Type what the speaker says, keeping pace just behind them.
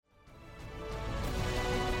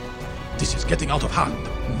This is getting out of hand.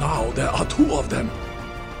 Now there are two of them.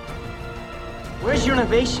 Where's your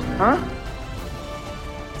innovation, huh?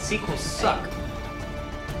 Sequels suck.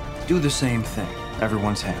 Do the same thing.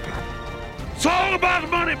 Everyone's happy. It's all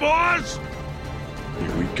about money, boys!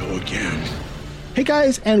 Here we go again. Hey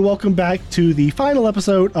guys, and welcome back to the final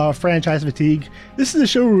episode of Franchise Fatigue. This is a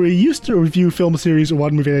show where we used to review film series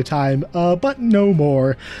one movie at a time, but no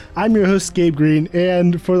more. I'm your host, Gabe Green,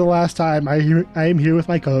 and for the last time, I am here with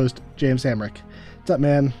my co-host, James Hamrick. What's up,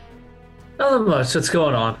 man? Not much. What's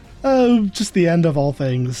going on? Oh, just the end of all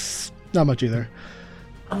things. Not much either.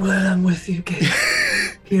 I'm glad I'm with you, Gabe.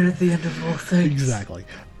 Here at the end of all things. Exactly.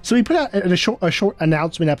 So we put out a short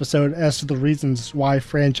announcement episode as to the reasons why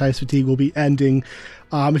Franchise Fatigue will be ending.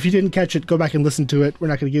 If you didn't catch it, go back and listen to it. We're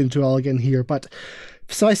not going to get into it all again here, but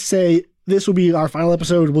so I say this will be our final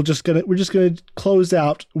episode. We're just gonna close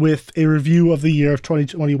out with a review of the year of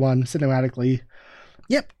 2021 cinematically.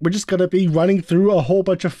 Yep, we're just gonna be running through a whole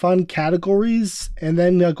bunch of fun categories and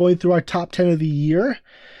then going through our top 10 of the year.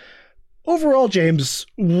 Overall, James,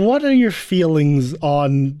 what are your feelings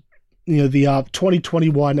on the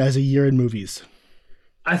 2021 as a year in movies?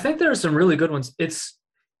 I think there are some really good ones.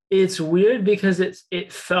 It's weird because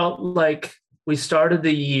it felt like we started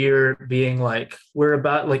the year being like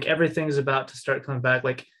everything's about to start coming back.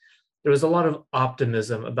 Like there was a lot of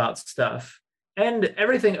optimism about stuff, and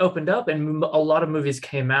everything opened up, and a lot of movies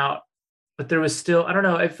came out. But there was still, I don't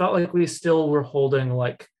know, it felt like we still were holding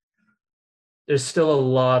like there's still a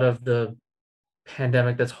lot of the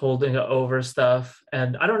pandemic that's holding over stuff,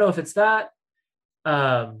 and I don't know if it's that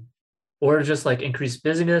or just like increased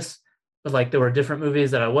busyness, but like there were different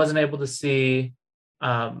movies that I wasn't able to see.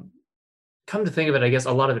 Come to think of it, I guess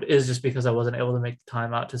a lot of it is just because I wasn't able to make the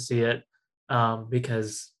time out to see it,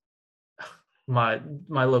 because my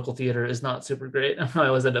local theater is not super great. I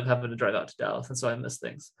always end up having to drive out to Dallas, and so I miss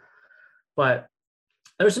things. But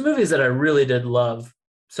there's some movies that I really did love.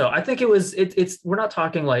 So I think it's we're not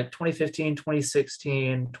talking like 2015,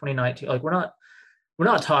 2016, 2019. Like we're not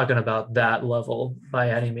talking about that level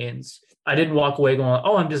by any means. I didn't walk away going,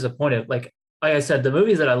 oh, I'm disappointed. Like I said, the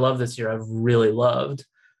movies that I love this year, I've really loved.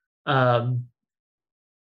 But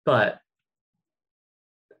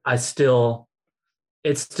it still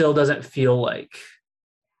doesn't feel like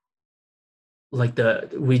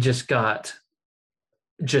we just got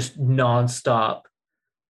just nonstop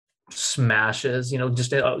smashes,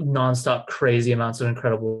 just nonstop crazy amounts of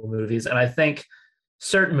incredible movies. And I think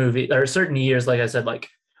certain years, like I said, like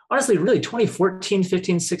honestly, really 2014,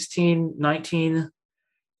 15, 16, 19.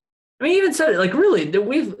 I mean, even said it, like really,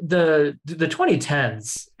 the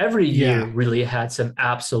 2010s, every year really had some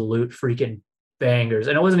absolute freaking bangers.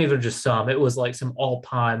 And it wasn't even just some, it was like some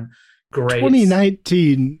all-time greats.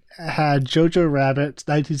 2019 had Jojo Rabbit,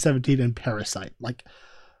 1917, and Parasite. Like,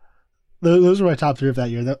 those were my top three of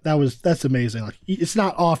that year. That's amazing. Like, it's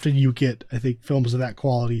not often you get, I think, films of that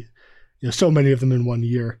quality, so many of them in one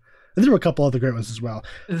year. And there were a couple other great ones as well.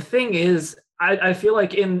 The thing is, I feel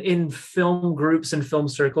like in film groups and film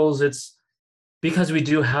circles, it's because we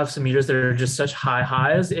do have some years that are just such high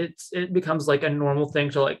highs. It becomes like a normal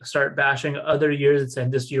thing to like start bashing other years and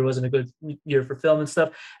saying this year wasn't a good year for film and stuff.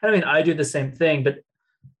 And I mean, I do the same thing, but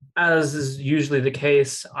as is usually the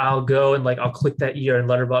case, I'll go and I'll click that year in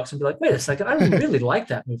Letterboxd and be like, wait a second, I really like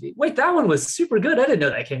that movie. Wait, that one was super good. I didn't know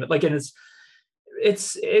that came out. And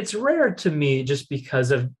it's rare to me just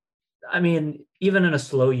because of, I mean, even in a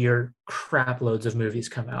slow year, crap loads of movies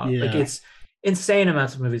come out. Yeah. It's insane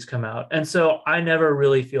amounts of movies come out. And so I never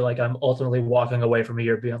really feel like I'm ultimately walking away from a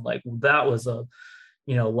year being like, that was a,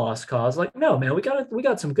 lost cause. Like, no, man, we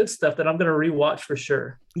got some good stuff that I'm going to rewatch for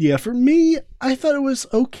sure. Yeah, for me, I thought it was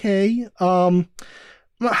okay.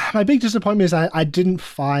 My big disappointment is I didn't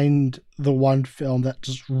find the one film that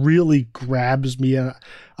just really grabs me and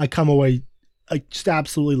I come away just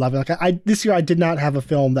absolutely love it. Like this year I did not have a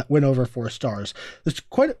film that went over 4 stars. There's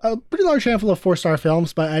quite a pretty large handful of 4-star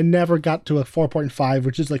films, but I never got to a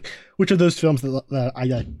 4.5, which are those films that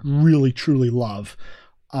I really truly love.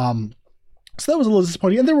 So that was a little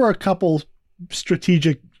disappointing. And there were a couple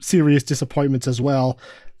strategic, serious disappointments as well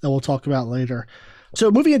that we'll talk about later.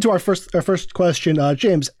 So moving into our first question,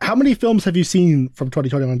 James, how many films have you seen from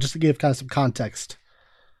 2021? Just to give kind of some context.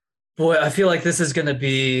 Boy, I feel like this is going to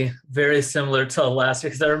be very similar to last year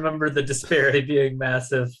because I remember the disparity being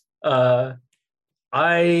massive. I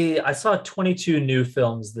saw 22 new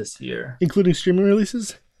films this year, including streaming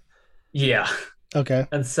releases. Yeah. Okay.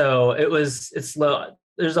 And so it's low.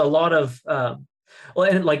 There's a lot of and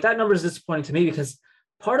that number is disappointing to me because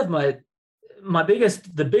part of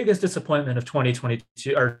the biggest disappointment of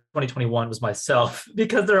 2022 or 2021 was myself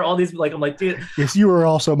because there are all these like I'm like, dude, Yes, you were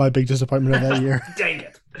also my big disappointment of that year. dang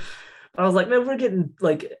it. I was like, man, we're getting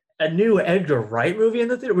like a new Edgar Wright movie in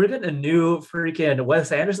the theater. We're getting a new freaking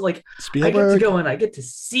Wes Anderson. Like Spielberg. I get to go and I get to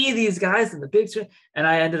see these guys in the big screen, and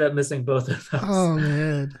I ended up missing both of those. Oh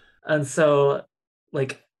man. And so,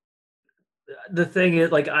 like, the thing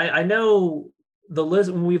is, like, I know the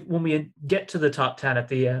list when we get to the top 10 at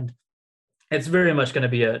the end, it's very much going to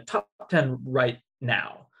be a top 10 right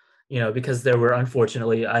now, because there were,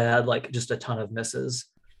 unfortunately, I had like just a ton of misses.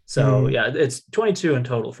 So yeah, it's 22 in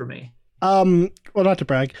total for me. Well, not to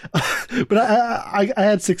brag, but I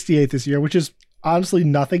had 68 this year, which is honestly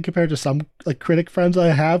nothing compared to some like critic friends I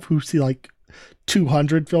have who see like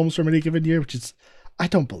 200 films from any given year, which is, I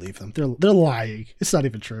don't believe them. They're lying. It's not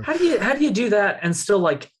even true. How do you do that and still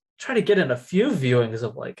like try to get in a few viewings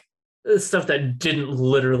of like stuff that didn't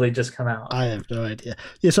literally just come out? I have no idea.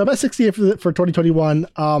 Yeah, so I'm at 68 for 2021.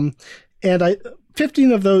 And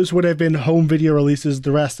 15 of those would have been home video releases.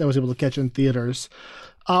 The rest I was able to catch in theaters.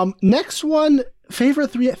 Next one, favorite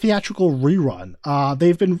theatrical rerun.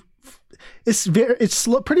 It's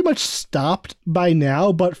pretty much stopped by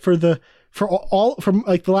now, but from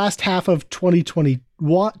like the last half of 2020,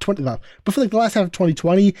 but for like the last half of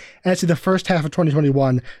 2020 and actually the first half of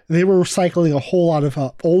 2021, they were recycling a whole lot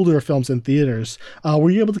of older films in theaters. Were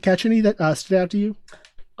you able to catch any that stood out to you?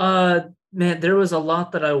 Man, there was a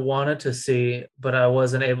lot that I wanted to see, but I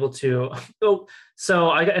wasn't able to. Oh, so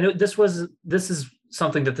I know this is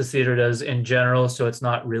something that the theater does in general, so it's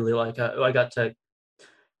not really like I got to,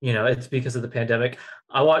 it's because of the pandemic.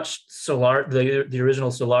 I watched the original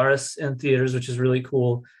Solaris in theaters, which is really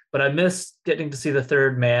cool, but I missed getting to see The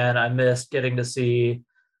Third Man. I missed getting to see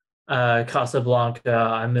Casablanca.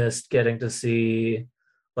 I missed getting to see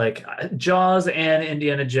like Jaws and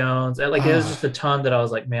Indiana Jones. It was just a ton that I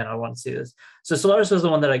was like, man, I want to see this. So Solaris was the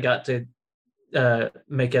one that I got to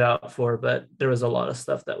make it out for, but there was a lot of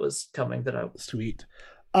stuff that was coming that I Sweet.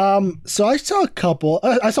 So I saw a couple.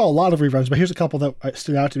 I saw a lot of reruns, but here's a couple that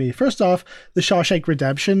stood out to me. First off, The Shawshank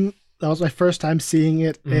Redemption. That was my first time seeing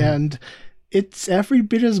it, and it's every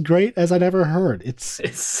bit as great as I'd ever heard. It's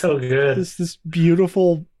so good. It's this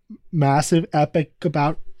beautiful, massive epic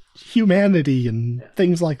about humanity and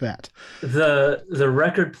things like that. The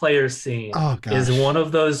record player scene is one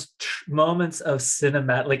of those moments of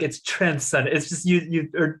cinema. Like it's transcendent. It's just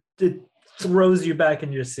it throws you back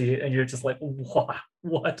in your seat, and you're just like,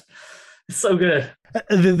 what? It's so good.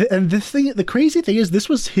 And the crazy thing is, this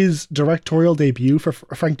was his directorial debut for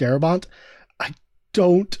Frank Darabont. I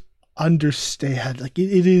don't understand. Like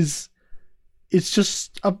it's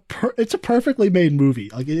just it's a perfectly made movie.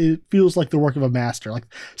 Like it feels like the work of a master, like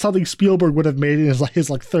something Spielberg would have made in his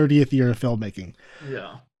 30th year of filmmaking.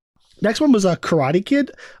 Yeah. Next one was a Karate Kid.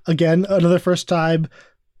 Again, another first time.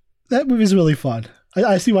 That movie's really fun.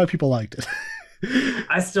 I see why people liked it.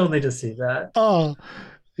 I still need to see that. Oh,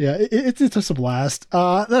 yeah, it's just a blast. Then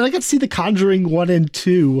I got to see The Conjuring 1 and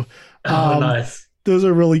 2. Nice. Those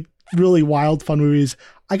are really, really wild, fun movies.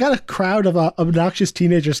 I got a crowd of obnoxious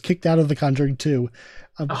teenagers kicked out of The Conjuring 2.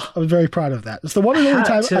 I'm very proud of that. It's the one and only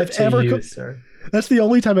time I've ever. That's the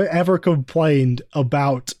only time I've ever complained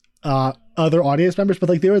about other audience members. But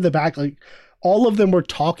like they were in the back, like all of them were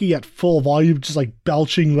talking at full volume, just like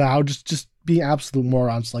belching loud, just being absolute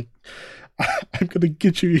morons. Like I'm gonna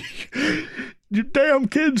get you, you damn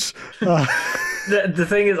kids. The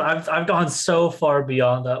thing is, I've gone so far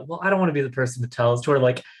beyond that. Well, I don't want to be the person to tell. It's where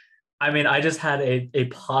like. I mean, I just had a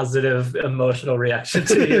positive emotional reaction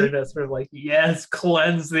to hearing this. We're like, yes,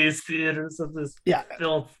 cleanse these theaters of this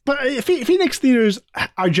filth. But Phoenix theaters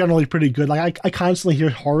are generally pretty good. Like I constantly hear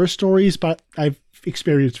horror stories, but I've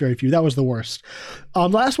experienced very few. That was the worst. The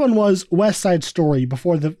last one was West Side Story.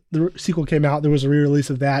 Before the sequel came out, there was a re-release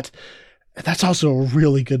of that. That's also a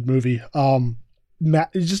really good movie.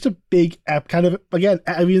 It's just a big kind of, again,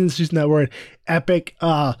 I mean, it's using that word, epic.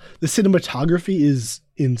 The cinematography is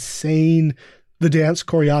insane. The dance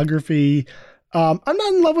choreography. I'm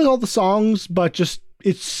not in love with all the songs, but just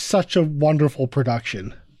it's such a wonderful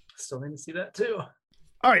production. Still need to see that too.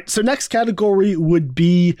 All right, so next category would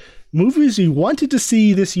be movies you wanted to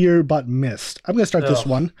see this year but missed. I'm going to start this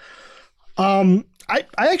one. I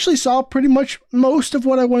actually saw pretty much most of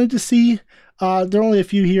what I wanted to see. There are only a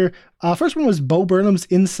few here. First one was Bo Burnham's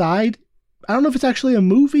Inside. I don't know if it's actually a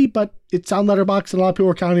movie, but it's on Letterboxd and a lot of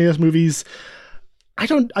people are counting it as movies.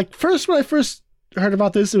 When I first heard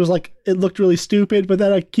about this, it was like, it looked really stupid, but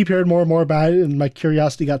then I keep hearing more and more about it and my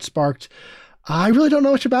curiosity got sparked. I really don't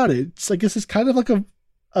know much about it. I guess it's kind of like a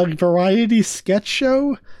variety sketch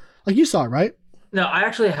show. Like you saw it, right? No, I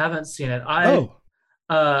actually haven't seen it. Oh,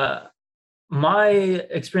 Uh, my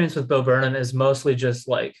experience with Bo Burnham is mostly just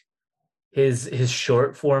like his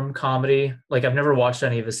short form comedy. Like I've never watched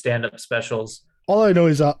any of his stand up specials. all I know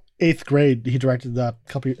is Eighth Grade. He directed that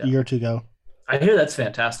a couple Yeah. year or two ago. I hear that's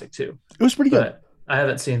fantastic too, It was pretty good. but I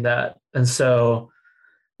haven't seen that. And so,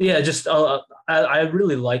 yeah, just I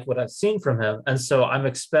really like what I've seen from him, and so I'm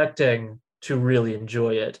expecting to really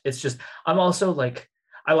enjoy it. It's just I'm also like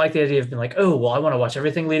I like the idea of being like, oh well, I want to watch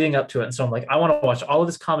everything leading up to it, and so I'm like, I want to watch all of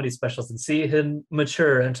his comedy specials and see him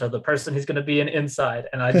mature into the person he's going to be in Inside,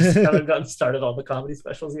 and I just haven't gotten started on the comedy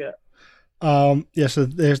specials yet. Yeah, so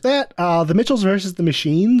there's that. The Mitchells versus the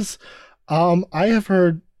Machines. I have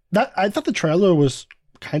heard that I thought the trailer was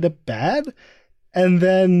kind of bad, and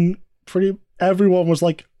then pretty everyone was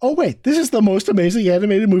like, "Oh wait, this is the most amazing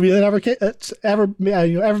animated movie that ever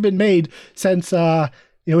been made since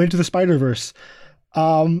Into the Spider-Verse."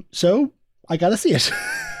 So I gotta see it.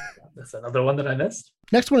 That's another one that I missed.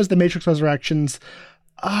 Next one is The Matrix Resurrections.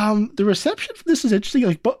 The reception for this is interesting.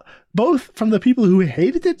 Like both from the people who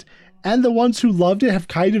hated it and the ones who loved it have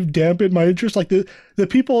kind of dampened my interest. Like the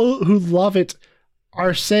people who love it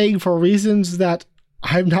are saying for reasons that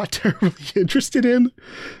I'm not terribly interested in.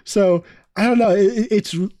 So I don't know.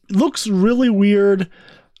 It looks really weird.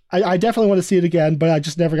 I definitely want to see it again, but I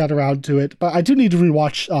just never got around to it. But I do need to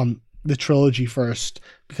rewatch the trilogy first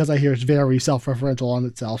because I hear it's very self-referential on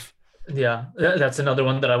itself. Yeah, that's another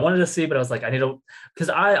one that I wanted to see, but I was like, I need to, because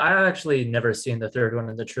I actually never seen the third one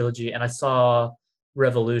in the trilogy, and I saw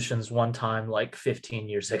Revolutions one time like 15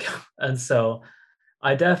 years ago, and so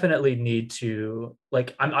I definitely need to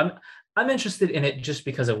like I'm interested in it just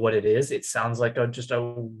because of what it is. It sounds like just a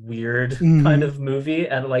weird kind of movie,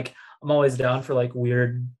 and like I'm always down for like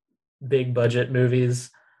weird big budget movies,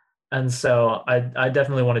 and so I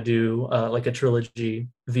definitely want to do like a trilogy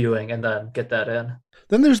viewing and then get that in.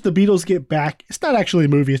 Then there's The Beatles Get Back. It's not actually a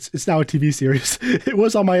movie. It's now a TV series. It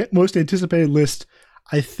was on my most anticipated list,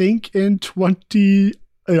 I think, in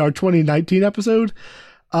 2019 episode.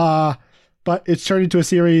 But it's turned into a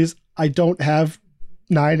series. I don't have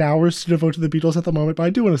 9 hours to devote to the Beatles at the moment, but I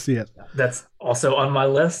do want to see it. That's also on my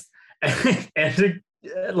list. And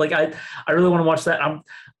like I really want to watch that.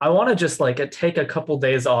 I want to just like take a couple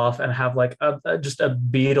days off and have like just a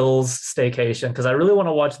Beatles staycation, because I really want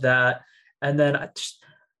to watch that. And then I just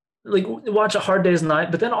like watch A Hard Day's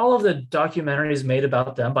Night, but then all of the documentaries made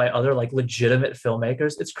about them by other like legitimate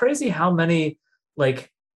filmmakers. It's crazy how many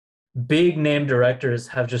like big name directors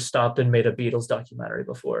have just stopped and made a Beatles documentary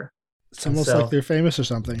before. It's almost like they're famous or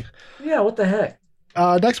something. Yeah, what the heck?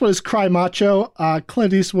 Next one is Cry Macho.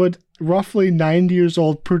 Clint Eastwood, roughly 90 years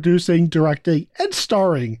old, producing, directing, and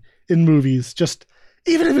starring in movies. Just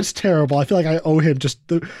even if it's terrible, I feel like I owe him just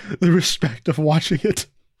the respect of watching it.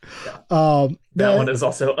 Yeah. That one is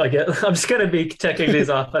also, again, I'm just going to be checking these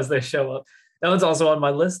off as they show up. That one's also on my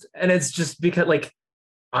list. And it's just because like,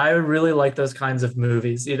 I really like those kinds of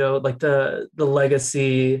movies, you know, like the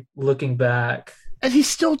legacy, looking back. And he's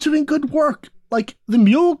still doing good work. Like The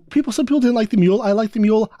Mule, some people didn't like The Mule. I like The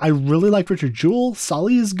Mule. I really like Richard Jewell.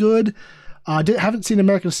 Sully is good. Haven't seen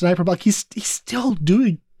American Sniper, but like he's still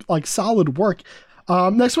doing like solid work.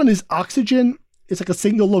 Next one is Oxygen. It's like a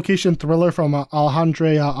single location thriller from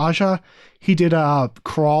Alejandro Aja. He did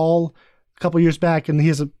Crawl a couple years back, and he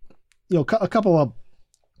has a couple of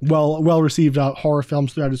well received horror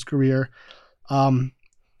films throughout his career.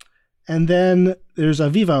 And then there's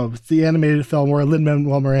Vivo, the animated film where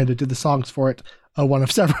Lin-Manuel Miranda did the songs for it. One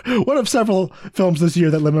of several films this year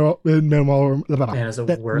that Lin-Manuel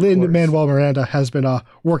Miranda has been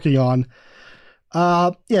working on.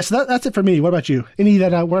 So that's it for me. What about you? Any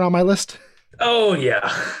that weren't on my list? Oh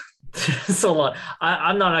yeah, it's a lot.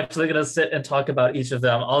 I'm not actually going to sit and talk about each of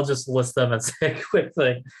them. I'll just list them and say a quick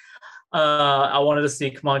thing. I wanted to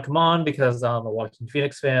see Come On because I'm a Joaquin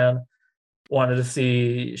Phoenix fan. Wanted to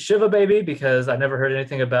see Shiva Baby because I never heard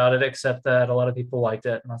anything about it except that a lot of people liked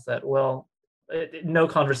it. And I said, well, no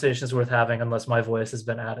conversation is worth having unless my voice has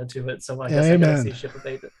been added to it. So I guess I got to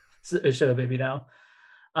see Shiva Baby now.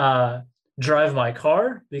 Drive My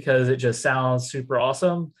Car because it just sounds super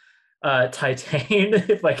awesome. Titan,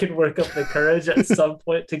 if I can work up the courage at some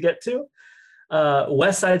point to get to.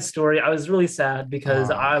 West Side Story, I was really sad because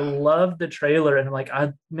I loved the trailer and I'm like,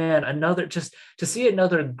 another, just to see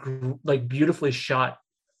another like beautifully shot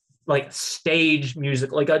like stage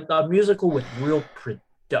music, like a musical with real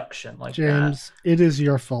production like James, that. It is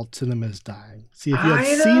your fault cinema is dying. See, if you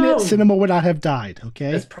had seen it, cinema would not have died,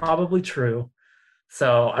 okay? It's probably true.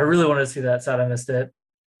 So I really wanted to see that, sad I missed it.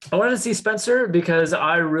 I wanted to see Spencer because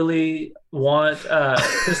I really want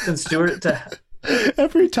Kristen Stewart to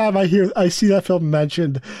Every time I see that film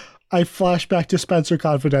mentioned, I flash back to Spencer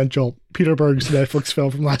Confidential, Peter Berg's Netflix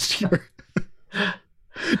film from last year.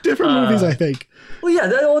 Different movies, I think. Well, yeah,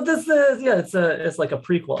 it's like a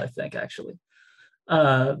prequel, I think, actually.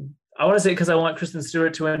 I want to say because I want Kristen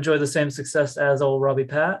Stewart to enjoy the same success as old Robbie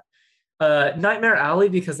Pat. Nightmare Alley,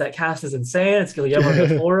 because that cast is insane. It's Guillermo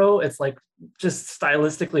del Toro. It's like just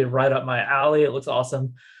stylistically right up my alley. It looks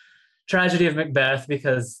awesome. Tragedy of Macbeth,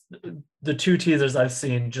 because the 2 teasers I've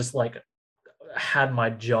seen just like had my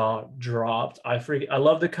jaw dropped. I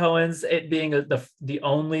love the Coens. It being the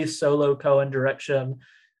only solo Coen direction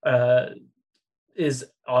is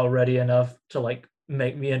already enough to like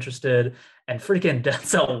make me interested. And freaking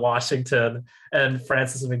Denzel Washington and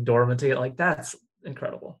Frances McDormand, like that's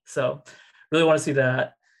incredible. So really want to see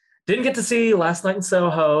that. Didn't get to see Last Night in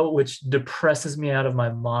Soho, which depresses me out of my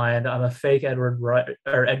mind. I'm a fake Edgar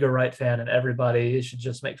Wright fan, and everybody should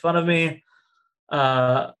just make fun of me.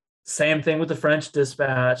 Same thing with The French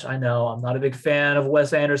Dispatch. I know I'm not a big fan of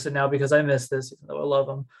Wes Anderson now because I miss this, even though I love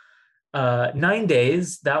him. 9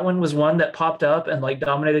 Days, that one was one that popped up and like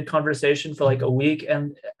dominated conversation for like a week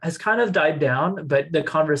and has kind of died down, but the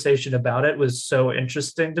conversation about it was so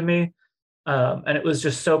interesting to me. And it was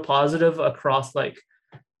just so positive across like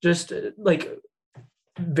just like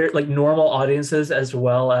very like normal audiences as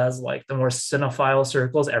well as like the more cinephile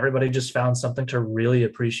circles. Everybody just found something to really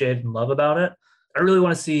appreciate and love about it. I really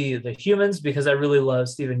want to see The Humans because I really love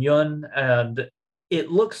Steven Yeun, and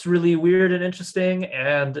it looks really weird and interesting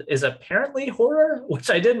and is apparently horror, which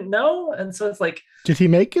I didn't know. And so it's like, did he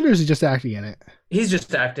make it or is he just acting in it? He's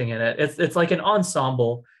just acting in it. It's like an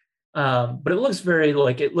ensemble, but it looks very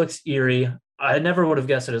like, it looks eerie. I never would have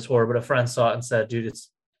guessed it as horror, but a friend saw it and said, dude,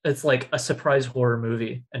 it's like a surprise horror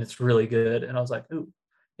movie and it's really good. And I was like, ooh,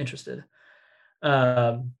 interested.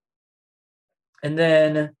 And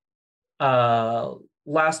then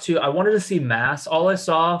last 2, I wanted to see Mass. All I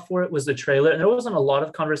saw for it was the trailer, and there wasn't a lot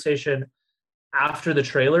of conversation after the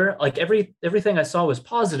trailer. Like everything I saw was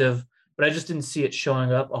positive, but I just didn't see it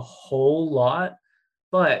showing up a whole lot.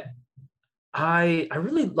 But I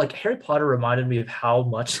really like Harry Potter reminded me of how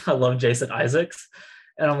much I love Jason Isaacs.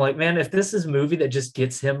 And I'm like, man, if this is a movie that just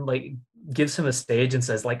gets him, like gives him a stage and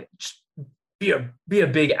says like, be a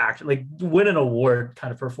big actor, like win an award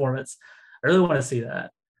kind of performance, I really want to see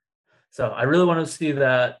that. So I really want to see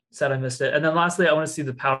that. Sad I missed it. And then lastly, I want to see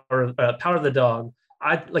the Power of the Dog.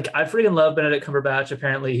 I freaking love Benedict Cumberbatch.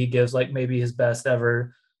 Apparently he gives like maybe his best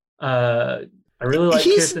ever. I really like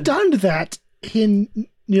he's done that in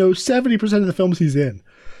 70% of the films he's in.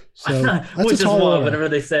 So that's which is why whenever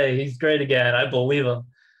they say he's great again, I believe him.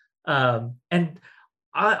 And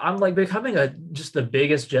I'm like becoming just the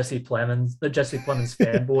biggest Jesse Plemons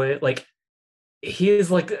fanboy. Like he is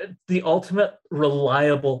like the ultimate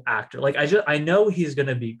reliable actor. Like I know he's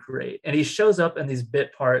gonna be great, and he shows up in these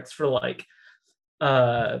bit parts for like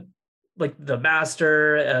The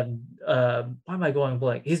Master and why am I going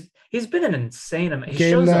blank? He's been an insane amount.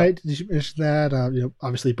 Game Night. Did you mention that?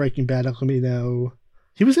 Obviously Breaking Bad. Let me know.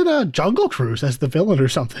 He was in Jungle Cruise as the villain or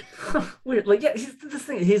something. Weird. Like yeah,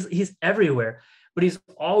 he's everywhere, but he's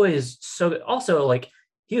always so good. Also like.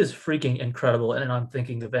 He is freaking incredible, and I'm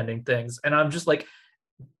thinking of ending things, and I'm just like,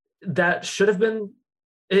 that should have been.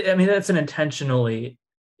 I mean, that's an intentionally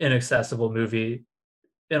inaccessible movie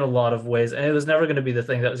in a lot of ways, and it was never going to be the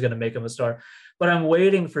thing that was going to make him a star. But I'm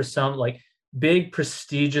waiting for some like big,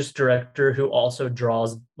 prestigious director who also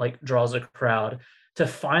draws a crowd to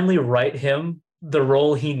finally write him the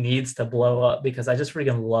role he needs to blow up, because I just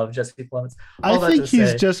freaking love Jesse Plemons. I think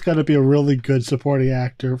he's just going to be a really good supporting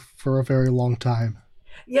actor for a very long time.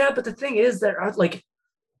 Yeah, but the thing is that like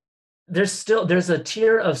there's a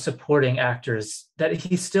tier of supporting actors that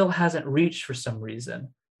he still hasn't reached for some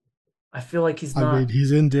reason. I feel like he's not. I mean,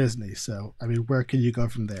 he's in Disney, so I mean, where can you go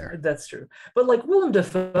from there? That's true. But like Willem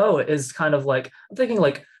Dafoe is kind of like, I'm thinking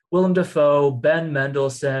like Willem Dafoe, Ben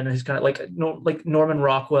Mendelsohn, who's kind of like Norman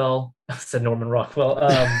Rockwell. I said Norman Rockwell.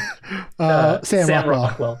 Sam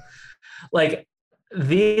Rockwell. Like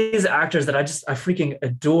these actors that I freaking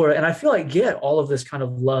adore, and I feel like get all of this kind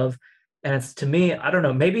of love, and it's, to me, I don't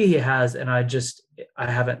know, maybe he has, and I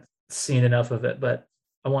haven't seen enough of it, but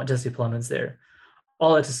I want Jesse Plemons there.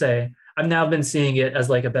 All that to say, I've now been seeing it as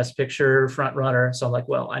like a Best Picture front runner, so I'm like,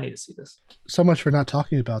 well, I need to see this. So much for not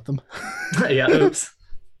talking about them. Yeah, oops.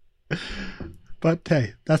 But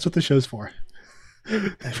hey, that's what the show's for.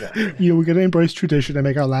 We're going to embrace tradition and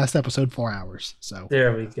make our last episode 4 hours. So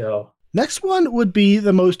there we go. Next one would be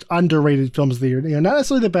the most underrated films of the year. Not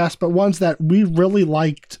necessarily the best, but ones that we really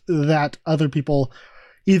liked that other people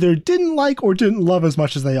either didn't like or didn't love as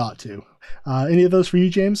much as they ought to. Any of those for you,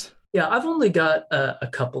 James? Yeah, I've only got a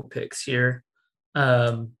couple picks here.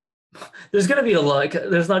 Um, there's going to be a lot.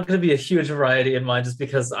 There's not going to be a huge variety in mine just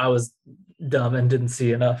because I was dumb and didn't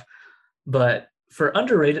see enough. But for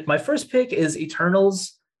underrated, my first pick is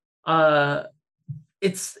Eternals. Uh,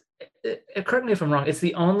 it's correct me if I'm wrong. It's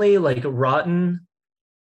the only like rotten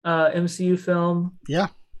MCU film. Yeah.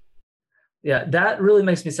 Yeah, that really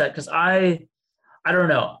makes me sad because I don't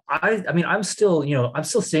know. I mean I'm still, I'm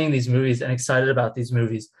still seeing these movies and excited about these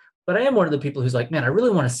movies, but I am one of the people who's like, man, I really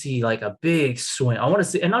want to see like a big swing. I want to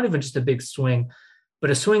see, and not even just a big swing, but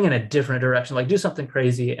a swing in a different direction, like do something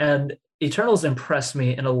crazy. And Eternals impressed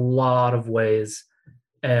me in a lot of ways,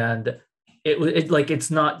 and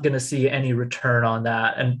it's not going to see any return on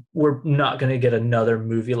that, and we're not going to get another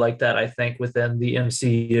movie like that, I think, within the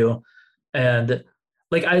MCU. And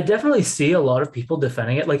like I definitely see a lot of people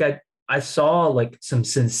defending it. Like I saw like some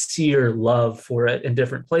sincere love for it in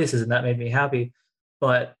different places, and that made me happy.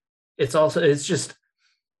 But it's just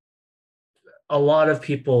a lot of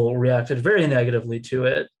people reacted very negatively to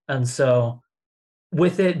it. And so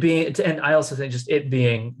with it being, and I also think just it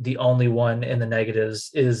being the only one in the negatives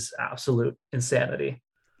is absolute insanity.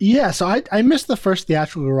 Yeah, so I missed the first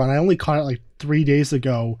theatrical run. I only caught it like 3 days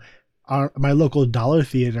ago at my local Dollar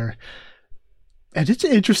Theater. And it's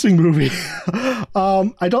an interesting movie.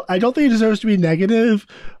 I don't think it deserves to be negative,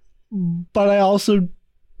 but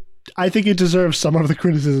I think it deserves some of the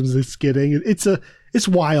criticisms it's getting. It's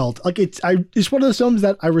wild. Like it's one of those films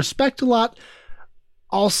that I respect a lot.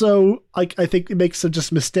 Also, like I think it makes some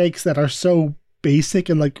just mistakes that are so basic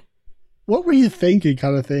and like, what were you thinking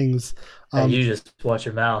kind of things. You just watch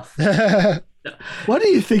your mouth. What are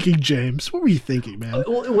you thinking, James? What were you thinking, man?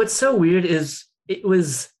 What's so weird is it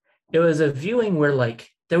was a viewing where like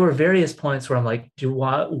there were various points where I'm like,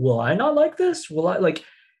 will I not like this? Will I like?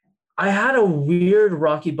 I had a weird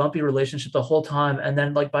rocky bumpy relationship the whole time, and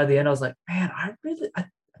then like by the end I was like, man,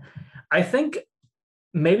 I think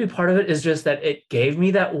maybe part of it is just that it gave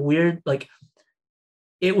me that weird, like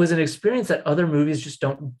it was an experience that other movies just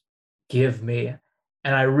don't give me,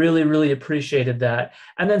 and I really really appreciated that.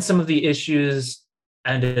 And then some of the issues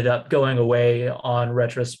ended up going away on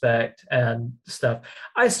retrospect and stuff.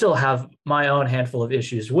 I still have my own handful of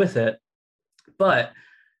issues with it, but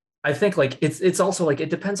I think like it's also like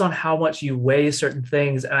it depends on how much you weigh certain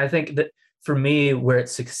things. And I think that for me, where it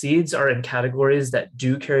succeeds are in categories that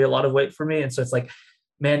do carry a lot of weight for me. And so it's like,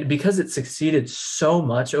 man, because it succeeded so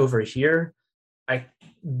much over here,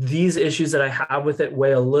 these issues that I have with it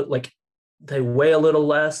weigh a little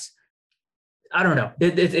less. I don't know.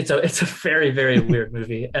 It's a very, very weird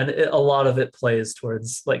movie. And a lot of it plays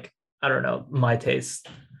towards like, I don't know, my taste.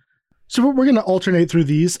 So we're going to alternate through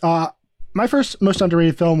these. My first most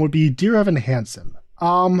underrated film would be Dear Evan Hansen.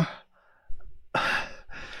 Once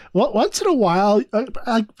in a while,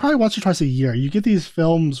 like probably once or twice a year, you get these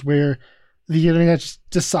films where the internet just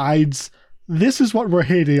decides this is what we're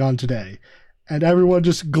hating on today. And everyone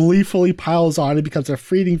just gleefully piles on. It becomes a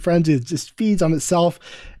feeding frenzy. It just feeds on itself.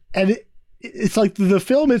 And it's like the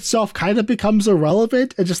film itself kind of becomes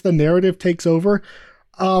irrelevant and just the narrative takes over.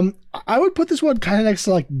 I would put this one kind of next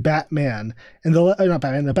to like Batman and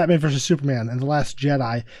the Batman versus Superman and The Last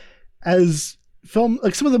Jedi as film,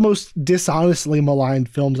 like some of the most dishonestly maligned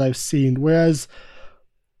films I've seen. Whereas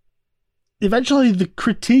eventually the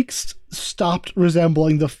critiques stopped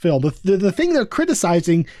resembling the film. The thing they're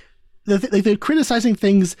criticizing, they're criticizing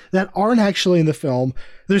things that aren't actually in the film.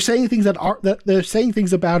 They're saying things they're saying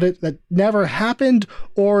things about it that never happened,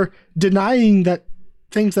 or denying that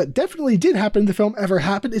things that definitely did happen in the film ever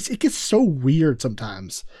happened. It gets so weird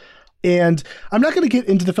sometimes. And I'm not going to get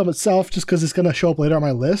into the film itself just because it's going to show up later on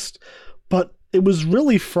my list, but it was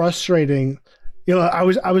really frustrating. You know, I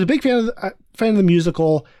was a big fan of the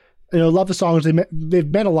musical. You know, love the songs.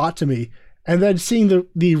 They've meant a lot to me. And then seeing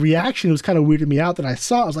the reaction was kind of weirded me out that I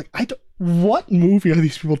saw. I was like, what movie are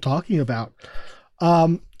these people talking about?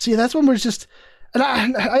 So yeah, that's one where it's just, and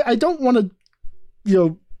I don't want to, you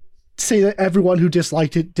know, say that everyone who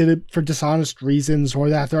disliked it did it for dishonest reasons, or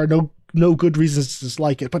that there are no good reasons to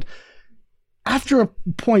dislike it. But after a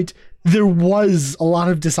point, there was a lot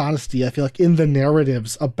of dishonesty, I feel like, in the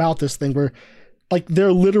narratives about this thing, where like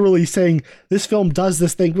they're literally saying this film does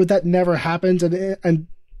this thing, but that never happens, and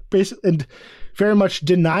basically, and very much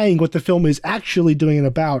denying what the film is actually doing and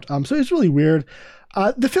about. So it's really weird.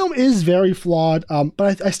 The film is very flawed,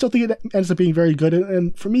 but I still think it ends up being very good,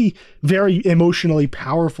 and for me, very emotionally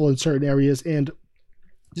powerful in certain areas, and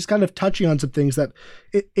just kind of touching on some things that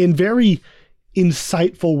in very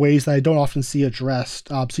insightful ways that I don't often see addressed.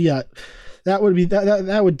 So yeah, that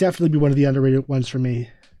would definitely be one of the underrated ones for me.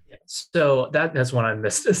 So that's one I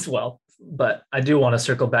missed as well. but I do want to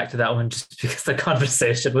circle back to that one just because the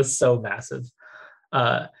conversation was so massive.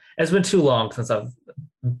 It's been too long since I've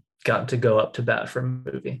gotten to go up to bat for a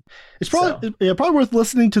movie. It's probably worth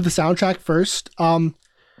listening to the soundtrack first.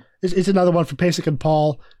 It's another one from Pasek and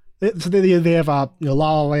Paul. So they have La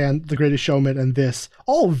La Land, The Greatest Showman, and this,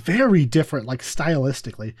 all very different, like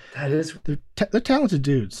stylistically. That is, they're talented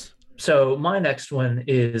dudes. So my next one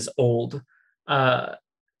is Old. To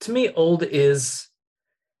me, Old is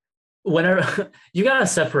whenever you gotta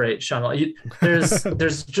separate Shyamalan.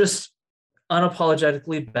 There's just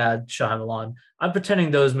unapologetically bad Shyamalan. I'm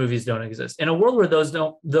pretending those movies don't exist. In a world where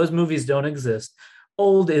those movies don't exist,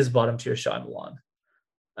 Old is bottom tier Shyamalan.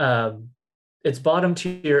 It's bottom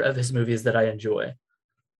tier of his movies that I enjoy.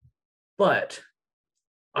 But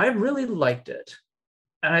I really liked it.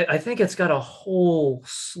 And I think it's got a whole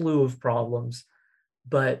slew of problems.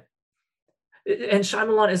 And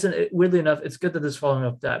Shyamalan isn't, weirdly enough, it's good that it's following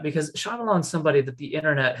up that, because Shyamalan's somebody that the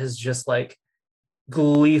internet has just like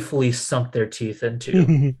gleefully sunk their teeth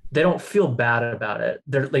into. They don't feel bad about it.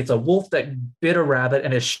 It's a wolf that bit a rabbit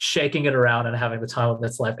and is shaking it around and having the time of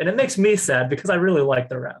its life. And it makes me sad because I really like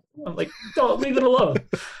the rabbit. I'm like, don't leave it alone.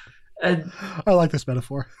 And I like this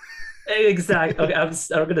metaphor. Exactly. Okay, I'm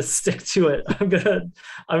going to stick to it.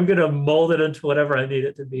 I'm going to mold it into whatever I need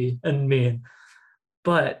it to be and mean.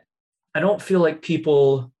 But I don't feel like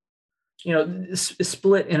people,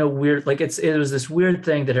 split in a weird, like it was this weird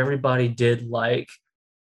thing that everybody did like,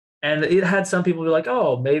 and it had some people be like,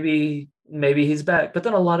 oh, maybe he's back. But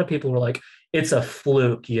then a lot of people were like, it's a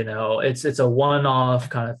fluke, it's a one-off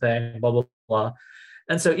kind of thing, blah, blah, blah.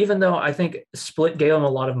 And so even though I think Split gave him a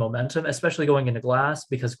lot of momentum, especially going into Glass,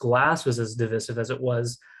 because Glass was as divisive as it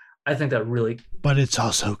was, I think that really... But it's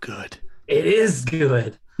also good. It is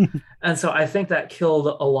good. And so I think that killed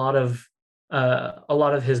a lot of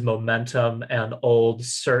his momentum, and Old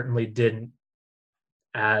certainly didn't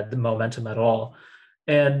add the momentum at all.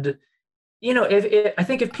 And, I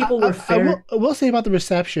think if people were fair... I will say about the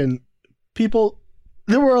reception,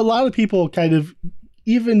 there were a lot of people kind of,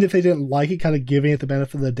 even if they didn't like it, kind of giving it the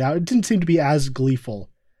benefit of the doubt. It didn't seem to be as gleeful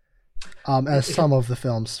as some of the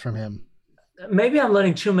films from him. Maybe I'm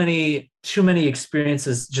letting too many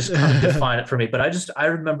experiences just kind of define it for me. But I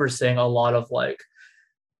remember saying a lot of like,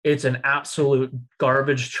 it's an absolute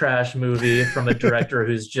garbage trash movie from a director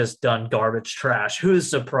who's just done garbage trash. Who's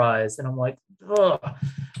surprised? And I'm like, ugh.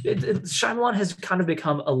 Shyamalan has kind of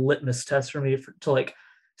become a litmus test for me to like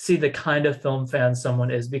see the kind of film fan someone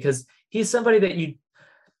is, because he's somebody that you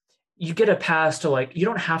get a pass to, like, you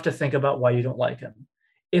don't have to think about why you don't like him.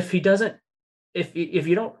 If you don't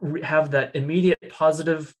have that immediate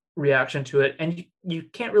positive reaction to it, and you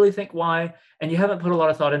can't really think why, and you haven't put a lot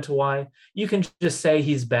of thought into why, you can just say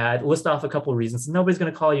he's bad, list off a couple of reasons, and nobody's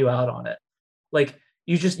going to call you out on it. Like,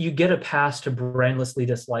 you get a pass to brainlessly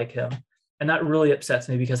dislike him. And that really upsets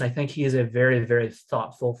me, because I think he is a very, very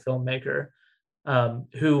thoughtful filmmaker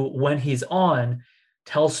who, when he's on,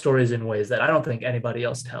 tells stories in ways that I don't think anybody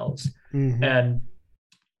else tells. Mm-hmm. And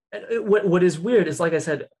what is weird is, like I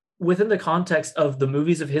said, within the context of the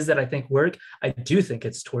movies of his that I think work, I do think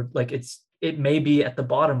it's toward, like, it may be at the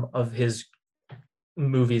bottom of his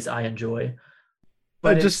movies I enjoy.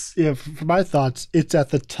 But for my thoughts, it's at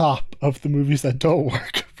the top of the movies that don't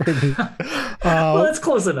work for me. Well, that's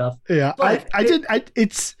close enough. Yeah,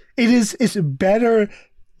 it's better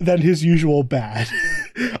than his usual bad.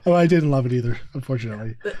 I didn't love it either,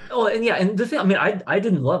 unfortunately. Oh, and the thing, I mean, I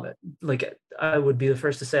didn't love it. Like, I would be the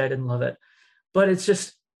first to say I didn't love it. But it's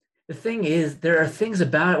just, the thing is, there are things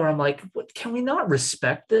about it where I'm like, what, can we not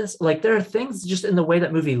respect this? Like, there are things just in the way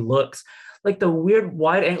that movie looks. Like the weird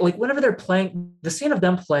wide angle, like whenever they're playing, the scene of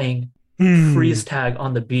them playing freeze tag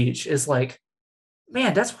on the beach is like,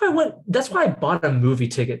 man, that's why I bought a movie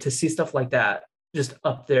ticket, to see stuff like that just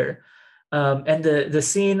up there. And the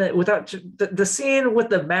scene the scene with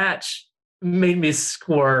the match made me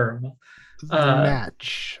squirm.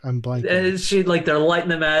 Match. I'm blanking. They're lighting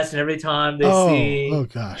the match, and every time they see, oh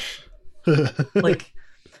gosh, like,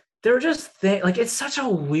 they're just like, it's such a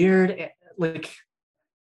weird, like,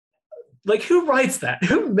 who writes that?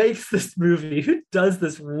 Who makes this movie? Who does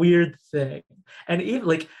this weird thing? And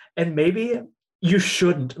even and maybe you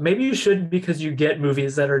shouldn't. Maybe you shouldn't, because you get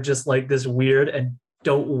movies that are just like this weird and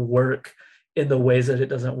don't work in the ways that it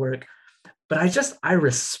doesn't work. But I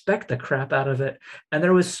respect the crap out of it. And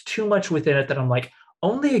there was too much within it that I'm like,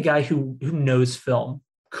 only a guy who knows film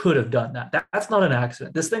could have done that. That's not an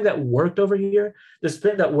accident. This thing that worked over here, this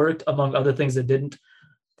thing that worked among other things that didn't,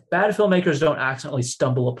 bad filmmakers don't accidentally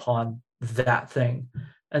stumble upon that thing.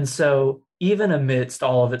 And so even amidst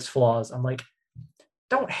all of its flaws, I'm like,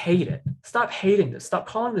 don't hate it. Stop hating this. Stop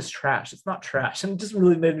calling this trash. It's not trash. And it just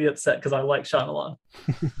really made me upset because I like Shyamalan.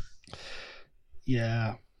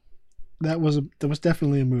 Yeah, that was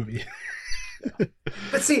definitely a movie.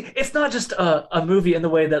 But see, it's not just a movie in the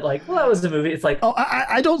way that like, well, that was a movie. It's like, Oh,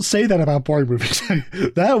 I don't say that about boring movies.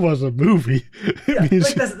 That was a movie. yeah, It means-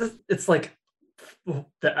 like that's it's like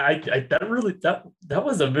that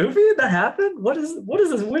was a movie that happened. What is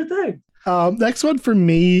this weird thing? Next one for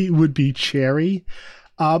me would be Cherry.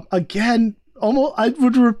 Again, almost I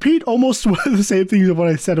would repeat almost the same things of what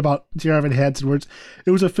I said about Dear Evan Hansen, where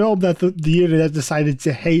it was a film that the internet decided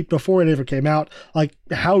to hate before it ever came out. Like,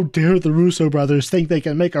 how dare the Russo brothers think they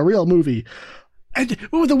can make a real movie? And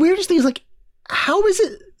the weirdest thing is, like, how is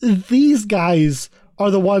it these guys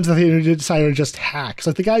are the ones that the internet decided to just hack?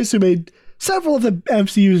 Like, the guys who made several of the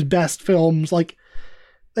MCU's best films, like,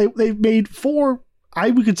 they've made 4 I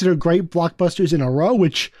would consider great blockbusters in a row,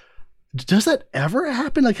 which, does that ever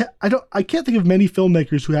happen? Like, I can't think of many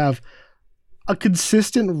filmmakers who have a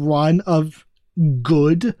consistent run of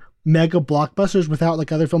good mega blockbusters without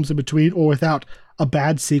like other films in between or without a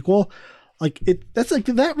bad sequel. Like, that's like,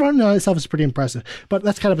 that run on itself is pretty impressive, but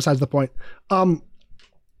that's kind of besides the point.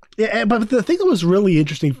 Yeah, but the thing that was really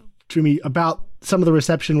interesting to me about some of the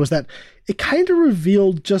reception was that it kind of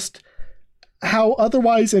revealed just how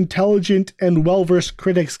otherwise intelligent and well-versed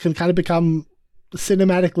critics can kind of become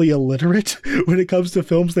cinematically illiterate when it comes to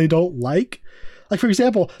films they don't like. Like, for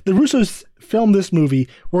example, the Russos filmed this movie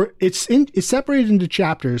where it's separated into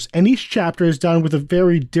chapters, and each chapter is done with a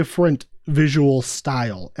very different visual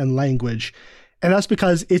style and language. And that's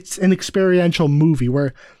because it's an experiential movie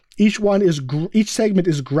where each segment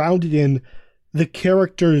is grounded in the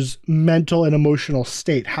character's mental and emotional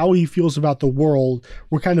state, how he feels about the world.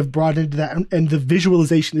 We're kind of brought into that, and the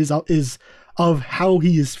visualization is of how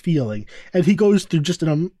he is feeling. And he goes through just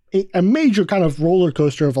a major kind of roller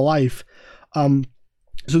coaster of a life. So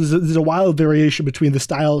there's a wild variation between the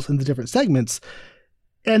styles and the different segments.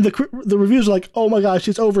 And the reviews are like, oh my gosh,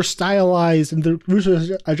 it's over stylized, and the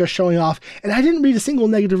Russos are just showing off. And I didn't read a single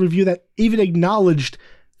negative review that even acknowledged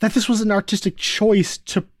that this was an artistic choice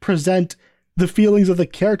to present the feelings of the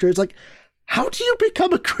character. It's like, how do you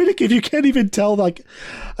become a critic if you can't even tell? Like,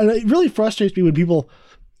 and it really frustrates me when people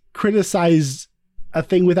criticize a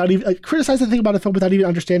thing without even criticize a thing about a film without even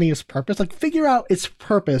understanding its purpose. Like, figure out its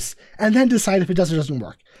purpose and then decide if it does or doesn't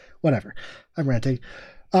work. Whatever. I'm ranting.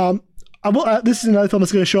 This is another film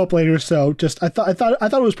that's going to show up later. So just I thought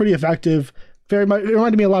it was pretty effective. Very much, it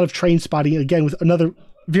reminded me a lot of Trainspotting, again with another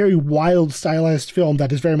very wild stylized film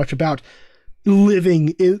that is very much about living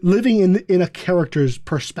in a character's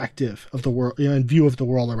perspective of the world, and view of the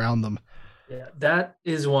world around them. Yeah, that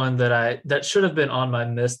is one that should have been on my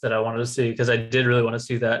list that I wanted to see, because I did really want to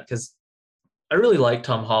see that, because I really like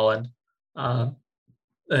Tom Holland,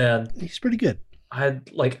 and He's pretty good. I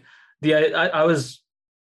had like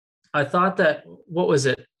I thought that, what was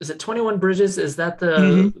it? Is it 21 Bridges? Is that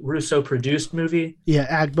the Russo produced movie? Yeah,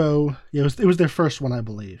 Agbo. Yeah, it was their first one, I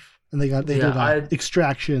believe, and they did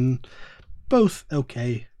Extraction. Both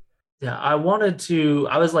okay. Yeah, I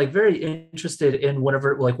was like very interested in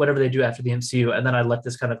whatever they do after the MCU, and then I let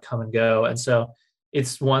this kind of come and go. And so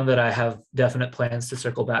it's one that I have definite plans to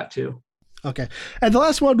circle back to. Okay. And the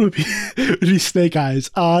last one would be Snake Eyes.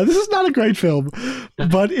 This is not a great film,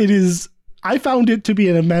 but I found it to be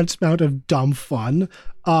an immense amount of dumb fun.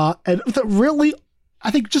 And with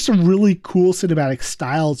I think just a really cool cinematic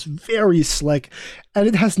style. It's very slick, and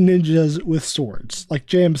it has ninjas with swords. Like,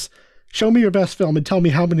 James, show me your best film and tell me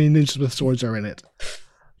how many ninjas with swords are in it.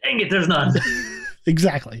 Dang it, there's none.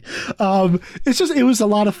 Exactly. It was a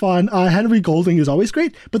lot of fun. Henry Golding is always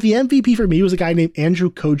great, but the MVP for me was a guy named Andrew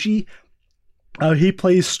Koji. He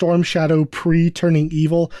plays Storm Shadow pre-turning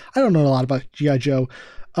evil. I don't know a lot about G.I. Joe,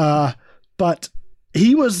 but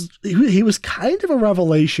he was kind of a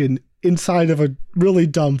revelation inside of a really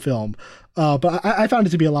dumb film. But I found it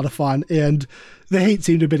to be a lot of fun, and the hate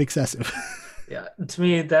seemed a bit excessive. Yeah, to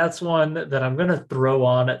me, that's one that I'm gonna throw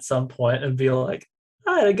on at some point and be like,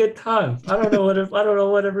 I had a good time. I don't know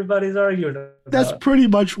what everybody's arguing about. That's pretty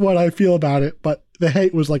much what I feel about it. But the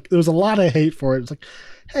hate was like, there was a lot of hate for it. It's like,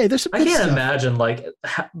 hey, there's some good stuff. I can't imagine like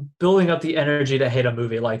building up the energy to hate a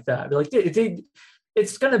movie like that. Be like,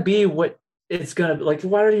 it's gonna be what it's gonna be. Like,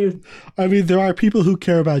 why are you? I mean, there are people who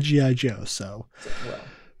care about G.I. Joe, so well,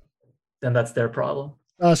 then that's their problem.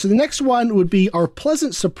 So the next one would be our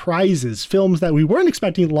pleasant surprises, films that we weren't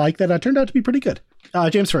expecting to like that turned out to be pretty good.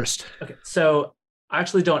 James first. Okay, so I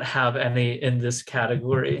actually don't have any in this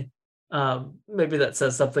category. Maybe that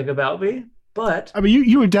says something about me, but... I mean,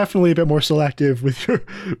 you were definitely a bit more selective with your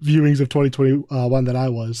viewings of 2021 than I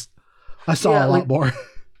was. I saw Yeah, a lot more.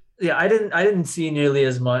 yeah, I didn't see nearly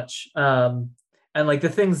as much. And like the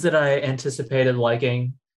things that I anticipated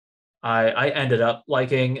liking, I ended up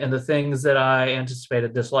liking, and the things that I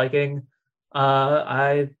anticipated disliking,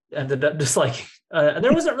 I ended up disliking. And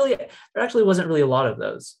there actually wasn't really a lot of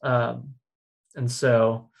those. And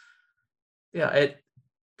so yeah,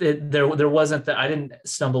 there wasn't that I didn't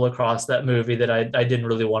stumble across that movie that I didn't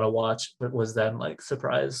really want to watch, but was then like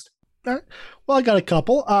surprised. All right. Well, I got a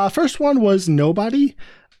couple. First one was Nobody,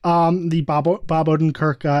 the Bob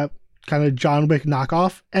Odenkirk kind of John Wick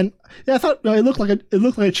knockoff, and yeah, I thought it looked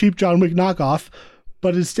like a cheap John Wick knockoff,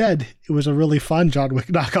 but instead it was a really fun John Wick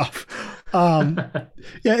knockoff.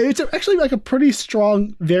 Yeah, it's actually like a pretty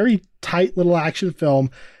strong, very tight little action film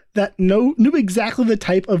that knew exactly the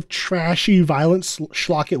type of trashy, violent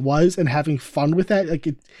schlock it was, and having fun with that. Like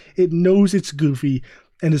it knows it's goofy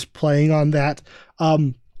and is playing on that.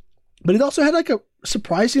 But it also had like a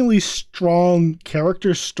surprisingly strong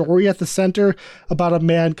character story at the center about a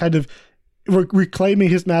man kind of reclaiming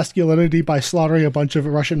his masculinity by slaughtering a bunch of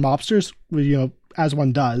Russian mobsters, as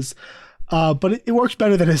one does. But it works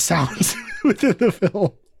better than it sounds within the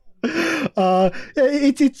film.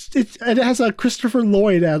 It has a Christopher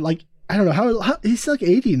Lloyd at like, I don't know how he's like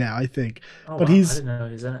 80 now, I think. Oh, but wow. I he's didn't know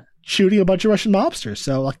he's in it. shooting a bunch of Russian mobsters.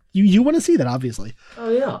 So like you want to see that, obviously. Oh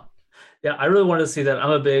yeah. Yeah, I really wanted to see that.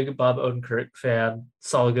 I'm a big Bob Odenkirk fan.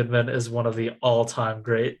 Saul Goodman is one of the all-time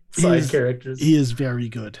great side characters. He is very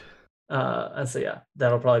good. And so yeah,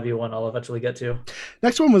 that'll probably be one I'll eventually get to.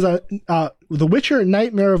 Next one was The Witcher: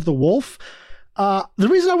 Nightmare of the Wolf. The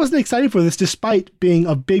reason I wasn't excited for this, despite being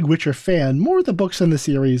a big Witcher fan, more the books than the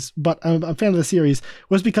series, but I'm a fan of the series,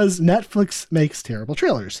 was because Netflix makes terrible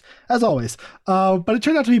trailers, as always. But it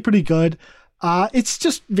turned out to be pretty good. It's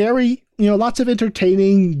just very, lots of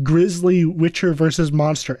entertaining, grisly Witcher versus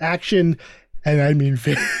monster action. And I mean,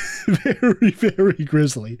 very, very, very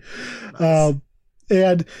grisly. Nice.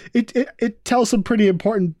 And it tells some pretty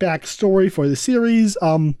important backstory for the series.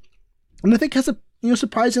 And I think has a,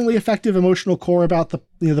 surprisingly effective emotional core about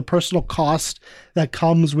the personal cost that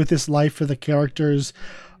comes with this life for the characters.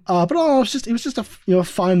 But all it was just a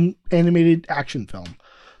fun animated action film.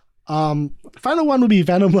 Final one would be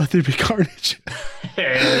Venom: Let There Be Carnage.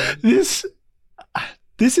 This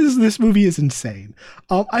movie is insane.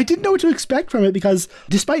 I didn't know what to expect from it because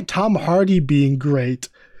despite Tom Hardy being great,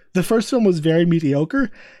 the first film was very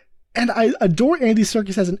mediocre. And I adore Andy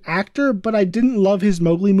Serkis as an actor, but I didn't love his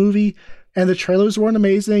Mowgli movie, and the trailers weren't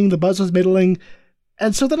amazing. The buzz was middling.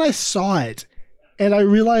 And so then I saw it, and I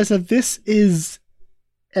realized that this is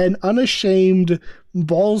an unashamed,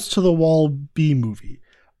 balls-to-the-wall B movie.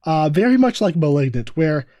 Very much like Malignant,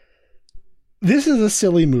 where this is a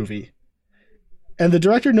silly movie, and the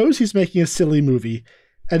director knows he's making a silly movie,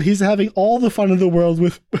 and he's having all the fun in the world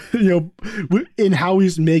with, in how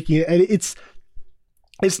he's making it, and it's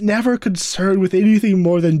never concerned with anything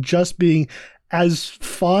more than just being as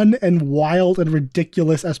fun and wild and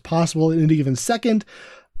ridiculous as possible in any given second.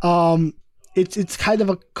 It's kind of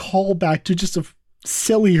a callback to just a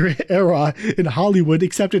sillier era in Hollywood,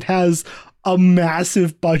 except it has a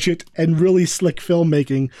massive budget and really slick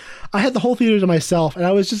filmmaking. I had the whole theater to myself, and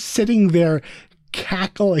I was just sitting there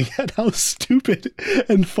cackling at how stupid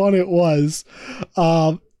and fun it was.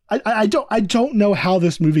 I don't know how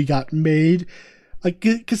this movie got made, like,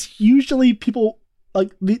 because usually people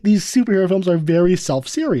like these superhero films are very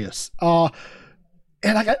self-serious. And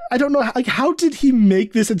I don't know how did he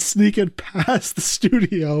make this and sneak it past the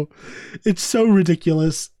studio? It's so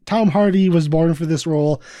ridiculous. Tom Hardy was born for this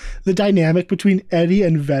role. The dynamic between Eddie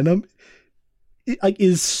and Venom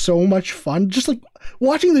is so much fun. Just like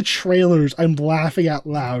watching the trailers, I'm laughing out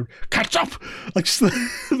loud. Catch up! Like just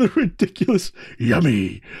the ridiculous,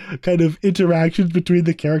 yummy kind of interactions between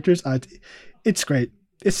the characters. It's great.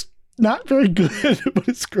 It's not very good, but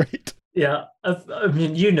it's great. Yeah, I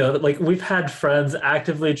mean, that like we've had friends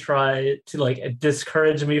actively try to like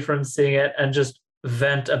discourage me from seeing it and just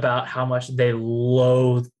vent about how much they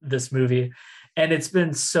loathe this movie. And it's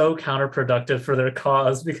been so counterproductive for their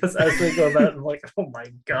cause, because as they go about, I'm like, oh my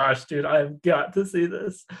gosh, dude, I've got to see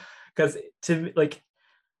this. Because to me, like,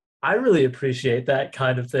 I really appreciate that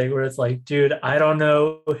kind of thing where it's like, dude, I don't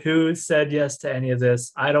know who said yes to any of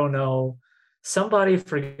this. I don't know. Somebody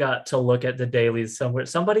forgot to look at the dailies somewhere.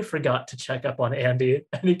 Somebody forgot to check up on Andy,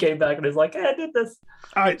 and he came back and was like, hey, I did this.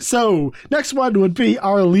 All right, so next one would be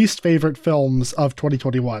our least favorite films of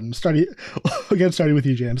 2021. Starting with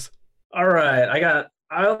you, James. All right,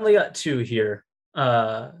 I only got two here.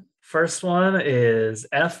 First one is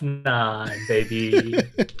F9, baby.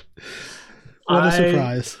 What a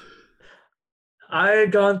surprise. I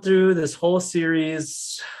had gone through this whole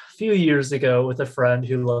series a few years ago with a friend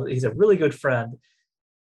he's a really good friend,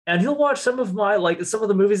 and he'll watch some of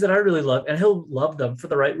the movies that I really love, and he'll love them for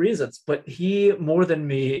the right reasons. But he, more than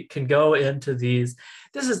me, can go into these.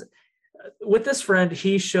 This is with this friend.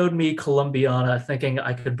 He showed me Columbiana, thinking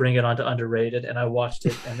I could bring it onto underrated, and I watched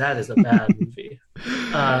it, and that is a bad movie.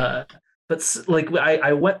 But like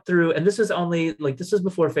I went through, and this was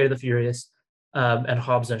before Fate of the Furious, and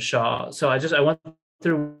Hobbs and Shaw. So I went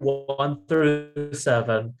through 1 through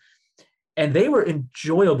 7, and they were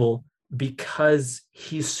enjoyable because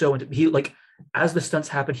he like, as the stunts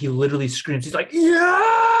happen, he literally screams. He's like,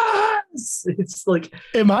 yes! It's like,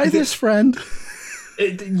 am I this friend?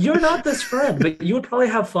 You're not this friend, but you would probably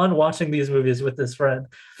have fun watching these movies with this friend.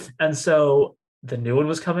 And so the new one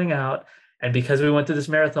was coming out, and because we went through this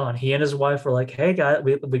marathon, he and his wife were like, hey guys,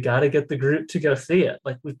 we got to get the group to go see it.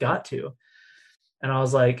 Like, we've got to. And I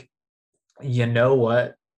was like, you know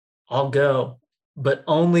what? I'll go, but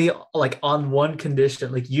only like on one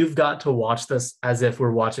condition. Like, you've got to watch this as if we're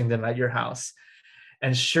watching them at your house.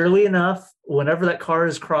 And surely enough, whenever that car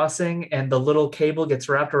is crossing and the little cable gets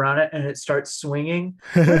wrapped around it and it starts swinging,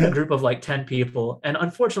 we're in a group of like 10 people. And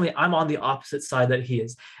unfortunately, I'm on the opposite side that he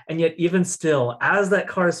is. And yet, even still, as that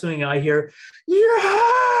car is swinging, I hear,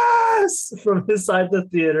 yes, from his side of the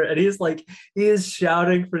theater. And he is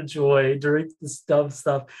shouting for joy during this dumb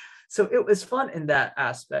stuff. So it was fun in that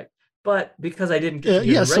aspect. But because I didn't get to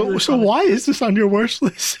hear so why is this on your worst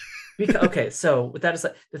list? Okay, so with that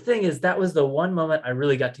aside, the thing is, that was the one moment I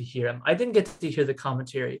really got to hear him. I didn't get to hear the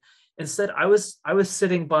commentary. Instead, I was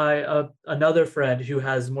sitting by another friend who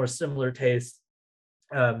has more similar taste,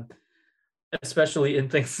 especially in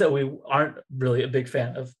things that we aren't really a big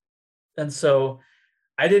fan of. And so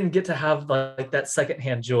I didn't get to have like that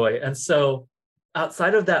secondhand joy. And so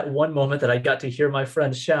outside of that one moment that I got to hear my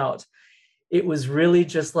friend shout, it was really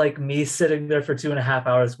just like me sitting there for 2.5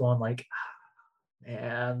 hours going like,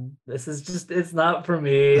 man, this is just, it's not for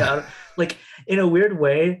me. Like, in a weird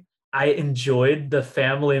way, I enjoyed the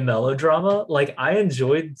family melodrama. Like, I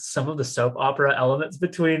enjoyed some of the soap opera elements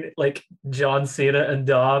between like John Cena and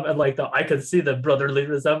Dom, and like I could see the brotherly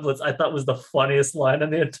resemblance. I thought was the funniest line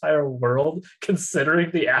in the entire world,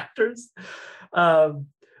 considering the actors.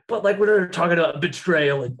 But like, when they're talking about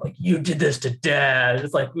betrayal and like, you did this to dad,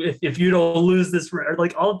 it's like, if you don't lose this,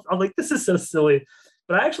 like, I'm like, this is so silly.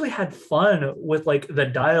 But I actually had fun with like the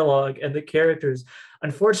dialogue and the characters.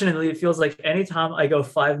 Unfortunately, it feels like anytime I go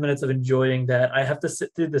 5 minutes of enjoying that, I have to sit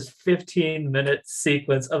through this 15-minute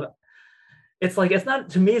sequence of, it's like, it's not,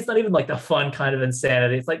 to me, it's not even like the fun kind of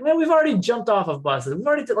insanity. It's like, man, we've already jumped off of buses. We've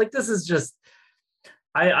already like, this is just,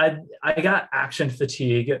 I got action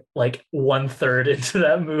fatigue like 1/3 into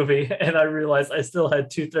that movie, and I realized I still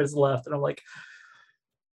had 2/3 left, and I'm like,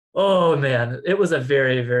 oh man, it was a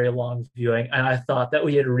very, very long viewing, and I thought that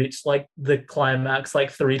we had reached like the climax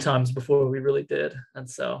like 3 times before we really did. And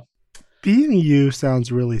so, being you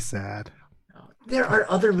sounds really sad. There are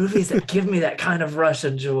other movies that give me that kind of rush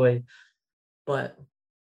and joy, but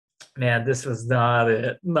man, this was not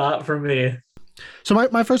it. Not for me. So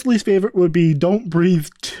my first least favorite would be Don't Breathe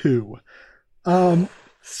 2.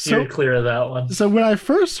 Steered clear of that one. So when I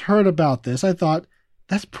first heard about this, I thought,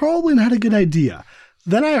 that's probably not a good idea.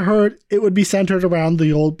 Then I heard it would be centered around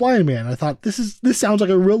the old blind man. I thought, this sounds like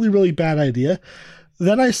a really, really bad idea.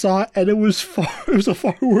 Then I saw it, and it was a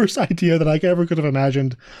far worse idea than I ever could have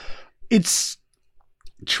imagined. It's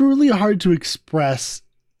truly hard to express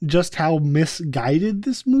just how misguided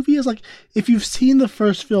this movie is. Like, if you've seen the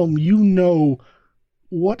first film, you know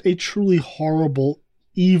what a truly horrible,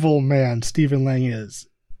 evil man Stephen Lang is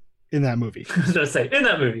in that movie. I was going to say, in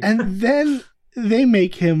that movie. And then they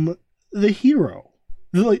make him the hero.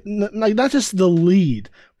 Like, not just the lead,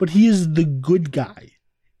 but he is the good guy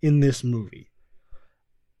in this movie.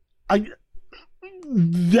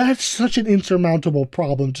 That's such an insurmountable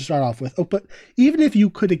problem to start off with. Oh, but even if you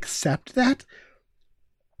could accept that,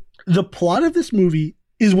 the plot of this movie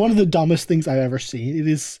is one of the dumbest things I've ever seen. It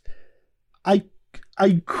is, I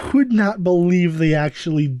could not believe they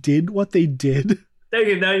actually did what they did. Thank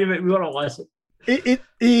you. Now you make me want to watch it. It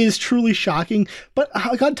is truly shocking. But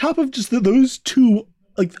on top of just those two,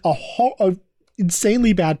 like a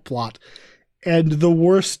insanely bad plot and the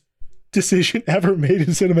worst decision ever made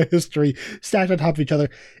in cinema history stacked on top of each other,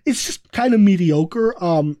 it's just kind of mediocre.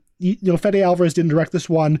 Fede Alvarez didn't direct this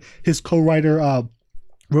one. His co-writer,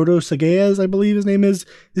 Rodo Sagayas, I believe his name is.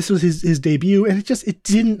 This was his debut, and it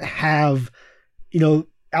didn't have,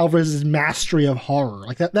 Alvarez's mastery of horror.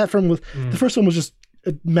 Like that film was, the first one was just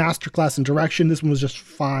a masterclass in direction. This one was just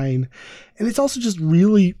fine. And it's also just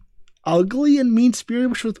really ugly and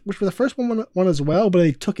mean-spirited, which were the first one as well, but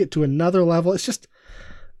they took it to another level. It's just,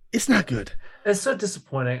 It's not good. It's so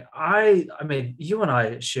disappointing. I mean, you and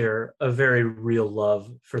I share a very real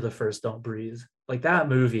love for The First Don't Breathe. Like that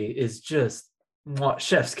movie is just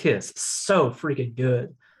chef's kiss. So freaking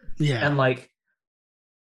good. Yeah. And like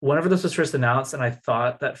whenever this was first announced and I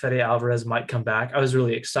thought that Fede Alvarez might come back, I was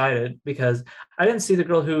really excited because I didn't see the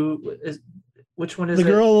girl who is, which one is the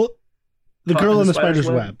it? girl the Caught girl in the Spider's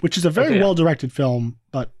Web, which is a very Okay. well directed film,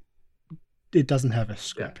 but it doesn't have a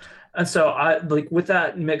script. And so I like with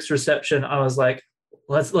that mixed reception, I was like,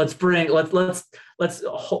 let's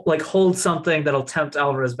hold something that'll tempt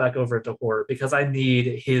Alvarez back over to horror because I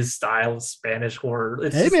need his style of Spanish horror.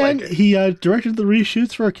 It's Hey just man, like, he directed the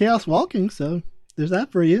reshoots for Chaos Walking, so there's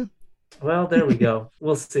that for you. well, there we go.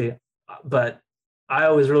 We'll see. But I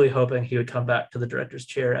was really hoping he would come back to the director's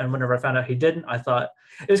chair. And whenever I found out he didn't, I thought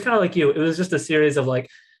it was kind of like you. It was just a series of like,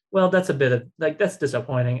 well, that's a bit of like that's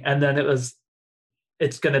disappointing. And then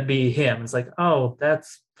it's gonna be him. It's like, oh,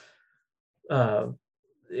 that's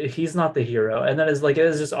he's not the hero. And then it's like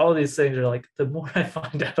it's just all of these things are like the more I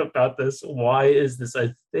find out about this, why is this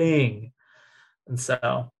a thing? And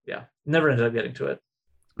so yeah, never ended up getting to it.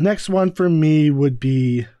 Next one for me would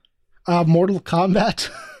be Mortal Kombat.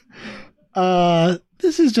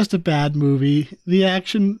 This is just a bad movie. The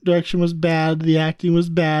action direction was bad, the acting was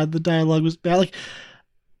bad, the dialogue was bad. Like,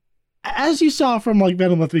 as you saw from like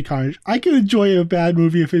Venom Let There Be Carnage, I can enjoy a bad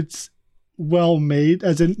movie if it's well made,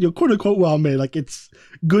 as in, quote unquote well made. Like it's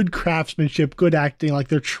good craftsmanship, good acting, like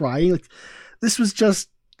they're trying. Like this was just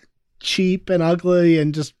cheap and ugly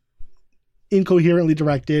and just incoherently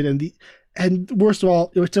directed, and worst of all,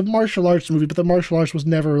 it's a martial arts movie, but the martial arts was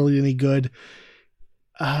never really any good.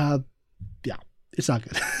 Yeah, it's not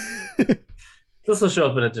good. This will show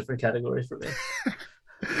up in a different category for me.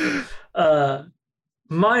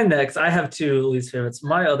 My next, I have two least favorites.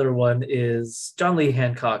 My other one is John Lee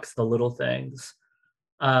Hancock's The Little Things.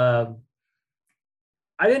 I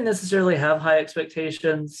didn't necessarily have high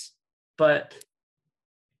expectations, but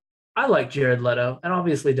I like Jared Leto, and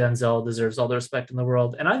obviously Denzel deserves all the respect in the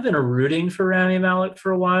world. And I've been rooting for Rami Malek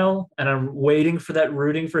for a while, and I'm waiting for that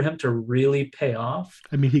rooting for him to really pay off.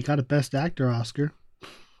 I mean, he got a Best Actor Oscar.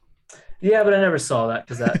 Yeah, but I never saw that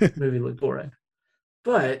because that movie looked boring.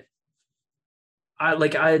 But I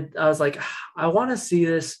was like, I want to see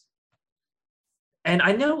this. And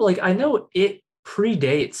I know it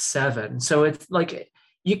predates Seven. So it's like,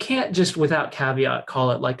 you can't just without caveat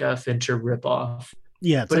call it like a Fincher ripoff.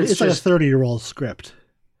 Yeah, But it's like a 30-year-old script.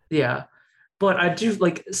 Yeah. But I do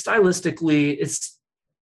like stylistically, it's,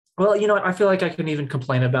 well, you know what? I feel like I can even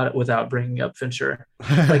complain about it without bringing up Fincher.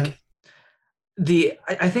 Like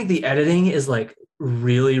I think the editing is like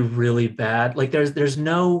really, really bad. Like there's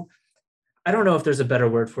no, I don't know if there's a better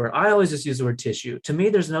word for it. I always just use the word tissue. To me,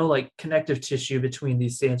 there's no like connective tissue between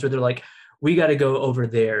these scenes where they're like, we got to go over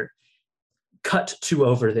there, cut to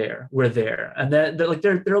over there, we're there. And then like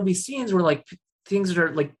there'll be scenes where like things that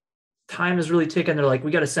are like time is really ticking. They're like, we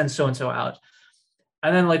got to send so-and-so out.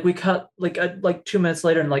 And then like we cut like 2 minutes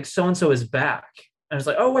later and like so-and-so is back. And it's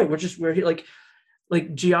like, oh wait, we're here.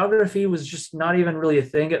 Like geography was just not even really a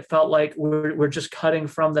thing. It felt like we're just cutting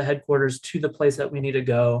from the headquarters to the place that we need to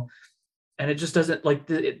go. And it just doesn't like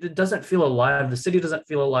it doesn't feel alive. The city doesn't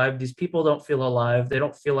feel alive. These people don't feel alive. They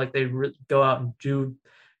don't feel like they go out and do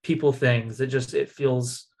people things. It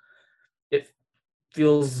feels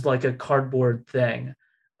like a cardboard thing.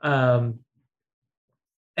 And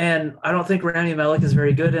I don't think Rami Malek is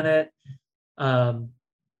very good in it. I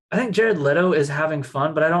think Jared Leto is having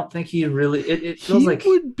fun, but I don't think he really. It feels like he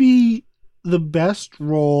would be the best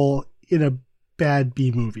role in a bad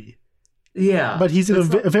B movie. Yeah, but he's in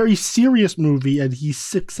a very serious movie, and he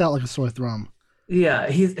sticks out like a sore thumb. Yeah,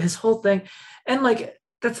 his whole thing, and like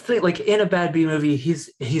that's the thing. Like in a bad B movie,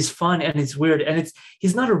 he's fun and it's weird, and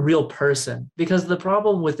he's not a real person, because the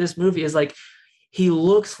problem with this movie is like he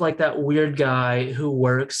looks like that weird guy who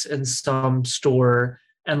works in some store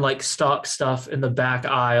and like stocks stuff in the back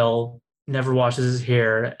aisle, never washes his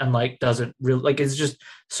hair, and like doesn't really like it's just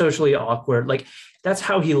socially awkward. Like that's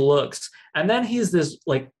how he looks. And then he's this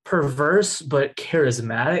like perverse but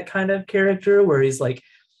charismatic kind of character where he's like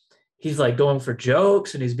going for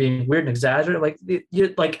jokes and he's being weird and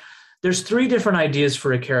exaggerated. Like there's 3 different ideas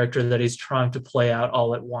for a character that he's trying to play out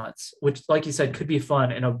all at once, which, like you said, could be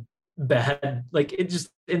fun in a bad, like it just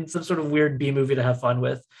in some sort of weird B movie to have fun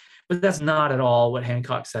with. But that's not at all what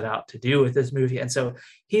Hancock set out to do with this movie. And so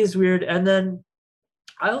he's weird. And then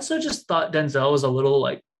I also just thought Denzel was a little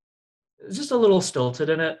stilted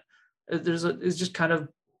in it. It's just kind of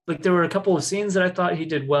like there were a couple of scenes that I thought he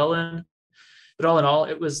did well in, but all in all,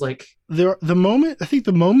 it was like the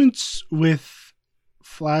moments with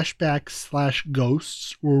flashbacks /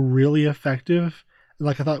 ghosts were really effective.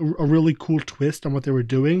 Like, I thought a really cool twist on what they were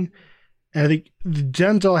doing. And I think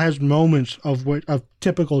Denzel has moments of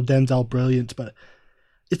typical Denzel brilliance, but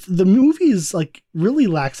the movie is like really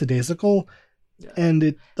lackadaisical, and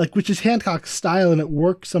it like, which is Hancock's style, and it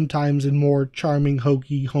works sometimes in more charming,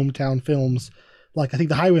 hokey hometown films. Like, I think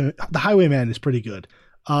the Highwayman is pretty good,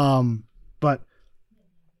 but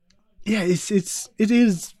yeah, it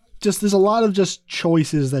is just, there's a lot of just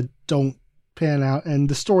choices that don't pan out, and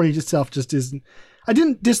the story itself just isn't. I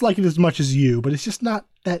didn't dislike it as much as you, but it's just not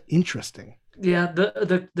that interesting. Yeah,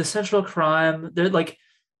 the central crime, there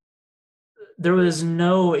was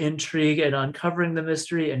no intrigue in uncovering the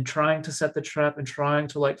mystery and trying to set the trap and trying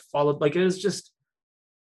to like follow. Like, it was just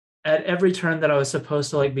at every turn that I was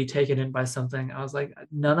supposed to like be taken in by something, I was like,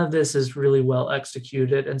 none of this is really well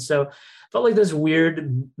executed, and so it felt like this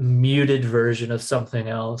weird muted version of something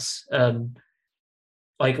else. And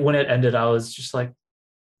like, when it ended, I was just like,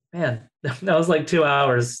 man, that was like 2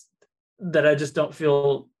 hours that I just don't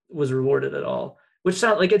feel was rewarded at all. Which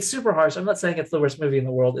sounds like, it's super harsh. I'm not saying it's the worst movie in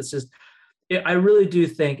the world. It's just, I really do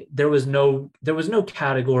think there was no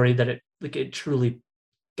category that it truly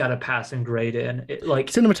got a passing grade in.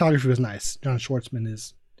 Cinematography was nice. John Schwartzman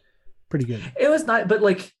is pretty good. It was not, but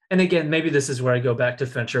like, and again, maybe this is where I go back to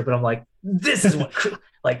Fincher, but I'm like, this is what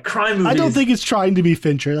like crime movies. I don't think it's trying to be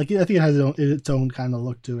Fincher. Like, I think it has its own kind of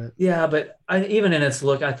look to it. Yeah, but even in its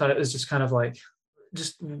look, I thought it was just kind of like,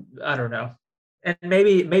 I don't know. And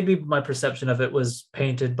maybe my perception of it was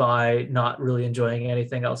painted by not really enjoying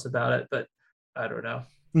anything else about it, but I don't know.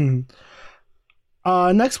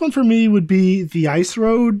 Mm-hmm. Next one for me would be The Ice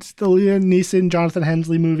Road, the Liam Neeson, Jonathan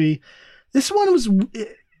Hensleigh movie. This one was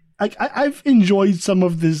like, I've enjoyed some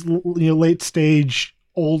of this, late stage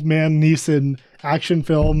old man Neeson action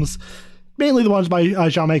films, mainly the ones by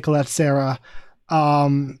Jean-Michel Collet-Serra.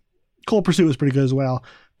 Cold Pursuit was pretty good as well.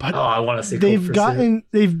 But I want to see. They've gotten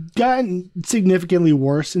significantly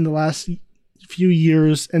worse in the last few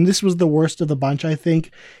years, and this was the worst of the bunch. I think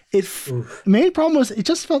main problem was it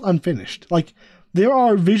just felt unfinished. Like, there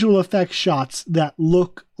are visual effects shots that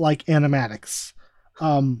look like animatics,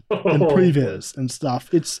 and previs and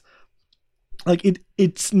stuff. It's like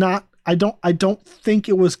it's not. I don't think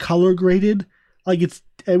it was color graded. Like, it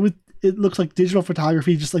looks like digital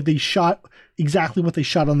photography, just like they shot exactly what they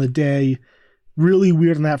shot on the day. Really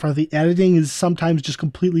weird on that front. The editing is sometimes just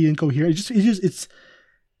completely incoherent. It's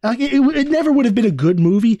like, it never would have been a good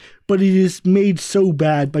movie, but it is made so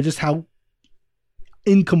bad by just how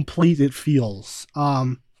incomplete it feels.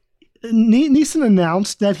 Neeson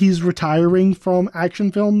announced that he's retiring from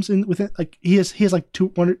action films, and with it, like, he has like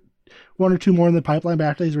one or two more in the pipeline, but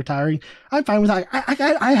after he's retiring, I'm fine with that.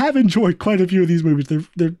 I have enjoyed quite a few of these movies.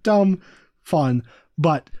 They're dumb fun,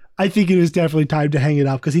 but I think it is definitely time to hang it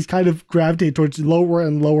up, because he's kind of gravitated towards lower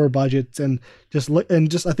and lower budgets and just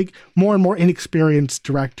I think more and more inexperienced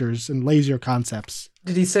directors and lazier concepts.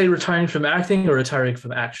 Did he say retiring from acting or retiring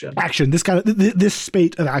from action? Action. This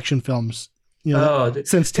spate of action films,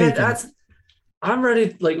 since Taken. I'm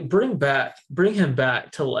ready. Like, bring him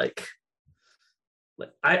back to like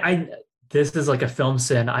I this is like a film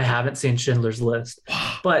sin. I haven't seen Schindler's List,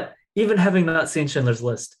 but even having not seen Schindler's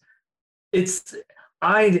List,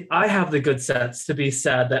 I have the good sense to be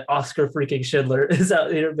sad that Oscar freaking Schindler is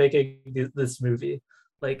out here making this movie.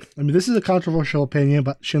 Like, I mean, this is a controversial opinion,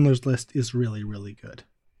 but Schindler's List is really, really good.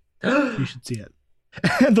 You should see it.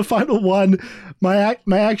 And the final one, my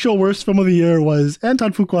actual worst film of the year was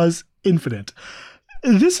Anton Fuqua's Infinite.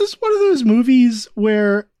 This is one of those movies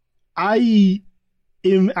where I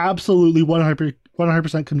am absolutely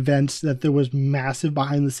 100% convinced that there was massive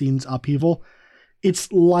behind the scenes upheaval.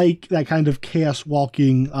 It's like that kind of Chaos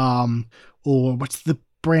Walking, or what's the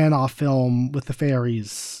Branagh film with the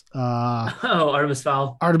fairies? Artemis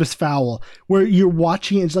Fowl. Artemis Fowl, where you're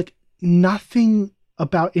watching it, it's like nothing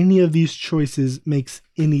about any of these choices makes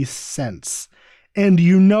any sense. And the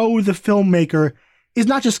filmmaker is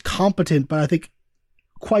not just competent, but I think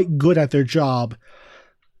quite good at their job.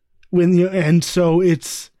 And so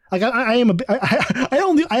it's like, I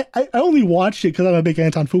only watched it because I'm a big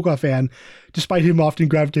Anton Fuqua fan, despite him often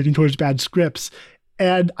gravitating towards bad scripts.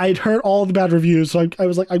 And I'd heard all the bad reviews, so I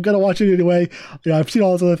was like, I'm gonna watch it anyway. I've seen all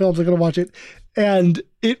those other films, I'm gonna watch it, and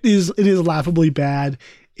it is laughably bad.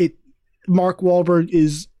 Mark Wahlberg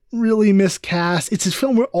is really miscast. It's a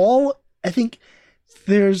film where I think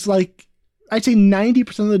there's like, I'd say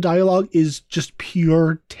 90% of the dialogue is just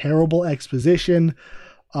pure terrible exposition.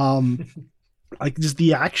 Like, just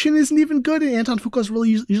the action isn't even good, and Anton Fuqua is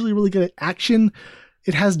usually really good at action.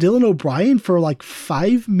 It has Dylan O'Brien for like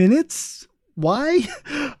 5 minutes. Why?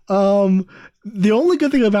 The only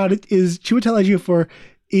good thing about it is Chiwetel Ejiofor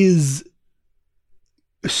is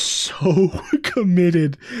so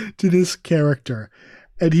committed to this character,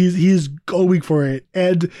 and he's going for it.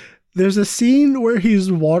 And there's a scene where he's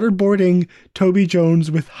waterboarding Toby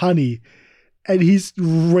Jones with honey, and he's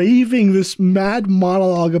raving this mad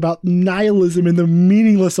monologue about nihilism and the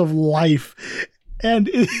meaningless of life.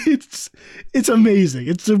 And it's amazing.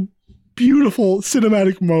 It's a beautiful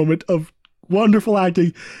cinematic moment of wonderful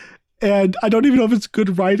acting. And I don't even know if it's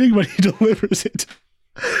good writing, but he delivers it.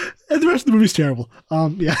 And the rest of the movie's terrible.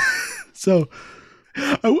 Yeah. So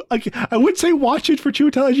I would say watch it for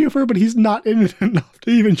Chiwetel Ejiofor, but he's not in it enough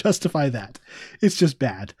to even justify that. It's just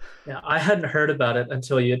bad. Yeah, I hadn't heard about it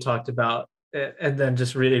until you talked about it, and then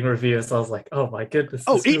just reading reviews, I was like, oh my goodness.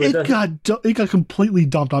 It got completely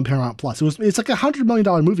dumped on Paramount Plus. It's like $100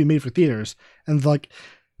 million movie made for theaters, and like,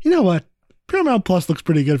 you know what? Paramount Plus looks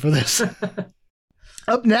pretty good for this.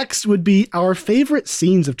 Up next would be our favorite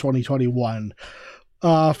scenes of 2021.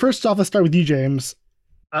 First off, let's start with you, James.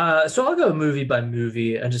 So I'll go movie by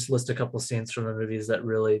movie and just list a couple scenes from the movies that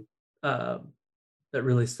really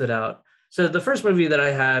stood out. So the first movie that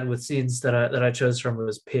I had with scenes that I chose from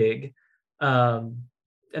was Pig. And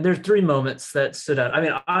there are three moments that stood out. I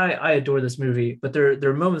mean, I adore this movie, but there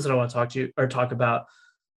are moments that I want to talk about.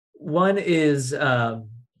 One is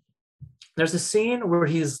there's a scene where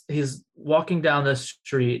he's walking down the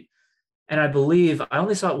street, and I believe I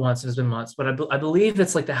only saw it once, and it's been months, but I believe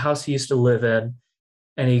it's like the house he used to live in,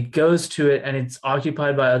 and he goes to it, and it's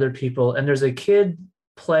occupied by other people, and there's a kid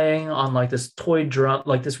playing on like this toy drum,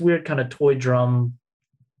 like this weird kind of toy drum,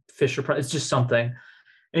 Fisher Price. It's just something. And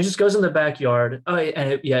he just goes in the backyard. Oh,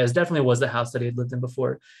 and it definitely was the house that he had lived in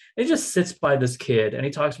before. And he just sits by this kid, and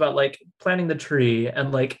he talks about like planting the tree,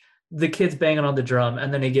 and like the kid's banging on the drum,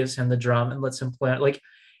 and then he gives him the drum and lets him plant. Like,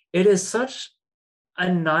 it is such a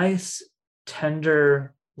nice,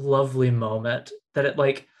 tender, lovely moment that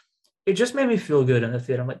it just made me feel good in the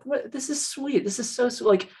theater. I'm like, what? This is sweet. This is so sweet.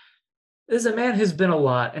 Like, there's a man who's been a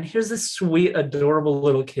lot, and here's this sweet, adorable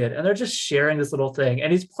little kid, and they're just sharing this little thing,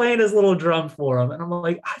 and he's playing his little drum for him. And I'm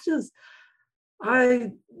like,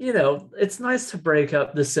 it's nice to break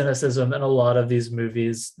up the cynicism in a lot of these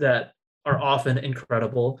movies that are often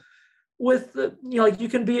incredible with you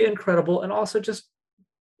can be incredible and also just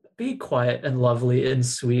be quiet and lovely and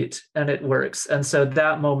sweet, and it works. And so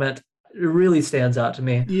that moment really stands out to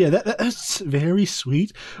me. Yeah, that's very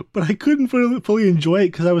sweet, but I couldn't fully enjoy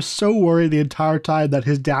it because I was so worried the entire time that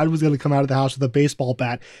his dad was going to come out of the house with a baseball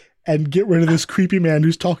bat and get rid of this creepy man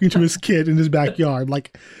who's talking to his kid in his backyard.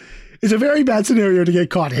 Like, it's a very bad scenario to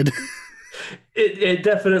get caught in. It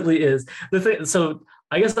definitely is. The thing, so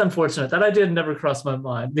I guess I'm fortunate that idea never crossed my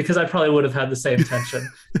mind, because I probably would have had the same tension.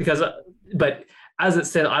 But as it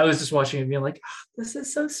said, I was just watching it being like, this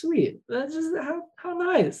is so sweet. That's just how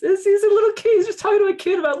nice. He's a little kid. He's just talking to a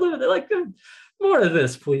kid about living. They're like, more of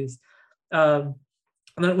this, please. And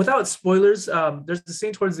then without spoilers, there's the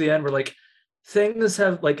scene towards the end where like things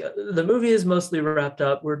have like the movie is mostly wrapped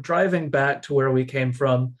up. We're driving back to where we came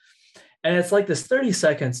from, and it's like this 30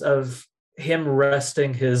 seconds of him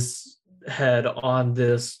resting his head on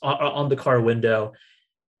the car window.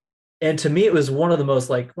 And to me, it was one of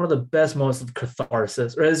the best moments of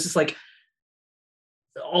catharsis. Or it's just like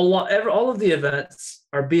all of the events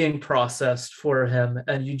are being processed for him,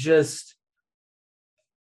 and you just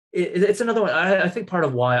it's another one. I think part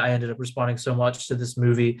of why I ended up responding so much to this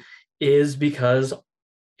movie is because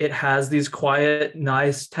it has these quiet,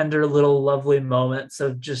 nice, tender, little, lovely moments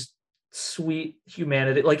of just sweet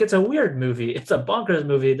humanity. Like, it's a weird movie. It's a bonkers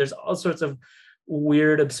movie. There's all sorts of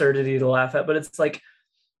weird absurdity to laugh at, but it's like,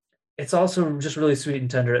 it's also just really sweet and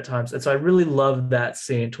tender at times. And so I really loved that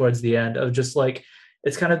scene towards the end of just like,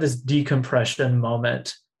 it's kind of this decompression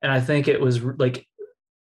moment. And I think it was like,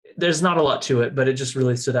 there's not a lot to it, but it just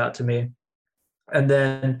really stood out to me. And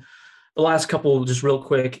then the last couple, just real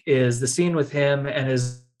quick, is the scene with him and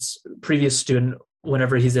his previous student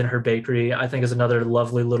whenever he's in her bakery. I think is another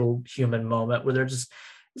lovely little human moment where it's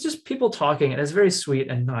just people talking, and it's very sweet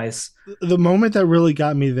and nice. The moment that really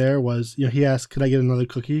got me there was, he asked, could I get another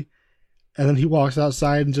cookie? And then he walks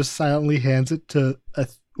outside and just silently hands it to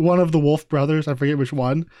one of the Wolf brothers. I forget which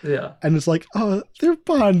one. Yeah. And it's like, oh, they're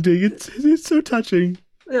bonding. It's so touching.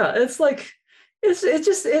 Yeah. It's like, it's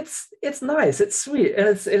nice. It's sweet. And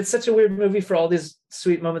it's such a weird movie for all these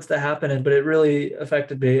sweet moments that happen in, but it really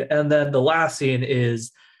affected me. And then the last scene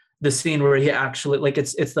is the scene where he actually, like,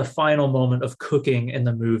 it's the final moment of cooking in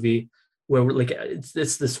the movie, where like it's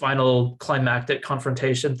this final climactic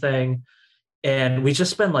confrontation thing. And we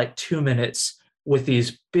just spend like 2 minutes with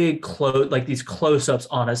these big these close-ups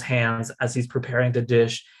on his hands as he's preparing the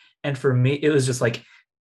dish. And for me, it was just like,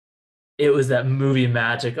 it was that movie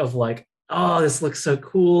magic of like, oh, this looks so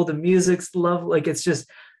cool. The music's lovely. Like, it's just,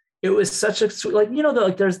 it was such a sweet, like,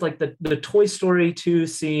 like there's like the Toy Story 2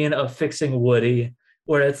 scene of fixing Woody,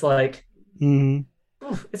 where it's like,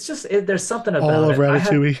 it's just, there's something about all of it.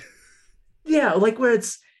 Ratatouille. Yeah, like where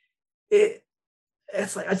it's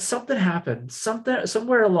like something happened,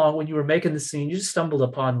 somewhere along when you were making the scene, you just stumbled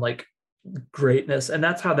upon like greatness, and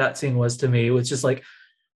that's how that scene was to me. It was just like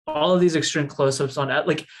all of these extreme close-ups on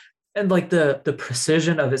like, and like the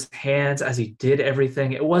precision of his hands as he did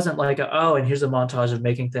everything. It wasn't like and here's a montage of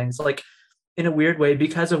making things, like, in a weird way,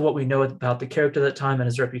 because of what we know about the character at that time and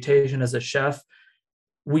his reputation as a chef.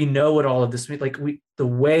 We know what all of this means. Like, the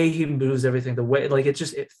way he moves everything, the way, like,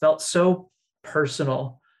 it felt so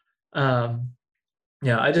personal.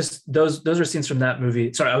 I just, those are scenes from that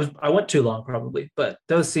movie. Sorry, I went too long probably, but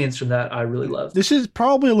those scenes from that I really loved. This is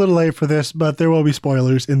probably a little late for this, but there will be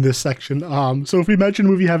spoilers in this section. So if we mention a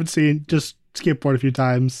movie you haven't seen, just skip forward a few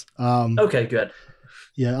times. Okay, good.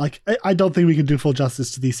 Yeah, like I don't think we can do full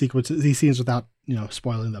justice to these scenes without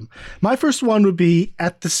spoiling them. My first one would be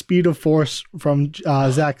At the Speed of Force from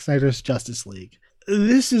Zack Snyder's Justice League.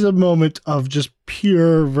 This is a moment of just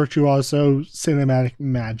pure virtuoso cinematic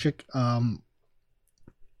magic.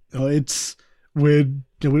 It's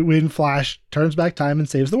when Flash turns back time and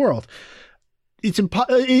saves the world.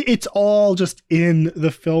 It's all just in the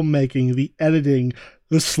filmmaking, the editing,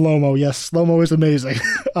 the slow-mo. Yes, slow-mo is amazing.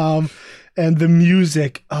 And the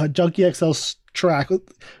music. Junkie XL's track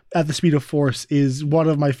At the Speed of Force is one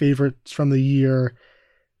of my favorites from the year.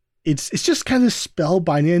 It's just kind of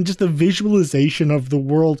spellbinding, and just the visualization of the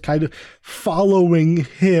world kind of following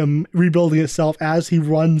him, rebuilding itself as he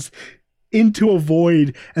runs into a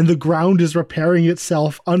void, and the ground is repairing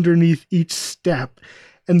itself underneath each step,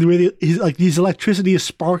 and the way these electricity is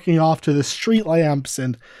sparking off to the street lamps,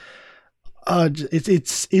 and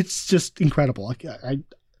it's just incredible. Like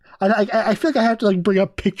I feel like I have to like bring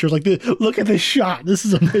up pictures like this. Look at this shot. This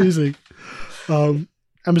is amazing.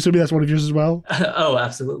 I'm assuming that's one of yours as well. Oh,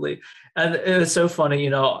 absolutely. And it was so funny,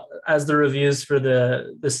 as the reviews for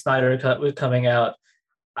the Snyder Cut was coming out,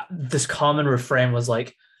 this common refrain was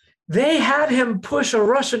like, they had him push a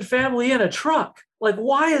Russian family in a truck. Like,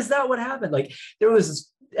 why is that what happened? Like,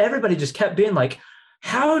 everybody just kept being like,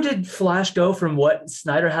 how did Flash go from what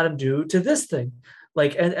Snyder had him do to this thing?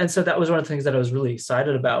 Like, and so that was one of the things that I was really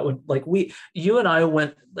excited about. When, like, you and I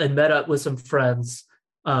went and met up with some friends.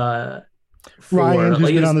 Ryan, who's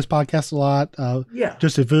been on this podcast a lot. Yeah.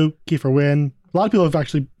 Joseph Vu, Kiefer Wynn. A lot of people have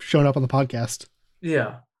actually shown up on the podcast.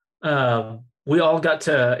 Yeah. We all got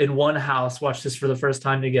to, in one house, watch this for the first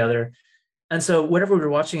time together. And so whenever we were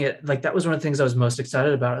watching it, like, that was one of the things I was most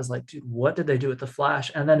excited about. I was like, dude, what did they do with the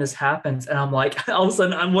Flash? And then this happens. And I'm like, all of a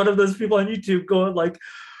sudden, I'm one of those people on YouTube going like,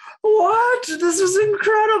 what? This is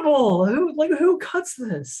incredible. Who cuts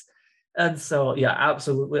this? And so, yeah,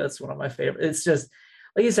 absolutely. That's one of my favorites. It's just,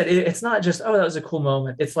 like you said, it's not just, that was a cool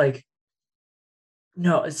moment. It's like,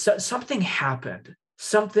 no, something happened.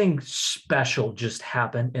 Something special just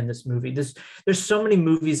happened in this movie. There's so many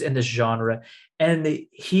movies in this genre, and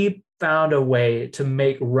he found a way to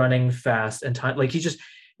make running fast and time. Like,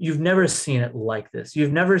 you've never seen it like this.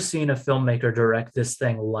 You've never seen a filmmaker direct this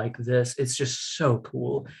thing like this. It's just so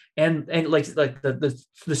cool. And like the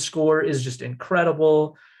score is just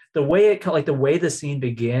incredible. The way the way the scene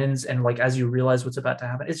begins, and like as you realize what's about to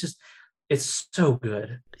happen, it's so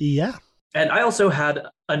good. Yeah. And I also had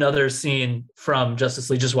another scene from Justice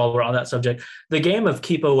League, just while we're on that subject. The game of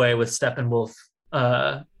Keep Away with Steppenwolf with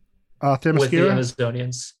the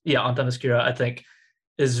Amazonians. Yeah, on Themyscira, I think,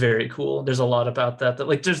 is very cool. There's a lot about that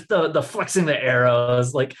like, there's the flexing the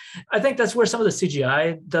arrows. Like, I think that's where some of the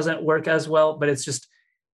CGI doesn't work as well, but it's just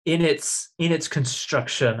in its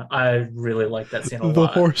construction. I really like that scene a lot. The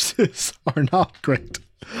horses are not great.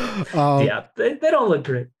 Yeah, they don't look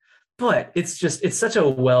great, but it's such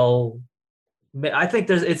a I think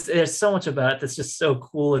there's so much about it that's just so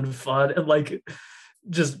cool and fun and like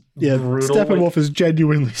just brutal. Steppenwolf is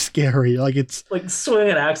genuinely scary. Like, it's like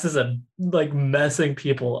swinging axes and like messing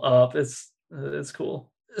people up. It's cool.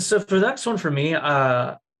 So for the next one for me,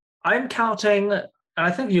 I'm counting, and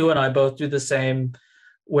I think you and I both do the same,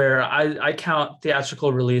 where I count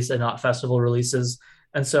theatrical release and not festival releases.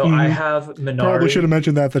 And so I have Minari. Probably should have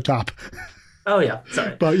mentioned that at the top. Oh yeah,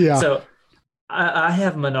 sorry. But yeah. So I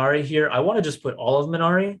have Minari here. I want to just put all of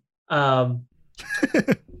Minari.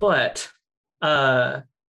 But the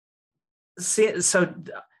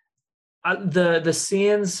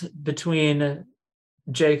scenes between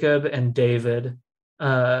Jacob and David,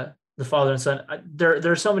 the father and son,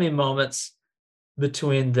 there are so many moments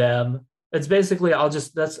between them It's basically I'll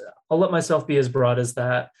let myself be as broad as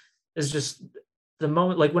that. It's just the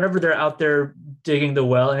moment, like whenever they're out there digging the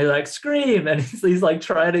well and he like scream and he's like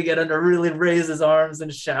trying to get him to really raise his arms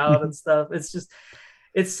and shout and stuff. It's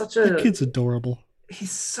such The kid's adorable.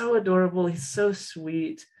 he's so adorable. He's so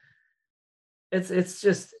sweet. It's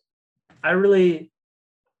just I really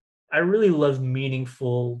love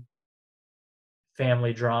meaningful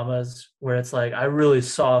family dramas where it's like I really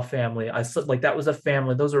saw a family. Like that was a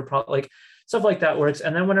family. Those are probably like stuff like that works.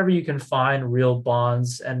 And then whenever you can find real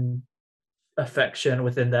bonds and affection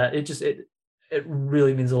within that, it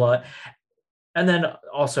really means a lot. And then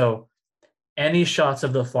also any shots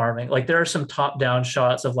of the farming, like there are some top down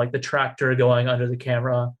shots of like the tractor going under the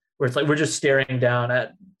camera where it's like we're just staring down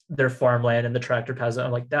at their farmland and the tractor passes.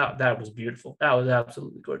 I'm like that was beautiful. That was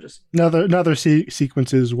absolutely gorgeous. Another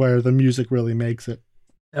sequences where the music really makes it.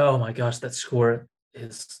 Oh my gosh, that score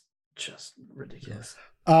is just ridiculous.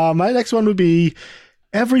 My next one would be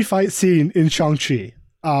every fight scene in Shang-Chi.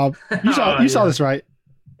 You saw this, right?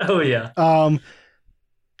 Oh yeah.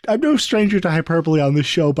 I'm no stranger to hyperbole on this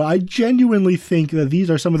show, but I genuinely think that these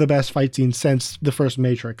are some of the best fight scenes since the first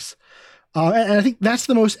Matrix. And I think that's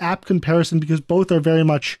the most apt comparison because both are very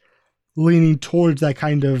much leaning towards that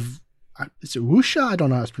kind of, is it wuxia? I don't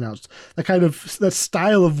know how it's pronounced. That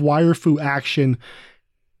style of wire fu action.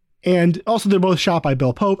 And also they're both shot by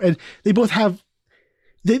Bill Pope, and they both have,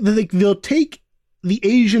 they'll take the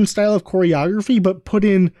Asian style of choreography, but put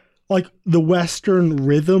in like the Western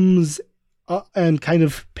rhythms and kind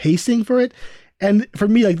of pacing for it. And for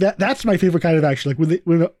me, like that's my favorite kind of action. Like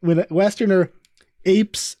when a Westerner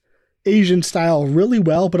apes Asian style really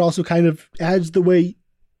well, but also kind of adds the way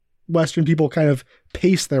Western people kind of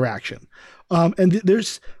pace their action. And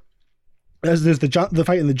there's the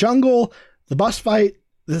fight in the jungle, the bus fight,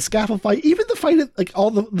 the scaffold fight, even the fight at like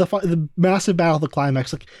all the massive battle, the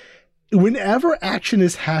climax. Like whenever action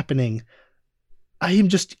is happening, I am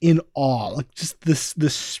just in awe. Like just the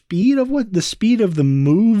speed of the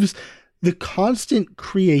moves, the constant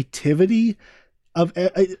creativity of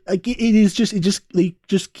they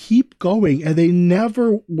just keep going, and they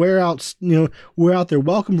never wear out their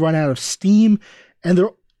welcome, run out of steam, and they're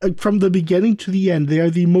from the beginning to the end. They are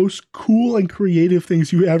the most cool and creative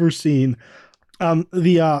things you've ever seen.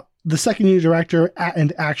 The second unit director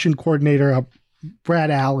and action coordinator,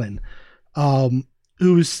 Brad Allen,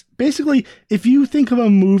 who's basically, if you think of a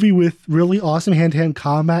movie with really awesome hand-to-hand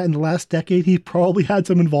combat in the last decade, he probably had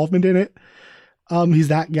some involvement in it. He's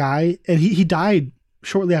that guy, and he died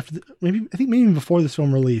shortly after, maybe even before this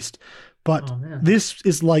film released. But this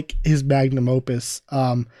is like his magnum opus.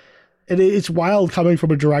 And it's wild coming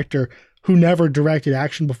from a director who never directed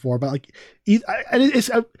action before. But like, it's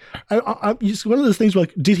one of those things where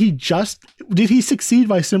like, did he succeed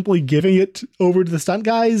by simply giving it over to the stunt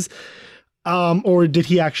guys? Or did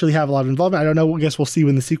he actually have a lot of involvement? I don't know. I guess we'll see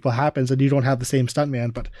when the sequel happens and you don't have the same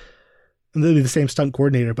stuntman, but maybe the same stunt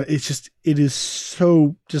coordinator, but it is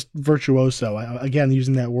so just virtuoso. Again,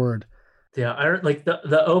 using that word. Yeah. I like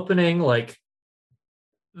the opening, like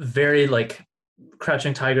very like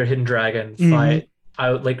Crouching Tiger, Hidden Dragon fight.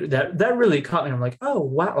 I like that really caught me. I'm like, oh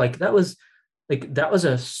wow. Like that was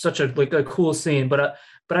such a cool scene, but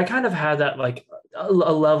I kind of had that like a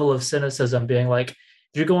level of cynicism being like,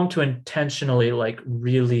 you're going to intentionally like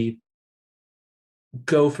really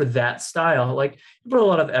go for that style, like you put a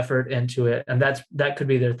lot of effort into it, and that could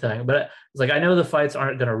be their thing. But it's like I know the fights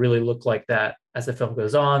aren't going to really look like that as the film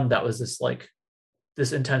goes on. That was this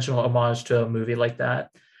intentional homage to a movie like that.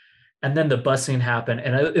 And then the bus scene happened,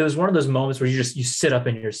 and it was one of those moments where you sit up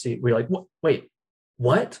in your seat where you're like, wait,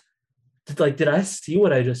 what? Did I see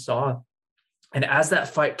what I just saw? And as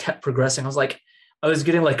that fight kept progressing, I was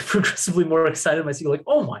getting like progressively more excited in my seat. Like,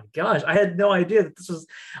 oh my gosh, I had no idea that this was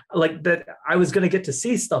like that. I was going to get to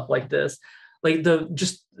see stuff like this. Like the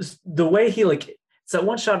way he like, it's that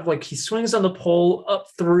one shot of like, he swings on the pole up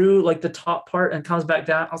through like the top part and comes back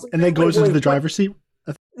down. I was like, and then goes into the driver's seat.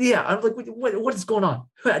 Yeah. I'm like, what is going on?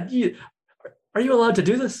 Are you allowed to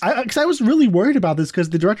do this? Because I was really worried about this because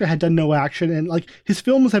the director had done no action, and like his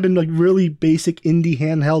films have been like really basic indie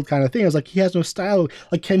handheld kind of thing. I was like, he has no style.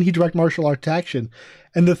 Like, can he direct martial arts action?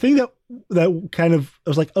 And the thing that kind of, I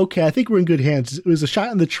was like, okay, I think we're in good hands. It was a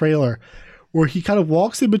shot in the trailer where he kind of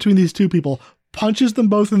walks in between these two people, punches them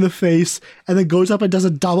both in the face, and then goes up and does a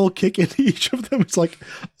double kick into each of them. It's like,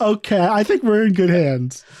 okay, I think we're in good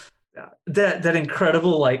hands. That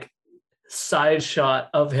incredible like side shot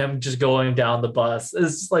of him just going down the bus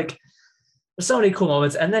is like, there's so many cool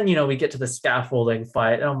moments. And then we get to the scaffolding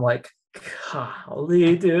fight, and I'm like,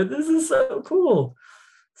 golly, dude, this is so cool.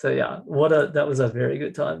 So yeah, that was a very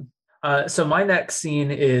good time. So my next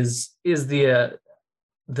scene is the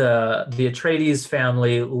Atreides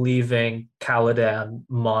family leaving Caladan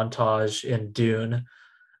montage in Dune.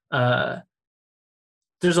 Uh,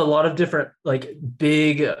 there's a lot of different like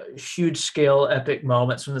big, huge scale epic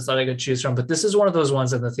moments from this that I could choose from, but this is one of those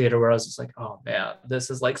ones in the theater where I was just like, oh man, this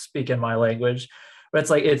is like speaking my language. But it's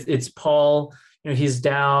like it's Paul. He's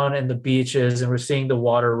down in the beaches and we're seeing the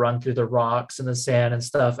water run through the rocks and the sand and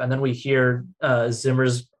stuff. And then we hear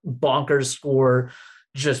Zimmer's bonkers score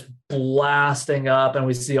just blasting up and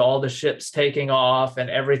we see all the ships taking off and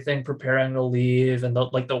everything preparing to leave and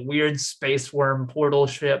the weird space worm portal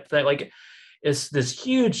ship that like it's this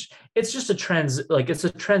huge, it's just it's a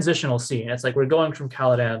transitional scene. It's like we're going from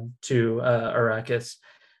Caladan to Arrakis,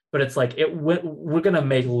 but it's like we're gonna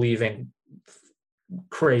make leaving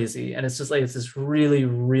crazy, and it's just like it's this really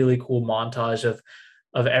really cool montage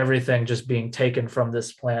of everything just being taken from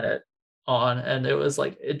this planet on, and it was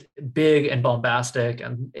like big and bombastic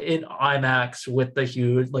and in IMAX with the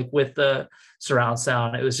huge with the surround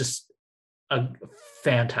sound. It was just a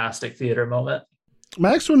fantastic theater moment.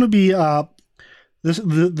 My next one would be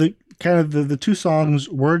the kind of the two songs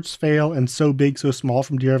 "Words Fail" and "So Big So Small"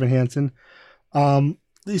 from Dear Evan Hansen.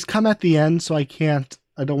 These come at the end, so I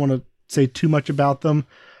don't want to say too much about them,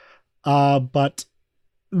 but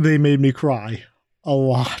they made me cry a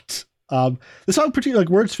lot. The song, particularly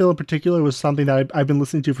like "Words Fail" in particular, was something that I've been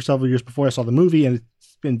listening to for several years before I saw the movie, and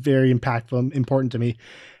it's been very impactful, important to me.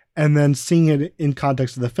 And then seeing it in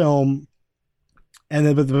context of the film, and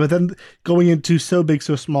then but then going into "So Big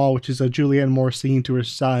So Small," which is a Julianne Moore singing to her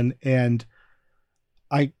son, and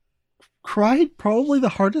I cried probably the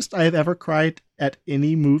hardest I have ever cried at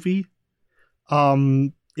any movie.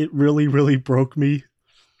 It really, really broke me.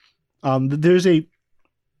 There's a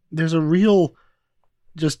real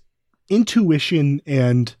just intuition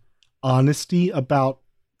and honesty about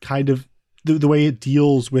kind of the way it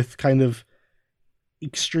deals with kind of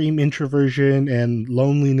extreme introversion and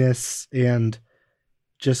loneliness and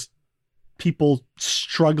just people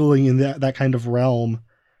struggling in that kind of realm.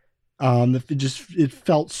 It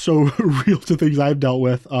felt so real to things I've dealt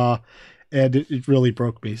with. And it really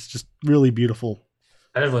broke me. It's just really beautiful.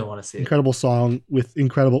 I definitely want to see incredible song with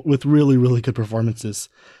really, really good performances.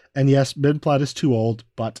 And yes, Ben Platt is too old,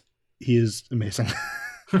 but he is amazing.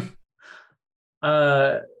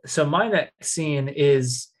 So my next scene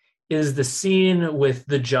is the scene with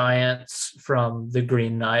the giants from The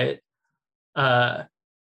Green Knight.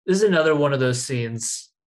 This is another one of those scenes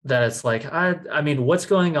that it's like, I mean, what's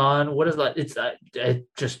going on? What is that? It's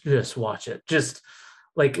just watch it. Just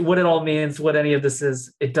like what it all means, what any of this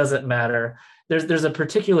is, it doesn't matter. There's a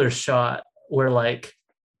particular shot where like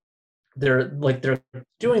they're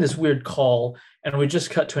doing this weird call, and we just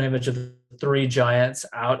cut to an image of the three giants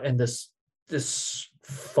out in this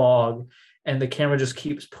fog, and the camera just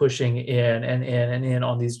keeps pushing in and in and in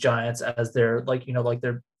on these giants as they're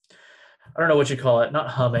they're, I don't know what you call it, not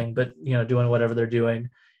humming, but doing whatever they're doing.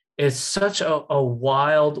 It's such a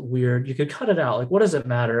wild, weird, you could cut it out. Like, what does it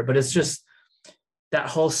matter? But it's just, that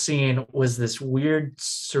whole scene was this weird,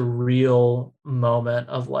 surreal moment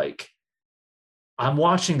of like, I'm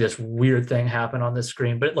watching this weird thing happen on the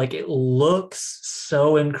screen, but like it looks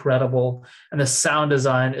so incredible, and the sound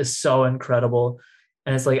design is so incredible,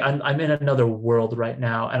 and it's like I'm in another world right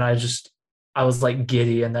now, and I was like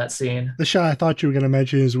giddy in that scene. The shot I thought you were going to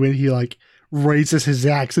mention is when he like raises his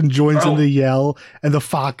axe and joins in the yell, and the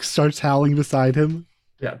fox starts howling beside him.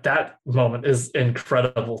 Yeah, that moment is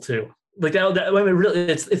incredible too. Like that I mean, really,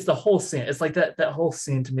 it's the whole scene. It's like that whole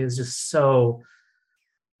scene to me is just so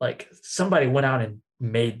like somebody went out and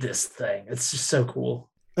made this thing. It's just so cool.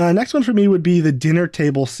 Next one for me would be the dinner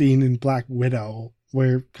table scene in Black Widow,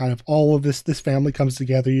 where kind of all of this family comes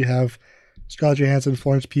together. You have Scarlett Johansson,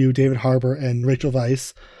 Florence Pugh, David Harbour, and Rachel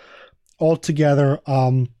Weisz all together.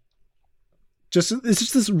 It's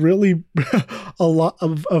just this really a lot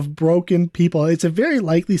of broken people. It's a very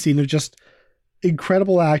likely scene of just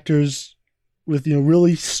incredible actors with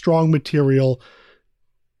really strong material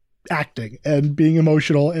acting and being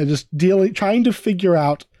emotional and just trying to figure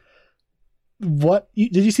out did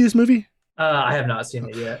you see this movie? I have not seen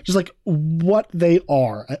it yet. Just like what they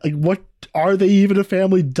are, like what are they even a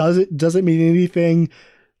family? Does it mean anything?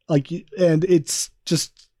 Like, and it's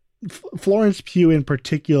just Florence Pugh in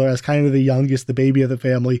particular as kind of the youngest, the baby of the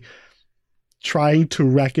family, trying to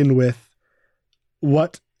reckon with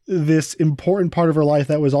what this important part of her life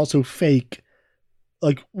that was also fake.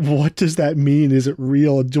 Like, what does that mean? Is it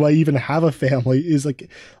real? Do I even have a family? Is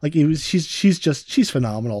she's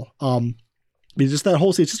phenomenal. Just that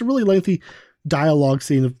whole scene, it's just a really lengthy dialogue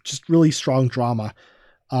scene of just really strong drama.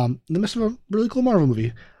 In the midst of a really cool Marvel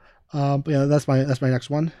movie. But yeah, that's my next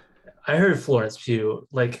one. I heard Florence Pugh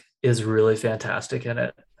like is really fantastic in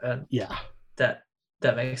it, and Yeah. that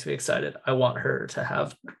that makes me excited. I want her to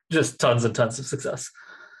have just tons and tons of success.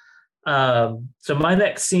 So my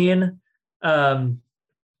next scene, um,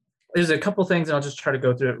 there's a couple things, and I'll just try to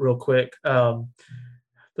go through it real quick.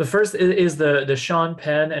 The first is the Sean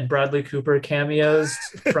Penn and Bradley Cooper cameos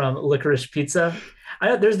from Licorice Pizza.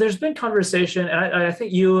 There's been conversation, and I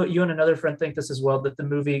think you and another friend think this as well, that the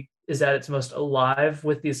movie is at its most alive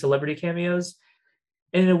with these celebrity cameos.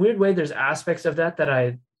 And in a weird way, there's aspects of that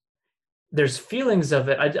there's feelings of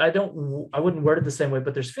it. I wouldn't word it the same way,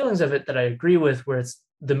 but there's feelings of it that I agree with, where it's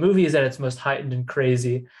the movie is at its most heightened and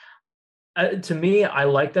crazy. To me, I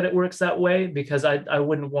like that it works that way, because I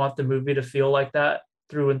wouldn't want the movie to feel like that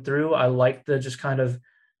through and through. I like the just kind of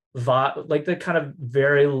vibe, like the kind of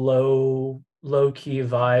very low key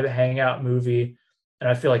vibe hangout movie, and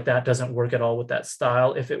I feel like that doesn't work at all with that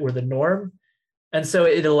style if it were the norm. And so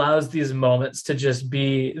it allows these moments to just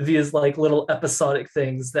be these like little episodic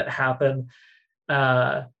things that happen.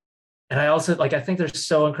 And I also like, I think they're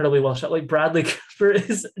so incredibly well shot. Like Bradley Cooper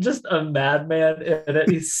is just a madman in it.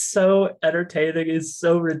 He's so entertaining. He's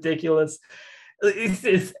so ridiculous.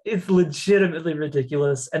 It's legitimately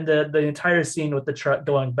ridiculous. And the entire scene with the truck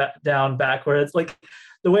going down backwards, like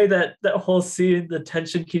the way that whole scene, the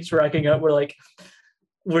tension keeps racking up.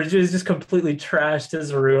 We're just completely trashed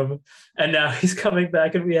his room, and now he's coming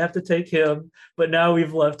back and we have to take him, but now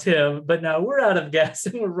we've left him, but now we're out of gas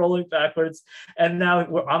and we're rolling backwards, and now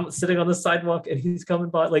I'm sitting on the sidewalk and he's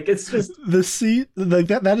coming by. Like, it's just the scene like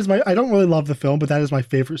that is my, I don't really love the film, but that is my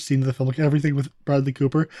favorite scene of the film. Like everything with Bradley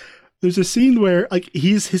Cooper, there's a scene where like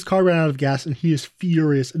his car ran out of gas and he is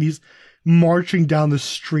furious and he's marching down the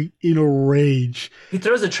street in a rage. He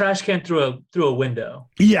throws a trash can through a window.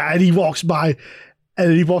 Yeah, and he walks by.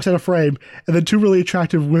 And he walks out of frame, and then two really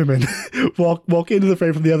attractive women walk into the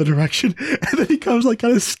frame from the other direction, and then he comes like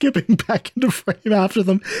kind of skipping back into frame after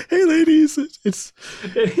them. Hey, ladies, it's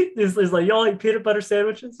like, y'all like peanut butter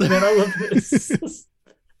sandwiches? Man, I love this.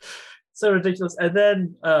 So ridiculous. And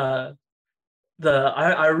then I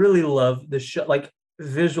really love the show. Like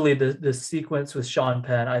visually, the sequence with Sean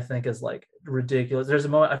Penn, I think, is like ridiculous. There's a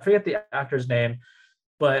moment, I forget the actor's name,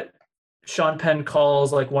 but Sean Penn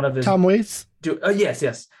calls like one of his Tom Waits.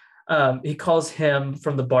 Yes. He calls him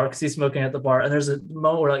from the bar because he's smoking at the bar, and there's a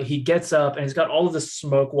moment where like he gets up and he's got all of this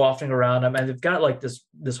smoke wafting around him, and they've got like this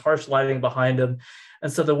harsh lighting behind him,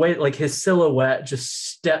 and so the way like his silhouette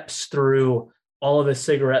just steps through all of his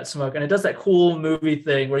cigarette smoke, and it does that cool movie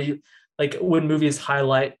thing where you like when movies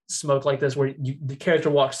highlight smoke like this, where the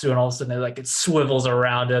character walks through and all of a sudden like it swivels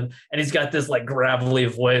around him, and he's got this like gravelly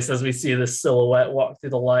voice as we see this silhouette walk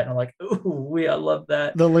through the light, and I'm like, ooh, I love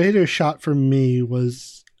that. The later shot for me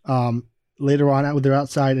was later on out when they're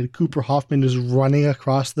outside and Cooper Hoffman is running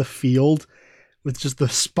across the field with just the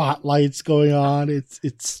spotlights going on.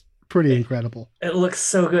 It's pretty incredible. It looks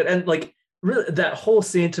so good, and like really that whole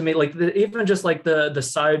scene to me, like even just like the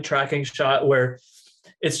side tracking shot where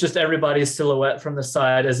it's just everybody's silhouette from the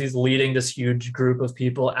side as he's leading this huge group of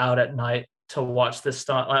people out at night to watch this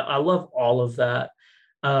stunt. I love all of that.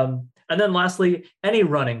 And then lastly, any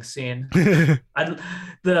running scene.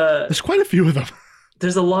 There's quite a few of them.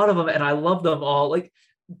 There's a lot of them, and I love them all. Like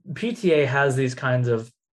PTA has these kinds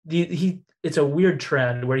of it's a weird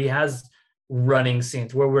trend where he has running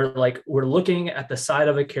scenes where we're looking at the side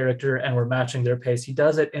of a character and we're matching their pace. He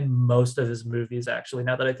does it in most of his movies, actually,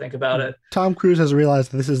 now that I think about it. Tom Cruise has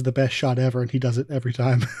realized that this is the best shot ever, and he does it every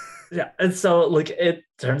time. Yeah, and so like it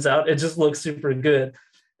turns out it just looks super good.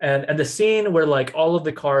 And the scene where like all of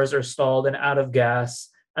the cars are stalled and out of gas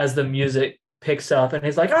as the music picks up, and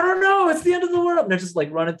he's like, I don't know, it's the end of the world. And they're just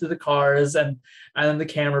like running through the cars, and then the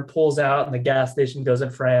camera pulls out and the gas station goes in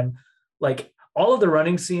frame. Like all of the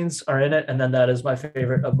running scenes are in it, and then that is my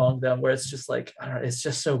favorite among them, where it's just like, I don't know, it's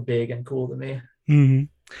just so big and cool to me. Mm-hmm.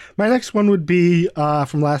 My next one would be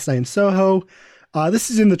from Last Night in Soho. This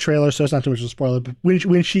is in the trailer, so it's not too much of a spoiler, but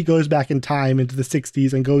when she goes back in time into the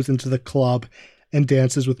 60s and goes into the club and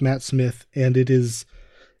dances with Matt Smith, and it is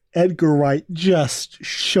Edgar Wright just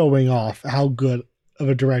showing off how good of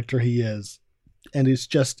a director he is. And it's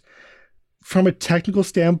just, from a technical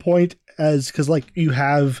standpoint, because like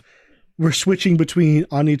we're switching between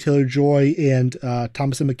Anya Taylor-Joy and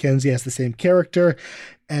Thomasin McKenzie as the same character,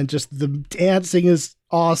 and just the dancing is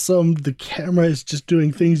awesome. The camera is just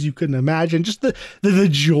doing things you couldn't imagine. Just the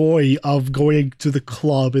joy of going to the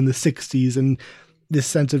club in the 60s and this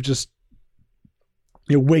sense of just,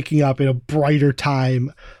 you know, waking up in a brighter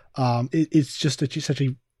time. It's just such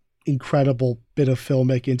a incredible bit of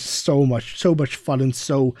filmmaking. So much fun and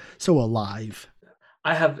so alive.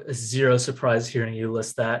 I have zero surprise hearing you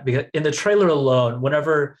list that, because in the trailer alone,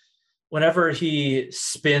 whenever he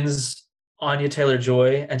spins Anya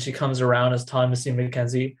Taylor-Joy and she comes around as Thomasin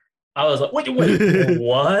McKenzie, I was like, wait,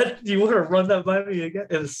 what? Do you want to run that by me again?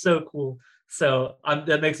 It was so cool. So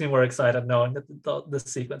that makes me more excited knowing that the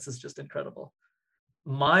sequence is just incredible.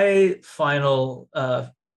 My final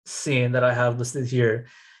scene that I have listed here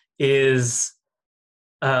is,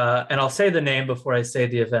 and I'll say the name before I say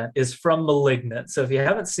the event, is from Malignant. So if you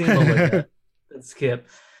haven't seen Malignant, then skip.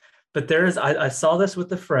 But I saw this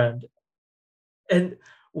with a friend, and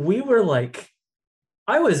we were like,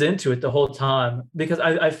 I was into it the whole time because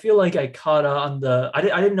I feel like I caught on I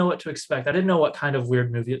didn't know what to expect. I didn't know what kind of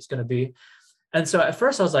weird movie it's going to be. And so at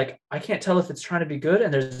first I was like, I can't tell if it's trying to be good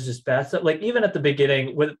and there's just bad stuff. Like even at the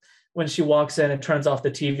beginning when she walks in and turns off the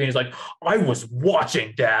TV and he's like, I was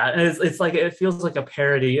watching that. And it's like, it feels like a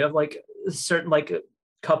parody of like certain like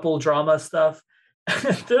couple drama stuff.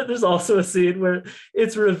 There's also a scene where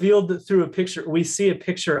it's revealed that through a picture, we see a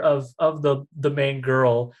picture of the main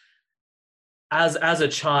girl as a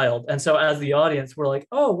child. And so as the audience, we're like,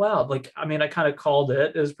 oh, wow. Like, I mean, I kind of called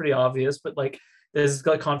it. It was pretty obvious, but like, there's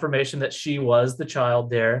like confirmation that she was the child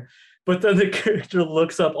there. But then the character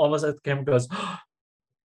looks up almost at the camera and goes, oh,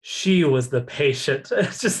 she was the patient.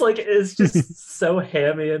 It's just so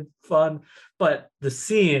hammy and fun. But the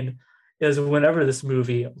scene is whenever this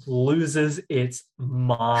movie loses its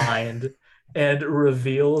mind and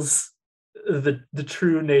reveals the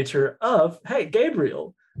true nature of, hey,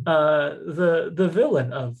 Gabriel, the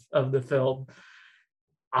villain of the film.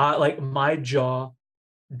 Like my jaw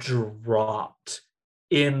dropped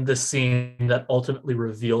in the scene that ultimately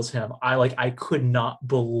reveals him. I could not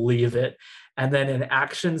believe it. And then an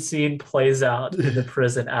action scene plays out in the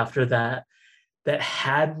prison after that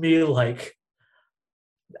had me like,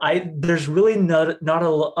 there's really not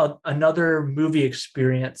another movie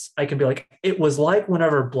experience I can be like, it was like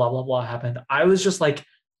whenever blah blah blah happened. I was just like,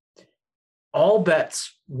 all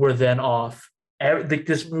bets were then off.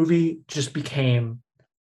 This movie just became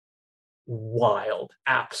wild,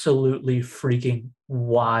 absolutely freaking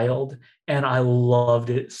wild, and I loved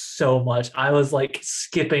it so much. I was like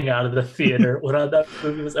skipping out of the theater when that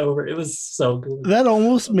movie was over. It was so good. That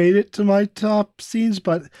almost made it to my top scenes,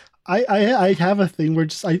 but I have a thing where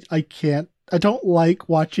just I can't. I don't like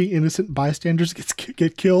watching innocent bystanders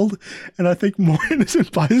get killed, and I think more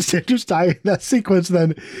innocent bystanders die in that sequence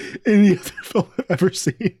than any other film I've ever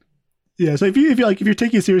seen. Yeah, so if you're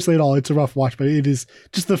taking it seriously at all, it's a rough watch, but it is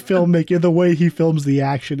just the filmmaking, the way he films the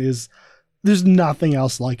action is, there's nothing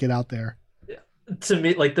else like it out there. Yeah. To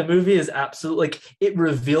me, like the movie is absolutely like it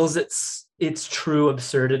reveals its true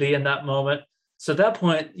absurdity in that moment. So at that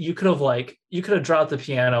point, you could have dropped the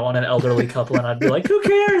piano on an elderly couple, and I'd be like, "Who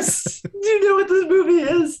cares? Do you know what this movie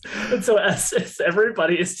is?" And so as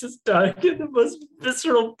everybody is just dying in the most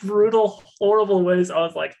visceral, brutal, horrible ways, I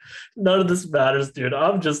was like, "None of this matters, dude.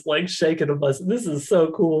 I'm just like shaking in my. This is so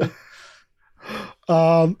cool."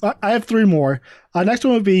 I have three more. Next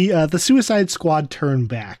one would be the Suicide Squad Turn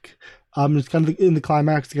Back. It's kind of in the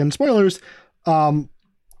climax again. Spoilers.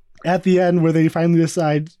 At the end, where they finally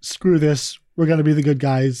decide, screw this, we're going to be the good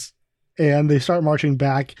guys, and they start marching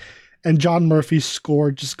back, and John Murphy's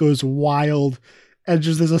score just goes wild, and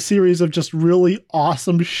just there's a series of just really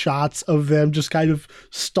awesome shots of them just kind of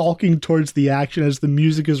stalking towards the action as the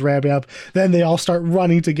music is ramping up. Then they all start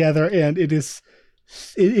running together, and it's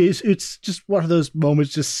just one of those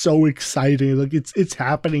moments, just so exciting. Like it's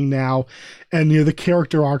happening now, and the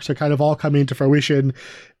character arcs are kind of all coming into fruition.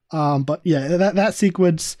 But yeah, that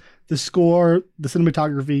sequence, the score, the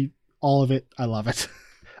cinematography, all of it, I love it.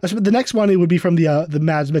 The next one, it would be from the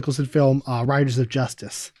Mads Mikkelsen film, Riders of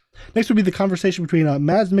Justice. Next would be the conversation between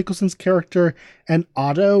Mads Mikkelsen's character and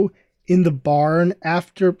Otto in the barn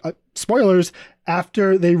after, spoilers,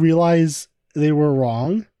 after they realize they were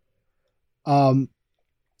wrong. And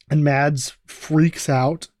Mads freaks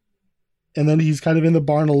out, and then he's kind of in the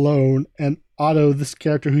barn alone, and Otto, this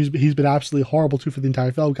character he's been absolutely horrible to for the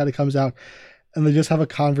entire film, kind of comes out, and they just have a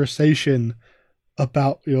conversation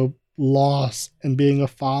about, loss and being a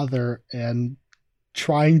father and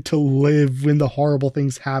trying to live when the horrible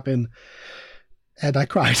things happen. And I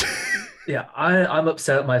cried. Yeah, I'm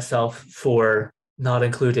upset at myself for not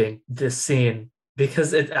including this scene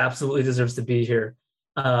because it absolutely deserves to be here.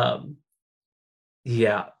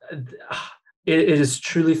 Yeah, it is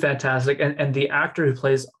truly fantastic. And the actor who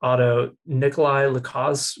plays Otto, Nikolai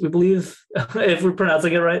Lacaz, we believe, if we're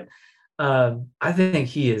pronouncing it right, I think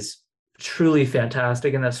he is truly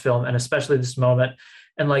fantastic in this film, and especially this moment.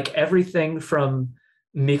 And like everything from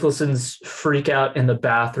Mikkelsen's freak out in the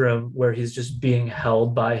bathroom where he's just being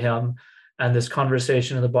held by him, and this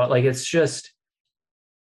conversation in the bar. Like it's just,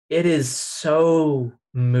 it is so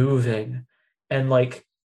moving, and like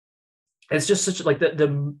it's just such like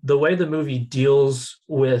the way the movie deals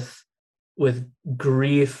with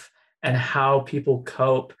grief and how people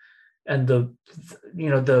cope, and the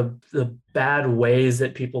the bad ways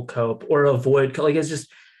that people cope or avoid, like it's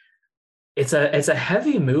just it's a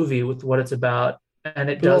heavy movie with what it's about, and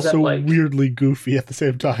it But does also that like weirdly goofy at the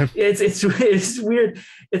same time. it's weird.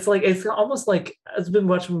 It's like it's almost like I've been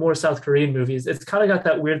watching more South Korean movies. It's kind of got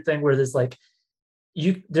that weird thing where there's like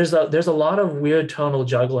there's a lot of weird tonal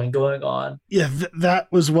juggling going on. Yeah, that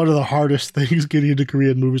was one of the hardest things getting into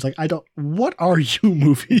Korean movies. Like, what are you,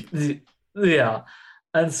 movie? Yeah.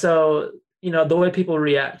 And so, the way people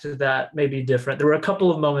react to that may be different. There were a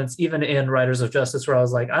couple of moments, even in Riders of Justice, where I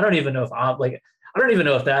was like, I don't even know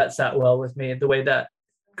if that sat well with me, the way that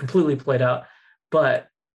completely played out. But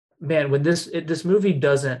man, when this movie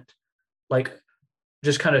doesn't like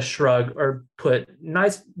just kind of shrug or put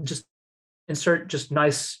nice, just insert just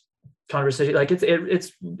nice conversation, like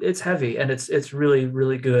it's heavy, and it's really,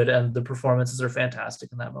 really good, and the performances are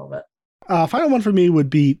fantastic in that moment. Final one for me would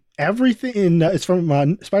be everything it's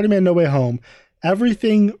from Spider-Man No Way Home.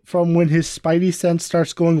 Everything from when his Spidey sense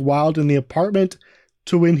starts going wild in the apartment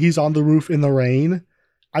to when he's on the roof in the rain.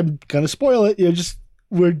 I'm gonna spoil it. Just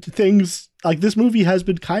where things like this movie has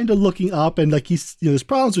been kind of looking up, and like he's there's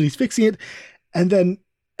problems and he's fixing it, and then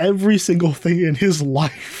every single thing in his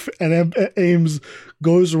life and Ames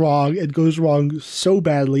goes wrong. It goes wrong so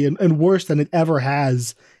badly, and worse than it ever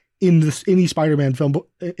has in any Spider-Man film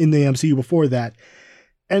in the MCU before that.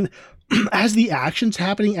 And as the action's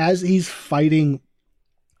happening, as he's fighting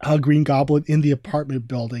Green Goblin in the apartment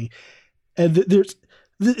building, and there's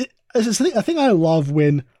a thing I love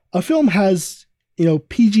when a film has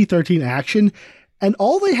PG-13 action, and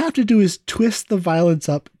all they have to do is twist the violence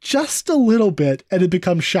up just a little bit, and it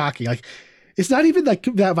becomes shocking. Like, it's not even like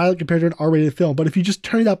that violent compared to an R-rated film, but if you just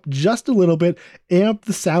turn it up just a little bit, amp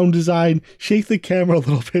the sound design, shake the camera a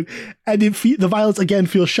little bit, and the violence again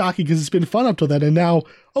feels shocking because it's been fun up till then, and now,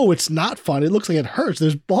 it's not fun. It looks like it hurts.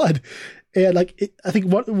 There's blood. And I think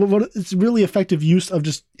what it's really effective use of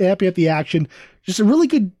just amping up the action, just a really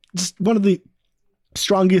good, just one of the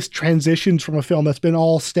strongest transitions from a film that's been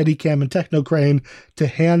all Steadicam and Technocrane to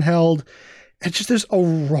handheld. And just there's a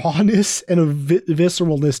rawness and a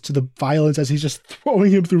visceralness to the violence as he's just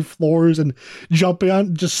throwing him through floors and jumping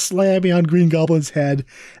on, just slamming on Green Goblin's head.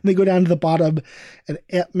 And they go down to the bottom, and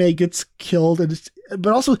Aunt May gets killed.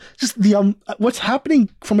 But also just the what's happening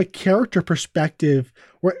from a character perspective,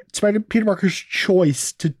 where Peter Parker's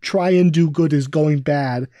choice to try and do good is going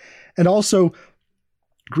bad, and also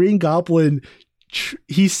Green Goblin.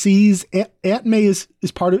 He sees Aunt May is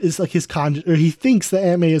like his conscience, or he thinks that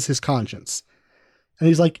Aunt May is his conscience. And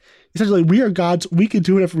he's like, essentially, we are gods. We can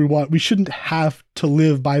do whatever we want. We shouldn't have to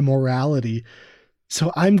live by morality.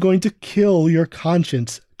 So I'm going to kill your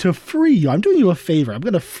conscience to free you. I'm doing you a favor. I'm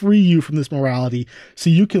going to free you from this morality so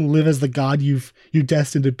you can live as the god you're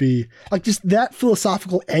destined to be. Like, just that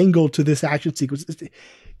philosophical angle to this action sequence.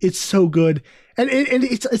 It's so good. And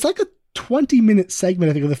it's like a 20-minute segment,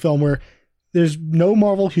 I think, of the film where there's no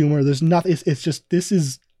Marvel humor. There's nothing. It's just,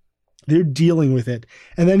 they're dealing with it.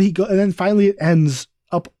 And then finally it ends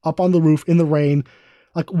up on the roof in the rain.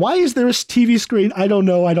 Like, why is there a TV screen? I don't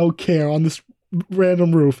know. I don't care, on this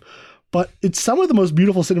random roof. But it's some of the most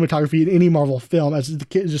beautiful cinematography in any Marvel film, as the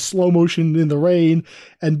kid just slow motion in the rain,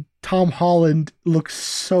 and Tom Holland looks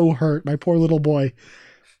so hurt, my poor little boy.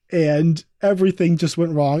 And everything just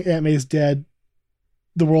went wrong. Aunt May's dead.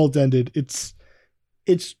 The world ended. It's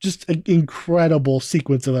just an incredible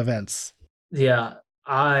sequence of events. Yeah,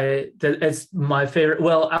 it's my favorite.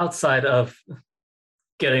 Well, outside of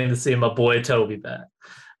getting to see my boy Toby back,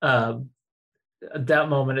 that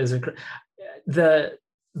moment is incredible.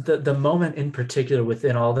 The moment in particular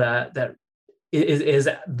within all that is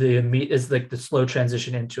like the slow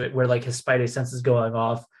transition into it, where like his Spidey sense is going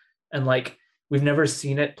off, and like we've never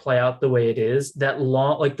seen it play out the way it is. That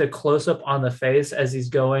long, like the close up on the face as he's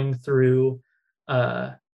going through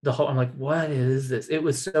the whole. I'm like, what is this? It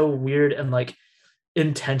was so weird and like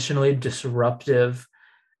intentionally disruptive,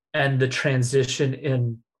 and the transition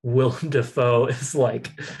in Willem Dafoe is like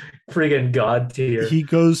friggin' god tier. He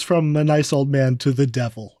goes from a nice old man to the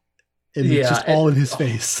devil, and it's just all in his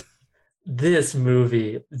face. This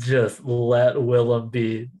movie just let Willem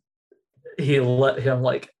be. He let him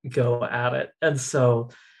like go at it, and so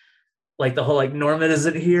like the whole like Norman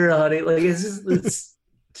isn't here, honey. Like it's just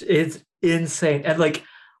it's insane, and like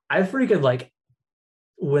I freaking like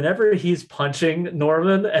whenever he's punching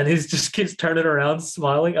Norman and he just keeps turning around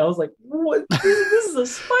smiling, I was like, what? This is a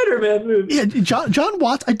Spider-Man movie. Yeah, John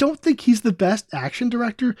Watts, I don't think he's the best action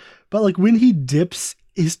director, but like when he dips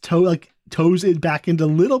his toes it back into a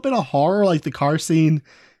little bit of horror, like the car scene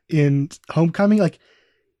in Homecoming, like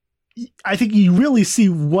I think you really see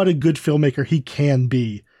what a good filmmaker he can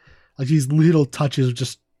be. Like these little touches of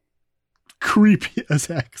just creepy as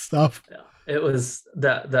heck stuff. Yeah, it was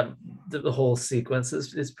the whole sequence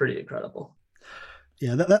is pretty incredible.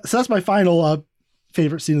 Yeah, so that's my final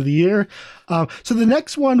favorite scene of the year. So the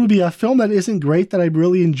next one would be a film that isn't great that I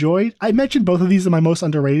really enjoyed. I mentioned both of these are my most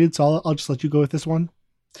underrated, so I'll just let you go with this one.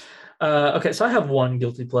 Okay, so I have one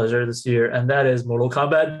guilty pleasure this year, and that is Mortal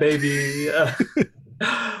Kombat, baby.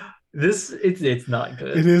 It's not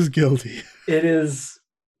good. It is guilty. It's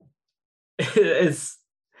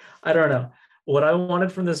I don't know what I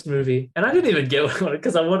wanted from this movie, and I didn't even get what I wanted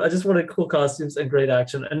because I just wanted cool costumes and great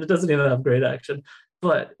action, and it doesn't even have great action,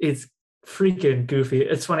 but it's freaking goofy.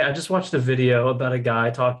 It's funny. I just watched a video about a guy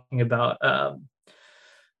talking about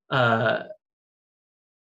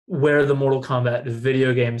where the Mortal Kombat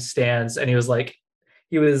video game stands, and he was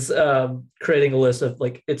creating a list of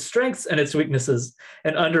like its strengths and its weaknesses,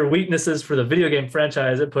 and under weaknesses for the video game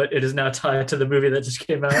franchise it is now tied to the movie that just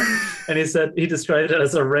came out. And he said he described it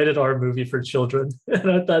as a rated R movie for children,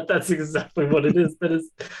 and I thought that's exactly what it is.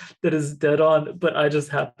 That is dead on. But I just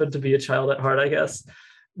happen to be a child at heart, I guess,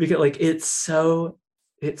 because like it's so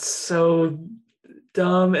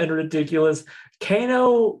dumb and ridiculous.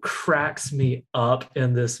 Kano cracks me up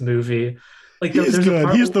in this movie. Like he's good.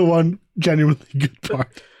 He's the one genuinely good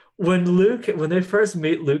part. When they first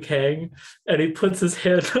meet Liu Kang, and he puts his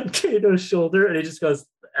hand on Kano's shoulder, and he just goes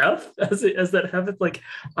F as that happens. Like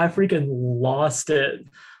I freaking lost it.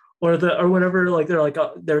 Or whatever. Like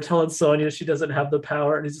they're telling Sonya she doesn't have the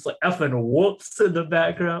power, and he's just like F and whoops in the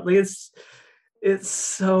background. Like it's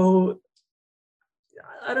so.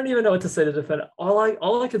 I don't even know what to say to defend it.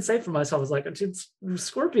 All I can say for myself is like,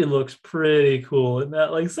 Scorpion looks pretty cool, and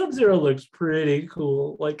that like Sub-Zero looks pretty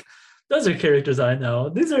cool. Like those are characters I know.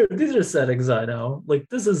 These are settings I know. Like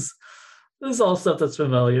this is all stuff that's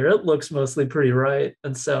familiar. It looks mostly pretty right,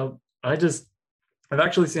 and so I've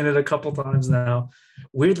actually seen it a couple times now.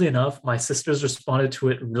 Weirdly enough, my sisters responded to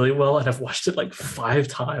it really well, and I've watched it like 5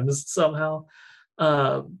 times somehow.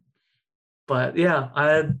 But yeah,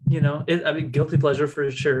 I mean, guilty pleasure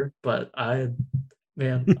for sure. But I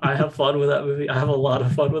have fun with that movie. I have a lot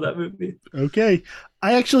of fun with that movie. Okay.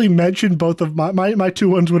 I actually mentioned both of my 2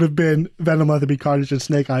 ones would have been Venom, Leatherby, Carnage, and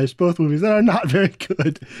Snake Eyes, both movies that are not very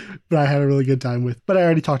good, but I had a really good time with. But I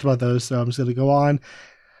already talked about those, so I'm just going to go on.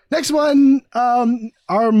 Next one,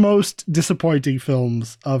 our most disappointing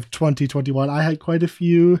films of 2021. I had quite a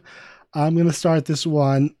few. I'm going to start this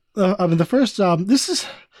one. The first,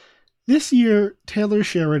 this year, Taylor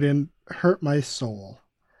Sheridan hurt my soul.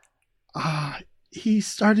 He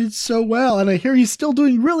started so well, and I hear he's still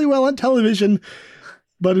doing really well on television,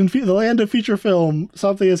 but in the land of feature film,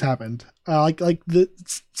 something has happened. Like the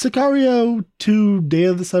Sicario 2 Day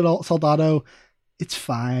of the Soldado, it's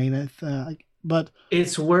fine, but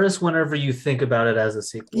it's worse whenever you think about it as a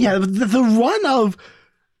sequel. Yeah, the run of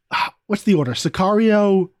what's the order?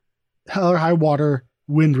 Sicario, Hell or High Water,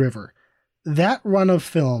 Wind River. That run of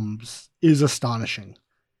films is astonishing.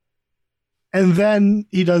 And then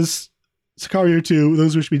he does Sicario 2,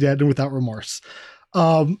 Those Who Wish Me Dead, and Without Remorse.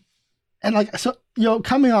 And like, so,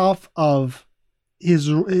 coming off of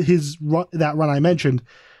his run, that run I mentioned,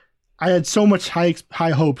 I had so much high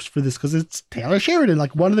hopes for this because it's Taylor Sheridan.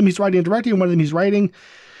 Like one of them he's writing and directing, and one of them he's writing.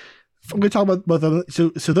 I'm going to talk about both of them.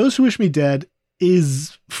 So Those Who Wish Me Dead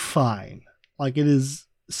is fine. Like it is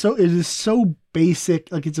so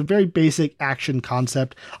basic. Like it's a very basic action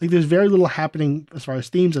concept. Like there's very little happening as far as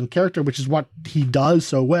themes and character, which is what he does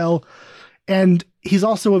so well. And he's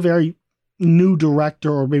also a very new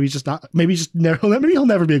director, or maybe he'll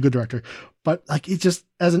never be a good director. But like it just,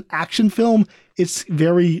 as an action film,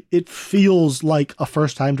 it feels like a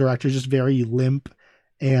first time director, just very limp.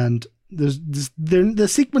 And the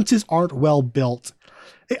sequences aren't well built.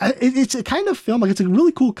 It's a kind of film, like it's a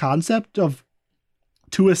really cool concept of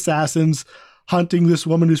 2 assassins hunting this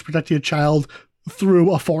woman who's protecting a child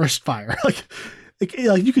through a forest fire. Like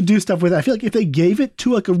you could do stuff with it. I feel like if they gave it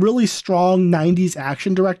to like a really strong 90s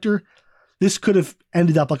action director, this could have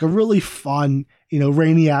ended up like a really fun,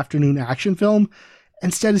 rainy afternoon action film.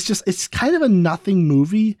 Instead, it's kind of a nothing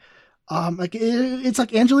movie. It's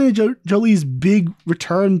like Angelina Jolie's big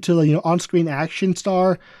return to on-screen action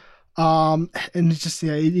star. And it's just,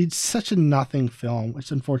 it's such a nothing film.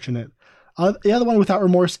 It's unfortunate. The other one, Without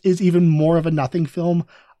Remorse, is even more of a nothing film.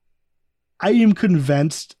 I am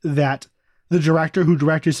convinced that the director who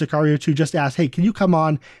directed Sicario 2 just asked, hey, can you come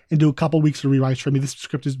on and do a couple weeks of rewrites for me? This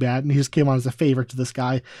script is bad. And he just came on as a favor to this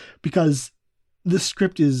guy because the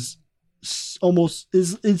script is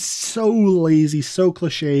it's so lazy, so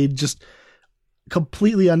cliched, just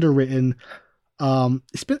completely underwritten.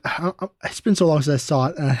 It's been so long since I saw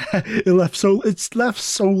it. It leaves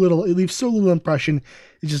so little impression.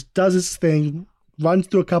 It just does its thing, runs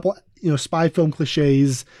through a couple, spy film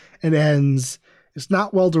cliches, and ends. It's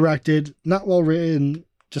not well directed, not well written.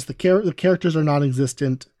 Just the characters are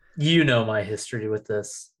non-existent. You know my history with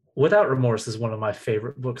this. Without Remorse is one of my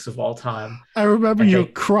favorite books of all time. I remember your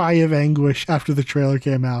cry of anguish after the trailer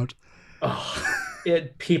came out. Oh,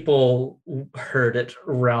 people heard it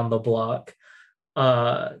around the block.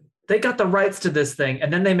 They got the rights to this thing,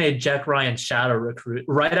 and then they made Jack Ryan Shadow Recruit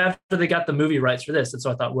right after they got the movie rights for this. And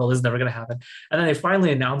so I thought, well, this is never going to happen. And then they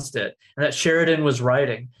finally announced it, and that Sheridan was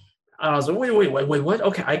writing. And I was like, wait, what?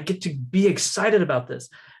 Okay, I get to be excited about this.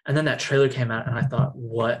 And then that trailer came out, and I thought,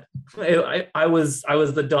 what? I was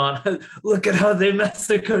the Don. Look at how they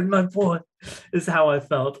massacred my boy, is how I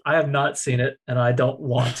felt. I have not seen it, and I don't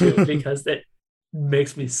want to because it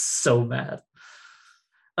makes me so mad.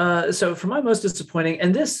 So for my most disappointing,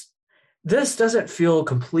 and this doesn't feel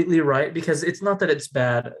completely right because it's not that it's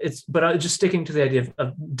bad. But just sticking to the idea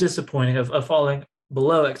of disappointing, of falling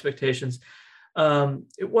below expectations.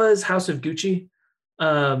 It was House of Gucci.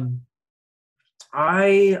 I'm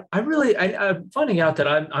finding out that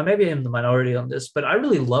I maybe am the minority on this, but I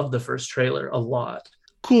really love the first trailer a lot.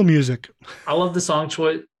 Cool music. I love the song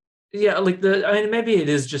choice. Yeah, maybe it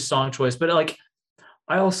is just song choice, but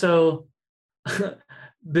I also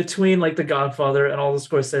between The Godfather and all the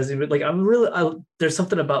Scorsese, but there's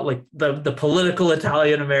something about the political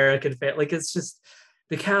Italian American fan. It's just,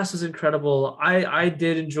 the cast is incredible. I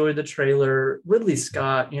did enjoy the trailer. Ridley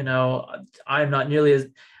Scott, I'm not nearly as,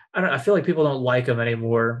 I feel like people don't like him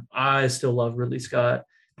anymore. I still love Ridley Scott.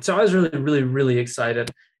 So I was really, really, really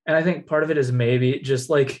excited. And I think part of it is maybe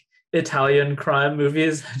just Italian crime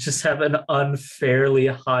movies just have an unfairly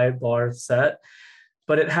high bar set.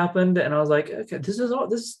 But it happened, and I was like, okay, this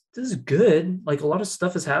is good. A lot of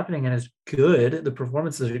stuff is happening, and it's good. The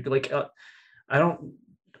performances are good.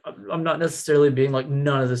 I'm not necessarily being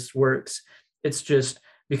none of this works. It's just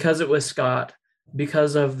because it was Scott,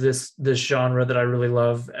 because of this genre that I really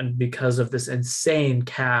love, and because of this insane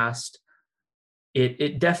cast,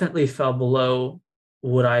 it definitely fell below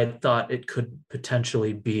what I had thought it could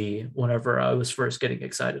potentially be whenever I was first getting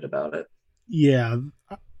excited about it. Yeah.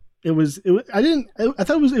 I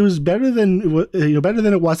thought it was better than better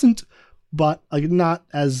than it wasn't, but not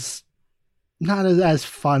as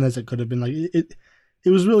fun as it could have been. It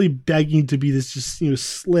was really begging to be this just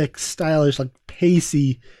slick, stylish,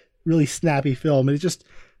 pacey, really snappy film, and it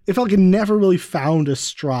felt like it never really found a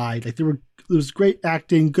stride. There was great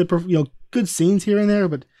acting, good good scenes here and there,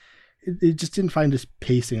 but it just didn't find its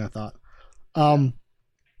pacing, I thought. My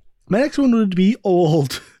next one would be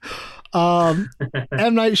Old. M.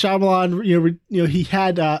 Night Shyamalan, he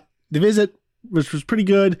had The Visit, which was pretty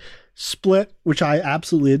good, Split, which I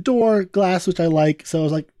absolutely adore, Glass, which I like. So I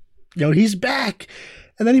was like, he's back.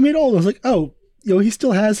 And then he made Old. I was like, oh, he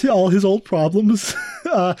still has all his old problems.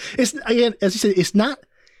 It's, again, as you said,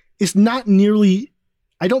 it's not nearly,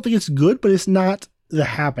 I don't think it's good, but it's not The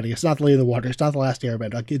Happening. It's not The Lady in the Water. It's not The Last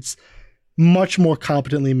Airbender. It's much more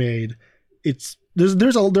competently made. There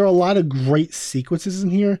are a lot of great sequences in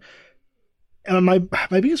here. And my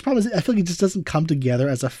biggest problem is I feel like it just doesn't come together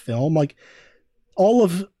as a film. All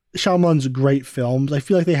of Shyamalan's great films, I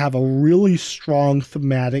feel like they have a really strong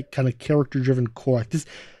thematic, kind of character-driven core.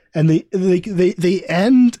 And they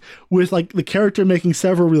end with the character making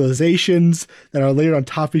several realizations that are layered on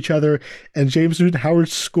top of each other. And James Newton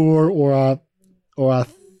Howard's score, or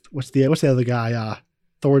what's the other guy,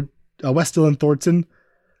 Wes Dillon Thornton,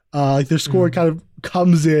 their score kind of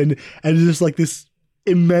comes in and it's just this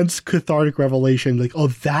immense cathartic revelation, oh,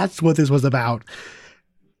 that's what this was about.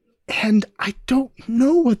 And I don't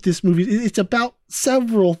know what this movie is. It's about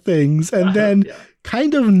several things and then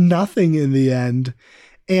kind of nothing in the end.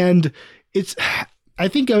 And I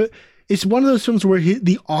think it's one of those films where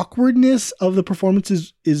the awkwardness of the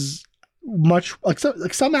performances is much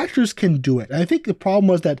some actors can do it. And I think the problem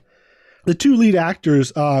was that the two lead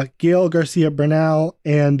actors, Gael Garcia Bernal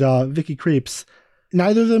and Vicky Krieps,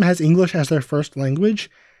 neither of them has English as their first language.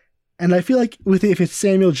 And I feel like if it's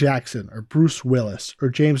Samuel Jackson or Bruce Willis or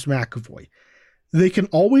James McAvoy, they can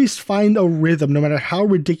always find a rhythm no matter how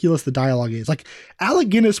ridiculous the dialogue is. Alec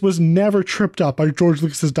Guinness was never tripped up by George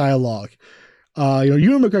Lucas's dialogue.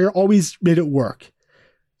 Ewan McGregor always made it work.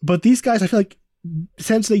 But these guys, I feel like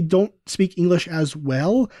since they don't speak English as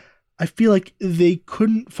well, I feel like they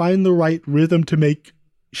couldn't find the right rhythm to make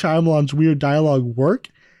Shyamalan's weird dialogue work.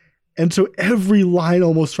 And so every line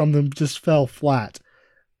almost from them just fell flat.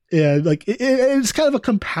 And like it's kind of a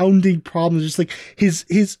compounding problem. Just like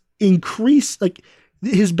his increase, like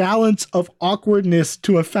his balance of awkwardness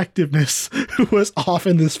to effectiveness was off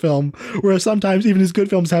in this film, whereas sometimes even his good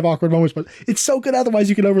films have awkward moments, but it's so good otherwise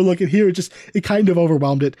you can overlook it. Here it kind of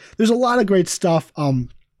overwhelmed it. There's a lot of great stuff.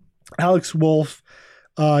 Alex Wolff,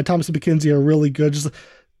 Thomas McKenzie are really good. Just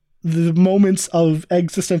the moments of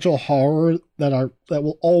existential horror that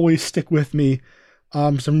will always stick with me.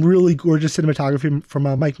 Some really gorgeous cinematography from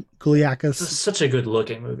Mike Gouliakis. This is such a good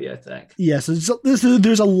looking movie, I think. Yes,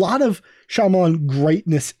 there's a lot of Shyamalan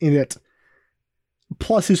greatness in it.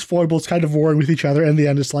 Plus his foibles kind of warring with each other. And in the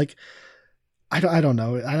end, it's like, I don't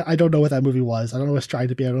know. I don't know what that movie was. I don't know what it's trying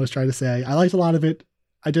to be. I don't know what it's trying to say. I liked a lot of it.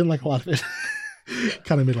 I didn't like a lot of it.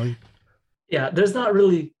 Kind of middling. Yeah, there's not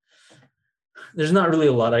really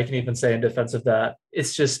a lot I can even say in defense of that.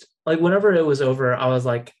 It's just like whenever it was over, I was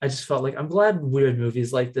like, I just felt like I'm glad weird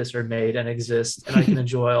movies like this are made and exist, and I can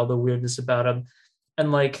enjoy all the weirdness about them.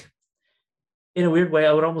 And like, in a weird way,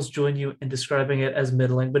 I would almost join you in describing it as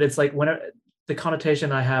middling, but it's like whenever the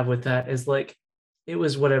connotation I have with that is like, it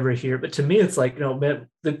was whatever here. But to me, it's like, no, man,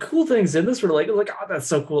 the cool things in this were like, oh, that's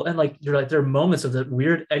so cool. And like, you're like, there are moments of that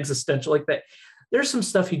weird existential, like that. There's some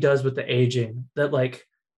stuff he does with the aging that like,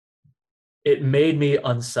 it made me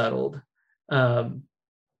unsettled.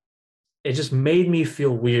 It just made me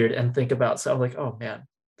feel weird and think about stuff like, oh man,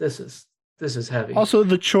 this is heavy. Also,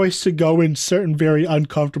 the choice to go in certain very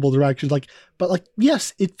uncomfortable directions, but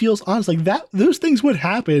yes, it feels honest. Like that, those things would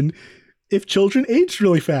happen if children aged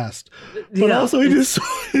really fast. But Yeah, also, it's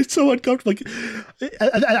so uncomfortable. Like,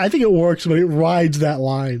 I think it works, but it rides that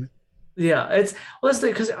line. Yeah, that's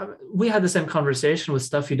because we had the same conversation with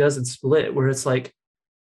stuff he does in Split, where it's like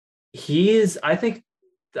I think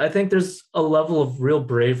there's a level of real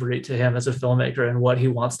bravery to him as a filmmaker and what he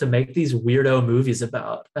wants to make these weirdo movies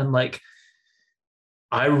about. And like,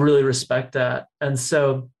 I really respect that. And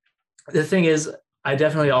so the thing is, I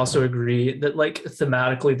definitely also agree that like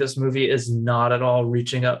thematically, this movie is not at all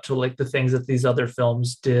reaching up to like the things that these other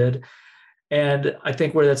films did. And I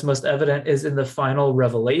think where that's most evident is in the final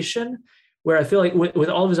revelation, where I feel like with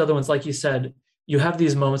all of his other ones, like you said, you have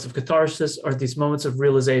these moments of catharsis or these moments of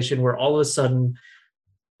realization where all of a sudden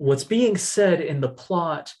what's being said in the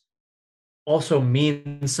plot also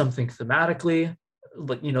means something thematically.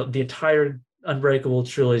 Like, you know, the entire Unbreakable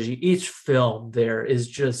trilogy, each film there is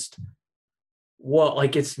just, well,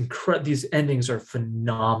 like it's incredible. These endings are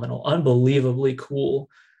phenomenal, unbelievably cool.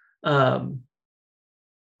 But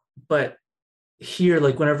here,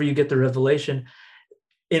 like whenever you get the revelation,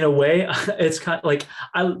 in a way, it's kind of like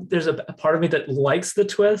there's a part of me that likes the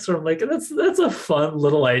twist, or I'm like, that's a fun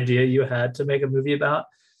little idea you had to make a movie about.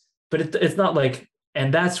 But it's not like,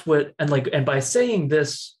 and that's what, and by saying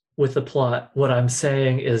this with the plot, what I'm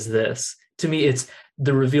saying is this. To me, it's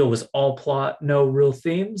the reveal was all plot, no real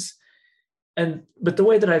themes. But the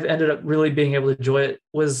way that I've ended up really being able to enjoy it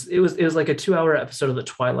was like a 2-hour episode of The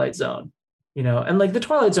Twilight Zone. You know, and like The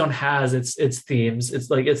Twilight Zone has its themes. It's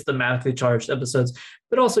like it's thematically charged episodes,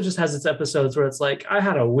 but also just has its episodes where it's like, I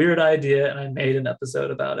had a weird idea and I made an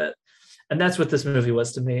episode about it. And that's what this movie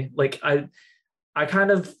was to me. Like I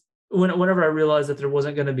kind of, whenever I realized that there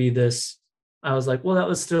wasn't going to be this, I was like, well, that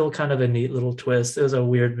was still kind of a neat little twist. It was a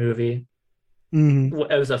weird movie.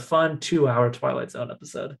 Mm-hmm. It was a fun 2-hour Twilight Zone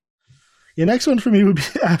episode. Yeah, next one for me would be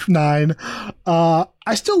F9.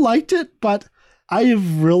 I still liked it, but I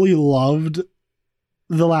have really loved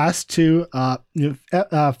the last two,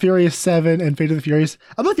 Furious 7 and Fate of the Furious.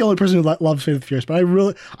 I'm not the only person who loves Fate of the Furious, but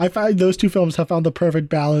I find those two films have found the perfect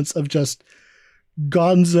balance of just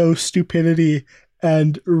gonzo stupidity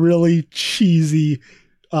and really cheesy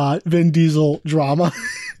Vin Diesel drama.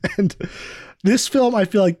 And this film, I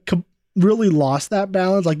feel like, really lost that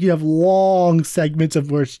balance. Like, you have long segments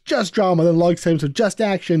of where it's just drama, then long segments of just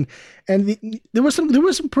action, and there was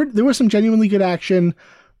some genuinely good action,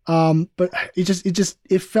 but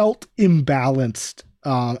it felt imbalanced.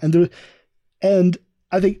 And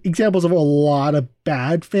I think examples of a lot of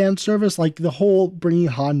bad fan service, like the whole bringing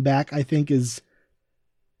Han back, I think is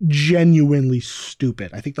genuinely stupid.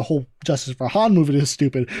 I think the whole Justice for Han movie is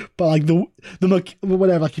stupid, but like the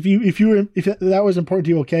whatever, like if that was important to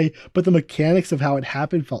you, okay, but the mechanics of how it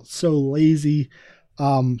happened felt so lazy.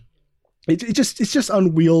 It's just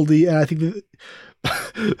unwieldy, and I think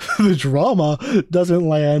the drama doesn't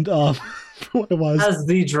land for what it was. Has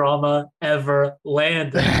the drama ever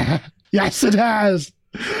landed? Yes, it has.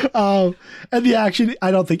 And the action,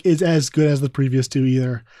 I don't think, is as good as the previous two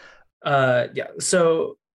either. Yeah.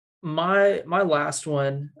 So my last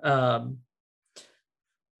one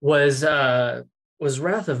was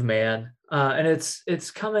Wrath of Man, and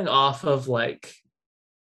it's coming off of like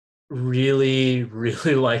really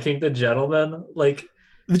really liking The Gentleman. Like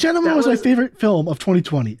The Gentleman was my favorite film of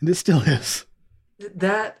 2020, and it still is.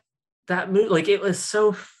 That movie, like it was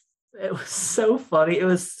so funny. It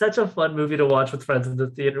was such a fun movie to watch with friends in the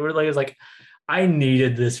theater. We're like, it's like I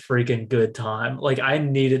needed this freaking good time. Like I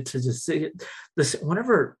needed to just see this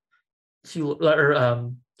whenever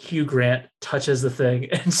Hugh Grant touches the thing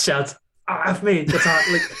and shouts, "F me!" That's not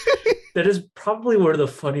like that is probably one of the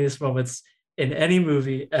funniest moments in any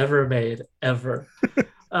movie ever made, ever.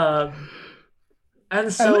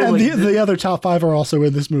 And so, and like, the other top 5 are also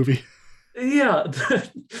in this movie. Yeah, the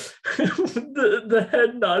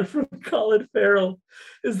head nod from Colin Farrell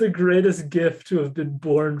is the greatest gift to have been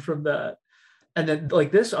born from that. And then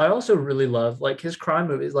like this, I also really love like his crime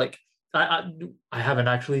movies. Like I haven't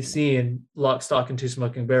actually seen Lock, Stock, and Two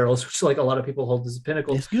Smoking Barrels, which like a lot of people hold as a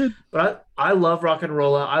pinnacle. It's good, but I love Rock and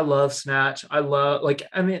Rolla. I love Snatch. I love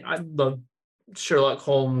I love Sherlock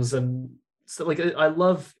Holmes and so like I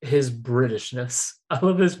love his Britishness. I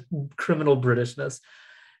love his criminal Britishness.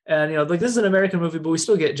 And like this is an American movie, but we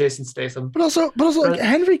still get Jason Statham. But also like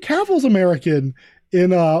Henry Cavill's American in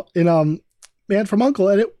Man from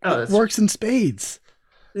U.N.C.L.E. and it works in spades.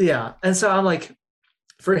 Yeah, and so I'm like,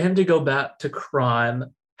 for him to go back to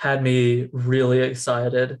crime had me really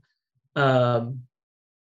excited. And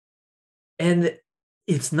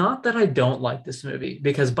it's not that I don't like this movie,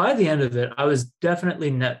 because by the end of it, I was definitely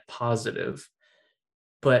net positive.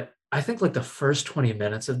 But I think like the first 20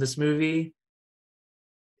 minutes of this movie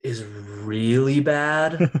is really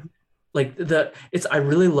bad. Like I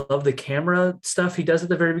really love the camera stuff he does at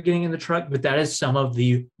the very beginning in the truck, but that is some of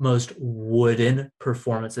the most wooden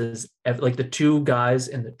performances. Like the two guys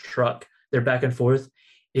in the truck, they're back and forth.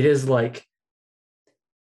 It is like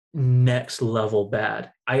next level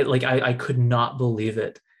bad. I could not believe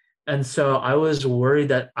it. And so I was worried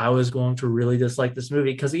that I was going to really dislike this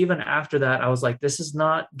movie, because even after that, I was like, this is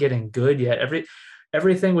not getting good yet.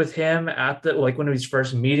 Everything with him at the, like when he's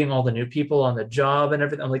first meeting all the new people on the job and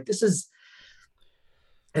everything, I'm like, this is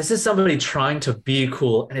somebody trying to be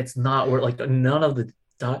cool, and it's not like none of the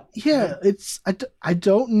yeah, I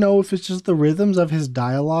don't know if it's just the rhythms of his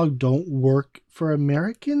dialogue don't work for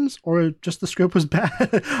Americans, or just the script was bad.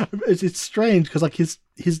 It's strange because like his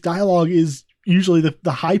dialogue is usually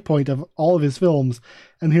the high point of all of his films,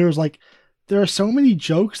 and here's like there are so many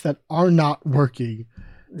jokes that are not working.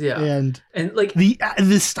 Yeah, and like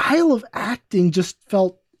the style of acting just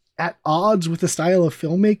felt at odds with the style of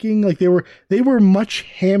filmmaking. Like they were much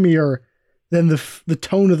hammier than the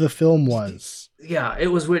tone of the film was. Yeah, it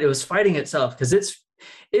was weird. It was fighting itself, because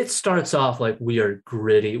it starts off like we are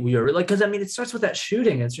gritty. We are like, because I mean, it starts with that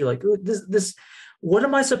shooting, and so you're like, this, what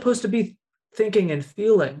am I supposed to be thinking and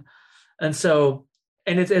feeling? And so,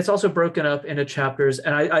 and it's also broken up into chapters.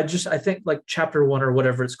 And I think like chapter 1 or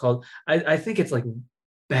whatever it's called, I think it's like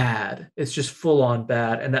bad. It's just full on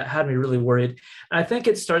bad, and that had me really worried. I think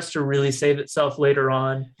it starts to really save itself later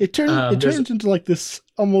on. It turns into like this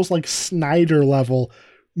almost like Snyder level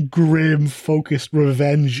grim focused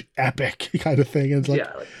revenge epic kind of thing, and it's like,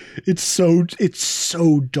 it's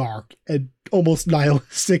so dark and almost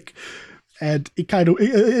nihilistic, and it kind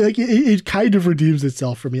of redeems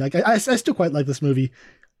itself for me. Like I still quite like this movie,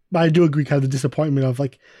 but I do agree kind of the disappointment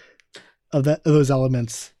of those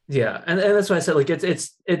elements. Yeah, and that's why I said like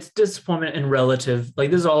it's disappointment in relative. Like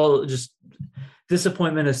this is all just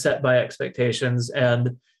disappointment is set by expectations,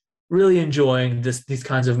 and really enjoying these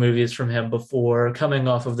kinds of movies from him before coming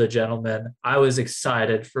off of The Gentleman. I was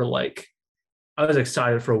excited for what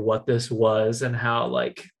this was and how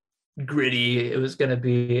like gritty it was going to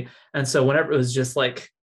be. And so whenever it was just like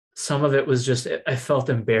some of it was just, I felt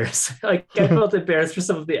embarrassed. Like I felt embarrassed for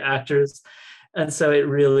some of the actors. And so it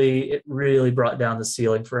really brought down the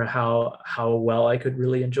ceiling for how well I could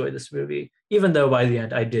really enjoy this movie, even though by the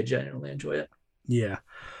end I did genuinely enjoy it. Yeah.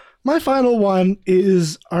 My final one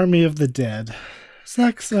is Army of the Dead.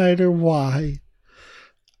 Zack Snyder, why?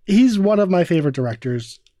 He's one of my favorite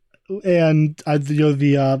directors, and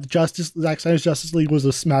Zack Snyder's Justice League was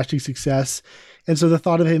a smashing success, and so the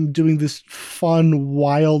thought of him doing this fun,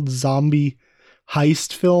 wild zombie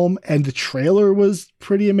heist film, and the trailer was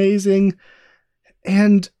pretty amazing,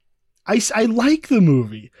 and I like the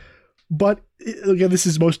movie, but again, this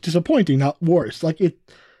is most disappointing, not worse. Like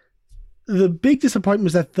the big disappointment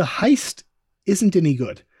was that the heist isn't any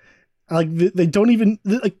good. Like they don't even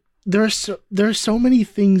like there are so many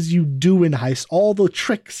things you do in heist, all the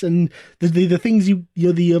tricks and the things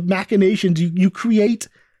the machinations you create.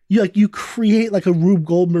 You create like a Rube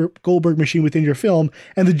Goldberg machine within your film,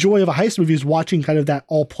 and the joy of a heist movie is watching kind of that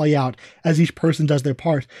all play out as each person does their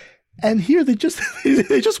part. And here they just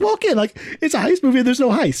walk in like it's a heist movie and there's no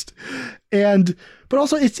heist, but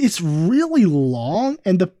also it's really long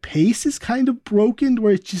and the pace is kind of broken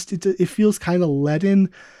where it feels kind of leaden.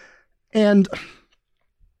 And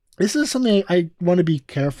this is something I want to be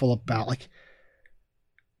careful about. Like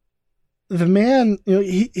the man,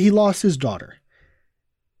 he lost his daughter.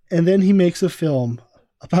 And then he makes a film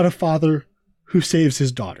about a father who saves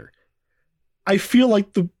his daughter. I feel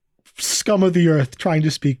like the scum of the earth trying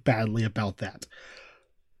to speak badly about that.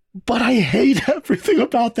 But I hate everything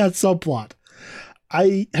about that subplot.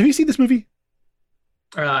 Have you seen this movie?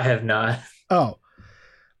 I have not. Oh.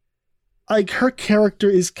 Like her character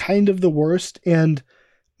is kind of the worst and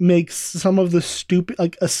makes some of the stupid,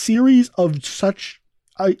 like a series of such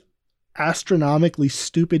astronomically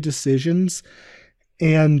stupid decisions.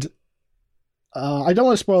 And I don't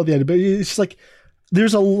want to spoil the end, but it's just like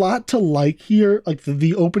there's a lot to like here. Like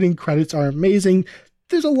the opening credits are amazing.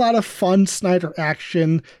 There's a lot of fun Snyder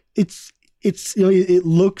action. It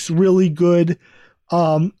looks really good.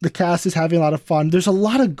 The cast is having a lot of fun. There's a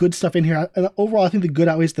lot of good stuff in here. And overall, I think the good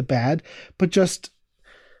outweighs the bad. But just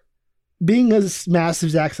being a massive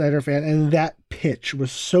Zack Snyder fan, and that pitch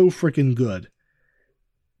was so freaking good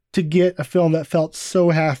to get a film that felt so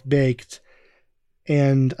half-baked.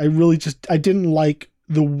 And I didn't like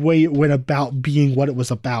the way it went about being what it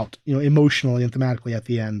was about, emotionally and thematically at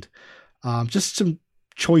the end. Just some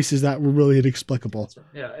choices that were really inexplicable.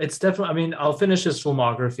 Yeah, it's definitely, I'll finish his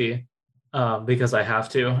filmography because I have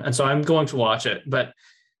to. And so I'm going to watch it. But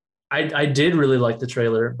I did really like the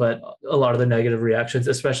trailer, but a lot of the negative reactions,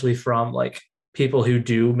 especially from like people who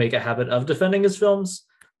do make a habit of defending his films,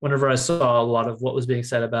 whenever I saw a lot of what was being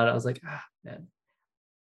said about it, I was like, man.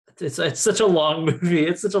 It's such a long movie.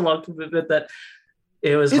 It's such a long commitment that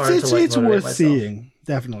it was hard to like. It's worth myself. Seeing,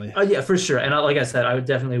 definitely. Yeah, for sure. And like I said, I would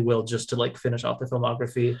definitely will just to like finish off the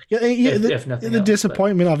filmography. Yeah, if nothing. The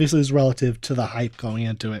disappointment obviously is relative to the hype going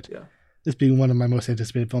into it. Yeah, this being one of my most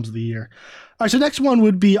anticipated films of the year. All right, so next one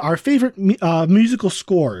would be our favorite musical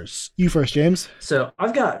scores. You first, James. So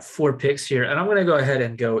I've got 4 picks here, and I'm going to go ahead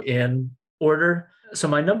and go in order. So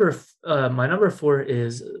my number 4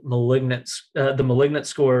 is Malignant, the Malignant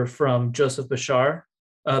score from Joseph Bishara.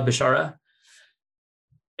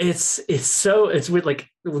 It's weird. Like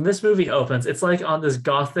when this movie opens, it's like on this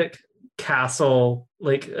gothic castle,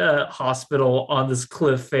 like hospital on this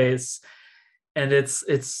cliff face, and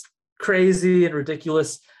it's crazy and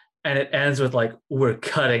ridiculous. And it ends with like, we're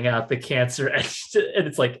cutting out the cancer, and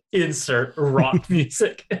it's like insert rock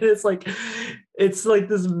music, and it's like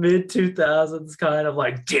this mid 2000s kind of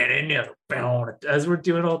like as we're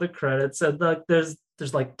doing all the credits, and like there's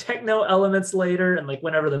like techno elements later, and like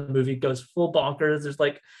whenever the movie goes full bonkers,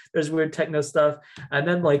 there's weird techno stuff, and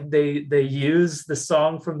then like they use the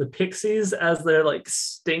song from the Pixies as their like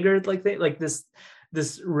stinger, like they like this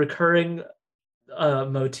recurring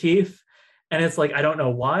motif. And it's like, I don't know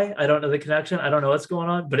why. I don't know the connection. I don't know what's going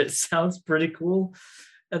on, but it sounds pretty cool.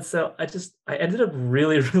 And so I ended up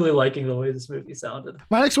really, really liking the way this movie sounded.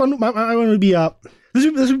 My next one, my one would be this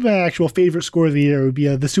would be my actual favorite score of the year. It would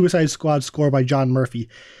be the Suicide Squad score by John Murphy.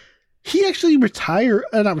 He actually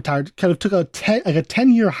kind of took a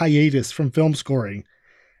 10-year hiatus from film scoring.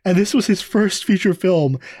 And this was his first feature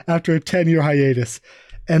film after a 10-year hiatus.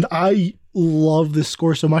 And I love this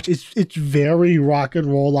score so much. It's very rock and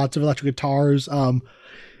roll, lots of electric guitars, and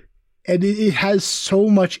it has so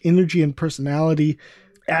much energy and personality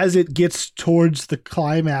as it gets towards the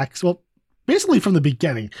climax. Well, basically from the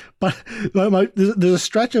beginning, but there's a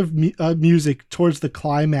stretch of music towards the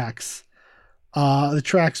climax. The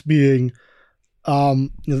tracks being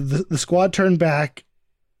the squad turn back,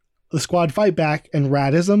 the squad fight back, and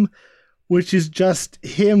Radism, which is just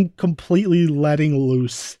him completely letting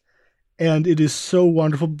loose. And it is so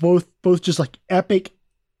wonderful, both just like epic,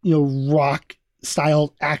 rock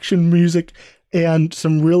style action music and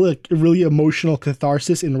some really emotional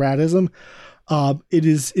catharsis in Radism.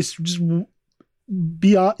 It's just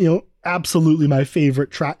beyond, absolutely my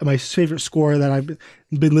favorite track, my favorite score that I've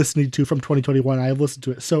been listening to from 2021. I have listened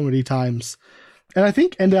to it so many times, and I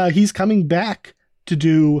think, he's coming back to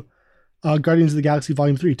do Guardians of the Galaxy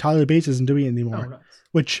Volume 3. Tyler Bates isn't doing it anymore, nice.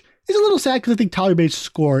 Which is a little sad because I think Tyler Bates'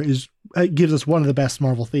 score gives us one of the best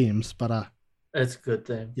Marvel themes, but it's a good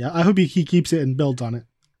thing. Yeah, I hope he keeps it and builds on it.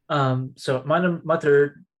 So my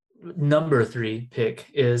third number 3 pick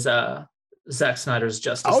is Zack Snyder's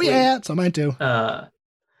Justice League. Oh yeah, it's on mine too.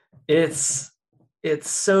 It's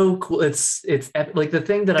so cool. Like the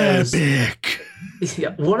thing that I was Epic.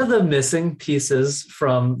 yeah, one of the missing pieces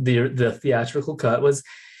from the theatrical cut was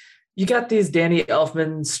you got these Danny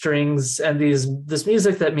Elfman strings and this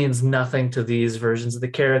music that means nothing to these versions of the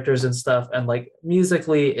characters and stuff. And like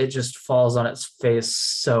musically, it just falls on its face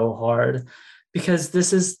so hard because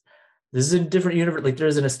this is a different universe. Like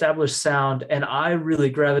there's an established sound, and I really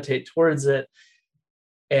gravitate towards it.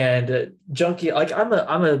 And Junkie, like I'm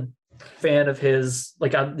a fan of his.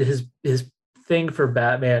 Like his thing for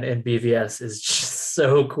Batman and BVS is just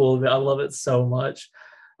so cool. I love it so much.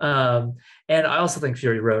 And I also think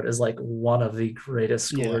Fury Road is like one of the greatest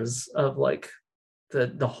scores of like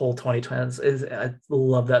the whole 2010s. I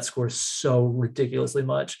love that score so ridiculously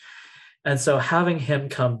much. And so having him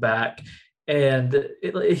come back, and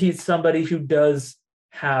he's somebody who does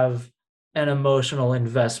have an emotional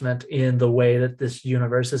investment in the way that this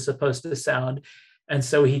universe is supposed to sound. And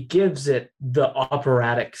so he gives it the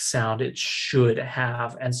operatic sound it should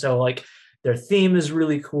have. And so like their theme is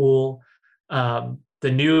really cool. The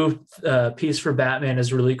new piece for Batman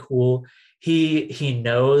is really cool. He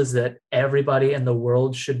knows that everybody in the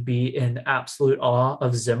world should be in absolute awe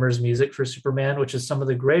of Zimmer's music for Superman, which is some of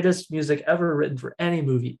the greatest music ever written for any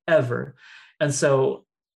movie ever. And so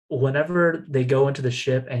whenever they go into the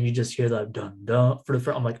ship and you just hear that dun dun for the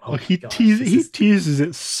front, I'm like, oh, he teases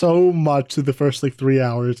it so much in the first like 3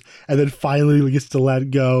 hours, and then finally gets to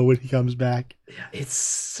let go when he comes back. Yeah, it's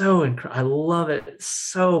so incredible. I love it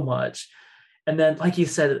so much. And then, like you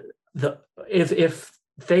said, if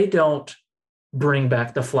they don't bring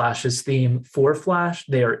back the Flash's theme for Flash,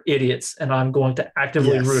 they are idiots, and I'm going to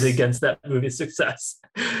actively root against that movie's success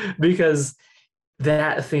because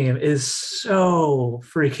that theme is so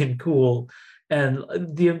freaking cool. And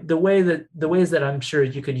the ways that I'm sure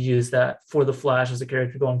you could use that for the Flash as a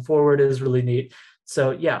character going forward is really neat.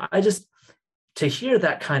 So yeah, to hear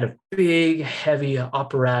that kind of big, heavy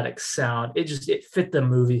operatic sound, it fit the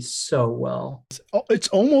movie so well. It's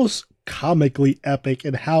almost comically epic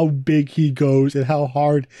in how big he goes and how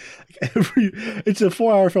hard it's a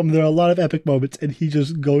 4-hour film. There are a lot of epic moments, and he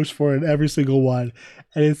just goes for it in every single one,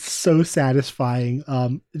 and it's so satisfying.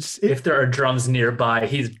 If there are drums nearby,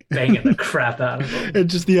 he's banging the crap out of them. And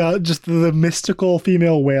just the mystical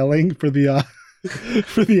female wailing for the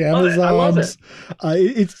for the Amazons. I love it.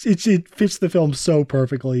 It fits the film so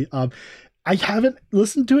perfectly. I haven't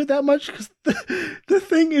listened to it that much because the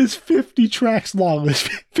thing is 50 tracks long. There's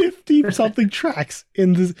 50 something tracks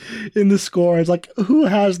in the score. It's like, who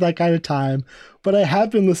has that kind of time? But I have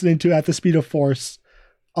been listening to At the Speed of Force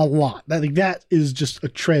a lot. I think that is just a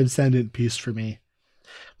transcendent piece for me.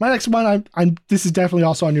 My next one, this is definitely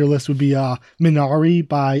also on your list, would be Minari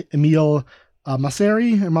by Emile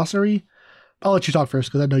Mosseri. I'll let you talk first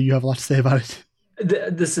because I know you have a lot to say about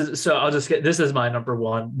it. This is my number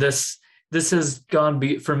one. This has gone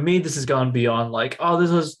beyond like, oh,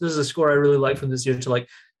 this is a score I really like from this year, to like,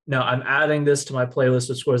 no, I'm adding this to my playlist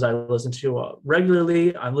of scores I listen to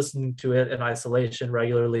regularly. I'm listening to it in isolation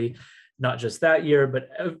regularly, not just that year, but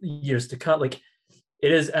years to come. Like,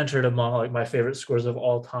 it is entered among like my favorite scores of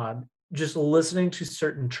all time. Just listening to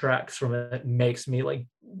certain tracks from it makes me like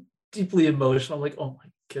deeply emotional. I'm like, oh my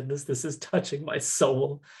goodness, this is touching my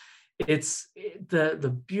soul. It's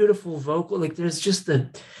the beautiful vocal, like there's just the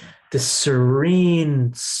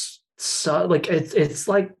serene, like it's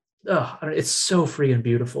like, it's so freaking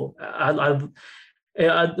beautiful. I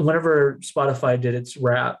whenever Spotify did its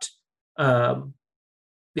Wrapped,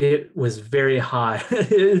 it was very high.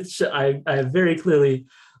 I very clearly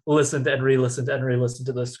listened and re-listened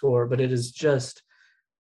to the score, but it is just,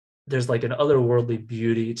 there's like an otherworldly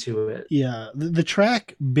beauty to it. Yeah, the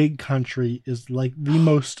track Big Country is like the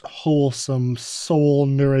most wholesome,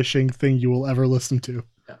 soul-nourishing thing you will ever listen to.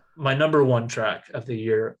 Yeah. My number one track of the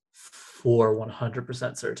year for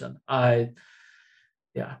 100% certain. I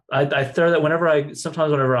throw that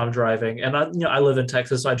sometimes whenever I'm driving, and I live in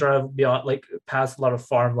Texas, so I drive beyond, like, past a lot of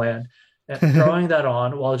farmland, and throwing that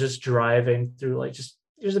on while just driving through, like, just,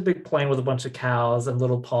 there's a big plain with a bunch of cows and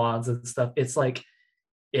little ponds and stuff. It's like,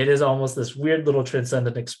 it is almost this weird little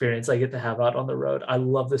transcendent experience I get to have out on the road. I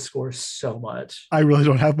love this score so much. I really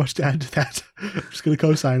don't have much to add to that. I'm just going to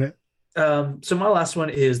co-sign it. So my last one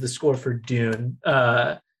is the score for Dune.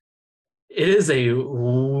 It is a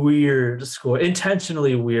weird score,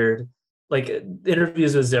 intentionally weird. Like,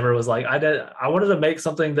 interviews with Zimmer was like, I wanted to make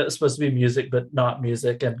something that's supposed to be music, but not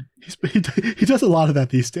music. And he does a lot of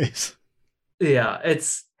that these days. Yeah,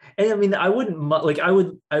 and I mean, I would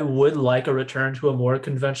like a return to a more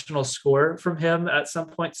conventional score from him at some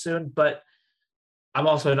point soon, but I'm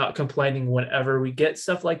also not complaining whenever we get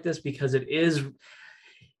stuff like this, because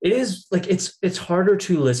it is like it's harder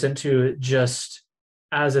to listen to just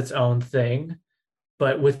as its own thing,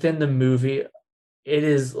 but within the movie, it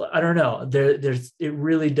is, I don't know, there's it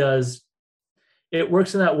really does, it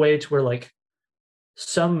works in that way to where like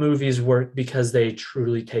some movies work because they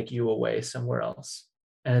truly take you away somewhere else.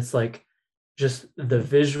 And it's like just the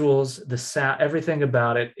visuals, the sound, everything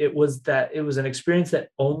about it. It was an experience that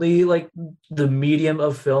only like the medium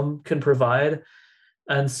of film can provide.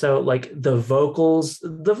 And so like the vocals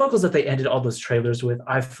that they ended all those trailers with,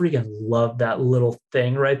 I freaking love that little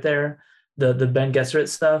thing right there. The Ben Gesserit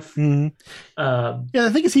stuff. Mm-hmm. Yeah, the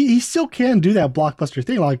thing is, he still can do that blockbuster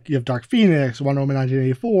thing. Like you have Dark Phoenix, Wonder Woman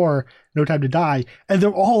 1984, No Time to Die, and they're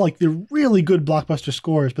all like they're really good blockbuster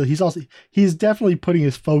scores. But he's definitely putting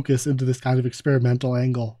his focus into this kind of experimental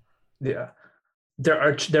angle. Yeah, there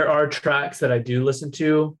are tracks that I do listen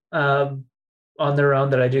to on their own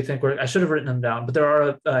that I do think I should have written them down, but there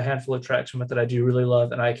are a handful of tracks from it that I do really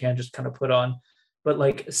love and I can just kind of put on. But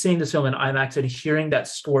like seeing this film in IMAX and hearing that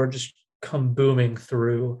score just come booming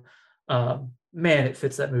through, man, it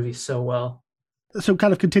fits that movie so well. So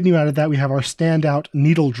kind of continuing out of that, we have our standout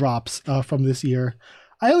needle drops from this year.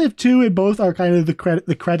 I only have two, and both are kind of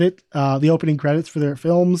the opening credits for their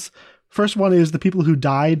films. First one is The People Who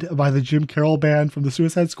Died by the Jim Carroll Band from the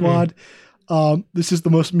Suicide Squad. This is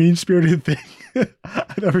the most mean-spirited thing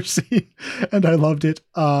I've ever seen, and I loved it.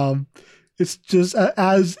 It's just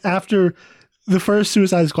as after the first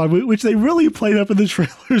Suicide Squad, which they really played up in the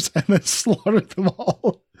trailers and then slaughtered them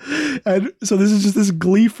all. And so this is just this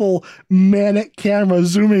gleeful, manic camera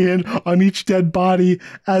zooming in on each dead body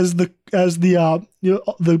as the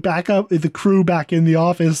crew back in the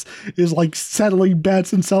office is like settling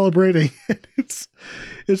bets and celebrating. It's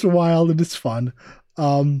wild and it's fun.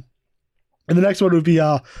 And the next one would be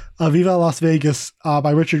Viva Las Vegas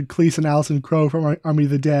by Richard Cleese and Alison Crowe from Army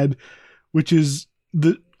of the Dead, which is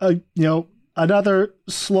another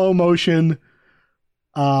slow motion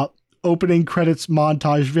opening credits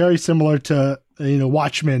montage, very similar to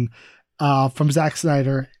Watchmen from Zack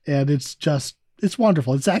Snyder, and it's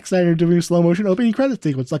wonderful. It's Zack Snyder doing a slow motion opening credits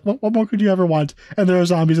sequence. Like what more could you ever want? And there are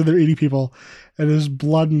zombies and they're eating people, and there's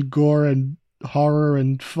blood and gore and horror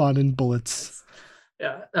and fun and bullets.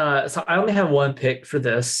 Yeah. So I only have one pick for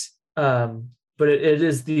this, but it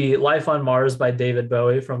is the Life on Mars by David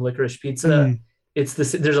Bowie from Licorice Pizza. It's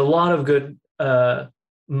this. There's a lot of good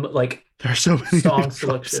there's so many song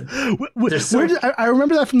selection. I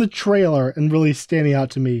remember that from the trailer and really standing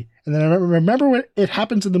out to me. And then I remember when it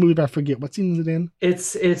happens in the movie, but I forget what scene is it in.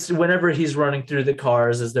 It's whenever he's running through the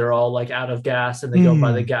cars as they're all like out of gas and they go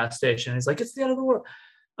by the gas station. He's like, it's the end of the world.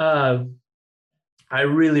 I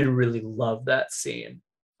really, really love that scene.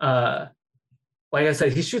 Like I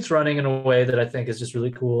said, he shoots running in a way that I think is just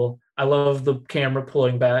really cool. I love the camera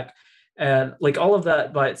pulling back. And like all of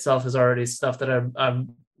that by itself is already stuff that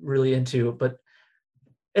I'm really into, but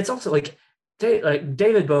it's also like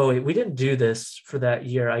David Bowie. We didn't do this for that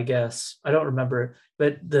year, I guess. I don't remember,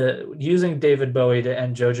 but using David Bowie to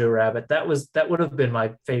end Jojo Rabbit, that would have been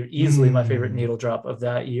my favorite, easily my favorite needle drop of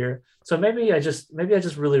that year. So maybe I just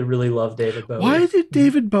really, really love David Bowie. Why did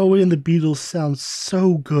David Bowie and the Beatles sound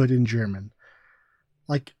so good in German?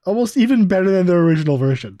 Like almost even better than their original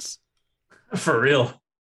versions. For real.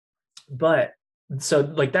 But so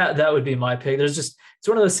like that would be my pick. It's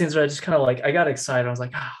one of those scenes where I just kind of like, I got excited. I was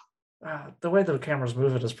like, the way the camera's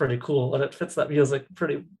moving is pretty cool. And it fits that music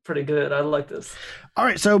pretty good. I like this. All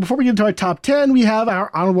right. So before we get into our top 10, we have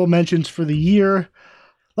our honorable mentions for the year.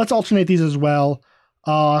 Let's alternate these as well.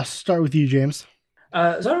 Start with you, James.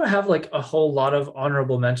 So I don't have like a whole lot of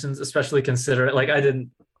honorable mentions, especially considering like I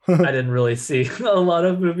didn't really see a lot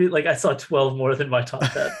of movies. Like I saw 12 more than my top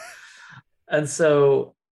 10. And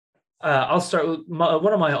so I'll start with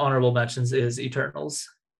one of my honorable mentions is Eternals.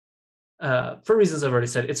 For reasons I've already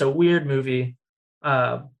said. It's a weird movie,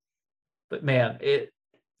 but man,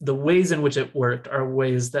 the ways in which it worked are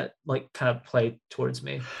ways that like kind of play towards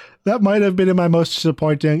me. That might have been in my most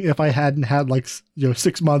disappointing if I hadn't had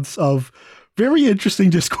 6 months of very interesting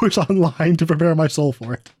discourse online to prepare my soul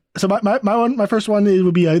for it. So my first one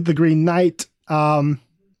would be The Green Knight. I'm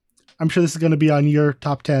sure this is going to be on your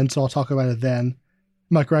top 10, so I'll talk about it then.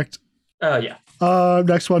 Am I correct? Yeah.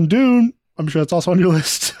 Next one, Dune. I'm sure it's also on your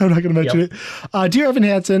list. I'm not going to mention it. Dear Evan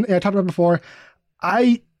Hansen, I talked about it before.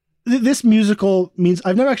 This musical means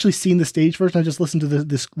I've never actually seen the stage version. I just listened to the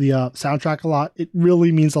soundtrack a lot. It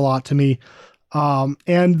really means a lot to me.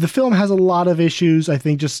 And the film has a lot of issues. I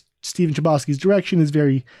think just Stephen Chbosky's direction is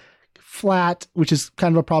very flat, which is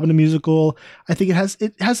kind of a problem in a musical. I think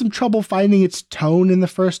it has some trouble finding its tone in the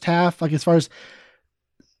first half. Like as far as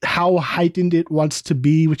how heightened it wants to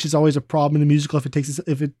be, which is always a problem in a musical. If it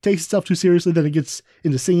takes itself too seriously, then it gets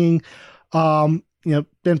into singing. Ben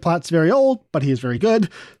Platt's very old, but he is very good,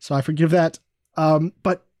 so I forgive that.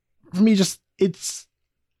 But for me,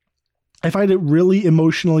 I find it really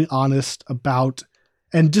emotionally honest about,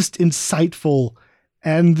 and just insightful,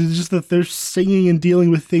 and just that they're singing and dealing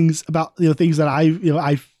with things about, things that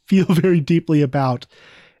I feel very deeply about.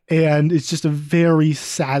 And it's just a very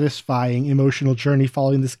satisfying emotional journey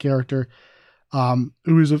following this character,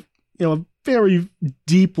 who is a very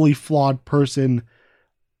deeply flawed person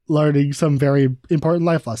learning some very important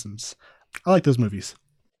life lessons. I like those movies.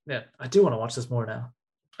 Yeah, I do want to watch this more now.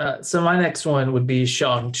 So my next one would be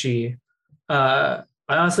Shang-Chi. I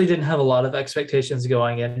honestly didn't have a lot of expectations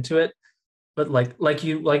going into it, but like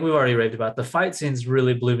we've already raved about, the fight scenes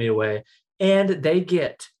really blew me away, and they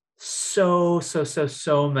get so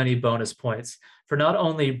many bonus points for not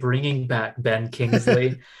only bringing back Ben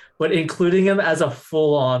Kingsley, but including him as a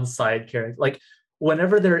full-on side character. Like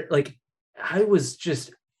whenever they're like, I was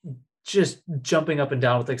just jumping up and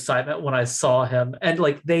down with excitement when I saw him, and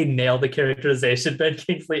like they nailed the characterization. Ben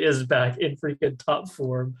Kingsley is back in freaking top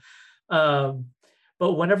form.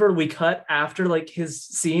 But whenever we cut after like his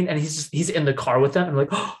scene and he's in the car with them, and like,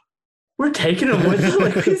 oh, we're taking him with us.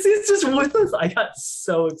 Like he's just with us. I got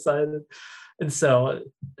so excited. And so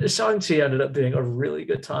Shang-Chi ended up being a really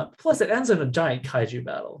good time. Plus it ends in a giant kaiju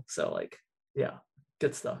battle. So like, yeah,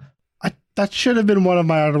 good stuff. That should have been one of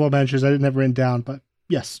my honorable mentions. I didn't have written down, but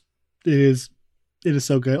yes, it is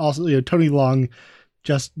so good. Also, Tony Leung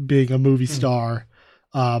just being a movie star.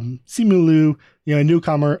 Simu Liu, a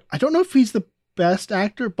newcomer. I don't know if he's the best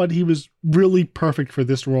actor, but he was really perfect for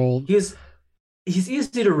this role. He's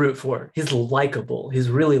easy to root for. He's likable. He's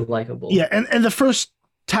really likable. Yeah, and the first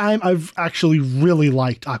time I've actually really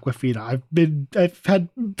liked Awkwafina. I've had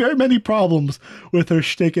very many problems with her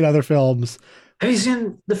shtick in other films. Have you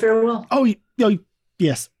seen The Farewell? Oh,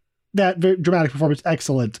 yes. That very dramatic performance,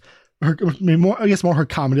 excellent. More her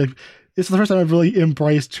comedy. It's the first time I've really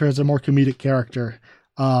embraced her as a more comedic character.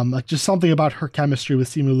 Just something about her chemistry with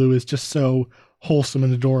Simu Liu is just so wholesome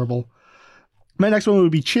and adorable. My next one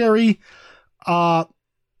would be Cherry.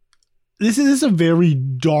 This is a very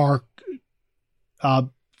dark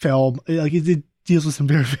film. Like it deals with some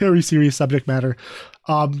very, very serious subject matter.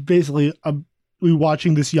 Basically, we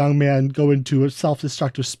watching this young man go into a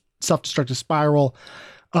self-destructive spiral.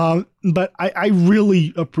 But I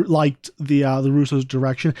really liked the Russo's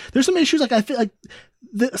direction. There's some issues, like I feel like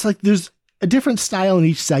there's a different style in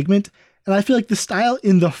each segment, and I feel like the style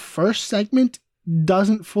in the first segment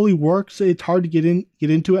doesn't fully work, so it's hard to get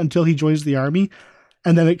into it until he joins the army,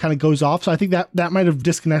 and then it kind of goes off. So I think that might have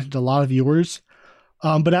disconnected a lot of viewers.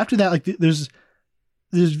 But after that, like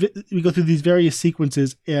we go through these various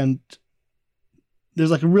sequences, and there's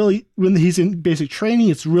like when he's in basic training,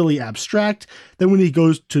 it's really abstract. Then when he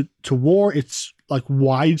goes to war, it's like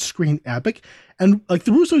widescreen epic. And like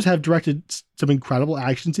the Russos have directed some incredible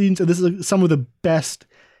action scenes, and this is like some of the best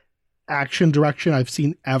action direction I've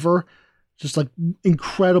seen ever. Just like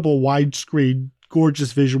incredible widescreen,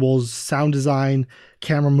 gorgeous visuals, sound design,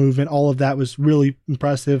 camera movement, all of that was really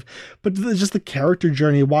impressive. But just the character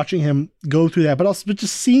journey, watching him go through that, but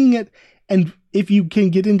just seeing it. And if you can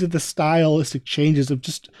get into the stylistic changes of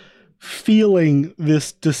just feeling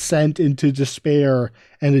this descent into despair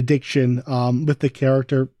and addiction with the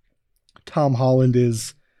character, Tom Holland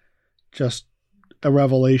is just a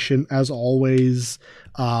revelation as always.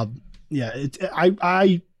 I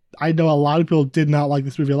know a lot of people did not like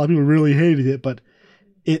this movie. A lot of people really hated it, but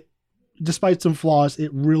it, despite some flaws,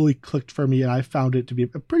 it really clicked for me, and I found it to be a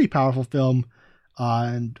pretty powerful film.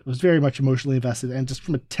 And was very much emotionally invested. And just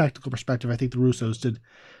from a technical perspective, I think the Russos did,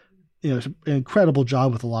 an incredible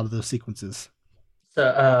job with a lot of those sequences.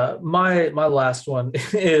 So my last one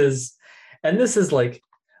is, and this is like,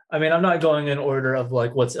 I mean, I'm not going in order of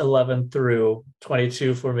like what's 11 through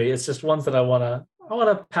 22 for me. It's just ones that I want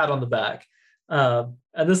to pat on the back. And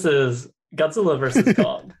this is Godzilla versus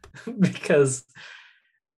Kong, because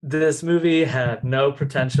this movie had no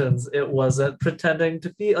pretensions. It wasn't pretending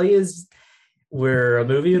to be like we're a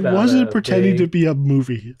movie about. It wasn't pretending to be a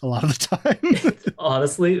movie a lot of the time.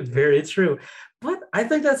 Honestly, very true. But I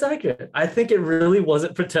think that's accurate. I think it really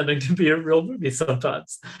wasn't pretending to be a real movie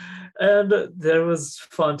sometimes. And there was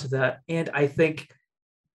fun to that. And I think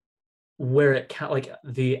where it like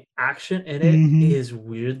the action in it is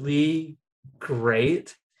weirdly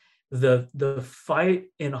great. The fight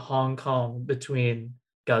in Hong Kong between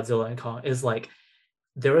Godzilla and Kong is like,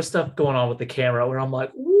 there was stuff going on with the camera where I'm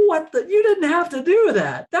like, what you didn't have to do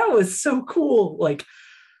that. That was so cool. Like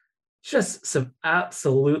just some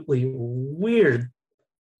absolutely weird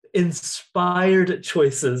inspired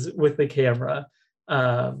choices with the camera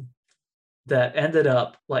that ended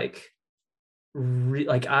up like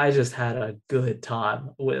I just had a good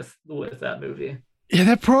time with that movie. Yeah,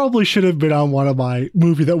 that probably should have been on one of my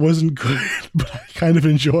movie that wasn't good, but I kind of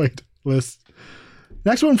enjoyed lists.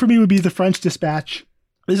 Next one for me would be The French Dispatch.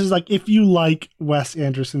 This is like, if you like Wes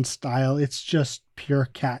Anderson's style, it's just pure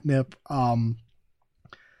catnip.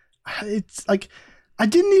 It's like, I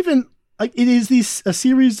didn't even like, it is a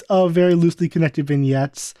series of very loosely connected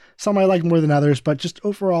vignettes. Some I like more than others, but just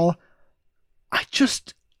overall,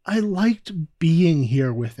 I liked being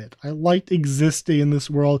here with it. I liked existing in this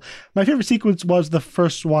world. My favorite sequence was the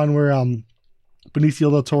first one where Benicio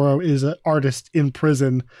del Toro is an artist in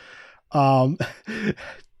prison. And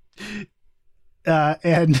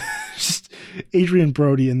just Adrian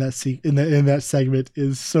Brody in that segment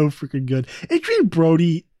is so freaking good. Adrian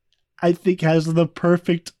Brody, I think, has the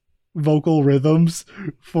perfect vocal rhythms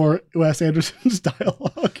for Wes Anderson's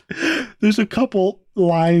dialogue. There's a couple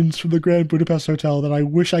lines from the Grand Budapest Hotel that I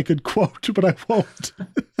wish I could quote, but I won't.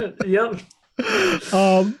 Yep.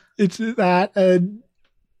 It's that, and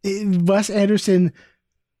Wes Anderson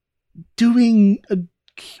doing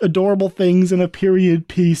adorable things in a period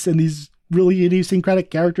piece, and these really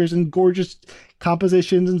idiosyncratic characters and gorgeous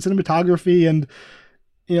compositions and cinematography, and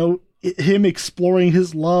him exploring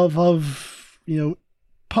his love of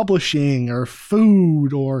publishing or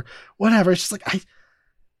food or whatever. It's just like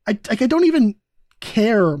I don't even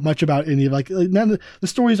care much about any of none of the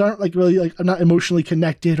stories aren't like really like, I'm not emotionally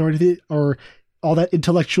connected or anything or all that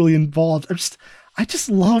intellectually involved. I just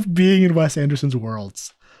love being in Wes Anderson's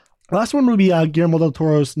worlds. The last one would be Guillermo del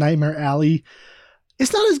Toro's Nightmare Alley.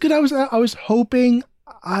 It's not as good as I was hoping.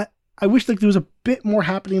 I wish like there was a bit more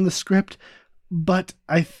happening in the script, but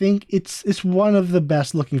I think it's one of the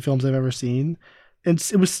best looking films I've ever seen. And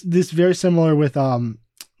it was this very similar with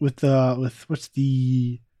what's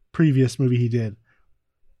the previous movie he did?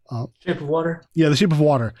 Shape of Water. Yeah, The Shape of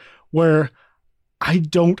Water, where I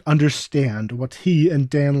don't understand what he and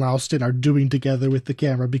Dan Laustin are doing together with the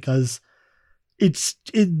camera, because it's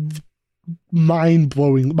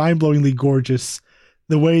mind-blowingly gorgeous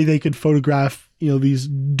the way they could photograph these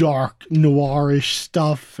dark noirish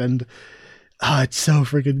stuff, and it's so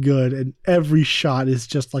freaking good, and every shot is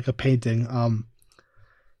just like a painting.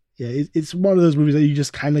 It's one of those movies that you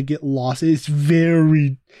just kind of get lost. It's a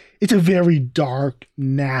very dark,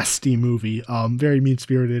 nasty movie, very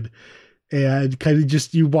mean-spirited, and kind of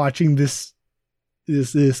just you watching this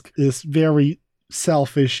very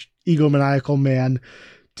selfish, egomaniacal man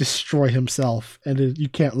destroy himself, and you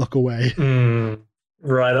can't look away.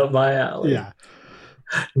 Right up my alley. Yeah.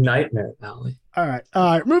 Nightmare Alley. All right.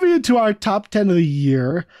 Moving into our top 10 of the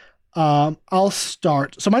year. I'll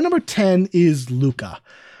start. So my number 10 is Luca.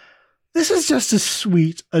 This is just a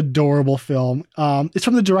sweet, adorable film. It's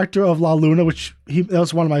from the director of La Luna, that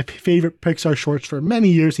was one of my favorite Pixar shorts for many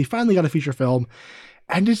years. He finally got a feature film.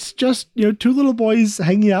 And it's just, two little boys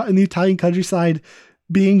hanging out in the Italian countryside,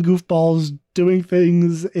 being goofballs, doing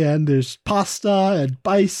things. And there's pasta and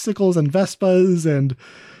bicycles and Vespas and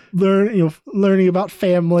learning about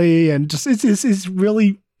family. And just, it's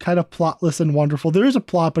really kind of plotless and wonderful. There is a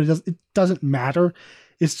plot, but it doesn't matter.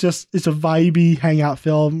 It's a vibey hangout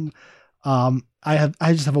film. I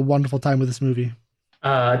just have a wonderful time with this movie.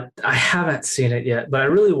 I haven't seen it yet, but I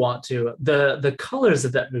really want to. The colors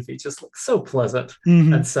of that movie just look so pleasant,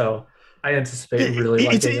 and so I anticipate really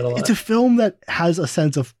liking it a lot. It's a film that has a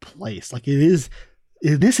sense of place. Like this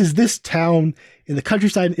is this town in the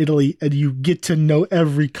countryside in Italy, and you get to know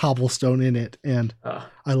every cobblestone in it, and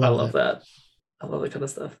I love that. I love that kind of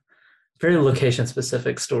stuff. Very location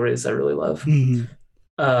specific stories. I really love.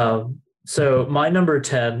 So my number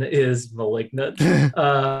 10 is Malignant.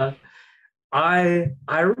 I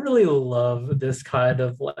really love this kind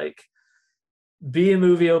of like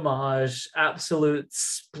B-movie homage, absolute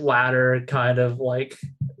splatter kind of like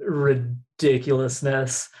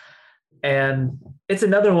ridiculousness. And it's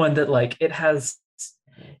another one that like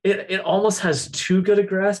it almost has too good a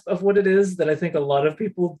grasp of what it is that I think a lot of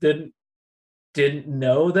people didn't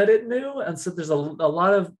know that it knew. And so there's a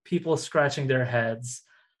lot of people scratching their heads.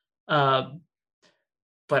 But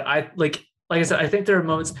like I said, I think there are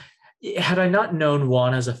moments. Had I not known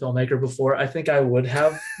Juan as a filmmaker before, I think I would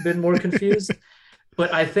have been more confused.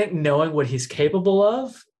 But I think knowing what he's capable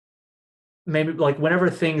of, maybe like whenever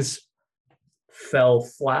things fell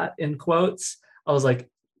flat in quotes, I was like,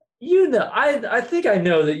 I think I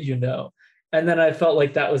know that and then I felt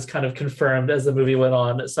like that was kind of confirmed as the movie went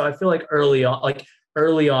on. So I feel like early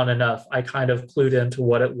on enough, I kind of clued into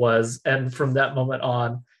what it was, and from that moment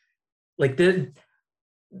on, like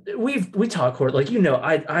we talk horror, like,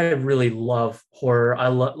 I really love horror. I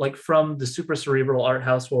love, like, from the super cerebral art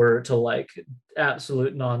house horror to like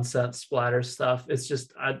absolute nonsense splatter stuff. It's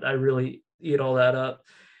just I really eat all that up.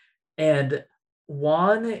 And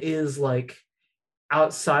Juan is like,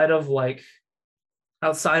 outside of like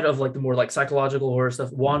the more like psychological horror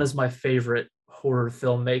stuff, Juan is my favorite horror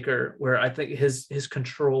filmmaker, where I think his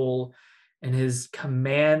control and his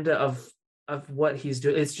command of what he's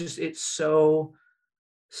doing, it's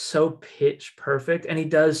so pitch perfect, and he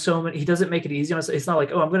doesn't make it easy on us. It's not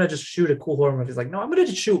like, oh, I'm gonna just shoot a cool horror movie. He's like, no, I'm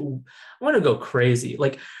gonna go crazy,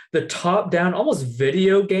 like the top down, almost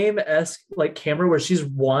video game-esque like camera where she's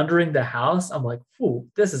wandering the house. I'm like, ooh,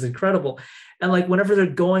 this is incredible. And like whenever they're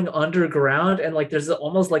going underground, and like there's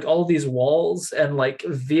almost like all these walls and like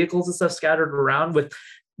vehicles and stuff scattered around with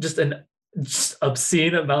just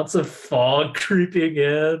obscene amounts of fog creeping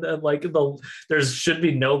in, and like there should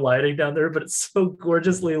be no lighting down there, but it's so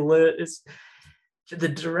gorgeously lit. It's The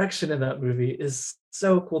direction in that movie is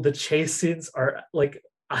so cool. The chase scenes are like,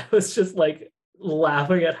 I was just like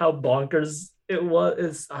laughing at how bonkers it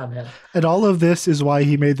was. Oh man. And all of this is why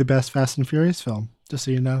he made the best Fast and Furious film, just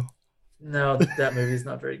so you know. No, that movie's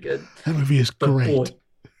not very good. That movie is great.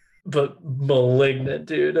 But Malignant,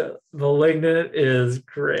 dude. Malignant is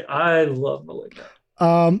great. I love Malignant.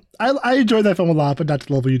 I enjoyed that film a lot, but not to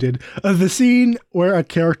the level you did. The scene where a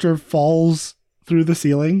character falls through the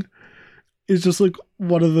ceiling is just like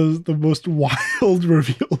one of the most wild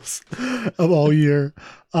reveals of all year.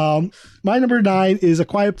 My number 9 is A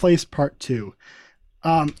Quiet Place Part 2.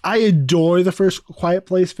 I adore the first Quiet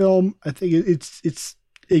Place film. I think it's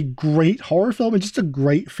a great horror film and just a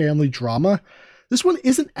great family drama. This one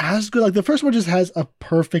isn't as good. Like the first one just has a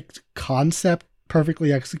perfect concept,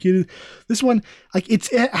 perfectly executed. This one, like it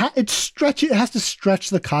has to stretch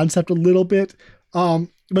the concept a little bit.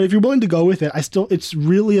 But if you're willing to go with it, it's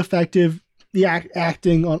really effective. The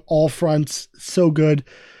acting on all fronts, so good.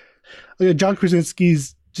 John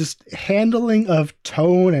Krasinski's just handling of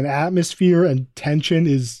tone and atmosphere and tension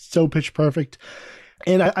is so pitch perfect.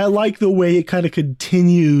 And I like the way it kind of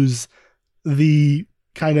continues the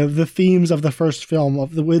kind of the themes of the first film,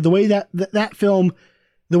 of the way that film,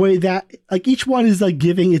 the way that like each one is like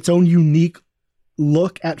giving its own unique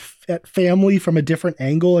look at family from a different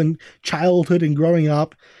angle and childhood and growing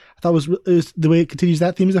up. I thought was the way it continues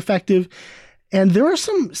that theme is effective. And there are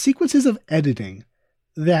some sequences of editing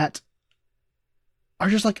that are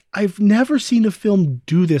just like, I've never seen a film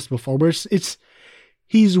do this before, where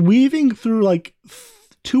he's weaving through like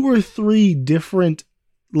 2 or 3 different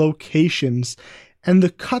locations, and the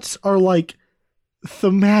cuts are like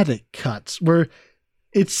thematic cuts where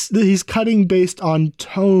he's cutting based on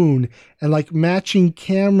tone and like matching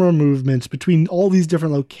camera movements between all these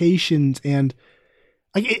different locations. And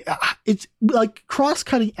like it's like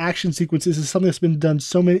cross-cutting action sequences is something that's been done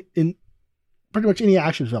so many in pretty much any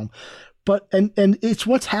action film, but and it's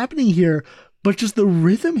what's happening here. But just the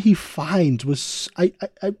rhythm he finds was, I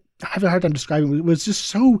have a hard time describing it. It was just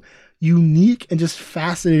so unique and just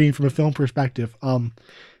fascinating from a film perspective.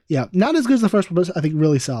 Yeah, not as good as the first one, but I think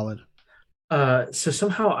really solid. So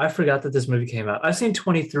somehow I forgot that this movie came out. I've seen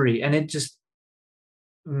 23, and it just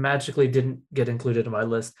magically didn't get included in my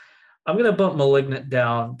list. I'm going to bump Malignant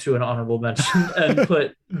down to an honorable mention and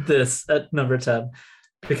put this at number 10,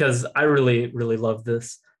 because I really, really love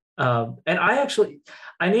this. And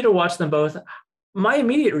I need to watch them both. My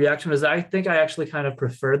immediate reaction was I think I actually kind of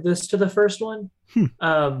preferred this to the first one.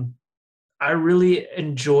 I really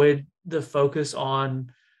enjoyed the focus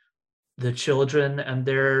on the children and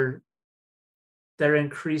their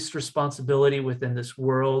increased responsibility within this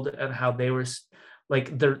world, and how they were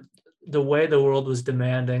like the way the world was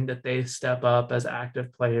demanding that they step up as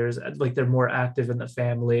active players, like they're more active in the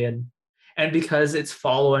family, and because it's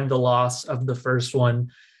following the loss of the first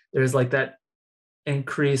one, there's like that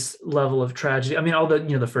increased level of tragedy. I mean,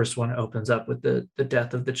 the first one opens up with the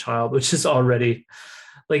death of the child, which is already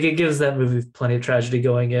like, it gives that movie plenty of tragedy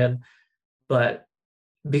going in. But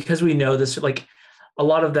because we know this, like a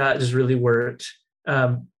lot of that just really worked.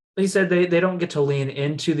 Like you said, they don't get to lean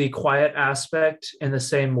into the quiet aspect in the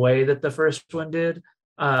same way that the first one did.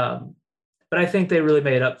 But I think they really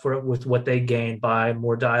made up for it with what they gained by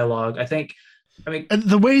more dialogue. And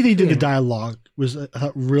the way they did the dialogue was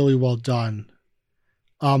really well done.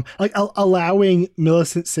 Like allowing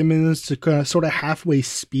Millicent Simmons to kind of sort of halfway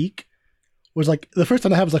speak was like the first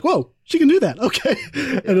time I was like, whoa, she can do that. Okay.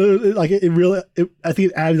 And I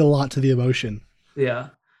think it added a lot to the emotion. Yeah.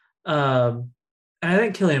 And I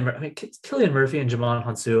think Cillian Murphy and Djimon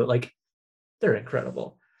Hounsou, like, they're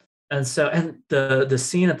incredible. And the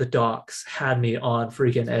scene at the docks had me on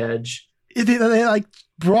freaking edge. They like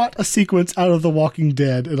brought a sequence out of The Walking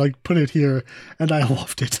Dead and like put it here, and I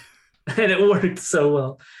loved it. And it worked so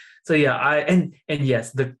well. So yeah, and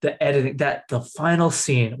yes, the editing, that the final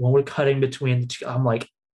scene when we're cutting between the two, I'm like,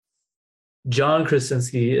 John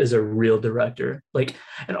Krasinski is a real director. Like,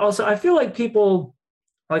 and also I feel like people,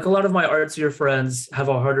 like a lot of my artsier friends, have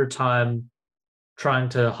a harder time trying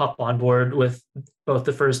to hop on board with both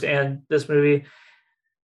the first and this movie.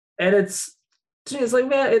 And it's like,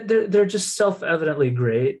 man, they're just self-evidently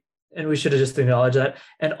great, and we should have just acknowledged that.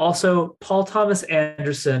 And also, Paul Thomas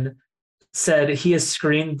Anderson said he has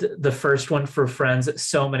screened the first one for friends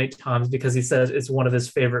so many times because he says it's one of his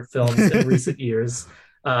favorite films in recent years.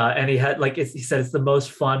 And he had he said it's the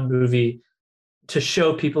most fun movie to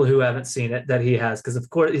show people who haven't seen it that he has, because of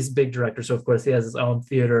course he's a big director, so of course he has his own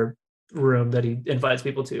theater room that he invites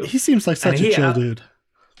people to. He seems like such a chill dude.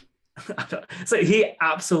 So he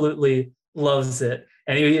absolutely loves it,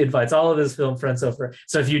 and he invites all of his film friends over.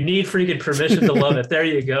 So if you need freaking permission to love it, there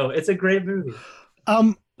you go. It's a great movie.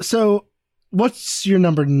 So what's your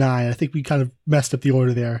number 9? I think we kind of messed up the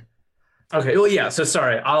order there. Okay. Well, yeah. So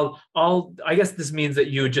sorry. I guess this means that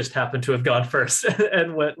you just happen to have gone first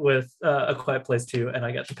and went with A Quiet Place 2, and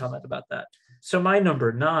I get to comment about that. So my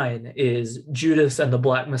number 9 is Judas and the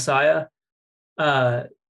Black Messiah. A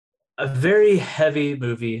very heavy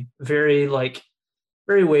movie, very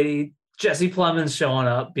weighty. Jesse Plemons showing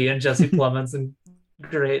up, being Jesse Plemons, and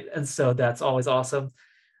great. And so that's always awesome.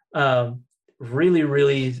 Really,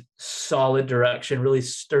 really solid direction, really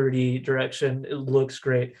sturdy direction. It looks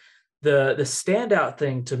great. The standout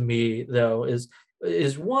thing to me though is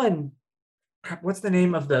one, what's the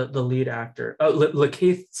name of the lead actor? Oh,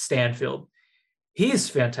 Lakeith Stanfield. He's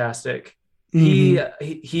fantastic.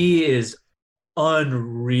 Mm-hmm. He is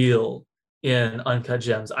unreal in Uncut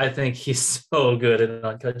Gems. I think he's so good in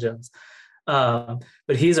Uncut Gems.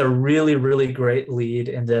 But he's a really, really great lead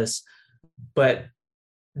in this. But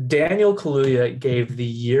Daniel Kaluuya gave the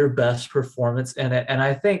year best performance in it, and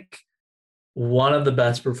I think one of the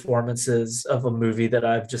best performances of a movie that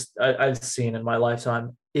I've seen in my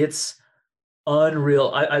lifetime. It's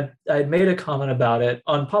unreal. I made a comment about it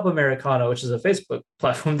on Pop Americano, which is a Facebook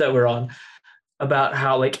platform that we're on, about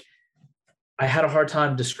how I had a hard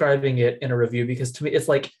time describing it in a review, because to me it's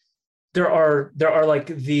like there are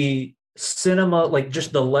the cinema,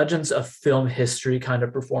 just the legends of film history kind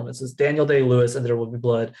of performances. Daniel Day-Lewis and There Will Be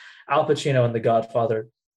Blood, Al Pacino and The Godfather.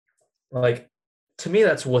 To me,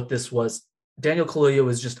 that's what this was. Daniel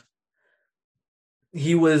Kaluuya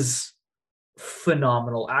he was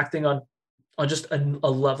phenomenal, acting on just a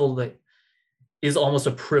level that is almost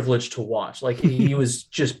a privilege to watch. He was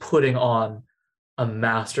just putting on a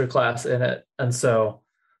masterclass in it. And so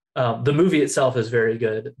the movie itself is very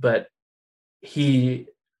good, but he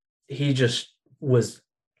just was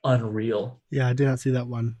unreal. Yeah, I did not see that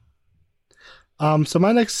one. So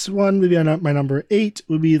my next one would be my number 8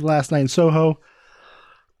 would be Last Night in Soho.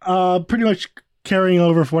 Pretty much carrying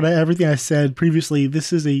over for everything I said previously.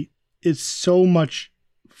 It's so much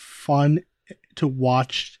fun to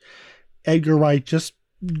watch Edgar Wright just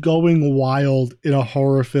going wild in a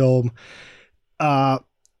horror film. And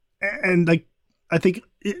I think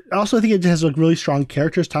it has really strong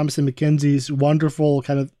characters. Thomasin McKenzie's wonderful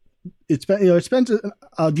kind of, it spends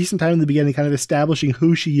a decent time in the beginning kind of establishing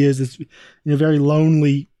who she is, this very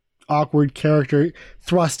lonely, awkward character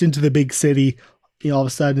thrust into the big city, all of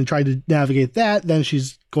a sudden, and trying to navigate that. Then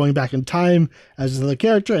she's going back in time as another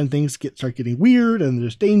character, and things start getting weird, and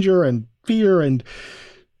there's danger and fear and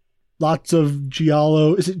lots of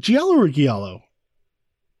giallo. Is it giallo or giallo?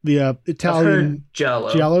 The Italian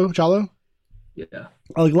giallo. Yeah,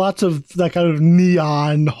 lots of that kind of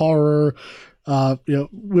neon horror,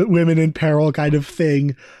 women in peril kind of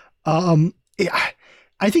thing.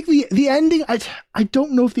 I think the ending, I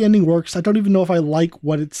don't know if the ending works. I don't even know if I like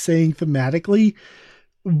what it's saying thematically,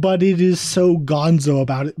 but it is so gonzo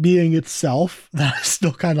about it being itself that I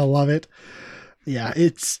still kind of love it. Yeah,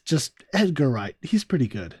 it's just Edgar Wright. He's pretty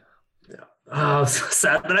good. Yeah. Oh, so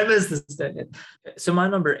sad that I missed this. So my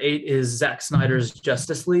number 8 is Zack Snyder's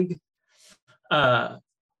Justice League.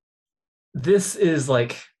 This is I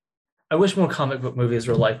wish more comic book movies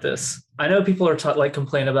were like this. I know people are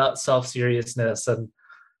complain about self-seriousness and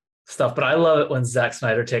stuff, but I love it when Zack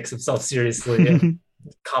Snyder takes himself seriously and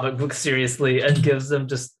comic books seriously and gives them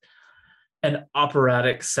just an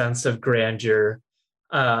operatic sense of grandeur.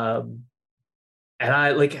 And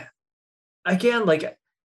I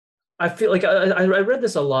feel like I read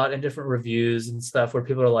this a lot in different reviews and stuff where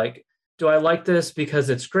people are like, do I like this because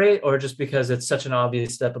it's great or just because it's such an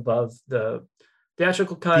obvious step above the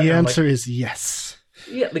theatrical cut? The answer is yes.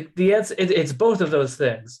 Yeah, the answer, it's both of those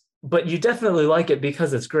things. but you definitely like it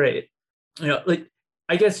because it's great. Like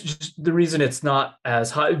I guess just the reason it's not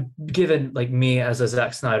as high, given like me as a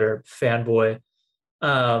Zack Snyder fanboy,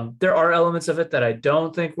 there are elements of it that I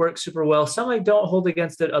don't think work super well. Some I don't hold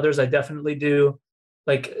against it, others I definitely do.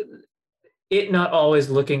 Like it not always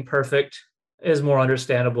looking perfect is more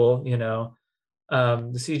understandable,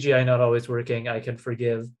 the CGI not always working, I can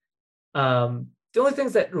forgive. The only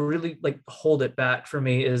things that really like hold it back for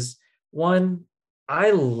me is one,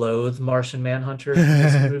 I loathe Martian Manhunter in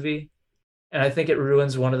this movie, and I think it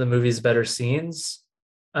ruins one of the movie's better scenes.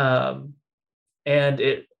 And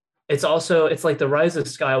it's like the Rise of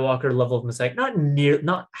Skywalker level of mistake,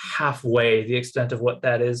 not halfway the extent of what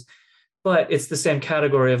that is, but it's the same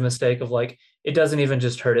category of mistake of like it doesn't even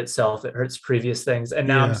just hurt itself, it hurts previous things. And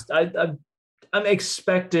now I'm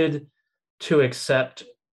expected to accept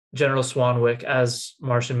General Swanwick as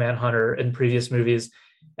Martian Manhunter in previous movies,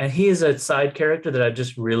 and he is a side character that I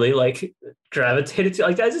just really like gravitated to.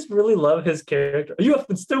 Like I just really love his character. Are you up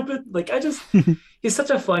and stupid? Like he's such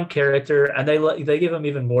a fun character, and they give him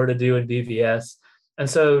even more to do in BVS, and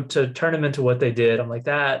so to turn him into what they did, I'm like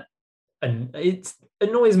that, and it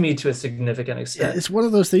annoys me to a significant extent. Yeah, it's one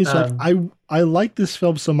of those things. Like I like this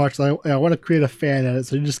film so much that I want to create a fan edit,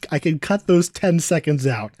 so I can cut those 10 seconds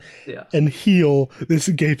out, and heal this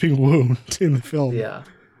gaping wound in the film. Yeah,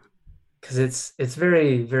 because it's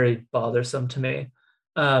very, very bothersome to me,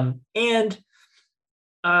 and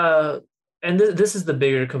this is the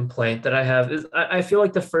bigger complaint that I have is I feel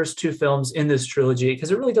like the first two films in this trilogy, because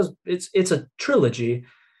it really does, it's a trilogy,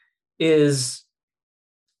 is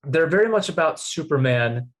they're very much about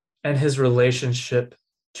Superman and his relationship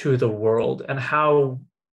to the world and how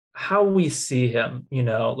we see him,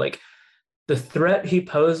 like the threat he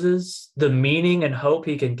poses, the meaning and hope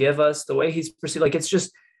he can give us, the way he's perceived. Like it's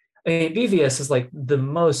just, I mean, BVS is like the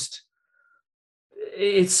most,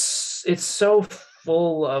 it's so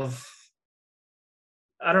full of,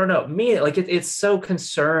 I don't know, like it's so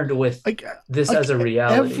concerned with this as a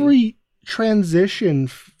reality. Every transition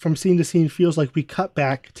from scene to scene feels like we cut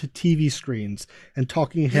back to TV screens and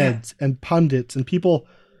talking heads and pundits and people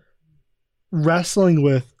wrestling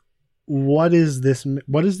with what is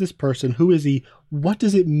this person, who is he, what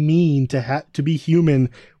does it mean to be human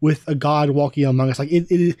with a god walking among us. Like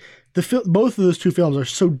both of those two films are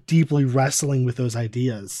so deeply wrestling with those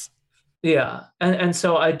ideas. Yeah, and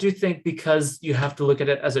so I do think, because you have to look at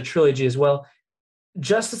it as a trilogy as well,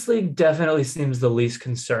 Justice League definitely seems the least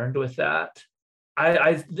concerned with that.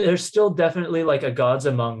 There's still definitely like a Gods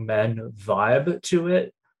Among Men vibe to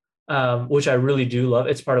it, which I really do love.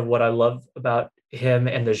 It's part of what I love about him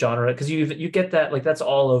and the genre, because you get that, like that's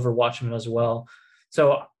all over Watchmen as well.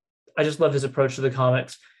 So I just love his approach to the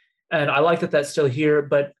comics, and I like that that's still here.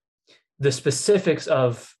 But the specifics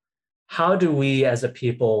of how do we as a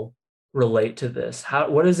people relate to this?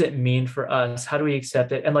 What does it mean for us? How do we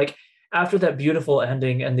accept it? And like, after that beautiful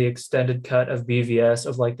ending and the extended cut of BVS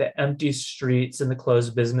of like the empty streets and the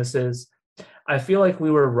closed businesses, I feel like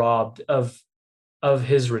we were robbed of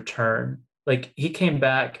his return. Like he came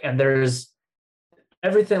back and there's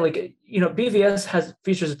everything, like, BVS has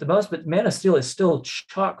features it the most, but Man of Steel is still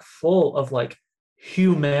chock full of like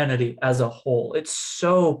humanity as a whole. It's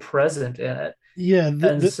so present in it. Yeah.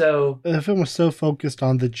 The film was so focused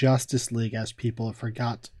on the Justice League as people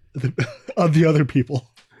forgot of the other people.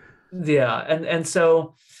 Yeah, and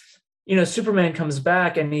so, Superman comes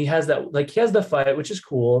back and he has the fight, which is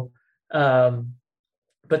cool. But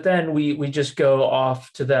then we just go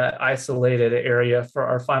off to that isolated area for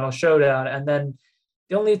our final showdown. And then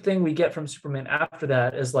the only thing we get from Superman after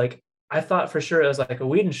that is like, I thought for sure it was like a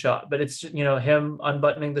Whedon shot, but it's, him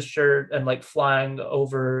unbuttoning the shirt and like flying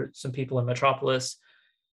over some people in Metropolis.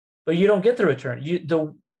 But you don't get the return.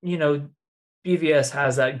 BVS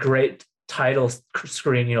has that great title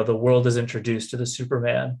screen, the world is introduced to the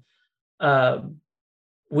Superman.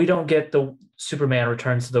 We don't get the Superman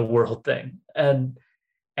returns to the world thing, and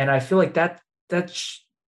I feel like that's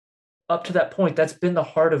up to that point, that's been the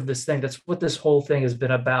heart of this thing. That's what this whole thing has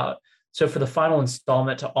been about. So for the final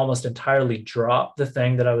installment to almost entirely drop the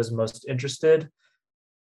thing that I was most interested,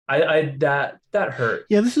 that hurt.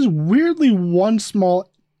 Yeah, this is weirdly one small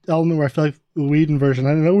element where I feel like the Whedon version,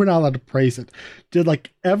 I know we're not allowed to praise it, did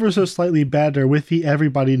like ever so slightly better with the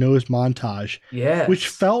Everybody Knows montage. Yes. Which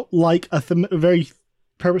felt like a very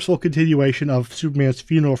purposeful continuation of Superman's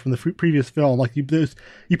funeral from the previous film. Like you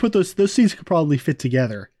put those scenes could probably fit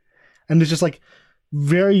together. And it's just like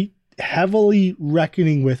very heavily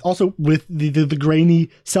reckoning with the grainy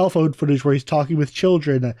cell phone footage where he's talking with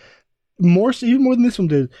children, even more than this one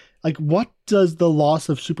did, like, what does the loss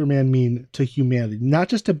of Superman mean to humanity? Not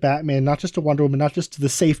just to Batman, not just to Wonder Woman, not just to the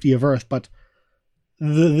safety of Earth, but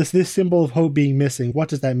this symbol of hope being missing. What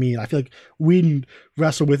does that mean? I feel like we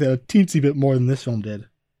wrestled with it a teensy bit more than this film did.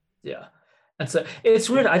 Yeah. And so it's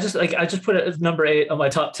weird. I just put it as number 8 on my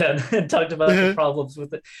top 10 and talked about the problems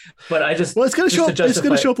with it. But I just, well, it's gonna show up. It's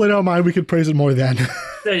gonna show up later on mine. We can praise it more then.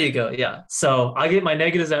 There you go. Yeah. So I'll get my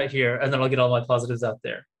negatives out here, and then I'll get all my positives out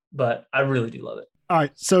there. But I really do love it. All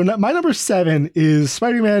right. So my number 7 is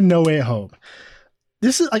Spider-Man: No Way Home.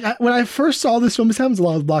 This is like when I first saw this film. This happens a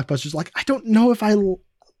lot of blockbusters. Like, I don't know if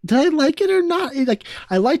did I like it or not. Like,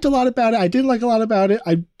 I liked a lot about it. I didn't like a lot about it.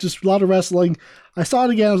 I just a lot of wrestling. I saw it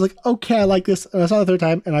again. I was like, okay, I like this. And I saw it the third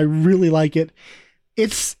time, and I really like it.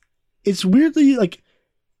 It's weirdly like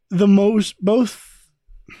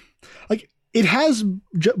it has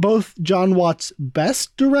both John Watts'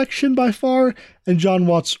 best direction by far and John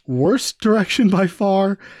Watts' worst direction by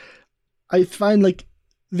far. I find like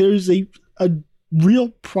there's a real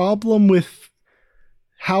problem with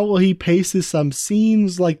how he paces some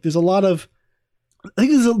scenes. Like, there's a lot of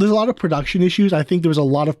production issues. I think there was a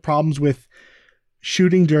lot of problems with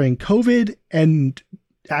shooting during COVID and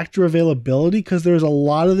actor availability, because there's a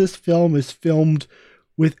lot of this film is filmed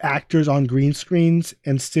with actors on green screens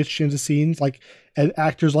and stitched into scenes. Like, and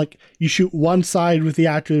actors, like, you shoot one side with the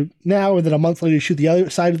actor now, and then a month later you shoot the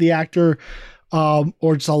other side of the actor,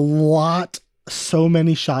 or it's so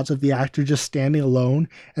many shots of the actor just standing alone,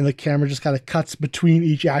 and the camera just kind of cuts between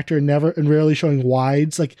each actor and rarely showing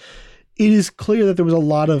wides. Like, it is clear that there was a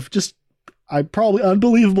lot of probably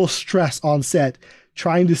unbelievable stress on set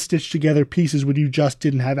trying to stitch together pieces when you just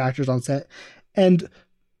didn't have actors on set. And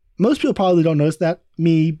most people probably don't notice that.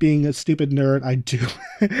 Me being a stupid nerd, I do.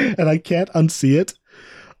 And I can't unsee it.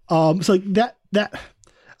 So like that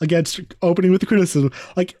again, opening with the criticism,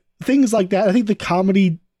 like things like that. I think the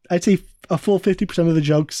comedy, I'd say a full 50% of the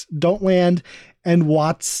jokes don't land, and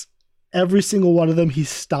Watts, every single one of them, he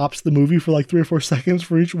stops the movie for like 3 or 4 seconds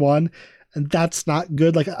for each one. And that's not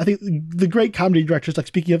good. Like, I think the great comedy directors, like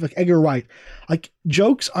speaking of like Edgar Wright, like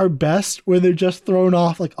jokes are best when they're just thrown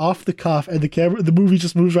off the cuff, and the movie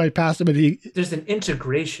just moves right past them, and there's an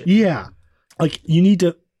integration. Yeah. Like, you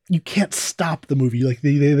can't stop the movie. Like,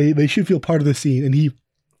 they should feel part of the scene, and he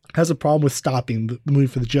has a problem with stopping the movie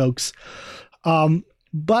for the jokes.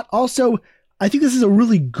 But also, I think this is a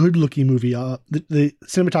really good looking movie. The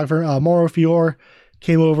cinematographer, Mauro Fior,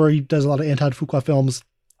 came over. He does a lot of Anton Fuqua films.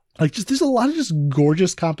 Like, just there's a lot of just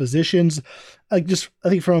gorgeous compositions. Like, just I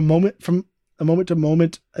think from a moment to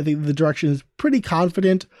moment, I think the direction is pretty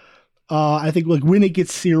confident. I think like when it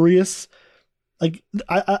gets serious, like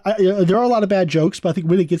I there are a lot of bad jokes, but I think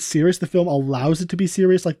when it gets serious, the film allows it to be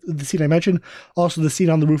serious. Like the scene I mentioned, also the scene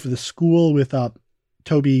on the roof of the school with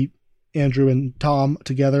Toby, Andrew, and Tom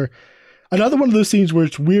together. Another one of those scenes where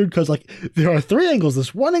it's weird because like there are 3 angles.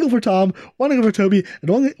 There's 1 angle for Tom, 1 angle for Toby, and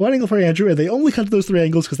one angle for Andrew, and they only cut to those 3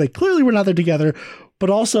 angles because they clearly were not there together. But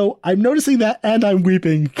also, I'm noticing that and I'm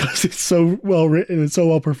weeping because it's so well written and so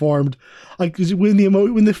well performed. Like when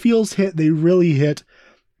the feels hit, they really hit.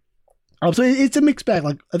 So it's a mixed bag.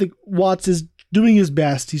 Like, I think Watts is doing his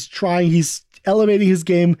best. He's trying. He's elevating his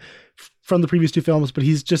game from the previous 2 films, but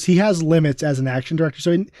he has limits as an action director.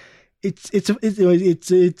 So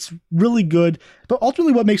it's really good. But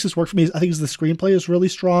ultimately, what makes this work for me is the screenplay is really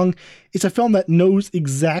strong. It's a film that knows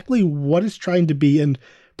exactly what it's trying to be, and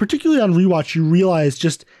particularly on rewatch, you realize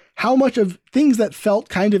just how much of things that felt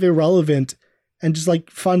kind of irrelevant and just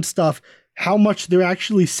like fun stuff, how much they're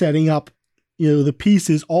actually setting up. The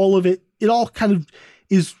pieces, all of it. It all kind of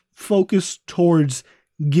is focused towards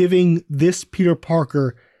giving this Peter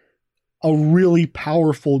Parker a really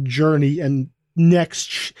powerful journey and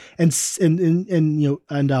next and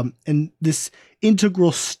this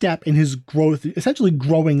integral step in his growth, essentially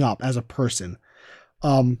growing up as a person.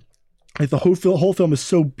 Like the whole film is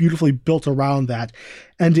so beautifully built around that,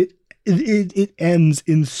 and it ends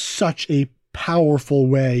in such a powerful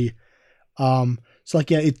way. So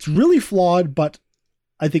like, yeah, it's really flawed, but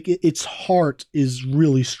I think its heart is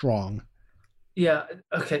really strong. Yeah.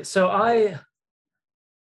 Okay. So I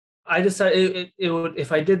decided it would,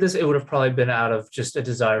 if I did this, it would have probably been out of just a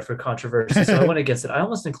desire for controversy. So I went against it. I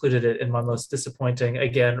almost included it in my most disappointing,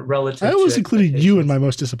 again, relative. I almost included you in my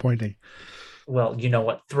most disappointing. Well, you know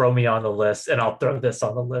what? Throw me on the list and I'll throw this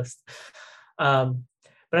on the list. But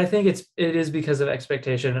I think it is because of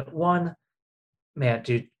expectation. One, man,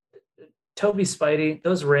 dude, Toby Spidey,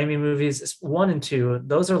 those Raimi movies, 1 and 2,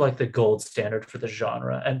 those are like the gold standard for the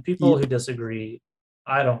genre. And people who disagree,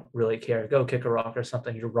 I don't really care. Go kick a rock or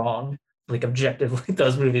something. You're wrong. Like, objectively,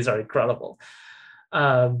 those movies are incredible.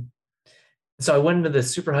 So I went into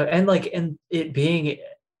this super high, and it being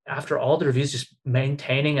after all the reviews just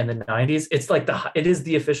maintaining in the 90s, it's like it is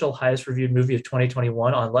the official highest reviewed movie of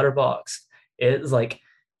 2021 on Letterboxd. It's like,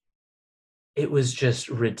 it was just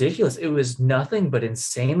ridiculous. It was nothing but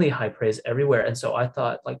insanely high praise everywhere. And so I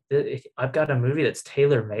thought, like, I've got a movie that's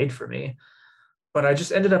tailor made for me. But I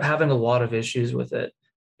just ended up having a lot of issues with it.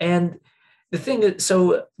 And the thing is,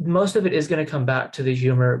 so most of it is going to come back to the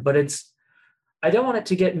humor, but I don't want it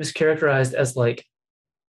to get mischaracterized as like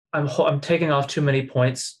I'm taking off too many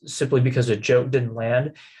points simply because a joke didn't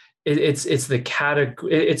land. It's the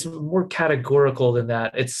category. It's more categorical than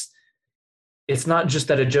that. It's not just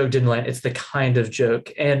that a joke didn't land. It's the kind of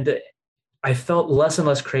joke. And I felt less and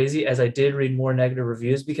less crazy as I did read more negative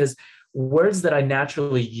reviews, because words that I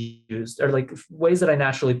naturally used, or like ways that I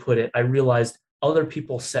naturally put it, I realized other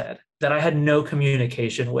people said that I had no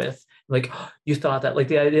communication with. Like, oh, you thought that, like,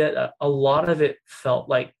 the idea, a lot of it felt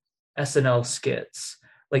like SNL skits.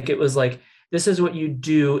 Like, it was like, this is what you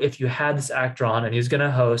do if you had this actor on and he's going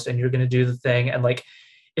to host and you're going to do the thing. And like,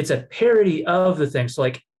 it's a parody of the thing. So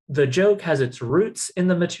like, the joke has its roots in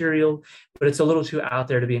the material, but it's a little too out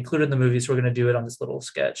there to be included in the movie. So we're going to do it on this little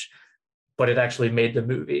sketch, but it actually made the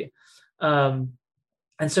movie. And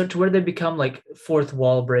so to where they become like fourth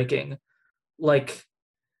wall breaking, like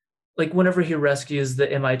whenever he rescues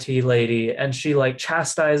the MIT lady and she like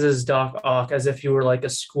chastises Doc Ock as if he were like a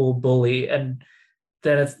school bully, and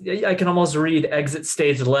then I can almost read exit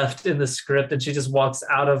stage left in the script, and she just walks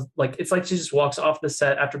out of, like, it's like she just walks off the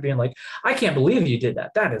set after being like, I can't believe you did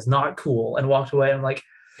that. That is not cool. And walked away. I'm like,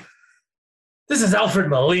 this is Alfred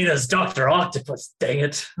Molina's Dr. Octopus, dang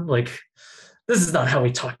it. Like, this is not how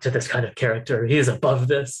we talk to this kind of character. He is above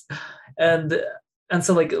this. And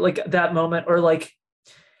so like that moment, or like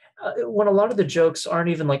when a lot of the jokes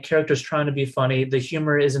aren't even like characters trying to be funny, the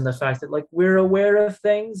humor is in the fact that like we're aware of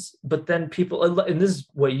things, but then people, and this is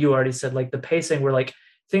what you already said, like the pacing where like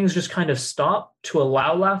things just kind of stop to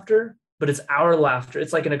allow laughter, but it's our laughter.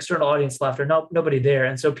 It's like an external audience laughter, nobody there.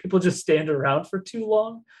 And so people just stand around for too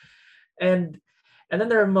long. And then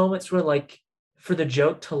there are moments where like for the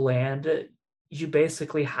joke to land, you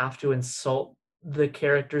basically have to insult the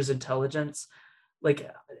character's intelligence.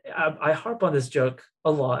 Like I harp on this joke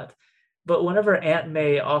a lot, but whenever Aunt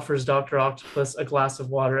May offers Dr. Octopus a glass of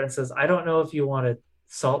water and says, I don't know if you wanted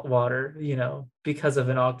salt water, because of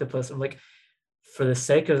an octopus, I'm like, for the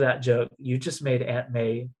sake of that joke, you just made Aunt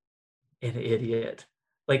May an idiot.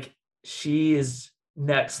 Like, she is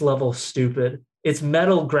next level stupid. It's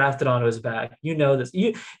metal grafted onto his back. You know this.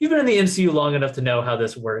 You've been in the MCU long enough to know how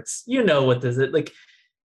this works. You know what this is. Like,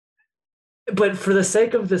 but for the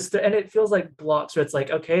sake of this, and it feels like blocks where it's like,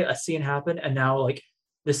 okay, a scene happened, and now like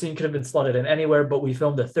the scene could have been slotted in anywhere, but we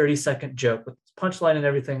filmed a 30-second joke with punchline and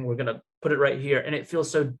everything. We're gonna put it right here, and it feels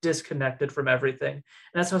so disconnected from everything. And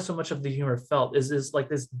that's how so much of the humor felt, is like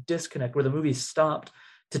this disconnect where the movie stopped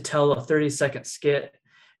to tell a 30-second skit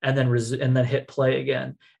and then hit play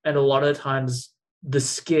again. And a lot of the times the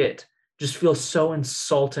skit just feels so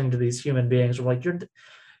insulting to these human beings. We're like,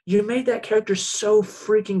 you made that character so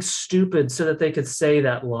freaking stupid so that they could say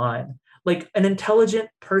that line. Like, an intelligent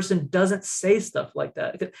person doesn't say stuff like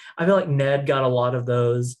that. I feel like Ned got a lot of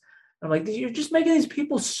those. I'm like, you're just making these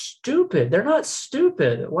people stupid. They're not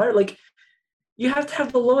stupid. Why? Like, you have to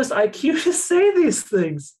have the lowest IQ to say these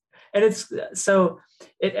things. And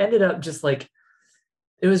it ended up just like,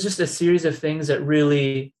 it was just a series of things that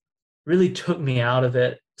really, really took me out of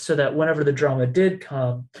it, so that whenever the drama did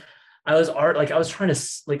come, I was trying to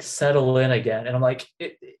like settle in again. And I'm like,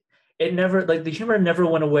 it never, like, the humor never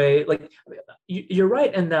went away. Like, you're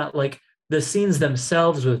right in that, like, the scenes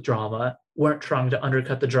themselves with drama weren't trying to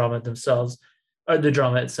undercut the drama themselves or the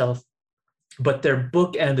drama itself, but they're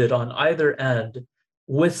bookended on either end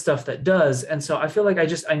with stuff that does. And so I feel like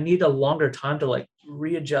I need a longer time to like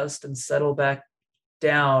readjust and settle back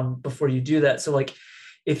down before you do that. So like,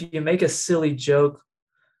 if you make a silly joke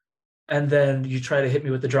and then you try to hit me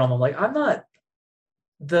with the drama, I'm like, I'm not,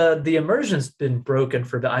 the immersion's been broken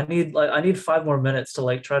for that. I need 5 more minutes to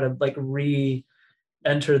like try to like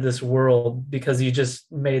re-enter this world, because you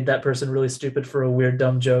just made that person really stupid for a weird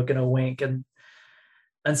dumb joke and a wink. And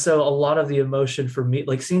so a lot of the emotion for me,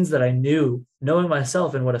 like scenes that I knew, knowing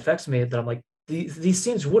myself and what affects me, that I'm like, these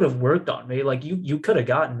scenes would have worked on me. Like, you could have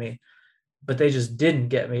gotten me, but they just didn't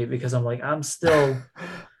get me, because I'm like, I'm still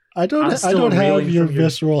I don't have your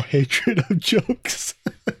visceral hatred of jokes.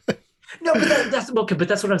 No, but that's okay. But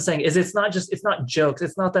that's what I'm saying, is it's not jokes.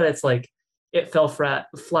 It's not that it's like it fell flat.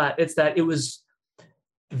 It's that it was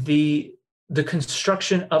the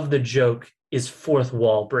construction of the joke is fourth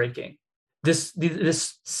wall breaking. This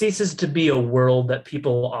ceases to be a world that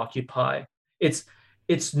people occupy. It's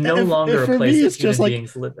no If- longer if a for place me, that it's just human like,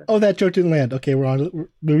 beings live in. oh, that joke didn't land. Okay, we're on.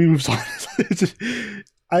 Movie moves on. It's just-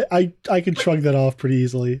 I can shrug that off pretty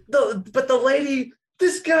easily. But the lady,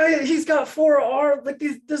 this guy, he's got 4 arms. Like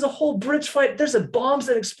there's a whole bridge fight. There's bombs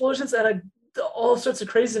and explosions and all sorts of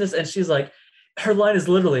craziness. And she's like, her line is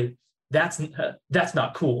literally, "That's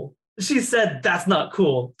not cool." She said, "That's not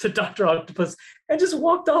cool" to Dr. Octopus and just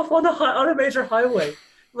walked off on a major highway.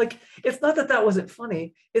 Like, it's not that that wasn't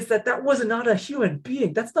funny. It's that that was not a human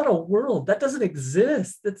being. That's not a world. That doesn't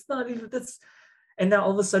exist. That's not even, that's, and now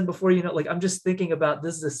all of a sudden, before you know, like, I'm just thinking about,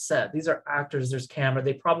 this is a set. These are actors. There's camera.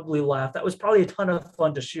 They probably laughed. That was probably a ton of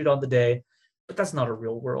fun to shoot on the day, but that's not a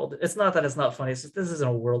real world. It's not that it's not funny. It's just, this isn't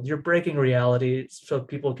a world. You're breaking reality so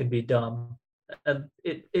people can be dumb. And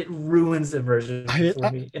it ruins immersion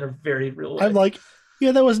for me in a very real way. I'm like,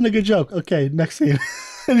 yeah, that wasn't a good joke. Okay, next scene.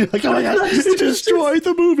 And you're like, oh my god, it destroyed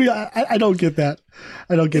the movie. I don't get that.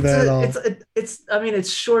 I don't get that at all. It's I mean,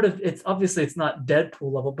 it's short of, it's obviously it's not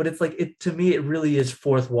Deadpool level, but it's like, it to me, it really is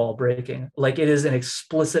fourth wall breaking. Like, it is an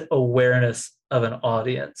explicit awareness of an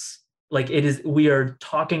audience. Like, it is, we are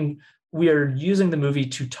using the movie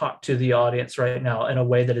to talk to the audience right now in a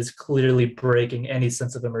way that is clearly breaking any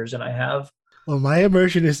sense of immersion I have. Well, my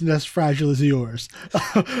immersion isn't as fragile as yours.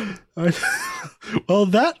 Well,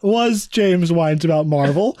 that was James Wines About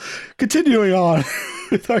Marvel. Continuing on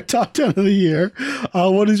with our top 10 of the year.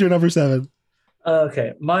 What is your number 7?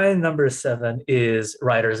 Okay, my number 7 is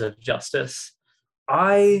Riders of Justice.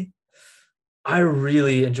 I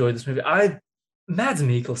really enjoyed this movie. Mads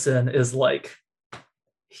Mikkelsen is like,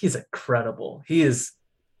 he's incredible. He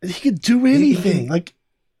could do anything.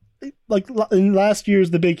 Like in last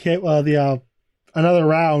year's the big hit, Another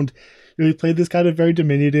Round, he played this kind of very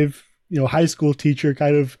diminutive, high school teacher,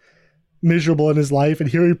 kind of miserable in his life, and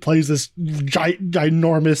here he plays this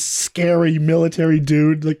ginormous, scary military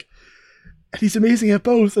dude. Like, and he's amazing at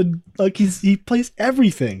both, and like he plays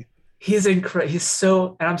everything. He's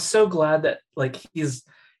incredible. And I'm so glad that like he's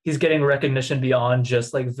getting recognition beyond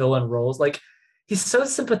just like villain roles. Like, he's so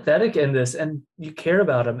sympathetic in this, and you care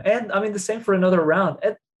about him. And I mean, the same for Another Round.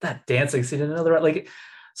 And that dancing scene in Another Round, like,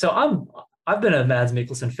 so I've been a Mads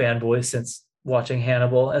Mikkelsen fanboy since watching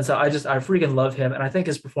Hannibal, and so I freaking love him, and I think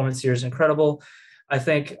his performance here is incredible. I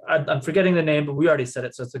think I'm forgetting the name, but we already said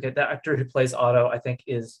it, so it's okay. The actor who plays Otto, I think,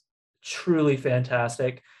 is truly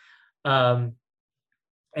fantastic. And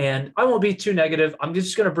I won't be too negative. I'm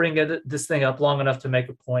just going to bring this thing up long enough to make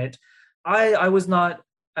a point. I was not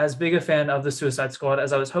as big a fan of the Suicide Squad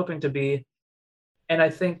as I was hoping to be, and I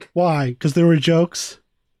think, why? Because there were jokes?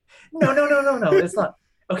 No. It's not.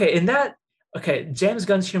 Okay, James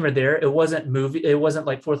Gunn's humor there, it wasn't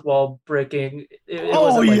like fourth wall breaking. It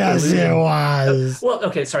wasn't like yes, it was. Well,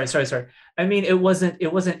 okay, sorry. I mean, it wasn't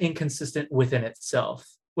inconsistent within itself,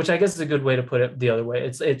 which I guess is a good way to put it the other way.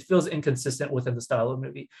 It feels inconsistent within the style of the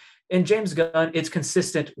movie. In James Gunn, it's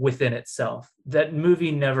consistent within itself. That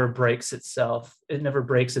movie never breaks itself. It never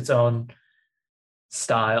breaks its own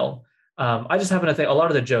style. I just happen to think a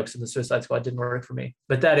lot of the jokes in the Suicide Squad didn't work for me,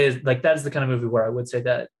 but that is the kind of movie where I would say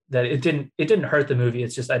that it didn't hurt the movie.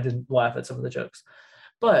 It's just I didn't laugh at some of the jokes.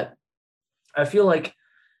 But I feel like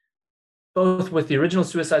both with the original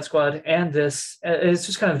Suicide Squad and this, it's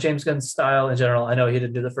just kind of James Gunn's style in general. I know he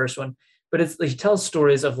didn't do the first one, but he tells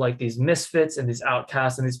stories of like these misfits and these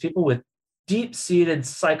outcasts and these people with deep-seated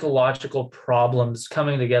psychological problems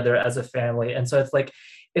coming together as a family. And so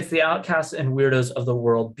it's the outcasts and weirdos of the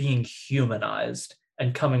world being humanized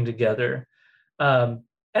and coming together. And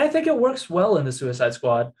I think it works well in the Suicide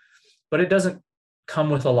Squad, but it doesn't come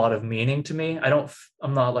with a lot of meaning to me.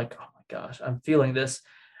 I'm not like, oh my gosh, I'm feeling this.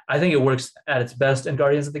 I think it works at its best in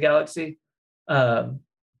Guardians of the Galaxy. But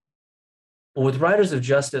with Riders of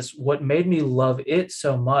Justice, what made me love it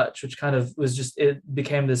so much, which kind of was just, it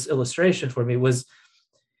became this illustration for me, was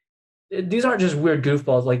these aren't just weird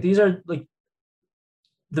goofballs. Like, these are like,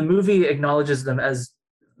 the movie acknowledges them as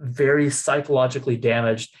very psychologically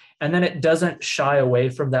damaged, and then it doesn't shy away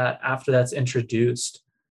from that after that's introduced.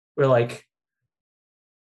 We're like,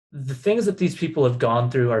 the things that these people have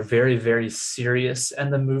gone through are very, very serious,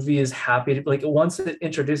 and the movie is happy to, like, once it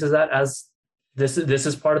introduces that as this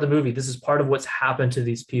is part of the movie, this is part of what's happened to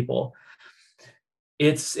these people.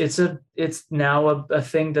 It's now a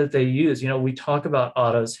thing that they use. We talk about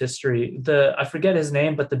Otto's history. I forget his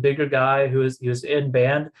name, but the bigger guy he was in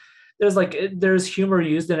Band. There's humor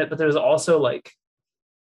used in it, but there's also like,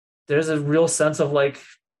 there's a real sense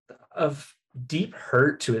of deep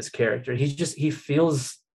hurt to his character. He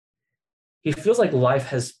feels like life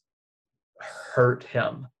has hurt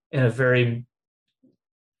him in a very,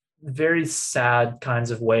 very sad kinds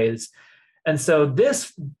of ways. And so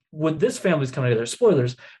this when this family's coming together,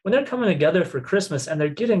 spoilers, when they're coming together for Christmas and they're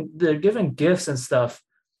giving gifts and stuff,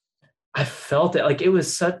 I felt it. Like, it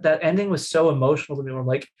was that ending was so emotional to me. Where I'm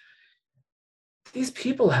like, these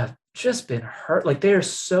people have just been hurt. Like, they are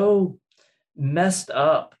so messed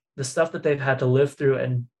up, the stuff that they've had to live through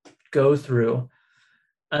and go through.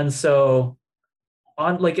 And so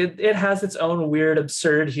on, like, it has its own weird,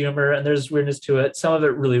 absurd humor, and there's weirdness to it. Some of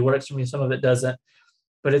it really works for me, some of it doesn't.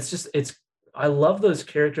 But I love those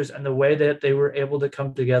characters and the way that they were able to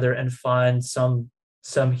come together and find some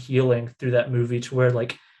healing through that movie, to where,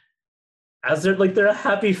 like, as they're a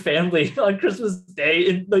happy family on Christmas Day,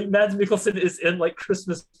 and like Mads Mikkelsen is in like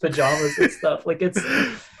Christmas pajamas and stuff. Like, it's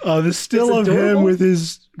the still of him with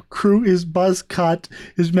his buzz cut,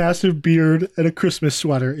 his massive beard, and a Christmas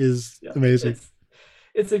sweater is amazing.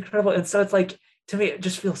 It's incredible. And so it's like, to me, it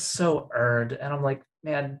just feels so earned. And I'm like,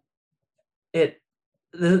 man,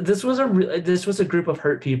 this was a group of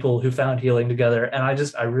hurt people who found healing together. And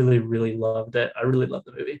I really, really loved it. I really loved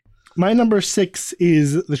the movie. My number 6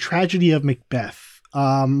 is The Tragedy of Macbeth.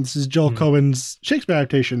 This is Joel Coen's Shakespeare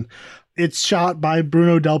adaptation. It's shot by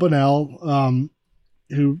Bruno Del Bonell,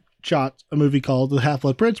 who shot a movie called The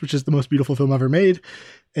Half-Blood Prince, which is the most beautiful film ever made.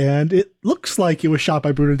 And it looks like it was shot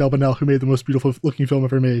by Bruno Del Bonell, who made the most beautiful looking film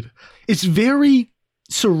ever made. It's very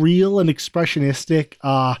surreal and expressionistic,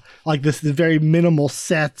 like the very minimal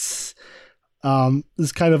sets.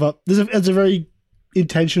 It's a very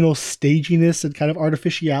intentional staginess and kind of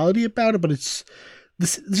artificiality about it, but it's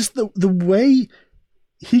just the way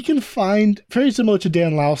he can find, very similar to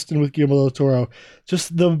Dan Lauston with Guillermo del Toro,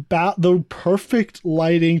 just the perfect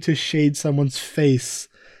lighting to shade someone's face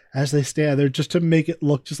as they stand there, just to make it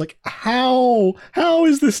look just like, how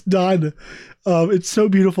is this done? It's so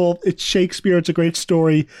beautiful. It's Shakespeare. It's a great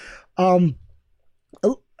story. A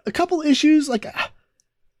couple issues, like,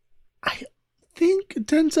 I think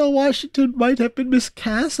Denzel Washington might have been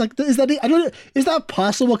miscast. Like, is that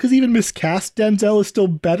possible? Because even miscast Denzel is still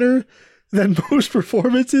better than most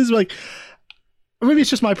performances. Like, maybe it's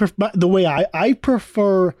just the way I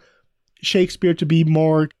prefer Shakespeare to be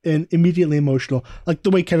more and immediately emotional, like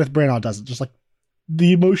the way Kenneth Branagh does it. Just like,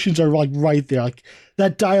 the emotions are like right there. Like,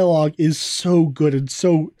 that dialogue is so good and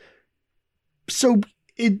so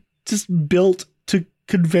it just built to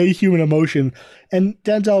convey human emotion. And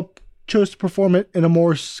Denzel chose to perform it in a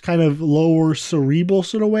more kind of lower cerebral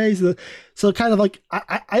sort of way. So kind of like,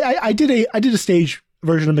 I did a stage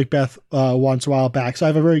version of Macbeth once a while back, so I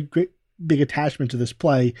have a very big attachment to this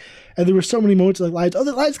play. And there were so many moments like lines, the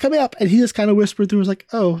line's coming up, and he just kind of whispered through, was like,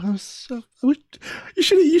 you're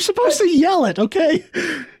supposed to yell it, okay?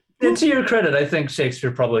 And to your credit, I think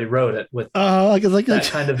Shakespeare probably wrote it with that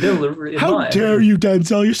kind of delivery in how mind. dare you,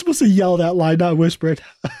 Denzel? You're supposed to yell that line, not whisper it.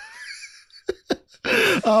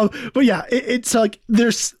 But yeah, it's like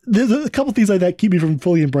there's a couple things like that keep me from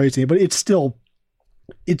fully embracing it, but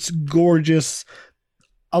it's gorgeous.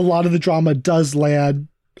 A lot of the drama does land.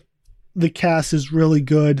 The cast is really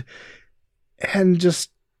good, and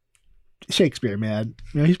just Shakespeare, man,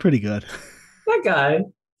 he's pretty good. That guy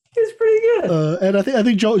is pretty good. And I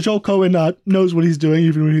think Joel Coen knows what he's doing,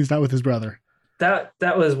 even when he's not with his brother.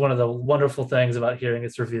 That was one of the wonderful things about hearing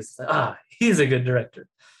its reviews. Like, he's a good director.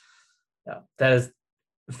 Yeah, that is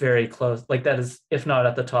very close. Like, that is, if not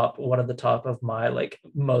at the top, one of the top of my like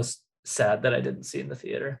most sad that I didn't see in the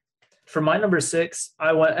theater. For my number 6,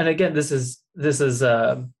 I went, and again, this is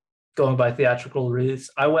going by theatrical release,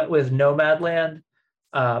 I went with Nomadland,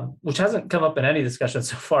 which hasn't come up in any discussion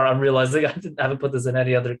so far. I'm realizing I haven't put this in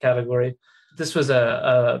any other category. This was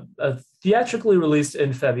a theatrically released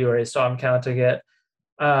in February, so I'm counting it.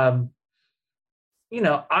 I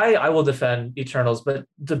will defend Eternals, but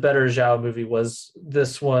the better Zhao movie was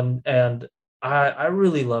this one, and I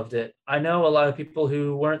really loved it. I know a lot of people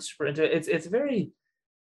who weren't super into it.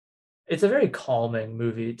 It's a very calming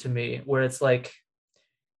movie to me, where it's like,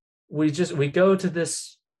 we go to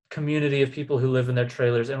this community of people who live in their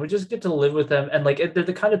trailers, and we just get to live with them. And like, they're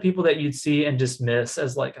the kind of people that you'd see and dismiss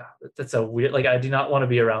as like, that's so weird. Like, I do not want to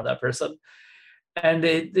be around that person. And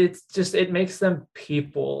it makes them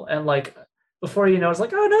people. And like, before you know, it's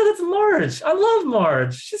like, oh no, that's Marge. I love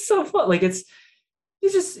Marge. She's so fun. Like,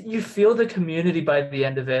 you feel the community by the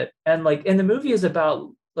end of it. And like, and the movie is about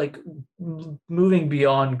like moving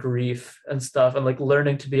beyond grief and stuff, and like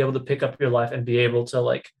learning to be able to pick up your life and be able to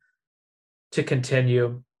like, to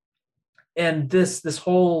continue. And this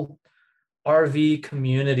whole RV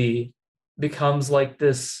community becomes like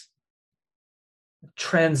this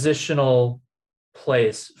transitional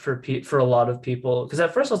place for a lot of people. Because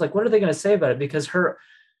at first I was like, what are they going to say about it? Because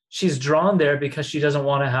she's drawn there because she doesn't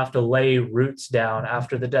want to have to lay roots down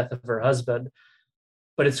after the death of her husband.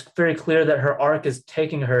 but it's very clear that her arc is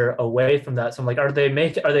taking her away from that. So I'm like, are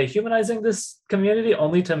they humanizing this community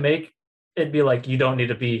only to make it be like, you don't need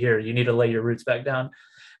to be here, you need to lay your roots back down?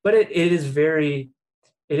 But it is very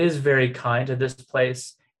kind to this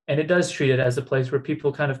place, and it does treat it as a place where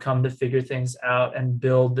people kind of come to figure things out and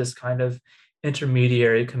build this kind of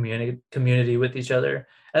intermediary community with each other.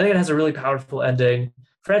 I think it has a really powerful ending.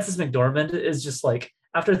 Frances McDormand is just like,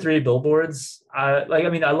 after Three Billboards, I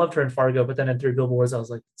loved her in Fargo, but then in Three Billboards, I was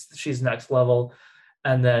like, she's next level.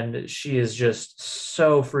 And then she is just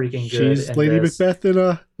so freaking good. She's Lady Macbeth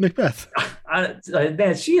in Macbeth.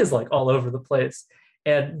 Man, she is like all over the place.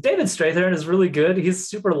 And David Strathairn is really good. He's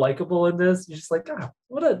super likable in this. You're just like, I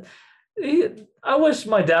wish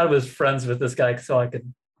my dad was friends with this guy so I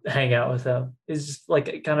could hang out with him. He's just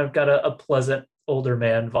like kind of got a pleasant older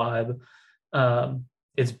man vibe.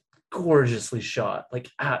 It's gorgeously shot, like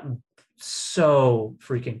so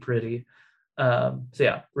freaking pretty. So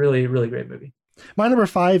yeah, really, really great movie. My number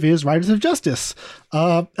 5 is Riders of Justice.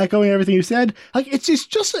 Echoing everything you said, like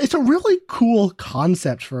it's a really cool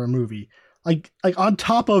concept for a movie. Like on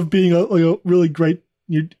top of being a really great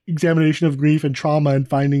examination of grief and trauma and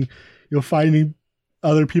finding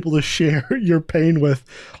other people to share your pain with.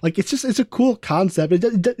 Like it's a cool concept.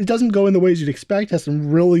 It doesn't go in the ways you'd expect. It has some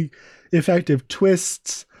really effective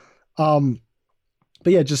twists. But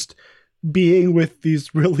yeah, just being with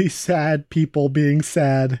these really sad people, being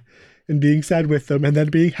sad and being sad with them, and then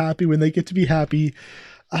being happy when they get to be happy.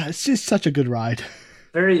 It's just such a good ride.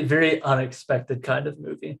 Very, very unexpected kind of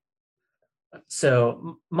movie.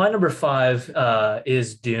 So my number 5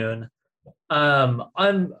 is Dune. I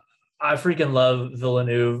freaking love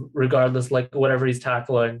Villeneuve, regardless, like whatever he's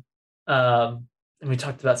tackling. And we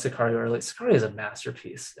talked about Sicario earlier. Sicario is a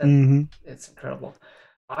masterpiece, and it's incredible.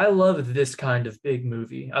 I love this kind of big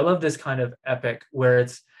movie. I love this kind of epic where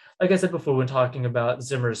it's, like I said before when talking about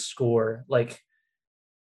Zimmer's score, like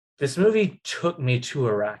this movie took me to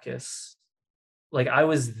Arrakis. Like I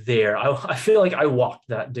was there. I feel like I walked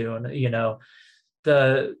that dune,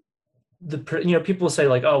 the people say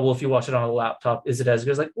like, oh, well, if you watch it on a laptop, is it as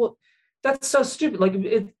good? It's like, well, that's so stupid. Like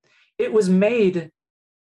it was made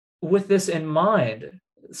with this in mind.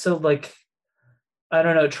 So like, I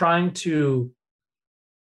don't know, trying to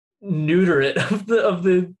neuter it of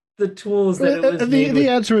the tools that it was made the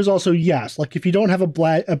answer is also yes. Like if you don't have a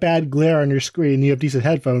bad glare on your screen and you have decent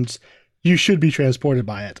headphones, you should be transported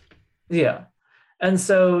by it. Yeah. And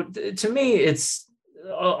so to me, it's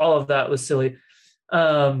all of that was silly.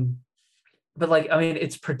 But like, I mean,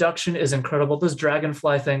 its production is incredible. Those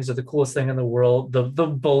dragonfly things are the coolest thing in the world.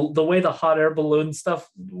 The way the hot air balloon stuff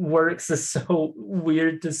works is so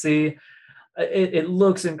weird to see. It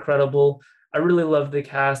looks incredible. I really love the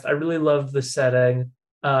cast. I really love the setting.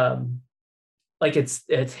 Like it's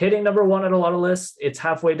hitting number 1 at a lot of lists. It's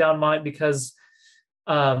halfway down mine because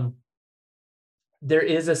there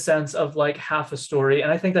is a sense of like half a story,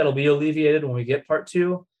 and I think that'll be alleviated when we get part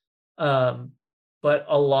 2. But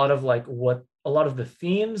a lot of the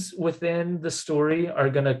themes within the story are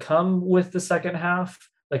going to come with the second half.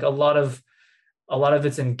 Like a lot of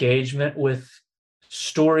its engagement with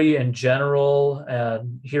story in general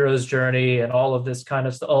and hero's journey and all of this kind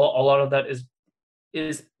of stuff. A lot of that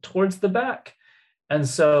is towards the back. And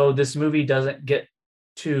so this movie doesn't get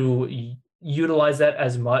to utilize that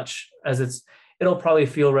as much as it'll probably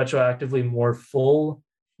feel retroactively more full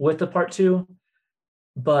with the part 2.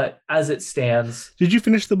 But as it stands, did you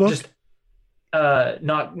finish the book?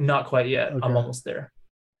 Not quite yet. Okay. I'm almost there.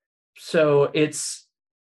 So it's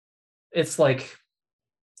like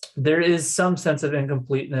there is some sense of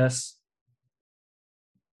incompleteness,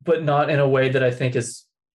 but not in a way that I think is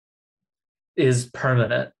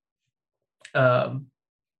permanent.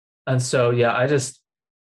 And so yeah,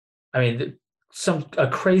 a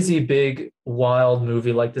crazy big wild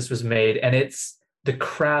movie like this was made, and it's the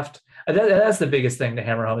craft. That's the biggest thing to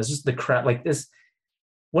hammer home is just the craft. Like this,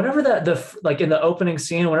 whenever like in the opening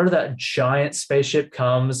scene, whenever that giant spaceship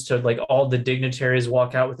comes to like all the dignitaries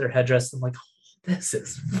walk out with their headdress, I'm like, this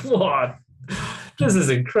is flawed. This is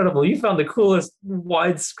incredible. You found the coolest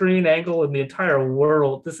widescreen angle in the entire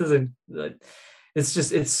world. This isn't.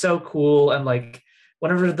 It's so cool. And like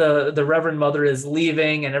whenever the Reverend Mother is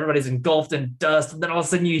leaving and everybody's engulfed in dust, and then all of a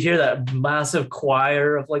sudden you hear that massive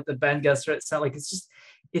choir of like the Ben Gesserit sound. Like it's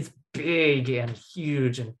big and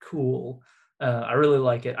huge and cool. I really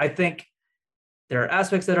like it. I think there are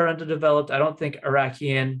aspects that are underdeveloped. I don't think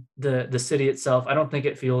Iraqian, the city itself, I don't think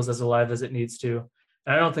it feels as alive as it needs to.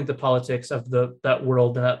 And I don't think the politics of that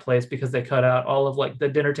world and that place, because they cut out all of like the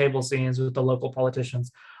dinner table scenes with the local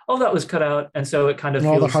politicians, all that was cut out. And so it kind of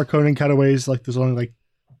feels... all the Harkonnen cutaways, like there's only like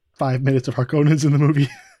 5 minutes of Harkonnens in the movie.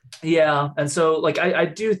 Yeah, and so like I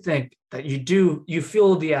do think that you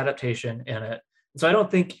feel the adaptation in it. So I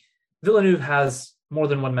don't think Villeneuve has more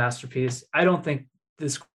than one masterpiece. I don't think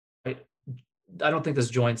this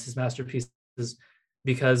joins his masterpieces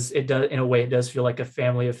because it does, in a way, it does feel like a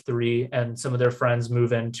family of three, and some of their friends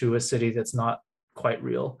move into a city that's not quite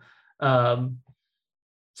real. So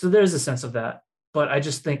there's a sense of that, but I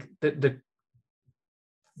just think that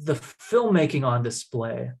the filmmaking on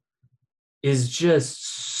display is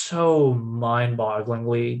just so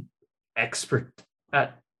mind-bogglingly expert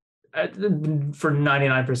at for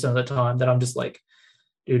 99% of the time that I'm just like,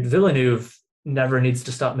 dude, Villeneuve never needs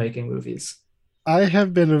to stop making movies. I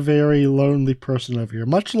have been a very lonely person over here,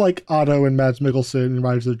 much like Otto and Mads Mikkelsen in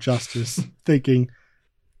Riders of Justice, thinking,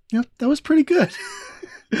 that was pretty good.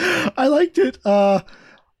 I liked it. I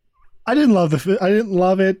didn't love I didn't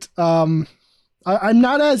love it. I'm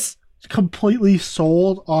not as completely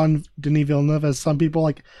sold on Denis Villeneuve as some people.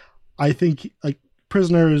 Like, I think like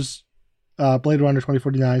Prisoners, Blade Runner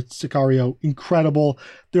 2049, Sicario, incredible.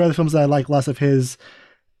 There are other films that I like less of his.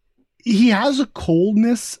 He has a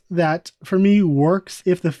coldness that for me works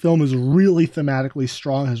if the film is really thematically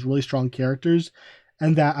strong, has really strong characters,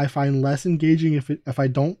 and that I find less engaging if I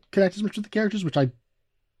don't connect as much with the characters, which I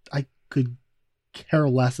could care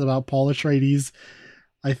less about Paul Atreides.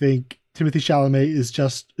 I think Timothée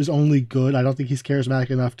Chalamet is only good. I don't think he's charismatic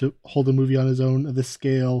enough to hold a movie on his own of this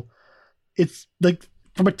scale. It's like,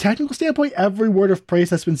 from a technical standpoint, every word of praise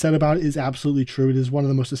that's been said about it is absolutely true. It is one of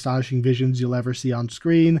the most astonishing visions you'll ever see on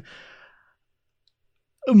screen.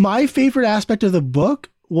 My favorite aspect of the book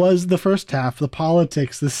was the first half, the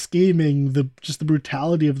politics, the scheming, the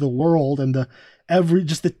brutality of the world, and the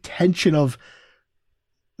tension of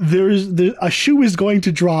a shoe is going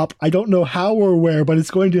to drop. I don't know how or where, but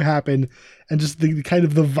it's going to happen. And just the kind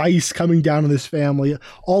of the vice coming down on this family,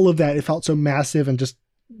 all of that, it felt so massive and just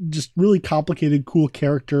really complicated, cool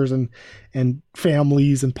characters and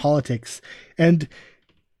families and politics. And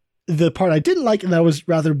the part I didn't like and that I was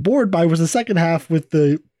rather bored by was the second half with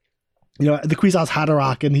the Kwisatz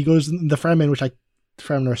Haderach, and he goes in the Fremen, which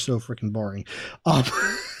Fremen are so freaking boring.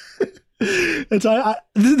 And so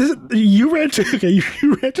you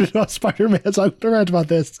ranted about Spider-Man, so I'm gonna rant about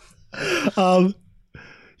this. So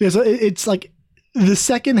it's like the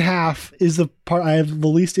second half is the part I have the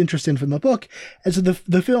least interest in from the book, and so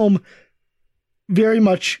the film very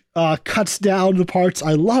much cuts down the parts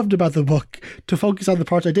I loved about the book to focus on the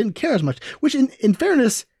parts I didn't care as much, which in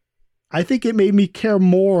fairness, I think it made me care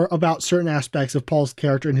more about certain aspects of Paul's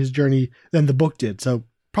character and his journey than the book did. So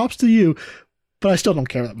props to you, but I still don't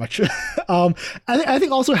care that much. I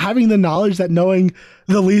think also having the knowledge that knowing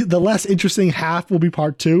the less interesting half will be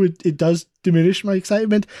part two, it does diminish my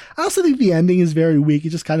excitement. I also think the ending is very weak. It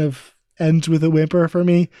just kind of ends with a whimper for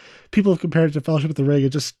me. People have compared it to Fellowship of the Ring.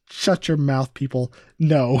 And just shut your mouth, people.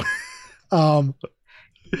 No.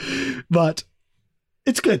 But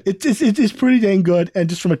it's good. It's pretty dang good. And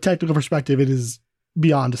just from a technical perspective, it is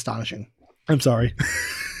beyond astonishing. I'm sorry.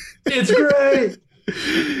 It's great.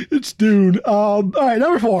 It's Dune. All right,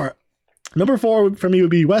 number four. Number four for me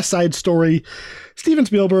would be West Side Story. Steven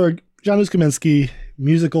Spielberg, Janusz Kaminski,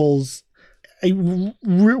 musicals, a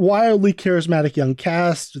wildly charismatic young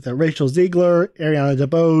cast with Rachel Ziegler, Ariana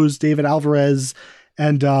DeBose, David Alvarez,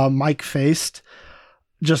 and Mike Faist.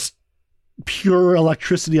 Just pure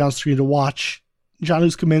electricity on screen to watch.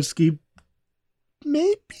 Janusz Kaminski,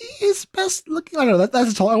 maybe his best looking, I don't know,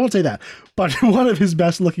 that's a I won't say that, but one of his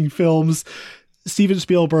best looking films. Steven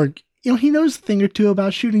Spielberg, he knows a thing or two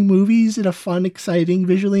about shooting movies in a fun, exciting,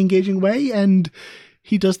 visually engaging way, and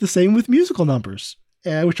he does the same with musical numbers,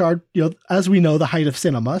 which are, as we know, the height of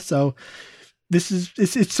cinema. So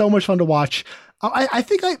it's so much fun to watch. I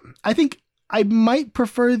think I might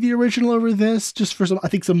prefer the original over this, just for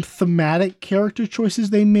some thematic character choices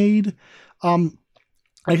they made. I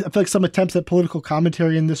feel like some attempts at political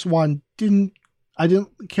commentary in this one I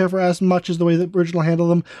didn't care for as much as the way the original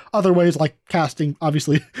handled them. Other ways, like casting,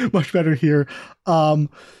 obviously much better here. But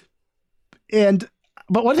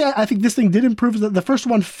one thing I think this thing did improve is that the first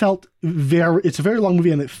one it's a very long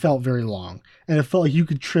movie and it felt very long, and it felt like you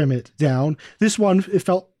could trim it down. This one, it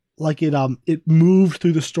felt like it moved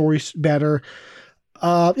through the story better.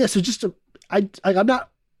 So just I'm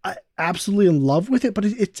not absolutely in love with it, but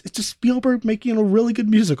it's just Spielberg making a really good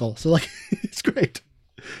musical. So it's great.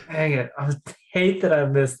 Dang it. I hate that I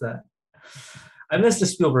missed that. I missed a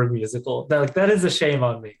Spielberg musical. That is a shame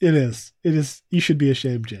on me. It is. You should be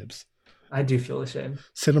ashamed, James. I do feel ashamed.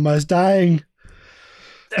 Cinema is dying.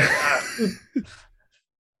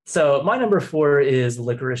 So my number 4 is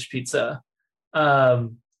Licorice Pizza.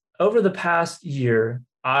 Over the past year,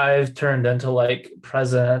 I've turned into like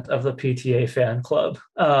president of the PTA fan club.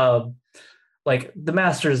 Like The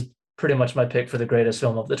Master is pretty much my pick for the greatest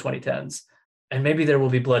film of the 2010s, and maybe There Will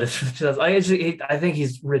Be Blood. I think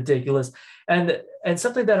he's ridiculous, and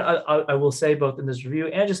something that I will say both in this review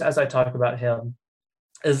and just as I talk about him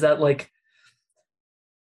is that like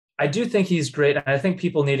I do think he's great, and I think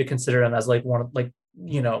people need to consider him as like one of like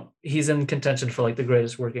he's in contention for like the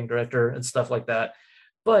greatest working director and stuff like that.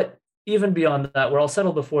 But even beyond that, where I'll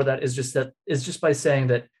settle before that is just by saying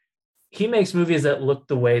that he makes movies that look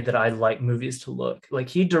the way that I like movies to look. Like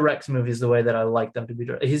he directs movies the way that I like them to be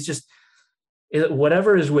directed. He's just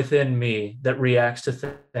whatever is within me that reacts to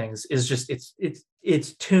things is just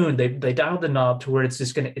it's tuned. They dialed the knob to where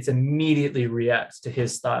it's immediately reacts to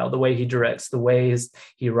his style, the way he directs, the ways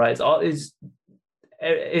he writes. All he's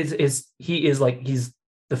the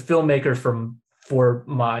filmmaker for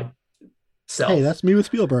myself. Hey, that's me with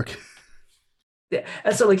Spielberg. Yeah,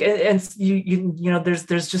 and so like and you know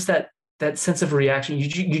there's just that sense of reaction. You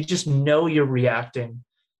just know you're reacting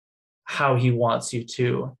how he wants you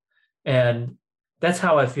to, and that's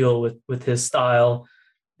how I feel with his style.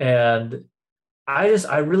 And I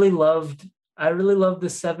really loved the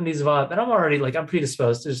 70s vibe, and I'm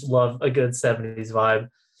predisposed to just love a good 70s vibe.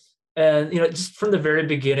 And just from the very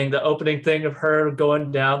beginning, the opening thing of her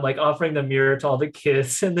going down, like offering the mirror to all the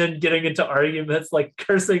kids, and then getting into arguments, like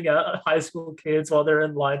cursing out high school kids while they're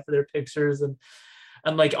in line for their pictures, and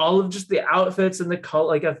like all of just the outfits and the color,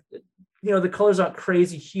 like the colors aren't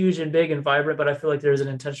crazy huge and big and vibrant, but I feel like there's an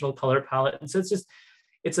intentional color palette, and so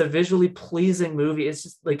it's a visually pleasing movie. It's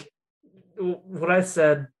just like what I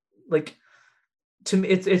said, like, to me,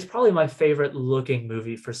 it's probably my favorite looking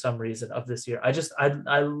movie for some reason of this year. I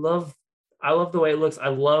love the way it looks. I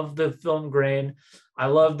love the film grain. I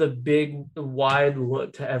love the big wide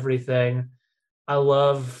look to everything. I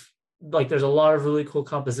love, like, there's a lot of really cool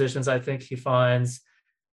compositions I think he finds.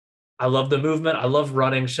 I love the movement. I love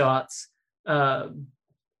running shots.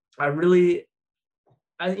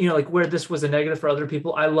 Like where this was a negative for other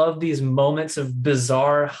people, I love these moments of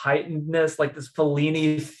bizarre heightenedness, like this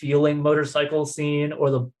Fellini feeling motorcycle scene,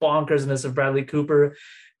 or the bonkersness of Bradley Cooper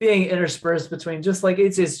being interspersed between just like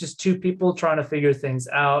it's just two people trying to figure things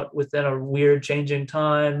out within a weird changing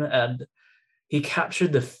time. And he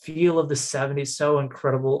captured the feel of the 70s so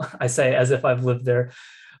incredible. I say as if I've lived there.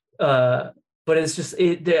 But it's just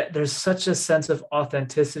there's such a sense of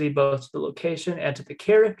authenticity both to the location and to the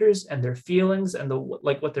characters and their feelings and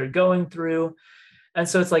what they're going through. And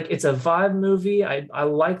so it's like it's a vibe movie. I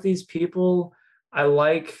like these people. I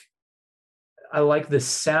like the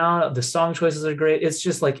sound. The song choices are great. It's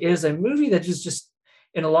just like it is a movie that just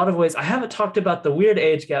in a lot of ways. I haven't talked about the weird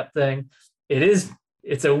age gap thing.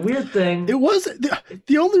 It's a weird thing. It was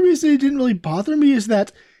the only reason it didn't really bother me is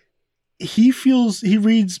that he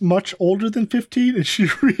reads much older than 15 and she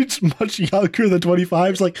reads much younger than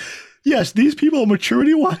 25. It's like, yes, these people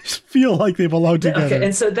maturity wise feel like they belong together. Okay,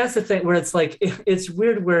 and so that's the thing where it's like it's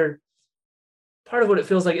weird where part of what it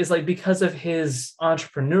feels like is like because of his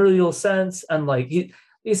entrepreneurial sense and like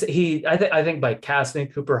I think by casting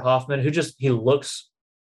Cooper Hoffman, who just he looks,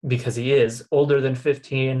 because he is older than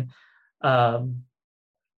 15,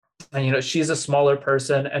 and she's a smaller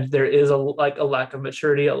person, and there is a lack of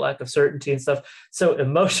maturity, a lack of certainty and stuff. So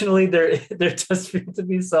emotionally, there does seem to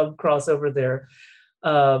be some crossover there,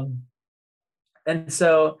 and I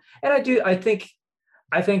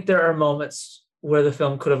think there are moments where the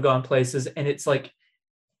film could have gone places, and it's like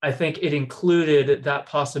I think it included that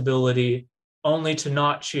possibility only to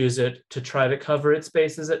not choose it, to try to cover its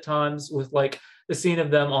bases at times with like the scene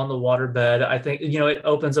of them on the waterbed. I think it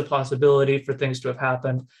opens a possibility for things to have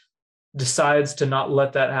happened, decides to not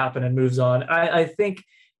let that happen and moves on. I think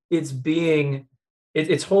it's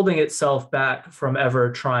holding itself back from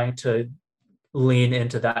ever trying to lean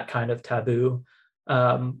into that kind of taboo,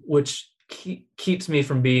 which keeps me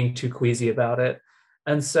from being too queasy about it.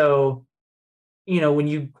 And so, when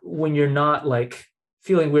you're not like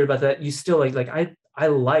feeling weird about that, you still like I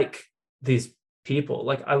like these people,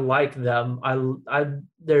 like I like them.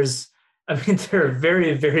 They're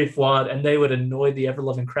very, very flawed, and they would annoy the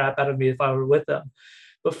ever-loving crap out of me if I were with them.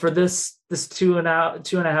 But for this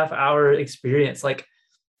 2.5 hour experience, like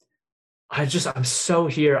I'm so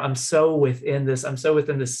here. I'm so within this. I'm so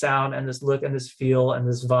within this sound and this look and this feel and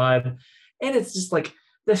this vibe. And it's just like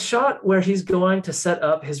the shot where he's going to set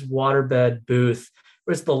up his waterbed booth,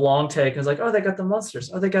 where it's the long take, and it's like, oh, they got the monsters.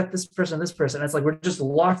 Oh, they got this person. And it's like we're just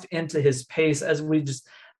locked into his pace as we just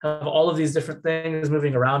have all of these different things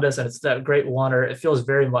moving around us, and it's that great oneer. It feels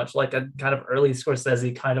very much like a kind of early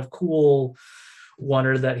Scorsese kind of cool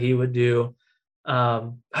oneer that he would do.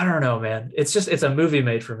 I don't know, man. It's a movie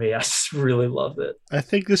made for me. I just really love it. I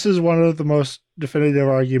think this is one of the most definitive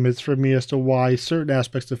arguments for me as to why certain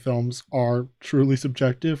aspects of films are truly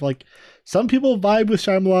subjective. Like, some people vibe with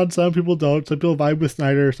Shyamalan, some people don't. Some people vibe with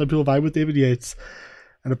Snyder, some people vibe with David Yates,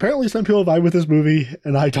 and apparently some people vibe with this movie,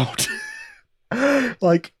 and I don't.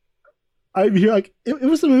 Like, I'm here, like, it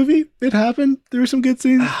was the movie. It happened. There were some good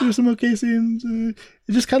scenes. There were some okay scenes.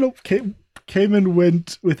 It just kind of came and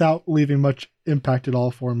went without leaving much impact at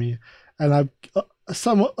all for me. And I'm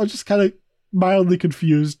just kind of mildly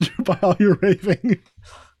confused by all your raving.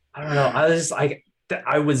 I don't know.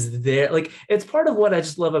 I was there. Like, it's part of what I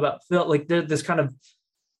just love about film. Like, this kind of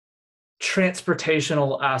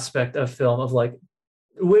transportational aspect of film of like,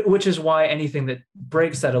 which is why anything that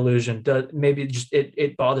breaks that illusion does, maybe just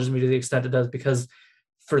it bothers me to the extent it does, because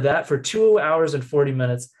for 2 hours and 40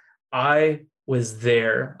 minutes, I was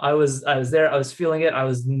there. I was there. I was feeling it. I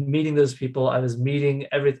was meeting those people. I was meeting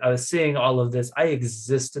everything. I was seeing all of this. I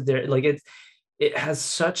existed there. Like, it has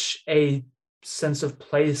such a sense of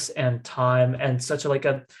place and time, and such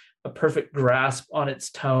a perfect grasp on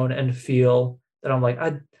its tone and feel, that I'm like,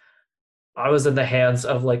 I was in the hands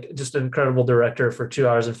of like just an incredible director for 2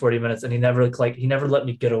 hours and 40 minutes. And he never let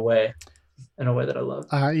me get away in a way that I love.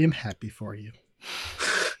 I am happy for you.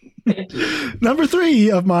 Number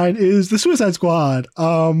 3 of mine is The Suicide Squad.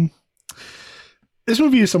 This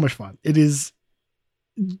movie is so much fun. It is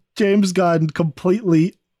James Gunn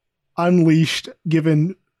completely unleashed,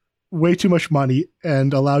 given way too much money,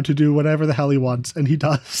 and allowed to do whatever the hell he wants, and he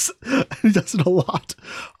does. He does it a lot.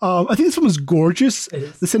 I think this film is gorgeous.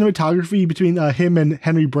 The cinematography between him and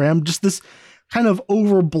Henry Bram, just this kind of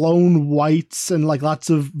overblown whites and like lots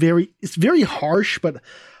of it's very harsh, but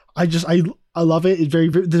I love it. It's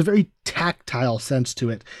there's a very tactile sense to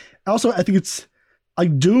it. Also, I think it's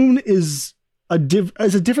like Dune is a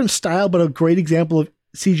different style, but a great example of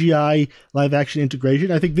CGI live action integration.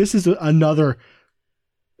 I think this is another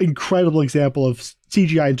incredible example of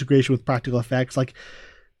CGI integration with practical effects. Like,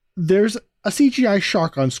 there's a CGI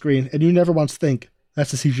shark on screen, and you never once think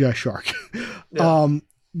that's a CGI shark. Yeah.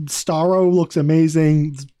 Starro looks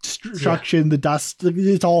amazing. Destruction, the dust,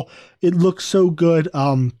 it looks so good.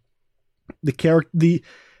 The character,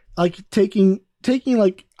 taking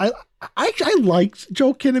like I liked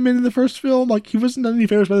Joel Kinnaman in the first film. Like, he wasn't done any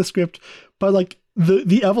favors by the script, but like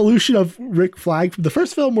the evolution of Rick Flag from the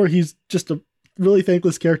first film, where he's just a really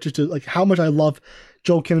thankless character, to like how much I love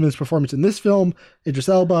Joel Kinnaman's performance in this film. Idris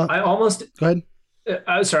Elba. Go ahead.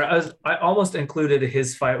 I almost included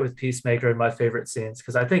his fight with Peacemaker in my favorite scenes,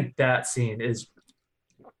 because I think that scene is.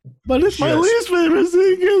 But it's my least favorite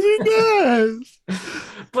scene because he does.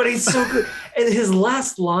 But he's so good, and his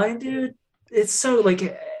last line, dude. It's so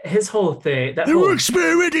like his whole thing. They were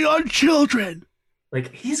experimenting on children.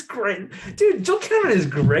 Like, he's great, dude. Joel Kinnaman is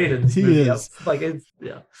great in this movie. Is. Like, it's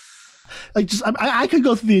Like, just I could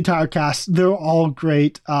go through the entire cast. They're all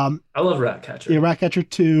great. I love Ratcatcher. Yeah, Ratcatcher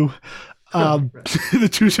 2. The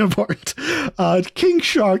two's important. King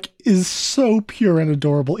Shark is so pure and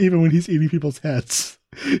adorable, even when he's eating people's heads.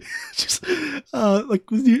 Just like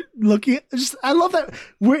looking at, just I love that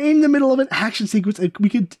we're in the middle of an action sequence,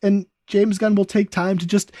 and James Gunn will take time to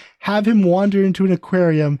just have him wander into an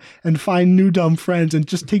aquarium and find new dumb friends and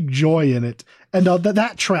just take joy in it. And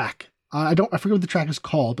that track. I forget what the track is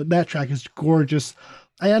called, but that track is gorgeous.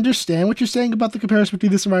 I understand what you're saying about the comparison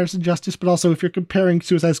between this and Riders of Justice, but also if you're comparing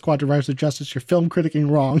Suicide Squad to Riders of Justice, you're film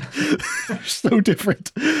criticking wrong. They're so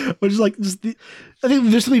different. Which is like I think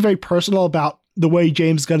there's something very personal about the way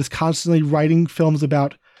James Gunn is constantly writing films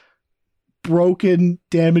about broken,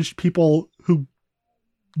 damaged people who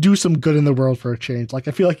do some good in the world for a change. Like,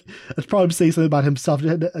 I feel like it's probably saying something about himself,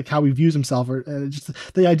 like how he views himself, or just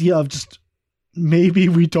the idea of just maybe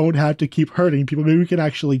we don't have to keep hurting people. Maybe we can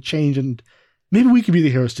actually change, and maybe we can be the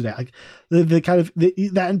heroes today. Like the kind of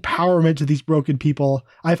that empowerment to these broken people.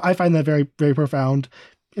 I find that very, very profound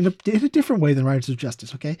in a different way than Riders of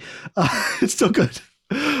Justice. Okay. It's still good.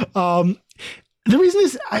 The reason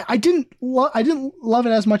is I didn't love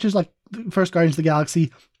it as much as like the first Guardians of the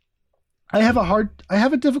Galaxy. I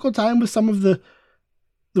have a difficult time with some of the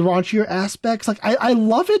raunchier aspects. Like I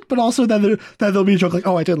love it, but also then there'll be a joke like,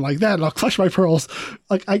 oh, I didn't like that, and I'll clutch my pearls.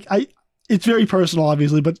 Like it's very personal,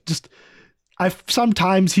 obviously, but just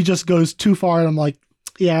sometimes he just goes too far, and I'm like,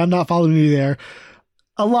 yeah, I'm not following you there.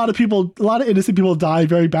 A lot of innocent people die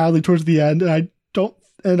very badly towards the end,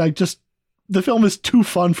 the film is too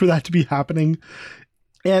fun for that to be happening.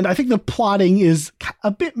 And I think the plotting is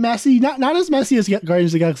a bit messy, not as messy as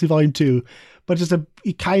Guardians of the Galaxy Volume 2, but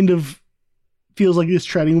it kind of feels like it's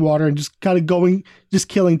treading water and just kind of just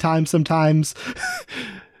killing time sometimes.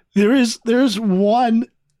 There's one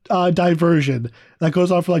diversion that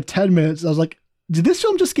goes on for like 10 minutes. I was like, did this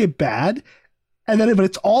film just get bad? And then but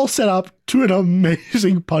it's all set up to an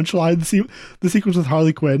amazing punchline. The sequence with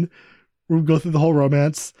Harley Quinn, where we go through the whole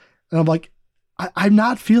romance, and I'm like, I'm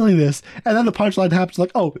not feeling this. And then the punchline happens,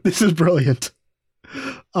 like, oh, this is brilliant.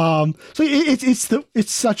 So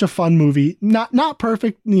it's such a fun movie. Not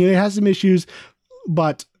perfect. You know, it has some issues,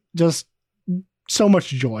 but just so much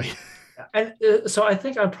joy. And so I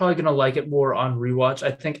think I'm probably going to like it more on rewatch.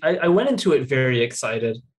 I think I went into it very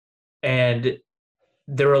excited, and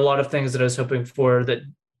there were a lot of things that I was hoping for that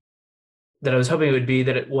I was hoping it would be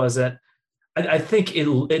that it wasn't. I think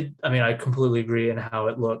it. I mean, I completely agree in how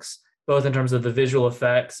it looks, both in terms of the visual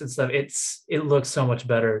effects and stuff. It looks so much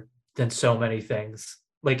better than so many things.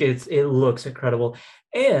 Like it looks incredible,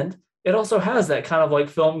 and it also has that kind of like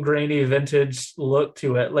film grainy vintage look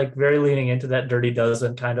to it, like very leaning into that Dirty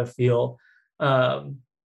Dozen kind of feel. And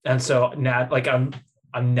so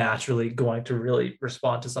I'm naturally going to really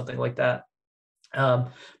respond to something like that.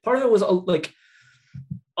 Part of it was like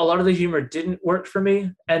a lot of the humor didn't work for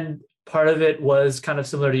me, and part of it was kind of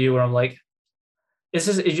similar to you, where I'm like, it's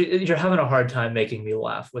just you're having a hard time making me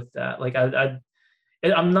laugh with that. Like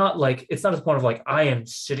I'm not like, it's not a point of like I am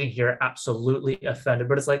sitting here absolutely offended,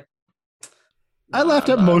 but it's like I laughed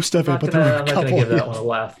at most of it, but there were a couple. I'm not going to give that one a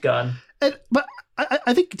laugh, Gunn. But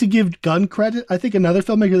I think to give Gunn credit, I think another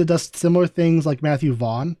filmmaker that does similar things like Matthew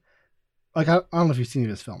Vaughn. Like I don't know if you've seen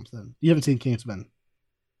any of his films. Then you haven't seen Kingsman.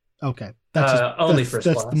 Okay, that's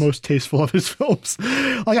the most tasteful of his films.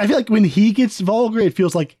 Like I feel like when he gets vulgar, it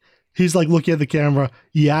feels like he's like looking at the camera.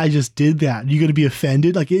 Yeah, I just did that. You going to be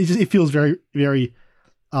offended? Like it feels very, very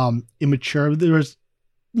immature. There was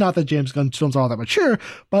not that James Gunn's films are all that mature,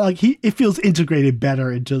 but like it feels integrated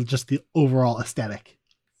better into just the overall aesthetic.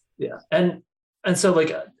 Yeah, and so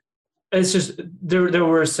like it's just there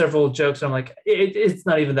were several jokes. I'm like, it's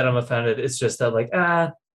not even that I'm offended. It's just that like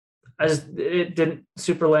it didn't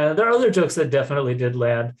super land. There are other jokes that definitely did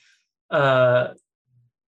land. I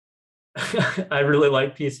really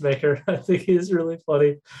like Peacemaker. I think he's really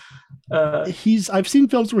funny. I've seen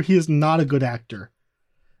films where he is not a good actor,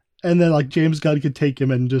 and then like James Gunn could take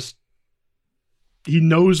him and just he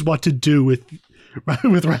knows what to do with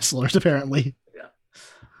wrestlers apparently.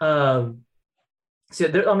 Yeah. So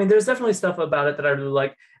there's definitely stuff about it that I really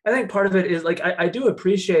like. I think part of it is like I do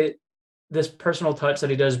appreciate this personal touch that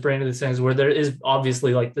he does bring to these things, where there is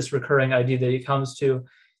obviously like this recurring idea that he comes to.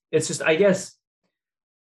 It's just, I guess,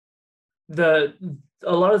 a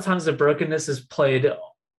lot of times the brokenness is played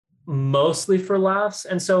mostly for laughs,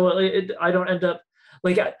 and so I don't end up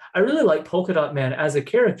like I really like Polka Dot Man as a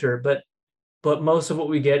character, but most of what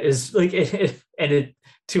we get is like it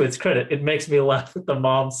to its credit, it makes me laugh at the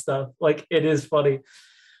mom stuff. Like it is funny,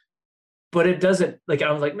 but it doesn't, like I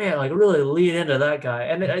was like, man, like really lean into that guy,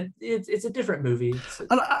 and it's a different movie.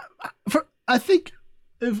 I think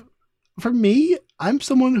for me, I'm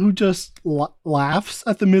someone who just laughs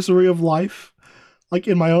at the misery of life. Like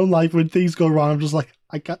in my own life, when things go wrong, I'm just like,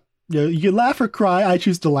 you can laugh or cry. I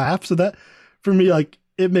choose to laugh. So that for me, like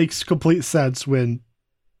it makes complete sense when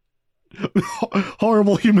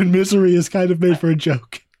horrible human misery is kind of made for a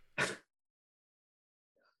joke.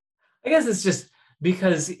 I guess it's just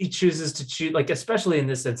because he chooses to choose, like especially in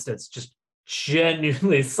this instance, just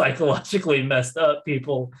genuinely psychologically messed up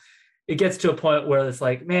people. It gets to a point where it's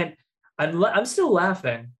like, man, I'm still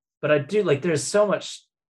laughing, but I do like there's so much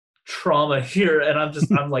trauma here, and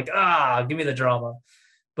I'm like, give me the drama.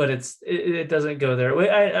 But it doesn't go there.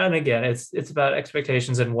 And again, it's about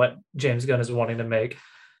expectations and what James Gunn is wanting to make.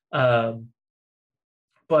 But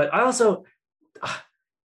I also,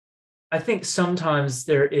 I think sometimes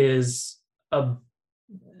there is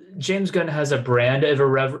James Gunn has a brand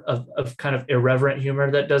of kind of irreverent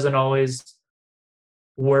humor that doesn't always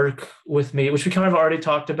work with me, which we kind of already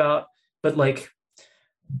talked about. But like,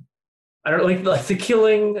 I don't like the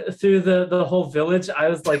killing through the whole village. I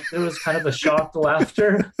was like, there was kind of a shocked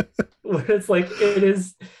laughter where it's like, it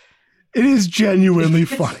is genuinely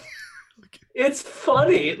funny. It's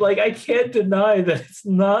funny. Like I can't deny that it's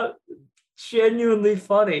not genuinely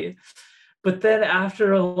funny. But then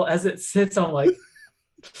after as it sits, I'm like,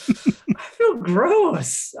 I feel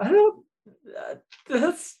gross.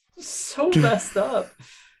 That's so messed up.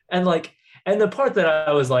 And the part that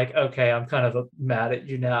I was like, okay, I'm kind of mad at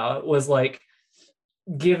you now, was like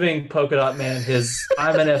giving Polka Dot Man his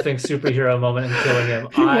I'm an effing superhero moment and killing him.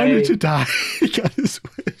 He wanted to die. He got his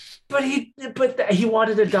wish. But he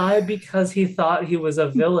wanted to die because he thought he was a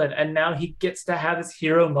villain, and now he gets to have his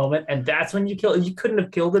hero moment, and that's when you kill him. You couldn't have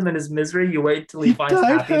killed him in his misery. You wait till he finds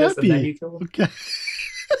happiness and then you kill him. Okay.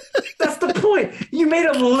 That's the point. point. You made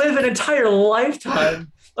him live an entire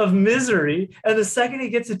lifetime of misery, and the second he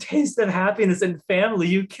gets a taste of happiness and family,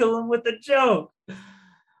 you kill him with a joke.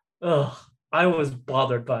 Ugh, I was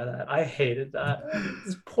bothered by that. I hated that.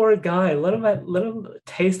 This poor guy. Let him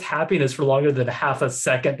taste happiness for longer than half a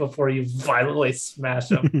second before you violently smash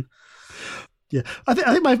him. Yeah, I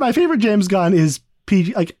think my favorite James Gunn is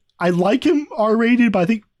PG. Like, I like him R-rated, but I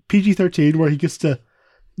think PG-13, where he gets to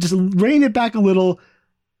just rein it back a little.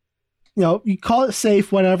 You know, you call it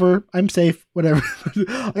safe, whatever. I'm safe, whatever.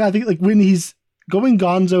 I think like when he's going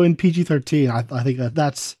gonzo in PG-13, I think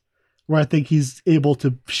that's where I think he's able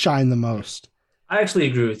to shine the most. I actually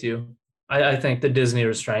agree with you. I think the Disney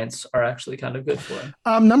restraints are actually kind of good for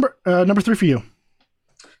him. Number 3 for you.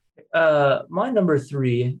 My number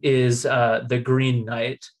 3 is The Green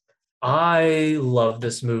Knight. I love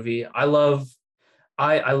this movie. I love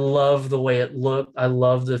the way it looked. I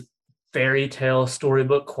love the fairy tale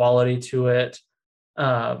storybook quality to it.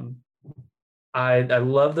 I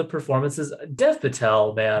love the performances. Dev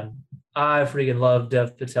Patel, man, I freaking love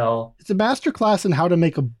Dev Patel. It's a masterclass in how to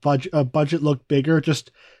make a budget look bigger.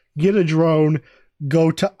 Just get a drone,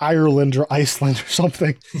 go to Ireland or Iceland or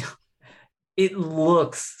something. It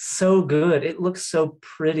looks so good. It looks so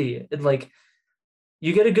pretty. It, like,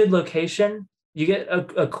 you get a good location, you get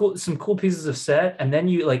some cool pieces of set, and then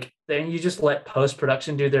you just let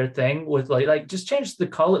post-production do their thing with like just change the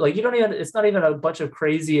color. Like, you don't even, it's not even a bunch of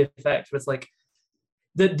crazy effects, but it's like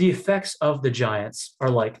the effects of the giants are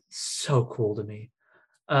like so cool to me.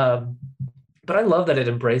 But I love that it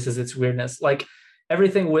embraces its weirdness. Like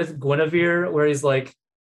everything with Guinevere, where he's like,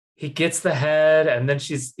 he gets the head and then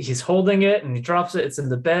he's holding it and he drops it, it's in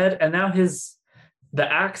the bed, and now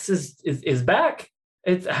the axe is back.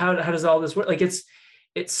 It's how does all this work? Like it's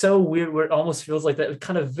so weird where it almost feels like that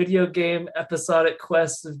kind of video game episodic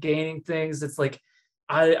quest of gaining things. It's like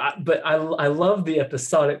I love the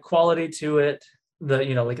episodic quality to it.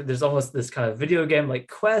 Like there's almost this kind of video game like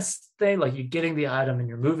quest thing, like you're getting the item and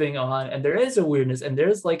you're moving on, and there is a weirdness, and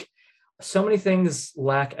there's like so many things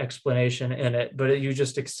lack explanation in it, but you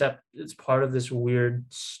just accept it's part of this weird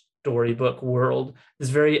storybook world, this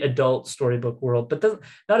very adult storybook world, but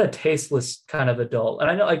not a tasteless kind of adult.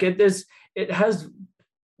 And I know like it has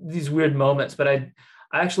these weird moments, but I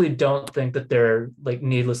actually don't think that they're like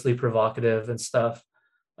needlessly provocative and stuff.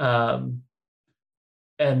 And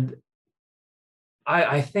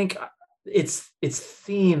I think its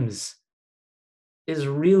themes is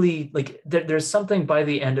really like there's something by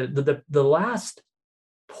the end of the last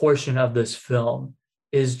portion of this film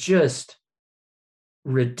is just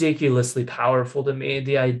ridiculously powerful to me.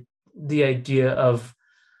 The idea of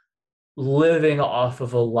living off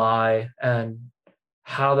of a lie and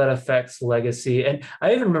how that affects legacy. And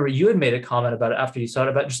I even remember you had made a comment about it after you saw it,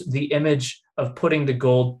 about just the image of putting the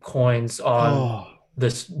gold coins on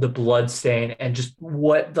the blood stain, and just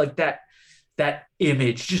what like that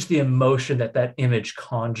image, just the emotion that image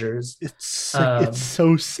conjures. It's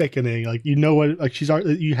so sickening. Like, you know what, like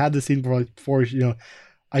you had the scene before, you know,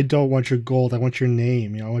 I don't want your gold, I want your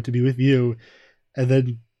name, you know, I want to be with you. And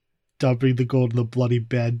then dumping the gold in the bloody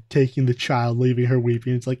bed, taking the child, leaving her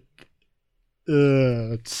weeping. It's like,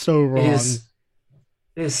 it's so wrong. It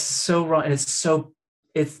is so wrong. And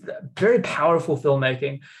it's very powerful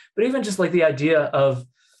filmmaking. But even just like the idea of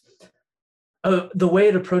the way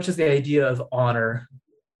it approaches the idea of honor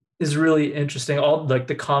is really interesting. All like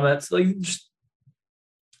the comments, like just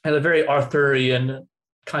and a very Arthurian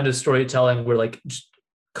kind of storytelling where like just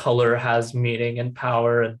color has meaning and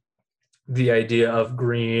power, and the idea of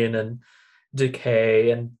green and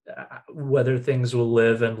decay and whether things will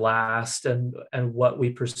live and last, and what we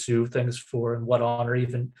pursue things for, and what honor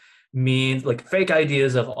even means, like fake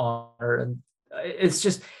ideas of honor. And it's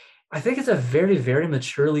just, I think it's a very, very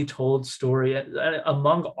maturely told story. And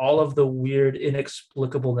among all of the weird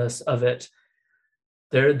inexplicableness of it,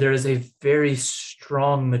 there is a very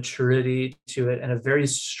strong maturity to it, and a very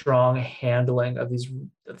strong handling of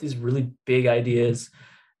these really big ideas.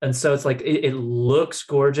 And so it's like it looks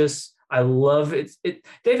gorgeous. I love it.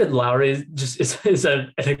 David Lowery is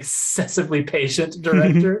an excessively patient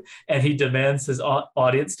director, and he demands his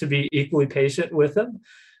audience to be equally patient with him.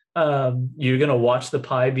 You're gonna watch the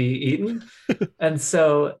pie be eaten, and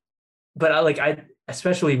so, but I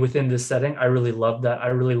especially within this setting, I really love that. I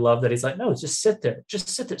really love that he's like, no, just sit there,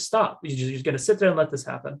 stop. You're just gonna sit there and let this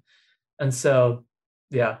happen. And so,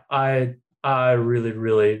 yeah, I really,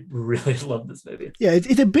 really, really love this movie. Yeah,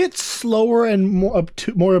 it's a bit slower and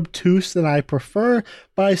more obtuse than I prefer,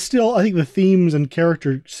 but I think the themes and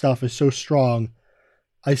character stuff is so strong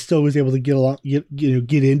I still was able to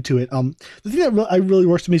get into it. The thing that really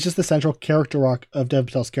works to me is just the central character arc of Dev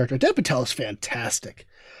Patel's character. Dev Patel is fantastic.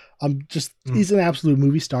 He's an absolute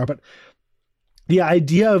movie star. But the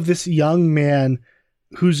idea of this young man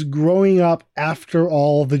who's growing up after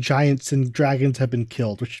all the giants and dragons have been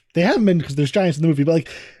killed, which they haven't been because there's giants in the movie, but like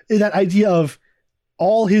that idea of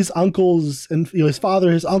all his uncles and his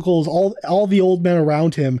father, his uncles, all the old men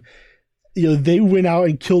around him, they went out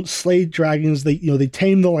and slayed dragons. They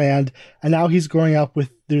tamed the land, and now he's growing up with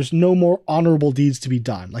there's no more honorable deeds to be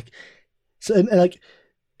done. Like, so and like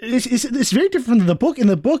it's very different than the book. In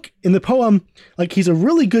the poem, like he's a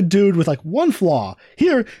really good dude with like one flaw.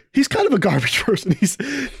 Here, he's kind of a garbage person.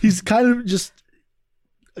 He's kind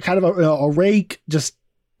of a rake, just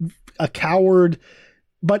a coward,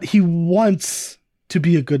 but he wants to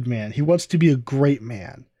be a good man. He wants to be a great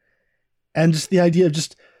man. And just the idea of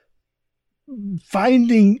just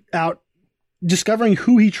discovering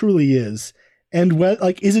who he truly is, and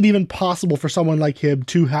is it even possible for someone like him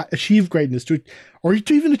to achieve greatness, or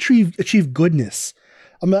to even achieve goodness?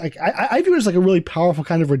 I view it as like a really powerful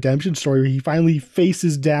kind of redemption story where he finally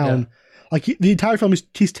faces down, the entire film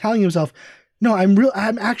he's telling himself, no,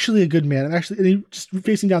 I'm actually a good man. And he's just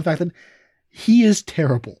facing down the fact that he is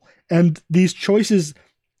terrible. And these choices,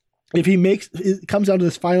 it comes down to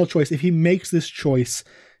this final choice. If he makes this choice,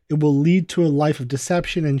 it will lead to a life of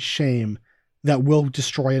deception and shame that will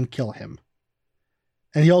destroy and kill him.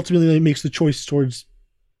 And he ultimately makes the choice towards,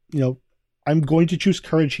 I'm going to choose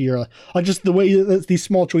courage here. Like just the way that these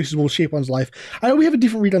small choices will shape one's life. I know we have a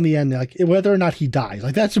different read on the end, like whether or not he dies.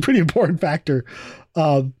 Like that's a pretty important factor.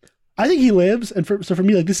 I think he lives, and for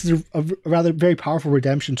me, like this is a rather very powerful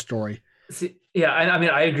redemption story. See, yeah, I mean,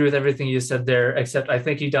 I agree with everything you said there, except I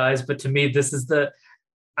think he dies. But to me, this is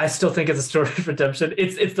I still think it's a story of redemption.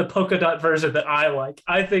 It's the polka dot version that I like.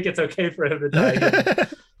 I think it's okay for him to die.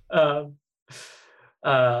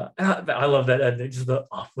 I love that ending, just the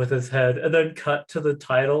off with his head, and then cut to the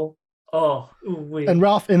title. Oh, and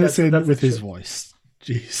Ralph Ineson with his voice.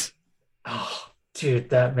 Jeez. Oh, dude,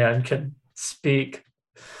 that man can speak.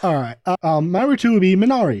 All right. My number 2 would be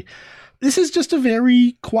Minari. This is just a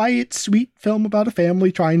very quiet, sweet film about a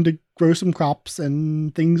family trying to grow some crops,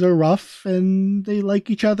 and things are rough, and they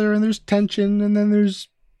like each other, and there's tension, and then there's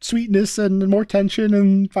sweetness and more tension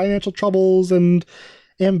and financial troubles and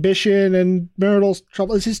ambition and marital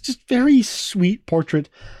trouble. It's just very sweet portrait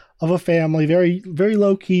of a family, very, very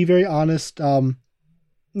low key, very honest.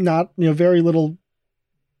 Not, very little,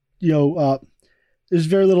 there's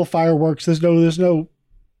very little fireworks. There's no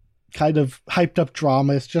kind of hyped up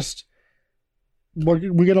drama. It's just, we're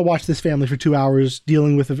going to watch this family for 2 hours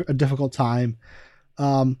dealing with a difficult time.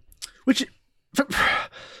 Which,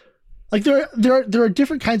 like there are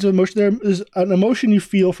different kinds of emotion. There is an emotion you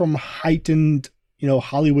feel from heightened,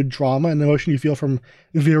 Hollywood drama, and the emotion you feel from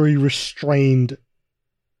very restrained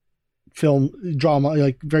film drama,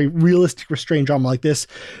 like very realistic, restrained drama like this.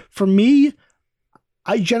 For me,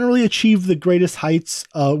 I generally achieve the greatest heights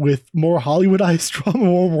with more Hollywoodized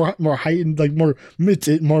drama, more heightened, like more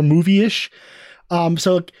movie-ish.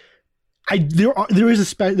 So there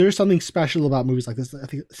is something special about movies like this. I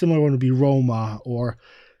think a similar one would be Roma or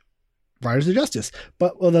Riders of Justice,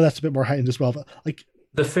 but although that's a bit more heightened as well. But like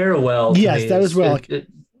The Farewell. Yes, that as well.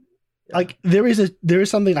 Like there is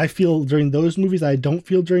something I feel during those movies that I don't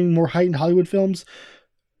feel during more heightened Hollywood films,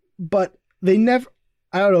 but they never.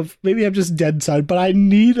 I don't know. Maybe I'm just dead inside, but I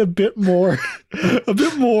need a bit more, a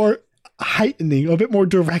bit more heightening, a bit more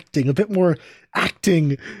directing, a bit more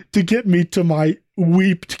acting to get me to my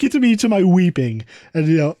weeping,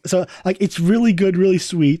 and so like it's really good, really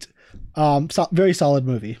sweet, very solid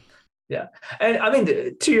movie. Yeah, and I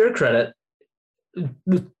mean, to your credit,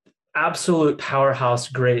 absolute powerhouse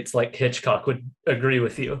greats like Hitchcock would agree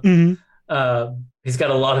with you. Mm-hmm. He's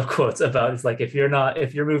got a lot of quotes about it's like if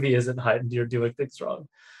your movie isn't heightened, you're doing things wrong.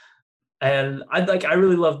 And I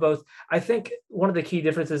really love both. I think one of the key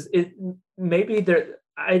differences I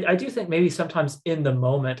do think maybe sometimes in the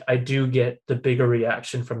moment I do get the bigger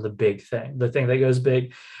reaction from the big thing, the thing that goes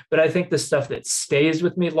big. But I think the stuff that stays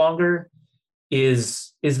with me longer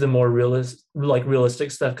is the more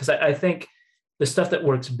realistic stuff, because I think the stuff that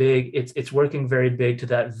works big, it's working very big to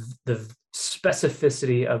the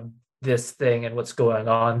specificity of this thing and what's going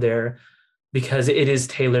on there, because it is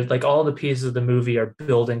tailored. Like all the pieces of the movie are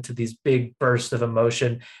building to these big bursts of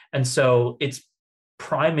emotion, and so it's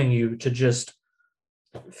priming you to just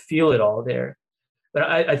feel it all there. But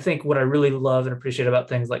I think what I really love and appreciate about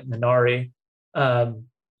things like Minari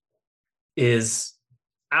is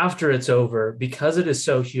after it's over, because it is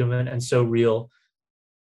so human and so real,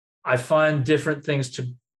 I find different things to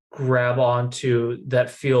grab onto that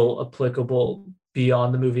feel applicable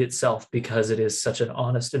beyond the movie itself, because it is such an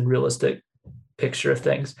honest and realistic picture of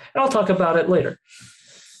things. And I'll talk about it later.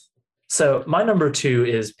 So my number 2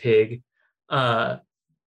 is Pig. I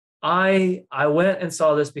went and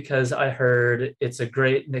saw this because I heard it's a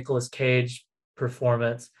great Nicolas Cage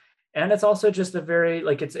performance, and it's also just a very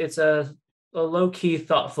like it's a low-key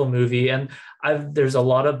thoughtful movie, and there's a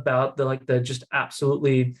lot about the just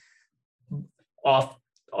absolutely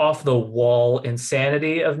off the wall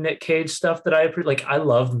insanity of Nick Cage stuff that I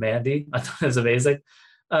loved Mandy. I thought it was amazing.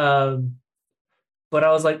 But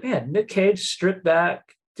I was like, man, Nick Cage stripped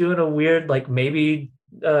back, doing a weird, like maybe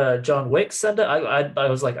John Wick send it. I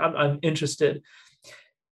was like, I'm interested.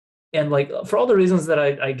 And like, for all the reasons that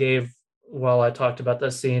I gave while I talked about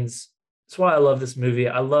those scenes, that's why I love this movie.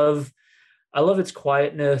 I love its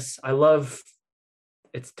quietness. I love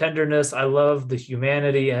its tenderness. I love the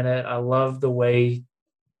humanity in it. I love the way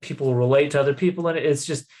people relate to other people in it.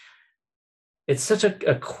 It's such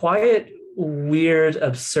a quiet, weird,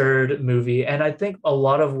 absurd movie. And I think a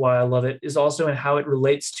lot of why I love it is also in how it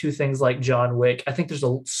relates to things like John Wick. I think there's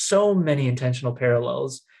so many intentional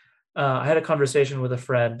parallels. I had a conversation with a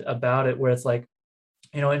friend about it where it's like,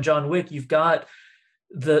 in John Wick, you've got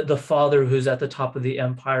the father who's at the top of the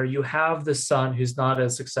empire. You have the son who's not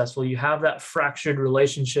as successful. You have that fractured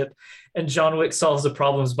relationship, and John Wick solves the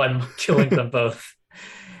problems by killing them both.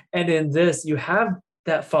 And in this, you have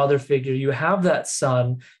that father figure, you have that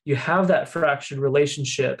son, you have that fractured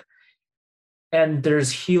relationship, and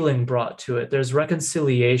there's healing brought to it. There's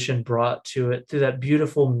reconciliation brought to it through that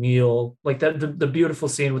beautiful meal, like the beautiful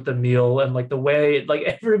scene with the meal, and like the way like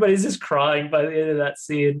everybody's just crying by the end of that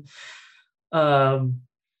scene. And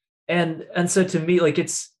so to me, like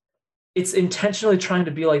it's intentionally trying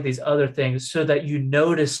to be like these other things so that you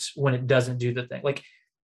notice when it doesn't do the thing. Like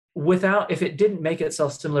if it didn't make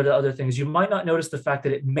itself similar to other things, you might not notice the fact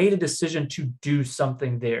that it made a decision to do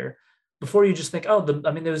something there. Before you just think, it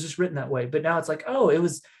was just written that way. But now it's like, it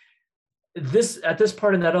was this at this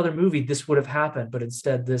part in that other movie, this would have happened, but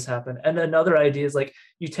instead this happened. And another idea is like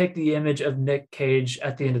you take the image of Nick Cage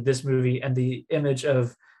at the end of this movie and the image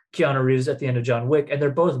of Keanu Reeves at the end of John Wick, and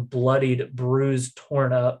they're both bloodied, bruised,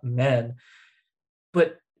 torn up men.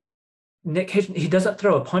 But Nick Cage, he doesn't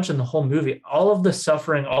throw a punch in the whole movie. All of the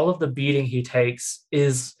suffering, all of the beating he takes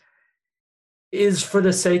is for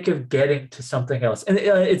the sake of getting to something else. And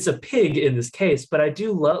it's a pig in this case, but I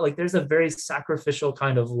do love, like, there's a very sacrificial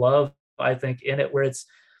kind of love, I think, in it, where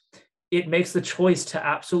it makes the choice to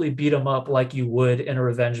absolutely beat him up like you would in a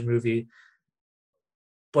revenge movie.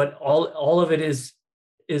 But all of it is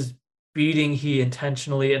beating he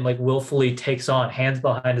intentionally and like willfully takes on, hands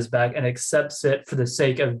behind his back, and accepts it for the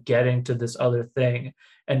sake of getting to this other thing,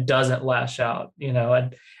 and doesn't lash out,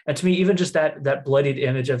 and to me, even just that bloodied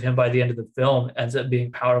image of him by the end of the film ends up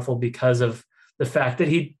being powerful because of the fact that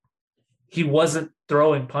he wasn't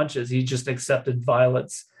throwing punches, he just accepted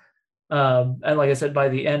violence. And like I said, by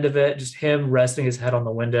the end of it, just him resting his head on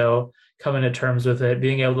the window, coming to terms with it,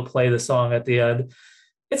 being able to play the song at the end.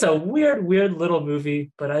 It's a weird little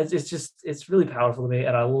movie, but it's really powerful to me,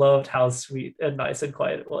 and I loved how sweet and nice and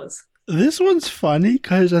quiet it was. This one's funny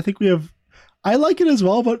because I think I like it as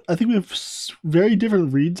well, but I think we have very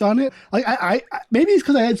different reads on it. Like I maybe it's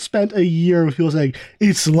because I had spent a year with people saying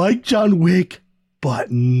it's like John Wick, but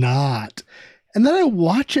not, and then I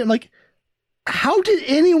watch it and like, how did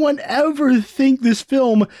anyone ever think this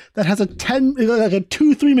film that has a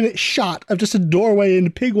 2-3 minute shot of just a doorway and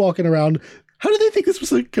a pig walking around? How did they think this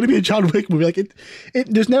was going to be a John Wick movie? Like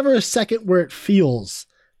there's never a second where it feels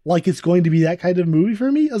like it's going to be that kind of movie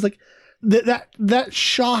for me. I was like, that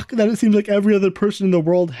shock that it seems like every other person in the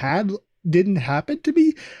world had didn't happen to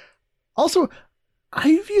me. Also,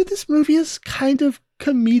 I view this movie as kind of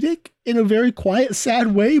comedic in a very quiet,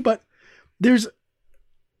 sad way, but there's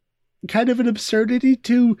kind of an absurdity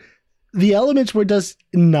to the elements where it does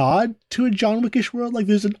nod to a John Wickish world. Like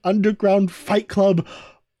there's an underground fight club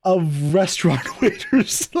of restaurant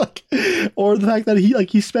waiters, like, or the fact that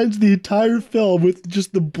he spends the entire film with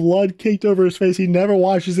just the blood caked over his face. He never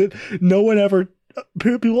washes it. No one ever,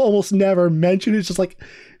 people almost never mention it. It's just like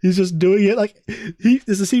he's just doing it. Like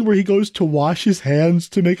there's a scene where he goes to wash his hands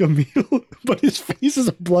to make a meal, but his face is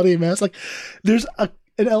a bloody mess. Like there's an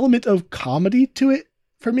element of comedy to it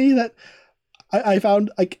for me that I found,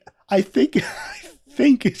 like, I think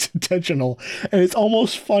it's intentional, and it's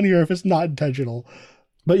almost funnier if it's not intentional.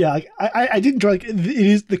 But yeah, I did enjoy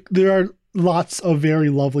it. There are lots of very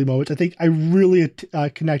lovely moments. I think I really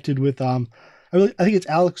connected with I think it's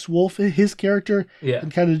Alex Wolff, his character, yeah,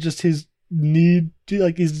 and kind of just his need to,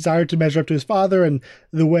 like, his desire to measure up to his father, and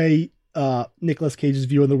the way Nicolas Cage's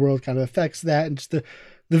view of the world kind of affects that, and just the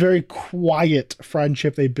very quiet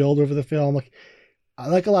friendship they build over the film. Like, I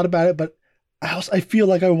like a lot about it, but I feel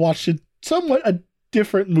like I watched somewhat a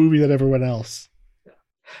different movie than everyone else.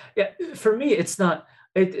 Yeah, for me, it's not.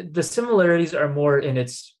 The similarities are more in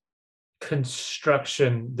its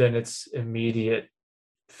construction than its immediate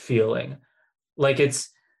feeling. Like,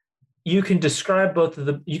 you can describe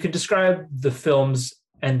the films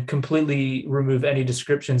and completely remove any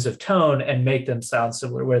descriptions of tone and make them sound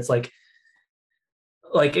similar. Where it's like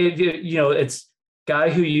it's guy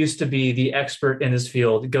who used to be the expert in his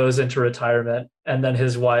field goes into retirement, and then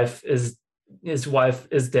his wife is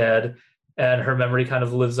dead, and her memory kind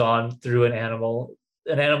of lives on through an animal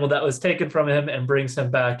that was taken from him and brings him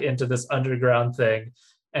back into this underground thing.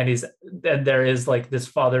 And there is like this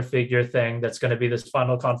father figure thing that's going to be this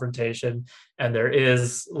final confrontation. And there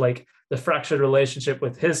is like the fractured relationship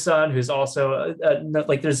with his son, who's also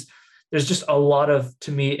like, there's just a lot of,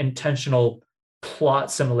 to me, intentional plot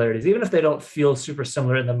similarities, even if they don't feel super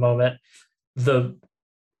similar in the moment. The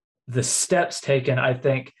steps taken, I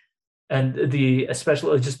think, and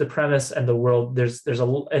especially just the premise and the world, there's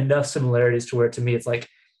enough similarities to where, to me, it's like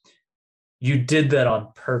you did that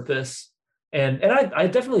on purpose. And I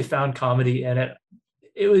definitely found comedy in it.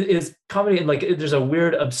 It's comedy, and like there's a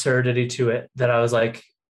weird absurdity to it that I was like,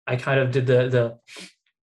 I kind of did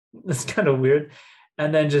it's kind of weird,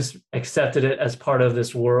 and then just accepted it as part of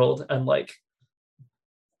this world. And like,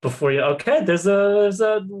 before there's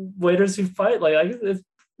a waiters who fight, like it's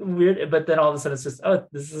weird, but then all of a sudden it's just, oh,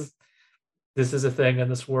 this is a thing in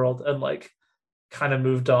this world, and like kind of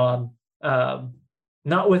moved on,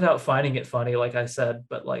 not without finding it funny, like I said,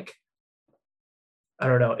 but like, I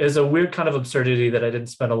don't know, it's a weird kind of absurdity that I didn't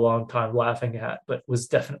spend a long time laughing at, but was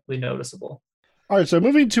definitely noticeable. All right, so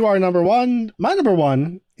moving to our number one. My number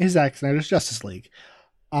one is Zack Snyder's Justice League.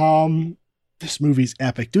 This movie's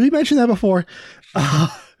epic. Did we mention that before?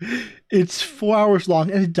 It's 4 hours long,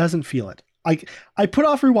 and it doesn't feel it. I put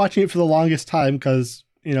off rewatching it for the longest time because,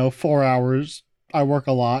 4 hours, I work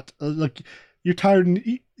a lot. Like, you're tired,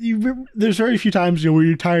 and there's very few times where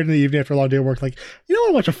you're tired in the evening after a long day of work. Like, I want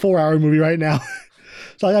to watch a 4-hour movie right now.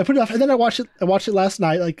 So I put it off, and then I watched it last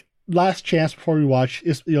night, like last chance before we watch.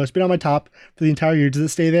 It's been on my top for the entire year. Does it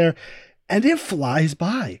stay there? And it flies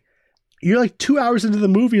by. You're like 2 hours into the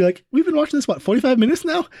movie, like, we've been watching this, 45 minutes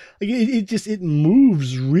now? Like, it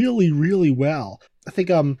moves really, really well. I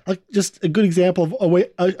think like just a good example of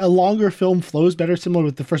a longer film flows better, similar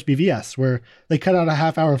with the first BVS, where they cut out a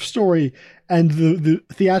half hour of story, and the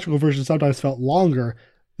theatrical version sometimes felt longer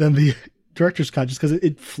than the director's cut, just because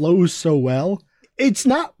it flows so well. It's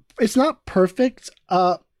not perfect.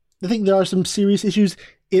 I think there are some serious issues.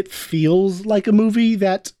 It feels like a movie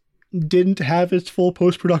that didn't have its full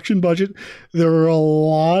post-production budget. There are a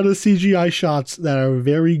lot of CGI shots that are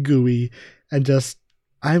very gooey, and just,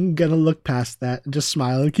 I'm gonna look past that and just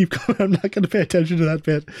smile and keep going. I'm not gonna pay attention to that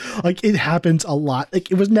bit. Like, it happens a lot.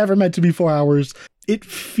 Like, it was never meant to be 4 hours. It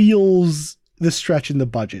feels the stretch in the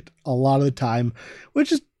budget a lot of the time,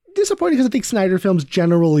 which is disappointing because I think Snyder films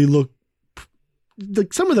generally look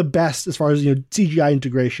like some of the best as far as CGI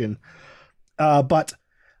integration. But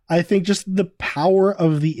I think just the power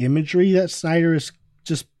of the imagery that Snyder is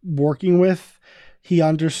just working with, he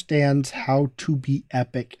understands how to be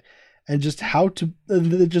epic, and just how to,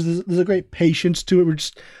 there's a great patience to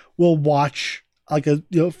it. We'll watch like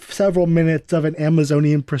several minutes of an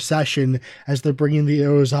Amazonian procession as they're bringing the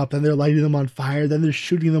arrows up, and they're lighting them on fire, then they're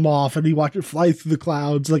shooting them off, and we watch it fly through the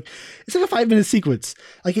clouds. Like, it's like a 5-minute sequence.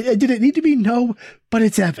 Like, it didn't need to be, no, but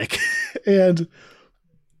it's epic. And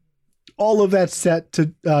all of that set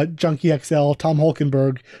to Junkie XL, Tom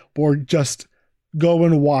Hulkenberg, were just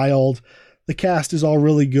going wild. The cast is all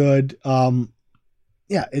really good.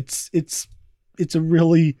 Yeah, it's a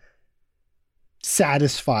really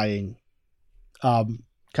satisfying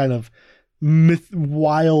kind of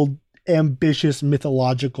wild, ambitious,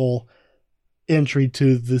 mythological entry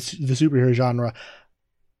to the superhero genre.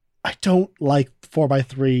 I don't like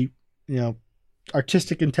 4x3,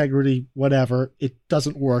 artistic integrity, whatever. It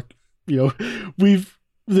doesn't work.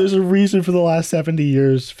 There's a reason for the last 70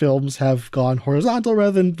 years films have gone horizontal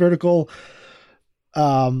rather than vertical.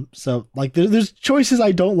 So like there's choices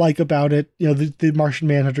I don't like about it. The Martian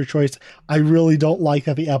Manhunter choice, I really don't like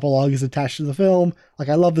that the epilogue is attached to the film. Like,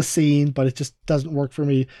 I love the scene, but it just doesn't work for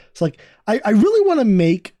me. It's like, I really want to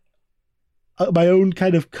make my own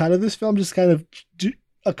kind of cut of this film, just kind of do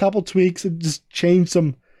a couple tweaks and just change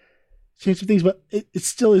some things, but it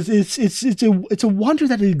still is, it's a wonder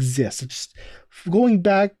that it exists. It's just going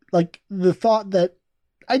back, like the thought that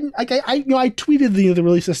I tweeted the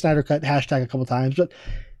release of Snyder Cut hashtag a couple times, but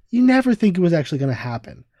you never think it was actually going to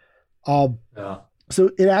happen. Yeah.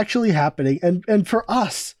 So it actually happening, and for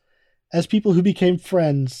us as people who became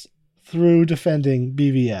friends through defending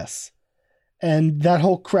BVS, and that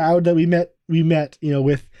whole crowd that we met,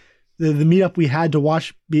 with the meetup we had to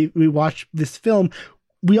watch. We watched this film.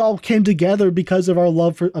 We all came together because of our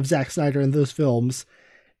love of Zack Snyder and those films,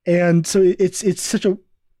 and so it's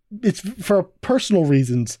for personal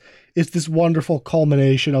reasons. It's this wonderful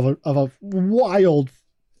culmination of a wild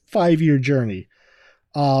 5-year journey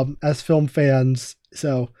as film fans.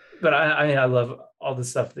 So, but I mean, I love all the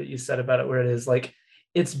stuff that you said about it, where it is like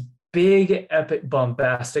it's big, epic,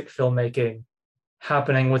 bombastic filmmaking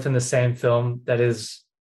happening within the same film that is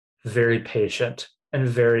very patient and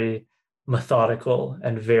very methodical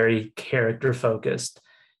and very character focused.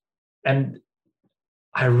 And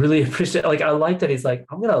I really appreciate, like, I like that he's like,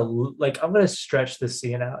 I'm gonna stretch this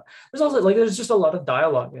scene out. There's also like, there's just a lot of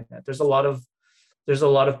dialogue in it. There's a lot of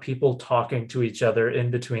people talking to each other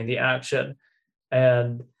in between the action.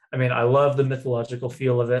 And I mean, I love the mythological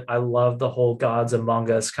feel of it. I love the whole gods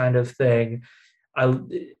among us kind of thing.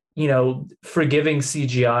 Forgiving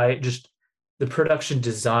CGI, just the production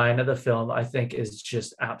design of the film, I think is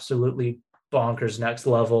just absolutely bonkers, next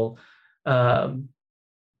level.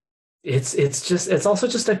 It's also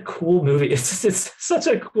just a cool movie. It's such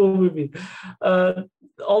a cool movie.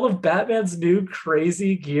 All of Batman's new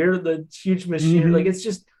crazy gear, the huge machine, like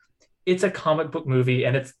it's a comic book movie,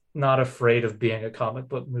 and it's not afraid of being a comic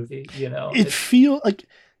book movie. It feels like,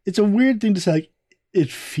 it's a weird thing to say. Like,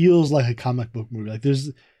 it feels like a comic book movie. Like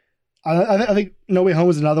I think No Way Home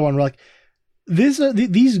is another one where like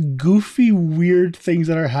these goofy, weird things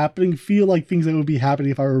that are happening feel like things that would be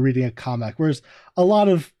happening if I were reading a comic. Whereas a lot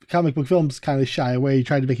of comic book films kind of shy away,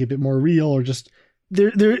 try to make it a bit more real, or just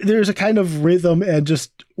there's a kind of rhythm and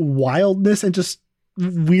just wildness and just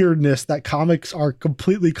weirdness that comics are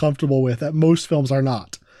completely comfortable with that most films are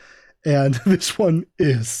not. And this one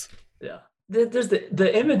is. Yeah. There's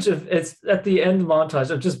the image of, it's at the end montage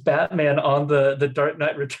of just Batman on the Dark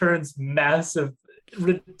Knight Returns massive,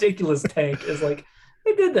 ridiculous tank is like,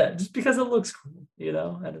 they did that just because it looks cool,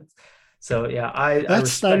 and it's, so yeah,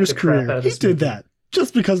 that's Snyder's career. He did that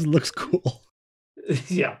just because it looks cool.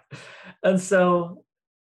 Yeah. And it's not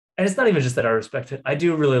even just that I respect it. I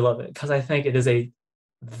do really love it because I think it is a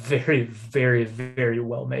very, very, very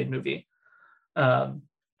well-made movie.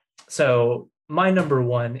 So my number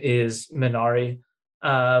one is Minari.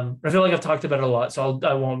 I feel like I've talked about it a lot, so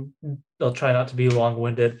I'll try not to be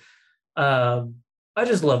long-winded. I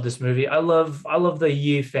just love this movie. I love the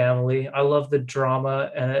Yi family. I love the drama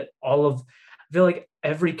and I feel like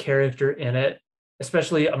every character in it,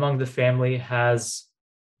 especially among the family, has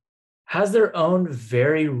their own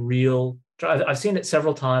very real. I've seen it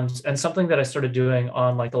several times, and something that I started doing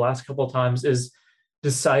on like the last couple of times is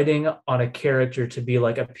deciding on a character to be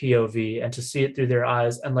like a POV and to see it through their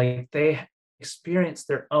eyes, and like they experience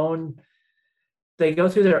they go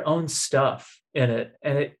through their own stuff in it,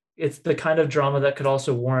 and it's the kind of drama that could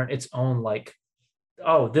also warrant its own, like,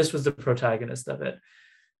 oh, this was the protagonist of it,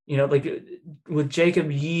 like with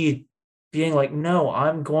Jacob Yi being like, no,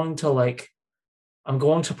 I'm going to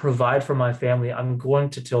provide for my family, I'm going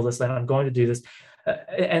to till this land, I'm going to do this.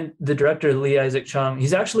 And the director, Lee Isaac Chung,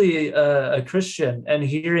 he's actually a Christian, and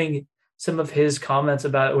hearing some of his comments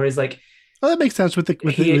about it, where he's like, "Oh, that makes sense with the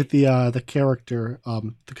character,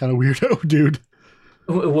 the kind of weirdo dude,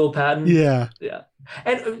 Will Patton." Yeah.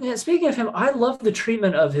 And speaking of him, I love the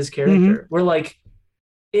treatment of his character. Where like,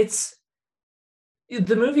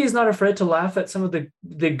 the movie is not afraid to laugh at some of the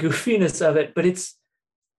goofiness of it, but it's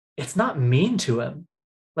not mean to him.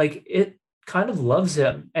 Like, it kind of loves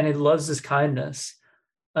him, and it loves his kindness,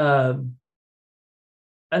 and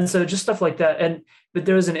so just stuff like that. But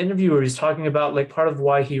there was an interview where he's talking about like part of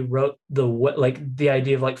why he wrote the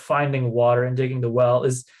idea of like finding water and digging the well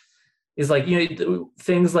is like,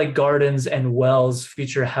 things like gardens and wells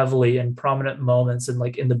feature heavily in prominent moments and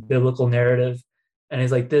like in the biblical narrative, and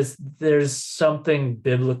he's like, there's something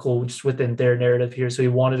biblical just within their narrative here, so he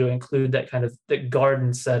wanted to include that kind of the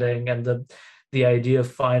garden setting and the idea of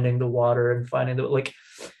finding the water and finding like,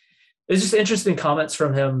 it's just interesting comments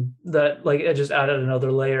from him that like it just added another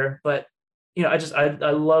layer. But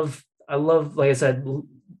I love, like I said,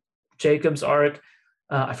 Jacob's arc.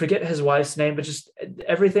 I forget his wife's name, but just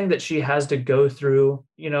everything that she has to go through,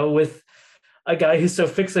 with a guy who's so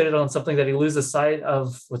fixated on something that he loses sight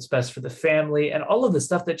of what's best for the family, and all of the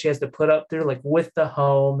stuff that she has to put up through, like with the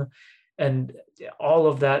home and all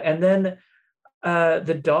of that. And then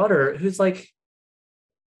the daughter, who's like,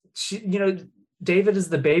 David is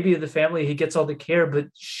the baby of the family. He gets all the care, but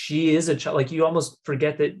she is a child. Like, you almost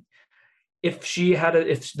forget that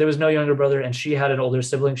if there was no younger brother and she had an older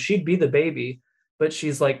sibling, she'd be the baby. But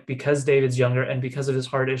she's like, because David's younger and because of his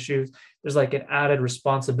heart issues, there's like an added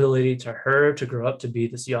responsibility to her to grow up to be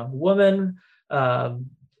this young woman.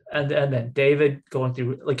 And then David going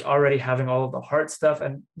through, like, already having all of the heart stuff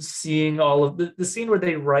and seeing all of the scene where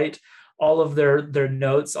they write all of their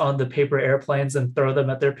notes on the paper airplanes and throw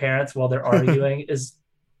them at their parents while they're arguing is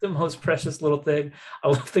the most precious little thing. I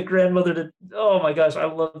love the grandmother oh my gosh, I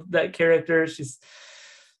love that character. She's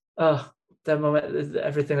that moment,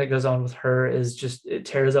 everything that goes on with her is just, it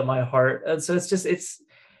tears up my heart. And so it's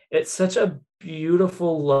such a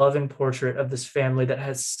beautiful, loving portrait of this family that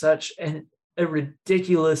has such a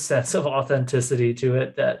ridiculous sense of authenticity to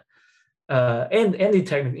it, that and the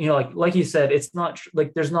technical, you know, like you said, it's not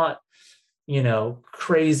like there's not, you know,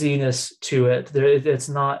 craziness to it. It's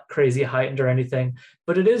not crazy heightened or anything,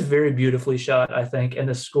 but it is very beautifully shot, I think, and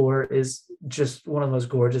the score is just one of the most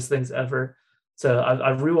gorgeous things ever. So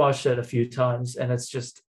I've rewatched it a few times, and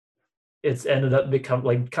it's ended up become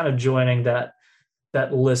like kind of joining that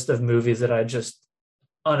list of movies that I just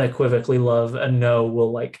unequivocally love and know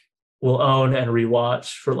will own and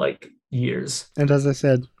rewatch for like years. And as I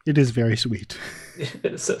said, it is very sweet.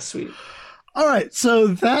 It's so sweet. All right, so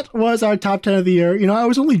that was our top 10 of the year. You know, I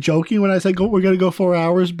was only joking when I said we're going to go 4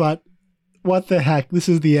 hours, but what the heck? This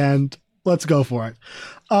is the end. Let's go for it.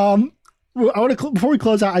 I want to before we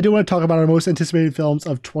close out, I do want to talk about our most anticipated films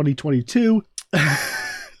of 2022.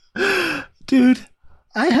 Dude,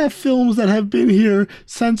 I have films that have been here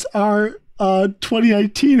since our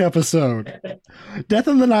 2019 episode. Death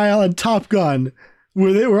on the Nile and Top Gun,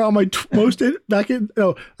 where they were on my I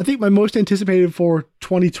think my most anticipated for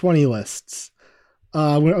 2020 lists.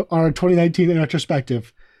 On our 2019 in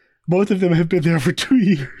retrospective. Both of them have been there for 2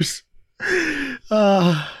 years.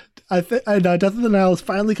 Death on the Nile is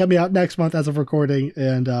finally coming out next month as of recording,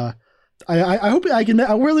 and I hope I can.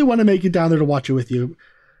 I really want to make it down there to watch it with you.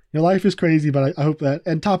 Your life is crazy, but I hope that.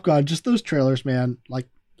 And Top Gun, just those trailers, man. Like,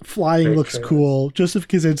 flying great looks trailers. Cool. Joseph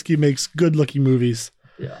Kosinski makes good-looking movies.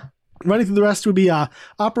 Yeah. Running through the rest would be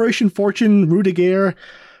Operation Fortune, Rue de Guerre.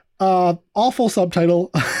 Awful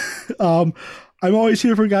subtitle. I'm always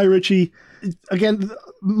here for Guy Ritchie. Again,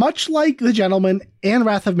 much like The Gentleman and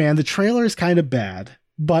Wrath of Man, the trailer is kind of bad,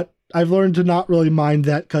 but I've learned to not really mind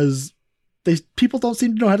that because people don't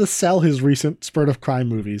seem to know how to sell his recent spurt of crime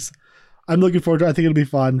movies. I'm looking forward to it. I think it'll be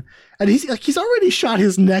fun. And he's already shot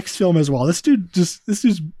his next film as well. This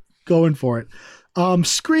dude's going for it.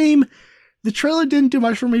 Scream, the trailer didn't do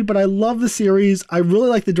much for me, but I love the series. I really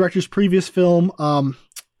like the director's previous film. I'm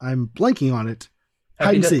blanking on it.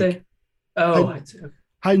 Hide and Seek.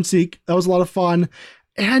 Hide and Seek. That was a lot of fun.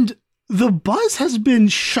 And the buzz has been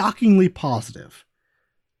shockingly positive.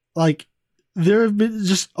 Like, there have been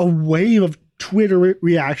just a wave of Twitter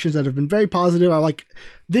reactions that have been very positive. I like,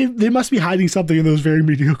 they must be hiding something in those very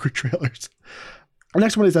mediocre trailers. Our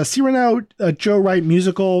next one is Cyrano, Joe Wright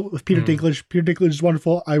musical with Peter Dinklage. Peter Dinklage is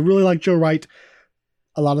wonderful. I really like Joe Wright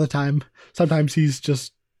a lot of the time. Sometimes he's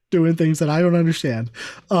just doing things that I don't understand.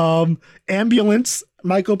 Ambulance,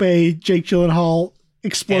 Michael Bay, Jake Gyllenhaal,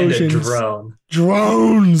 explosions. And a drone.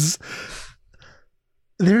 Drones.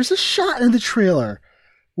 There's a shot in the trailer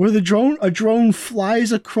where a drone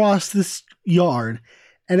flies across this yard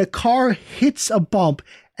and a car hits a bump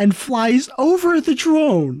and flies over the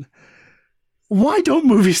drone. Why don't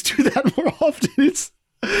movies do that more often?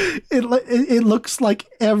 It looks like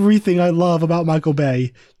everything I love about Michael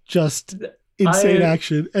Bay. Just insane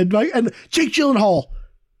action. And Jake Gyllenhaal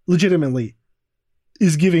legitimately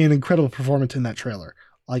is giving an incredible performance in that trailer.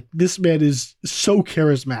 Like, this man is so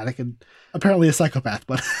charismatic and apparently a psychopath,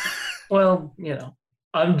 but well, you know,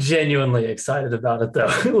 I'm genuinely excited about it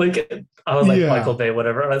though. Like, I was like, Michael Bay,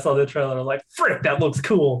 whatever. And I saw the trailer, I'm like, frick, that looks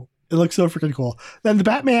cool. It looks so freaking cool. Then the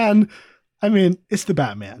Batman, I mean, it's the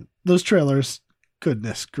Batman. Those trailers,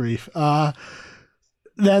 goodness grief.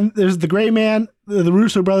 Then there's The Gray Man. The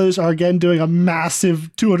Russo brothers are again doing a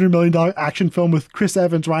massive $200 million action film with Chris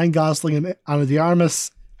Evans, Ryan Gosling, and Ana de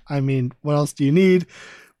Armas. I mean, what else do you need?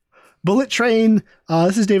 Bullet Train.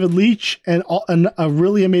 This is David Leitch and a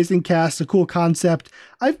really amazing cast, a cool concept.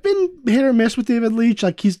 I've been hit or miss with David Leitch.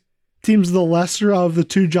 Like, he seems the lesser of the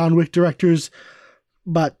two John Wick directors,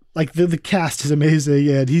 but like the cast is amazing,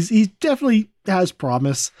 and he definitely has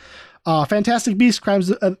promise. Fantastic Beasts,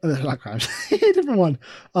 not Crimes, different one.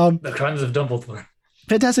 The Crimes of Dumbledore.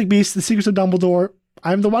 Fantastic Beasts, The Secrets of Dumbledore.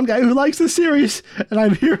 I'm the one guy who likes the series, and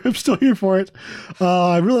I'm still here for it.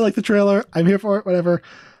 I really like the trailer. I'm here for it, whatever.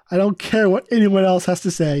 I don't care what anyone else has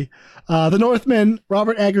to say. The Northman,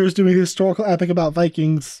 Robert Eggers doing a historical epic about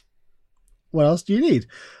Vikings. What else do you need?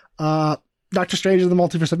 Doctor Strange and the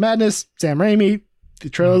Multiverse of Madness, Sam Raimi. The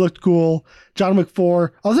trailer looked cool. John Wick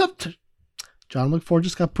 4. John Wick 4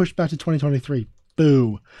 just got pushed back to 2023.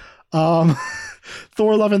 Boo.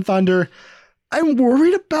 Thor Love and Thunder. I'm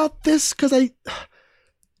worried about this because Taika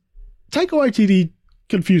Waititi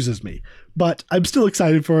confuses me, but I'm still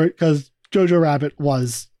excited for it because Jojo Rabbit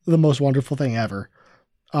was the most wonderful thing ever.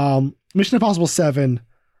 Mission Impossible 7.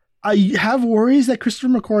 I have worries that Christopher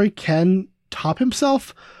McQuarrie can top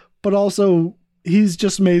himself, but also he's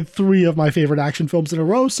just made 3 of my favorite action films in a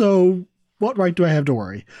row, so what right do I have to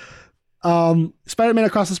worry? Spider-Man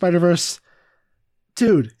Across the Spider-Verse.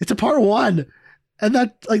 Dude, it's a part 1. And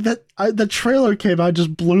the trailer came out,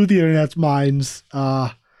 just blew the internet's minds.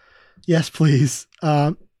 Yes, please.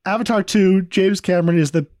 Avatar 2, James Cameron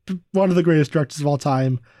is one of the greatest directors of all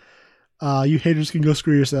time. You haters can go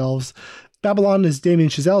screw yourselves. Babylon is Damien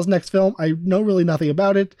Chazelle's next film. I know really nothing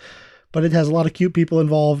about it, but it has a lot of cute people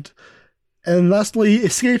involved. And lastly,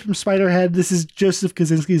 Escape from Spiderhead. This is Joseph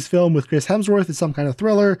Kosinski's film with Chris Hemsworth. It's some kind of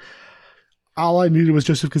thriller. All I needed was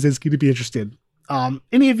Joseph Kosinski to be interested.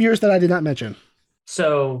 Any of yours that I did not mention?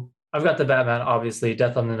 So I've got The Batman, obviously.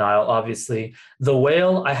 Death on the Nile, obviously. The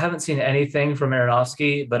Whale, I haven't seen anything from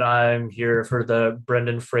Aronofsky, but I'm here for the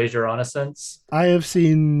Brendan Fraser renaissance. I have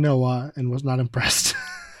seen Noah and was not impressed.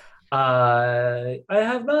 I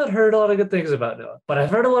have not heard a lot of good things about Noah, but I've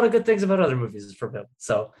heard a lot of good things about other movies from him.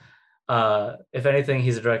 So if anything,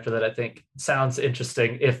 he's a director that I think sounds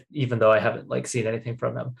interesting, even though I haven't seen anything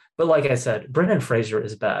from him. But like I said, Brendan Fraser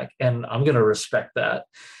is back, and I'm going to respect that.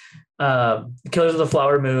 Killers of the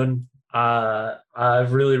Flower Moon.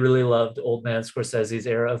 I've really, really loved old man Scorsese's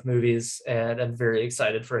era of movies, and I'm very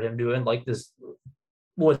excited for him doing this,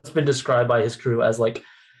 what's been described by his crew as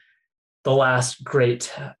the last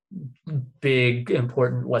great, big,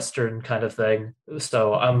 important Western kind of thing.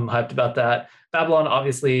 So I'm hyped about that. Babylon,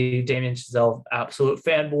 obviously, Damien Chazelle, absolute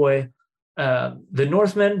fanboy. The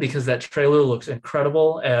Northman, because that trailer looks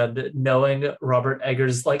incredible, and knowing Robert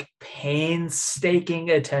Eggers'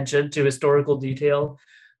 painstaking attention to historical detail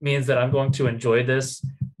means that I'm going to enjoy this.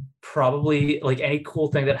 Probably any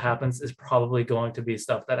cool thing that happens is probably going to be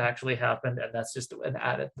stuff that actually happened, and that's just an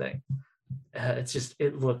added thing.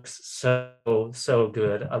 It looks so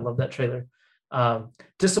good. I love that trailer.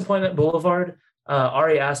 Disappointment Boulevard,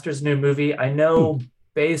 Ari Aster's new movie. I know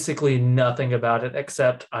basically nothing about it,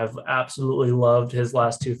 except I've absolutely loved his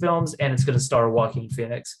last 2 films, and it's going to star Joaquin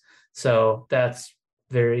Phoenix. So that's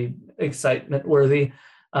very excitement worthy.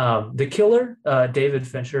 The Killer, David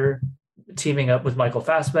Fincher teaming up with Michael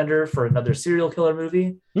Fassbender for another serial killer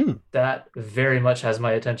movie. That very much has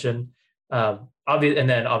my attention. And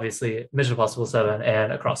then obviously Mission Impossible 7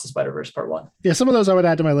 and Across the Spider-Verse Part 1. Yeah, some of those I would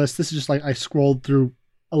add to my list. This is just I scrolled through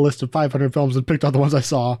a list of 500 films and picked out the ones I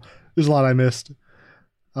saw. There's a lot I missed.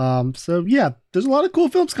 So yeah, there's a lot of cool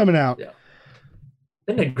films coming out. Yeah.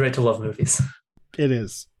 Isn't it great to love movies? It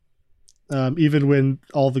is. Even when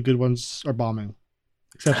all the good ones are bombing.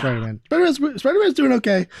 Except Spider-Man. Spider-Man's doing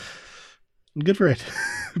okay. Good for it.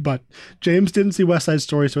 But James didn't see West Side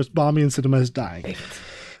Story, so it's bombing and cinema is dying.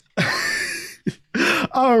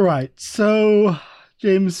 All right. So,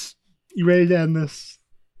 James, you ready to end this?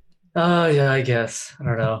 Yeah, I guess. I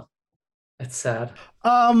don't know. It's sad.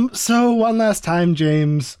 So one last time,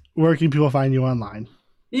 James, where can people find you online?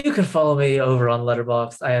 You can follow me over on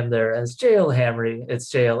Letterboxd. I am there as JL Hamry.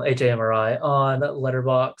 It's JL HAMRI on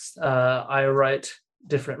Letterboxd. I write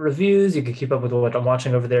different reviews. You can keep up with what I'm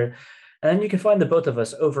watching over there. And you can find the both of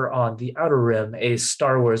us over on The Outer Rim, a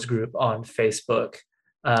Star Wars group on Facebook.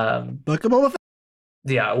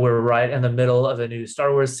 Yeah, we're right in the middle of a new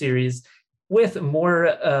Star Wars series with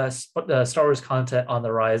more Star Wars content on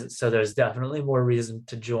the rise. So there's definitely more reason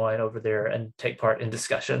to join over there and take part in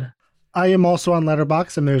discussion. I am also on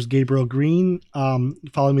Letterboxd, and there's Gabriel Green.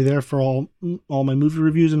 Follow me there for all my movie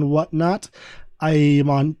reviews and whatnot. I am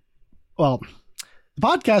on, the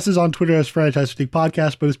podcast is on Twitter as Franchise Fatigue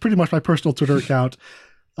Podcast, but it's pretty much my personal Twitter account.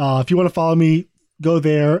 If you want to follow me, go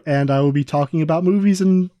there, and I will be talking about movies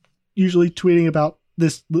and usually tweeting about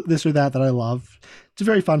this or that I love. It's a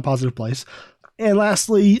very fun, positive place. And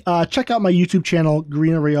lastly, check out my YouTube channel,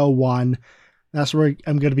 Greenery01. That's where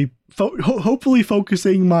I'm going to be hopefully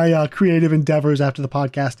focusing my creative endeavors after the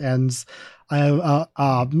podcast ends. I have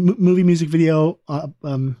a movie music video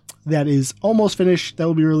that is almost finished. That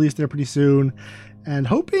will be released there pretty soon. And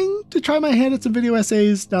hoping to try my hand at some video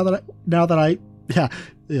essays now that I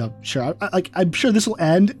sure. I'm sure this will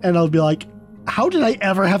end and I'll be like, how did I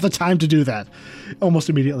ever have the time to do that? Almost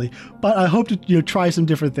immediately. But I hope to try some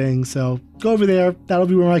different things. So go over there. That'll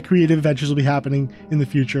be where my creative adventures will be happening in the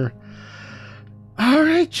future. All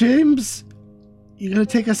right, James. You gonna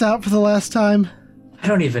take us out for the last time? I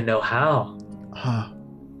don't even know how.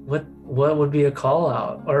 What would be a call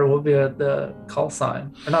out, or what would be the call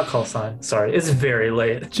sign, or not call sign? Sorry, it's very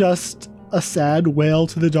late. Just a sad wail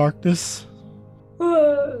to the darkness.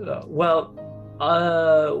 Well,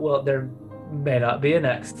 there may not be a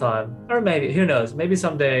next time, or maybe, who knows? Maybe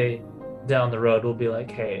someday down the road we'll be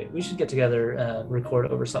like, hey, we should get together and record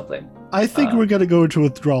over something. I think we're gonna go into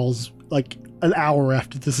withdrawals like an hour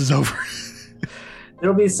after this is over.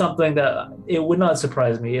 There'll be something that it would not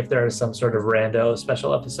surprise me if there are some sort of rando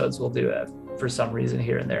special episodes we'll do for some reason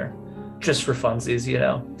here and there, just for funsies, you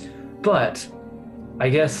know. But I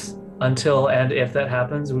guess until and if that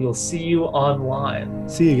happens, we will see you online.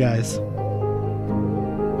 See you guys.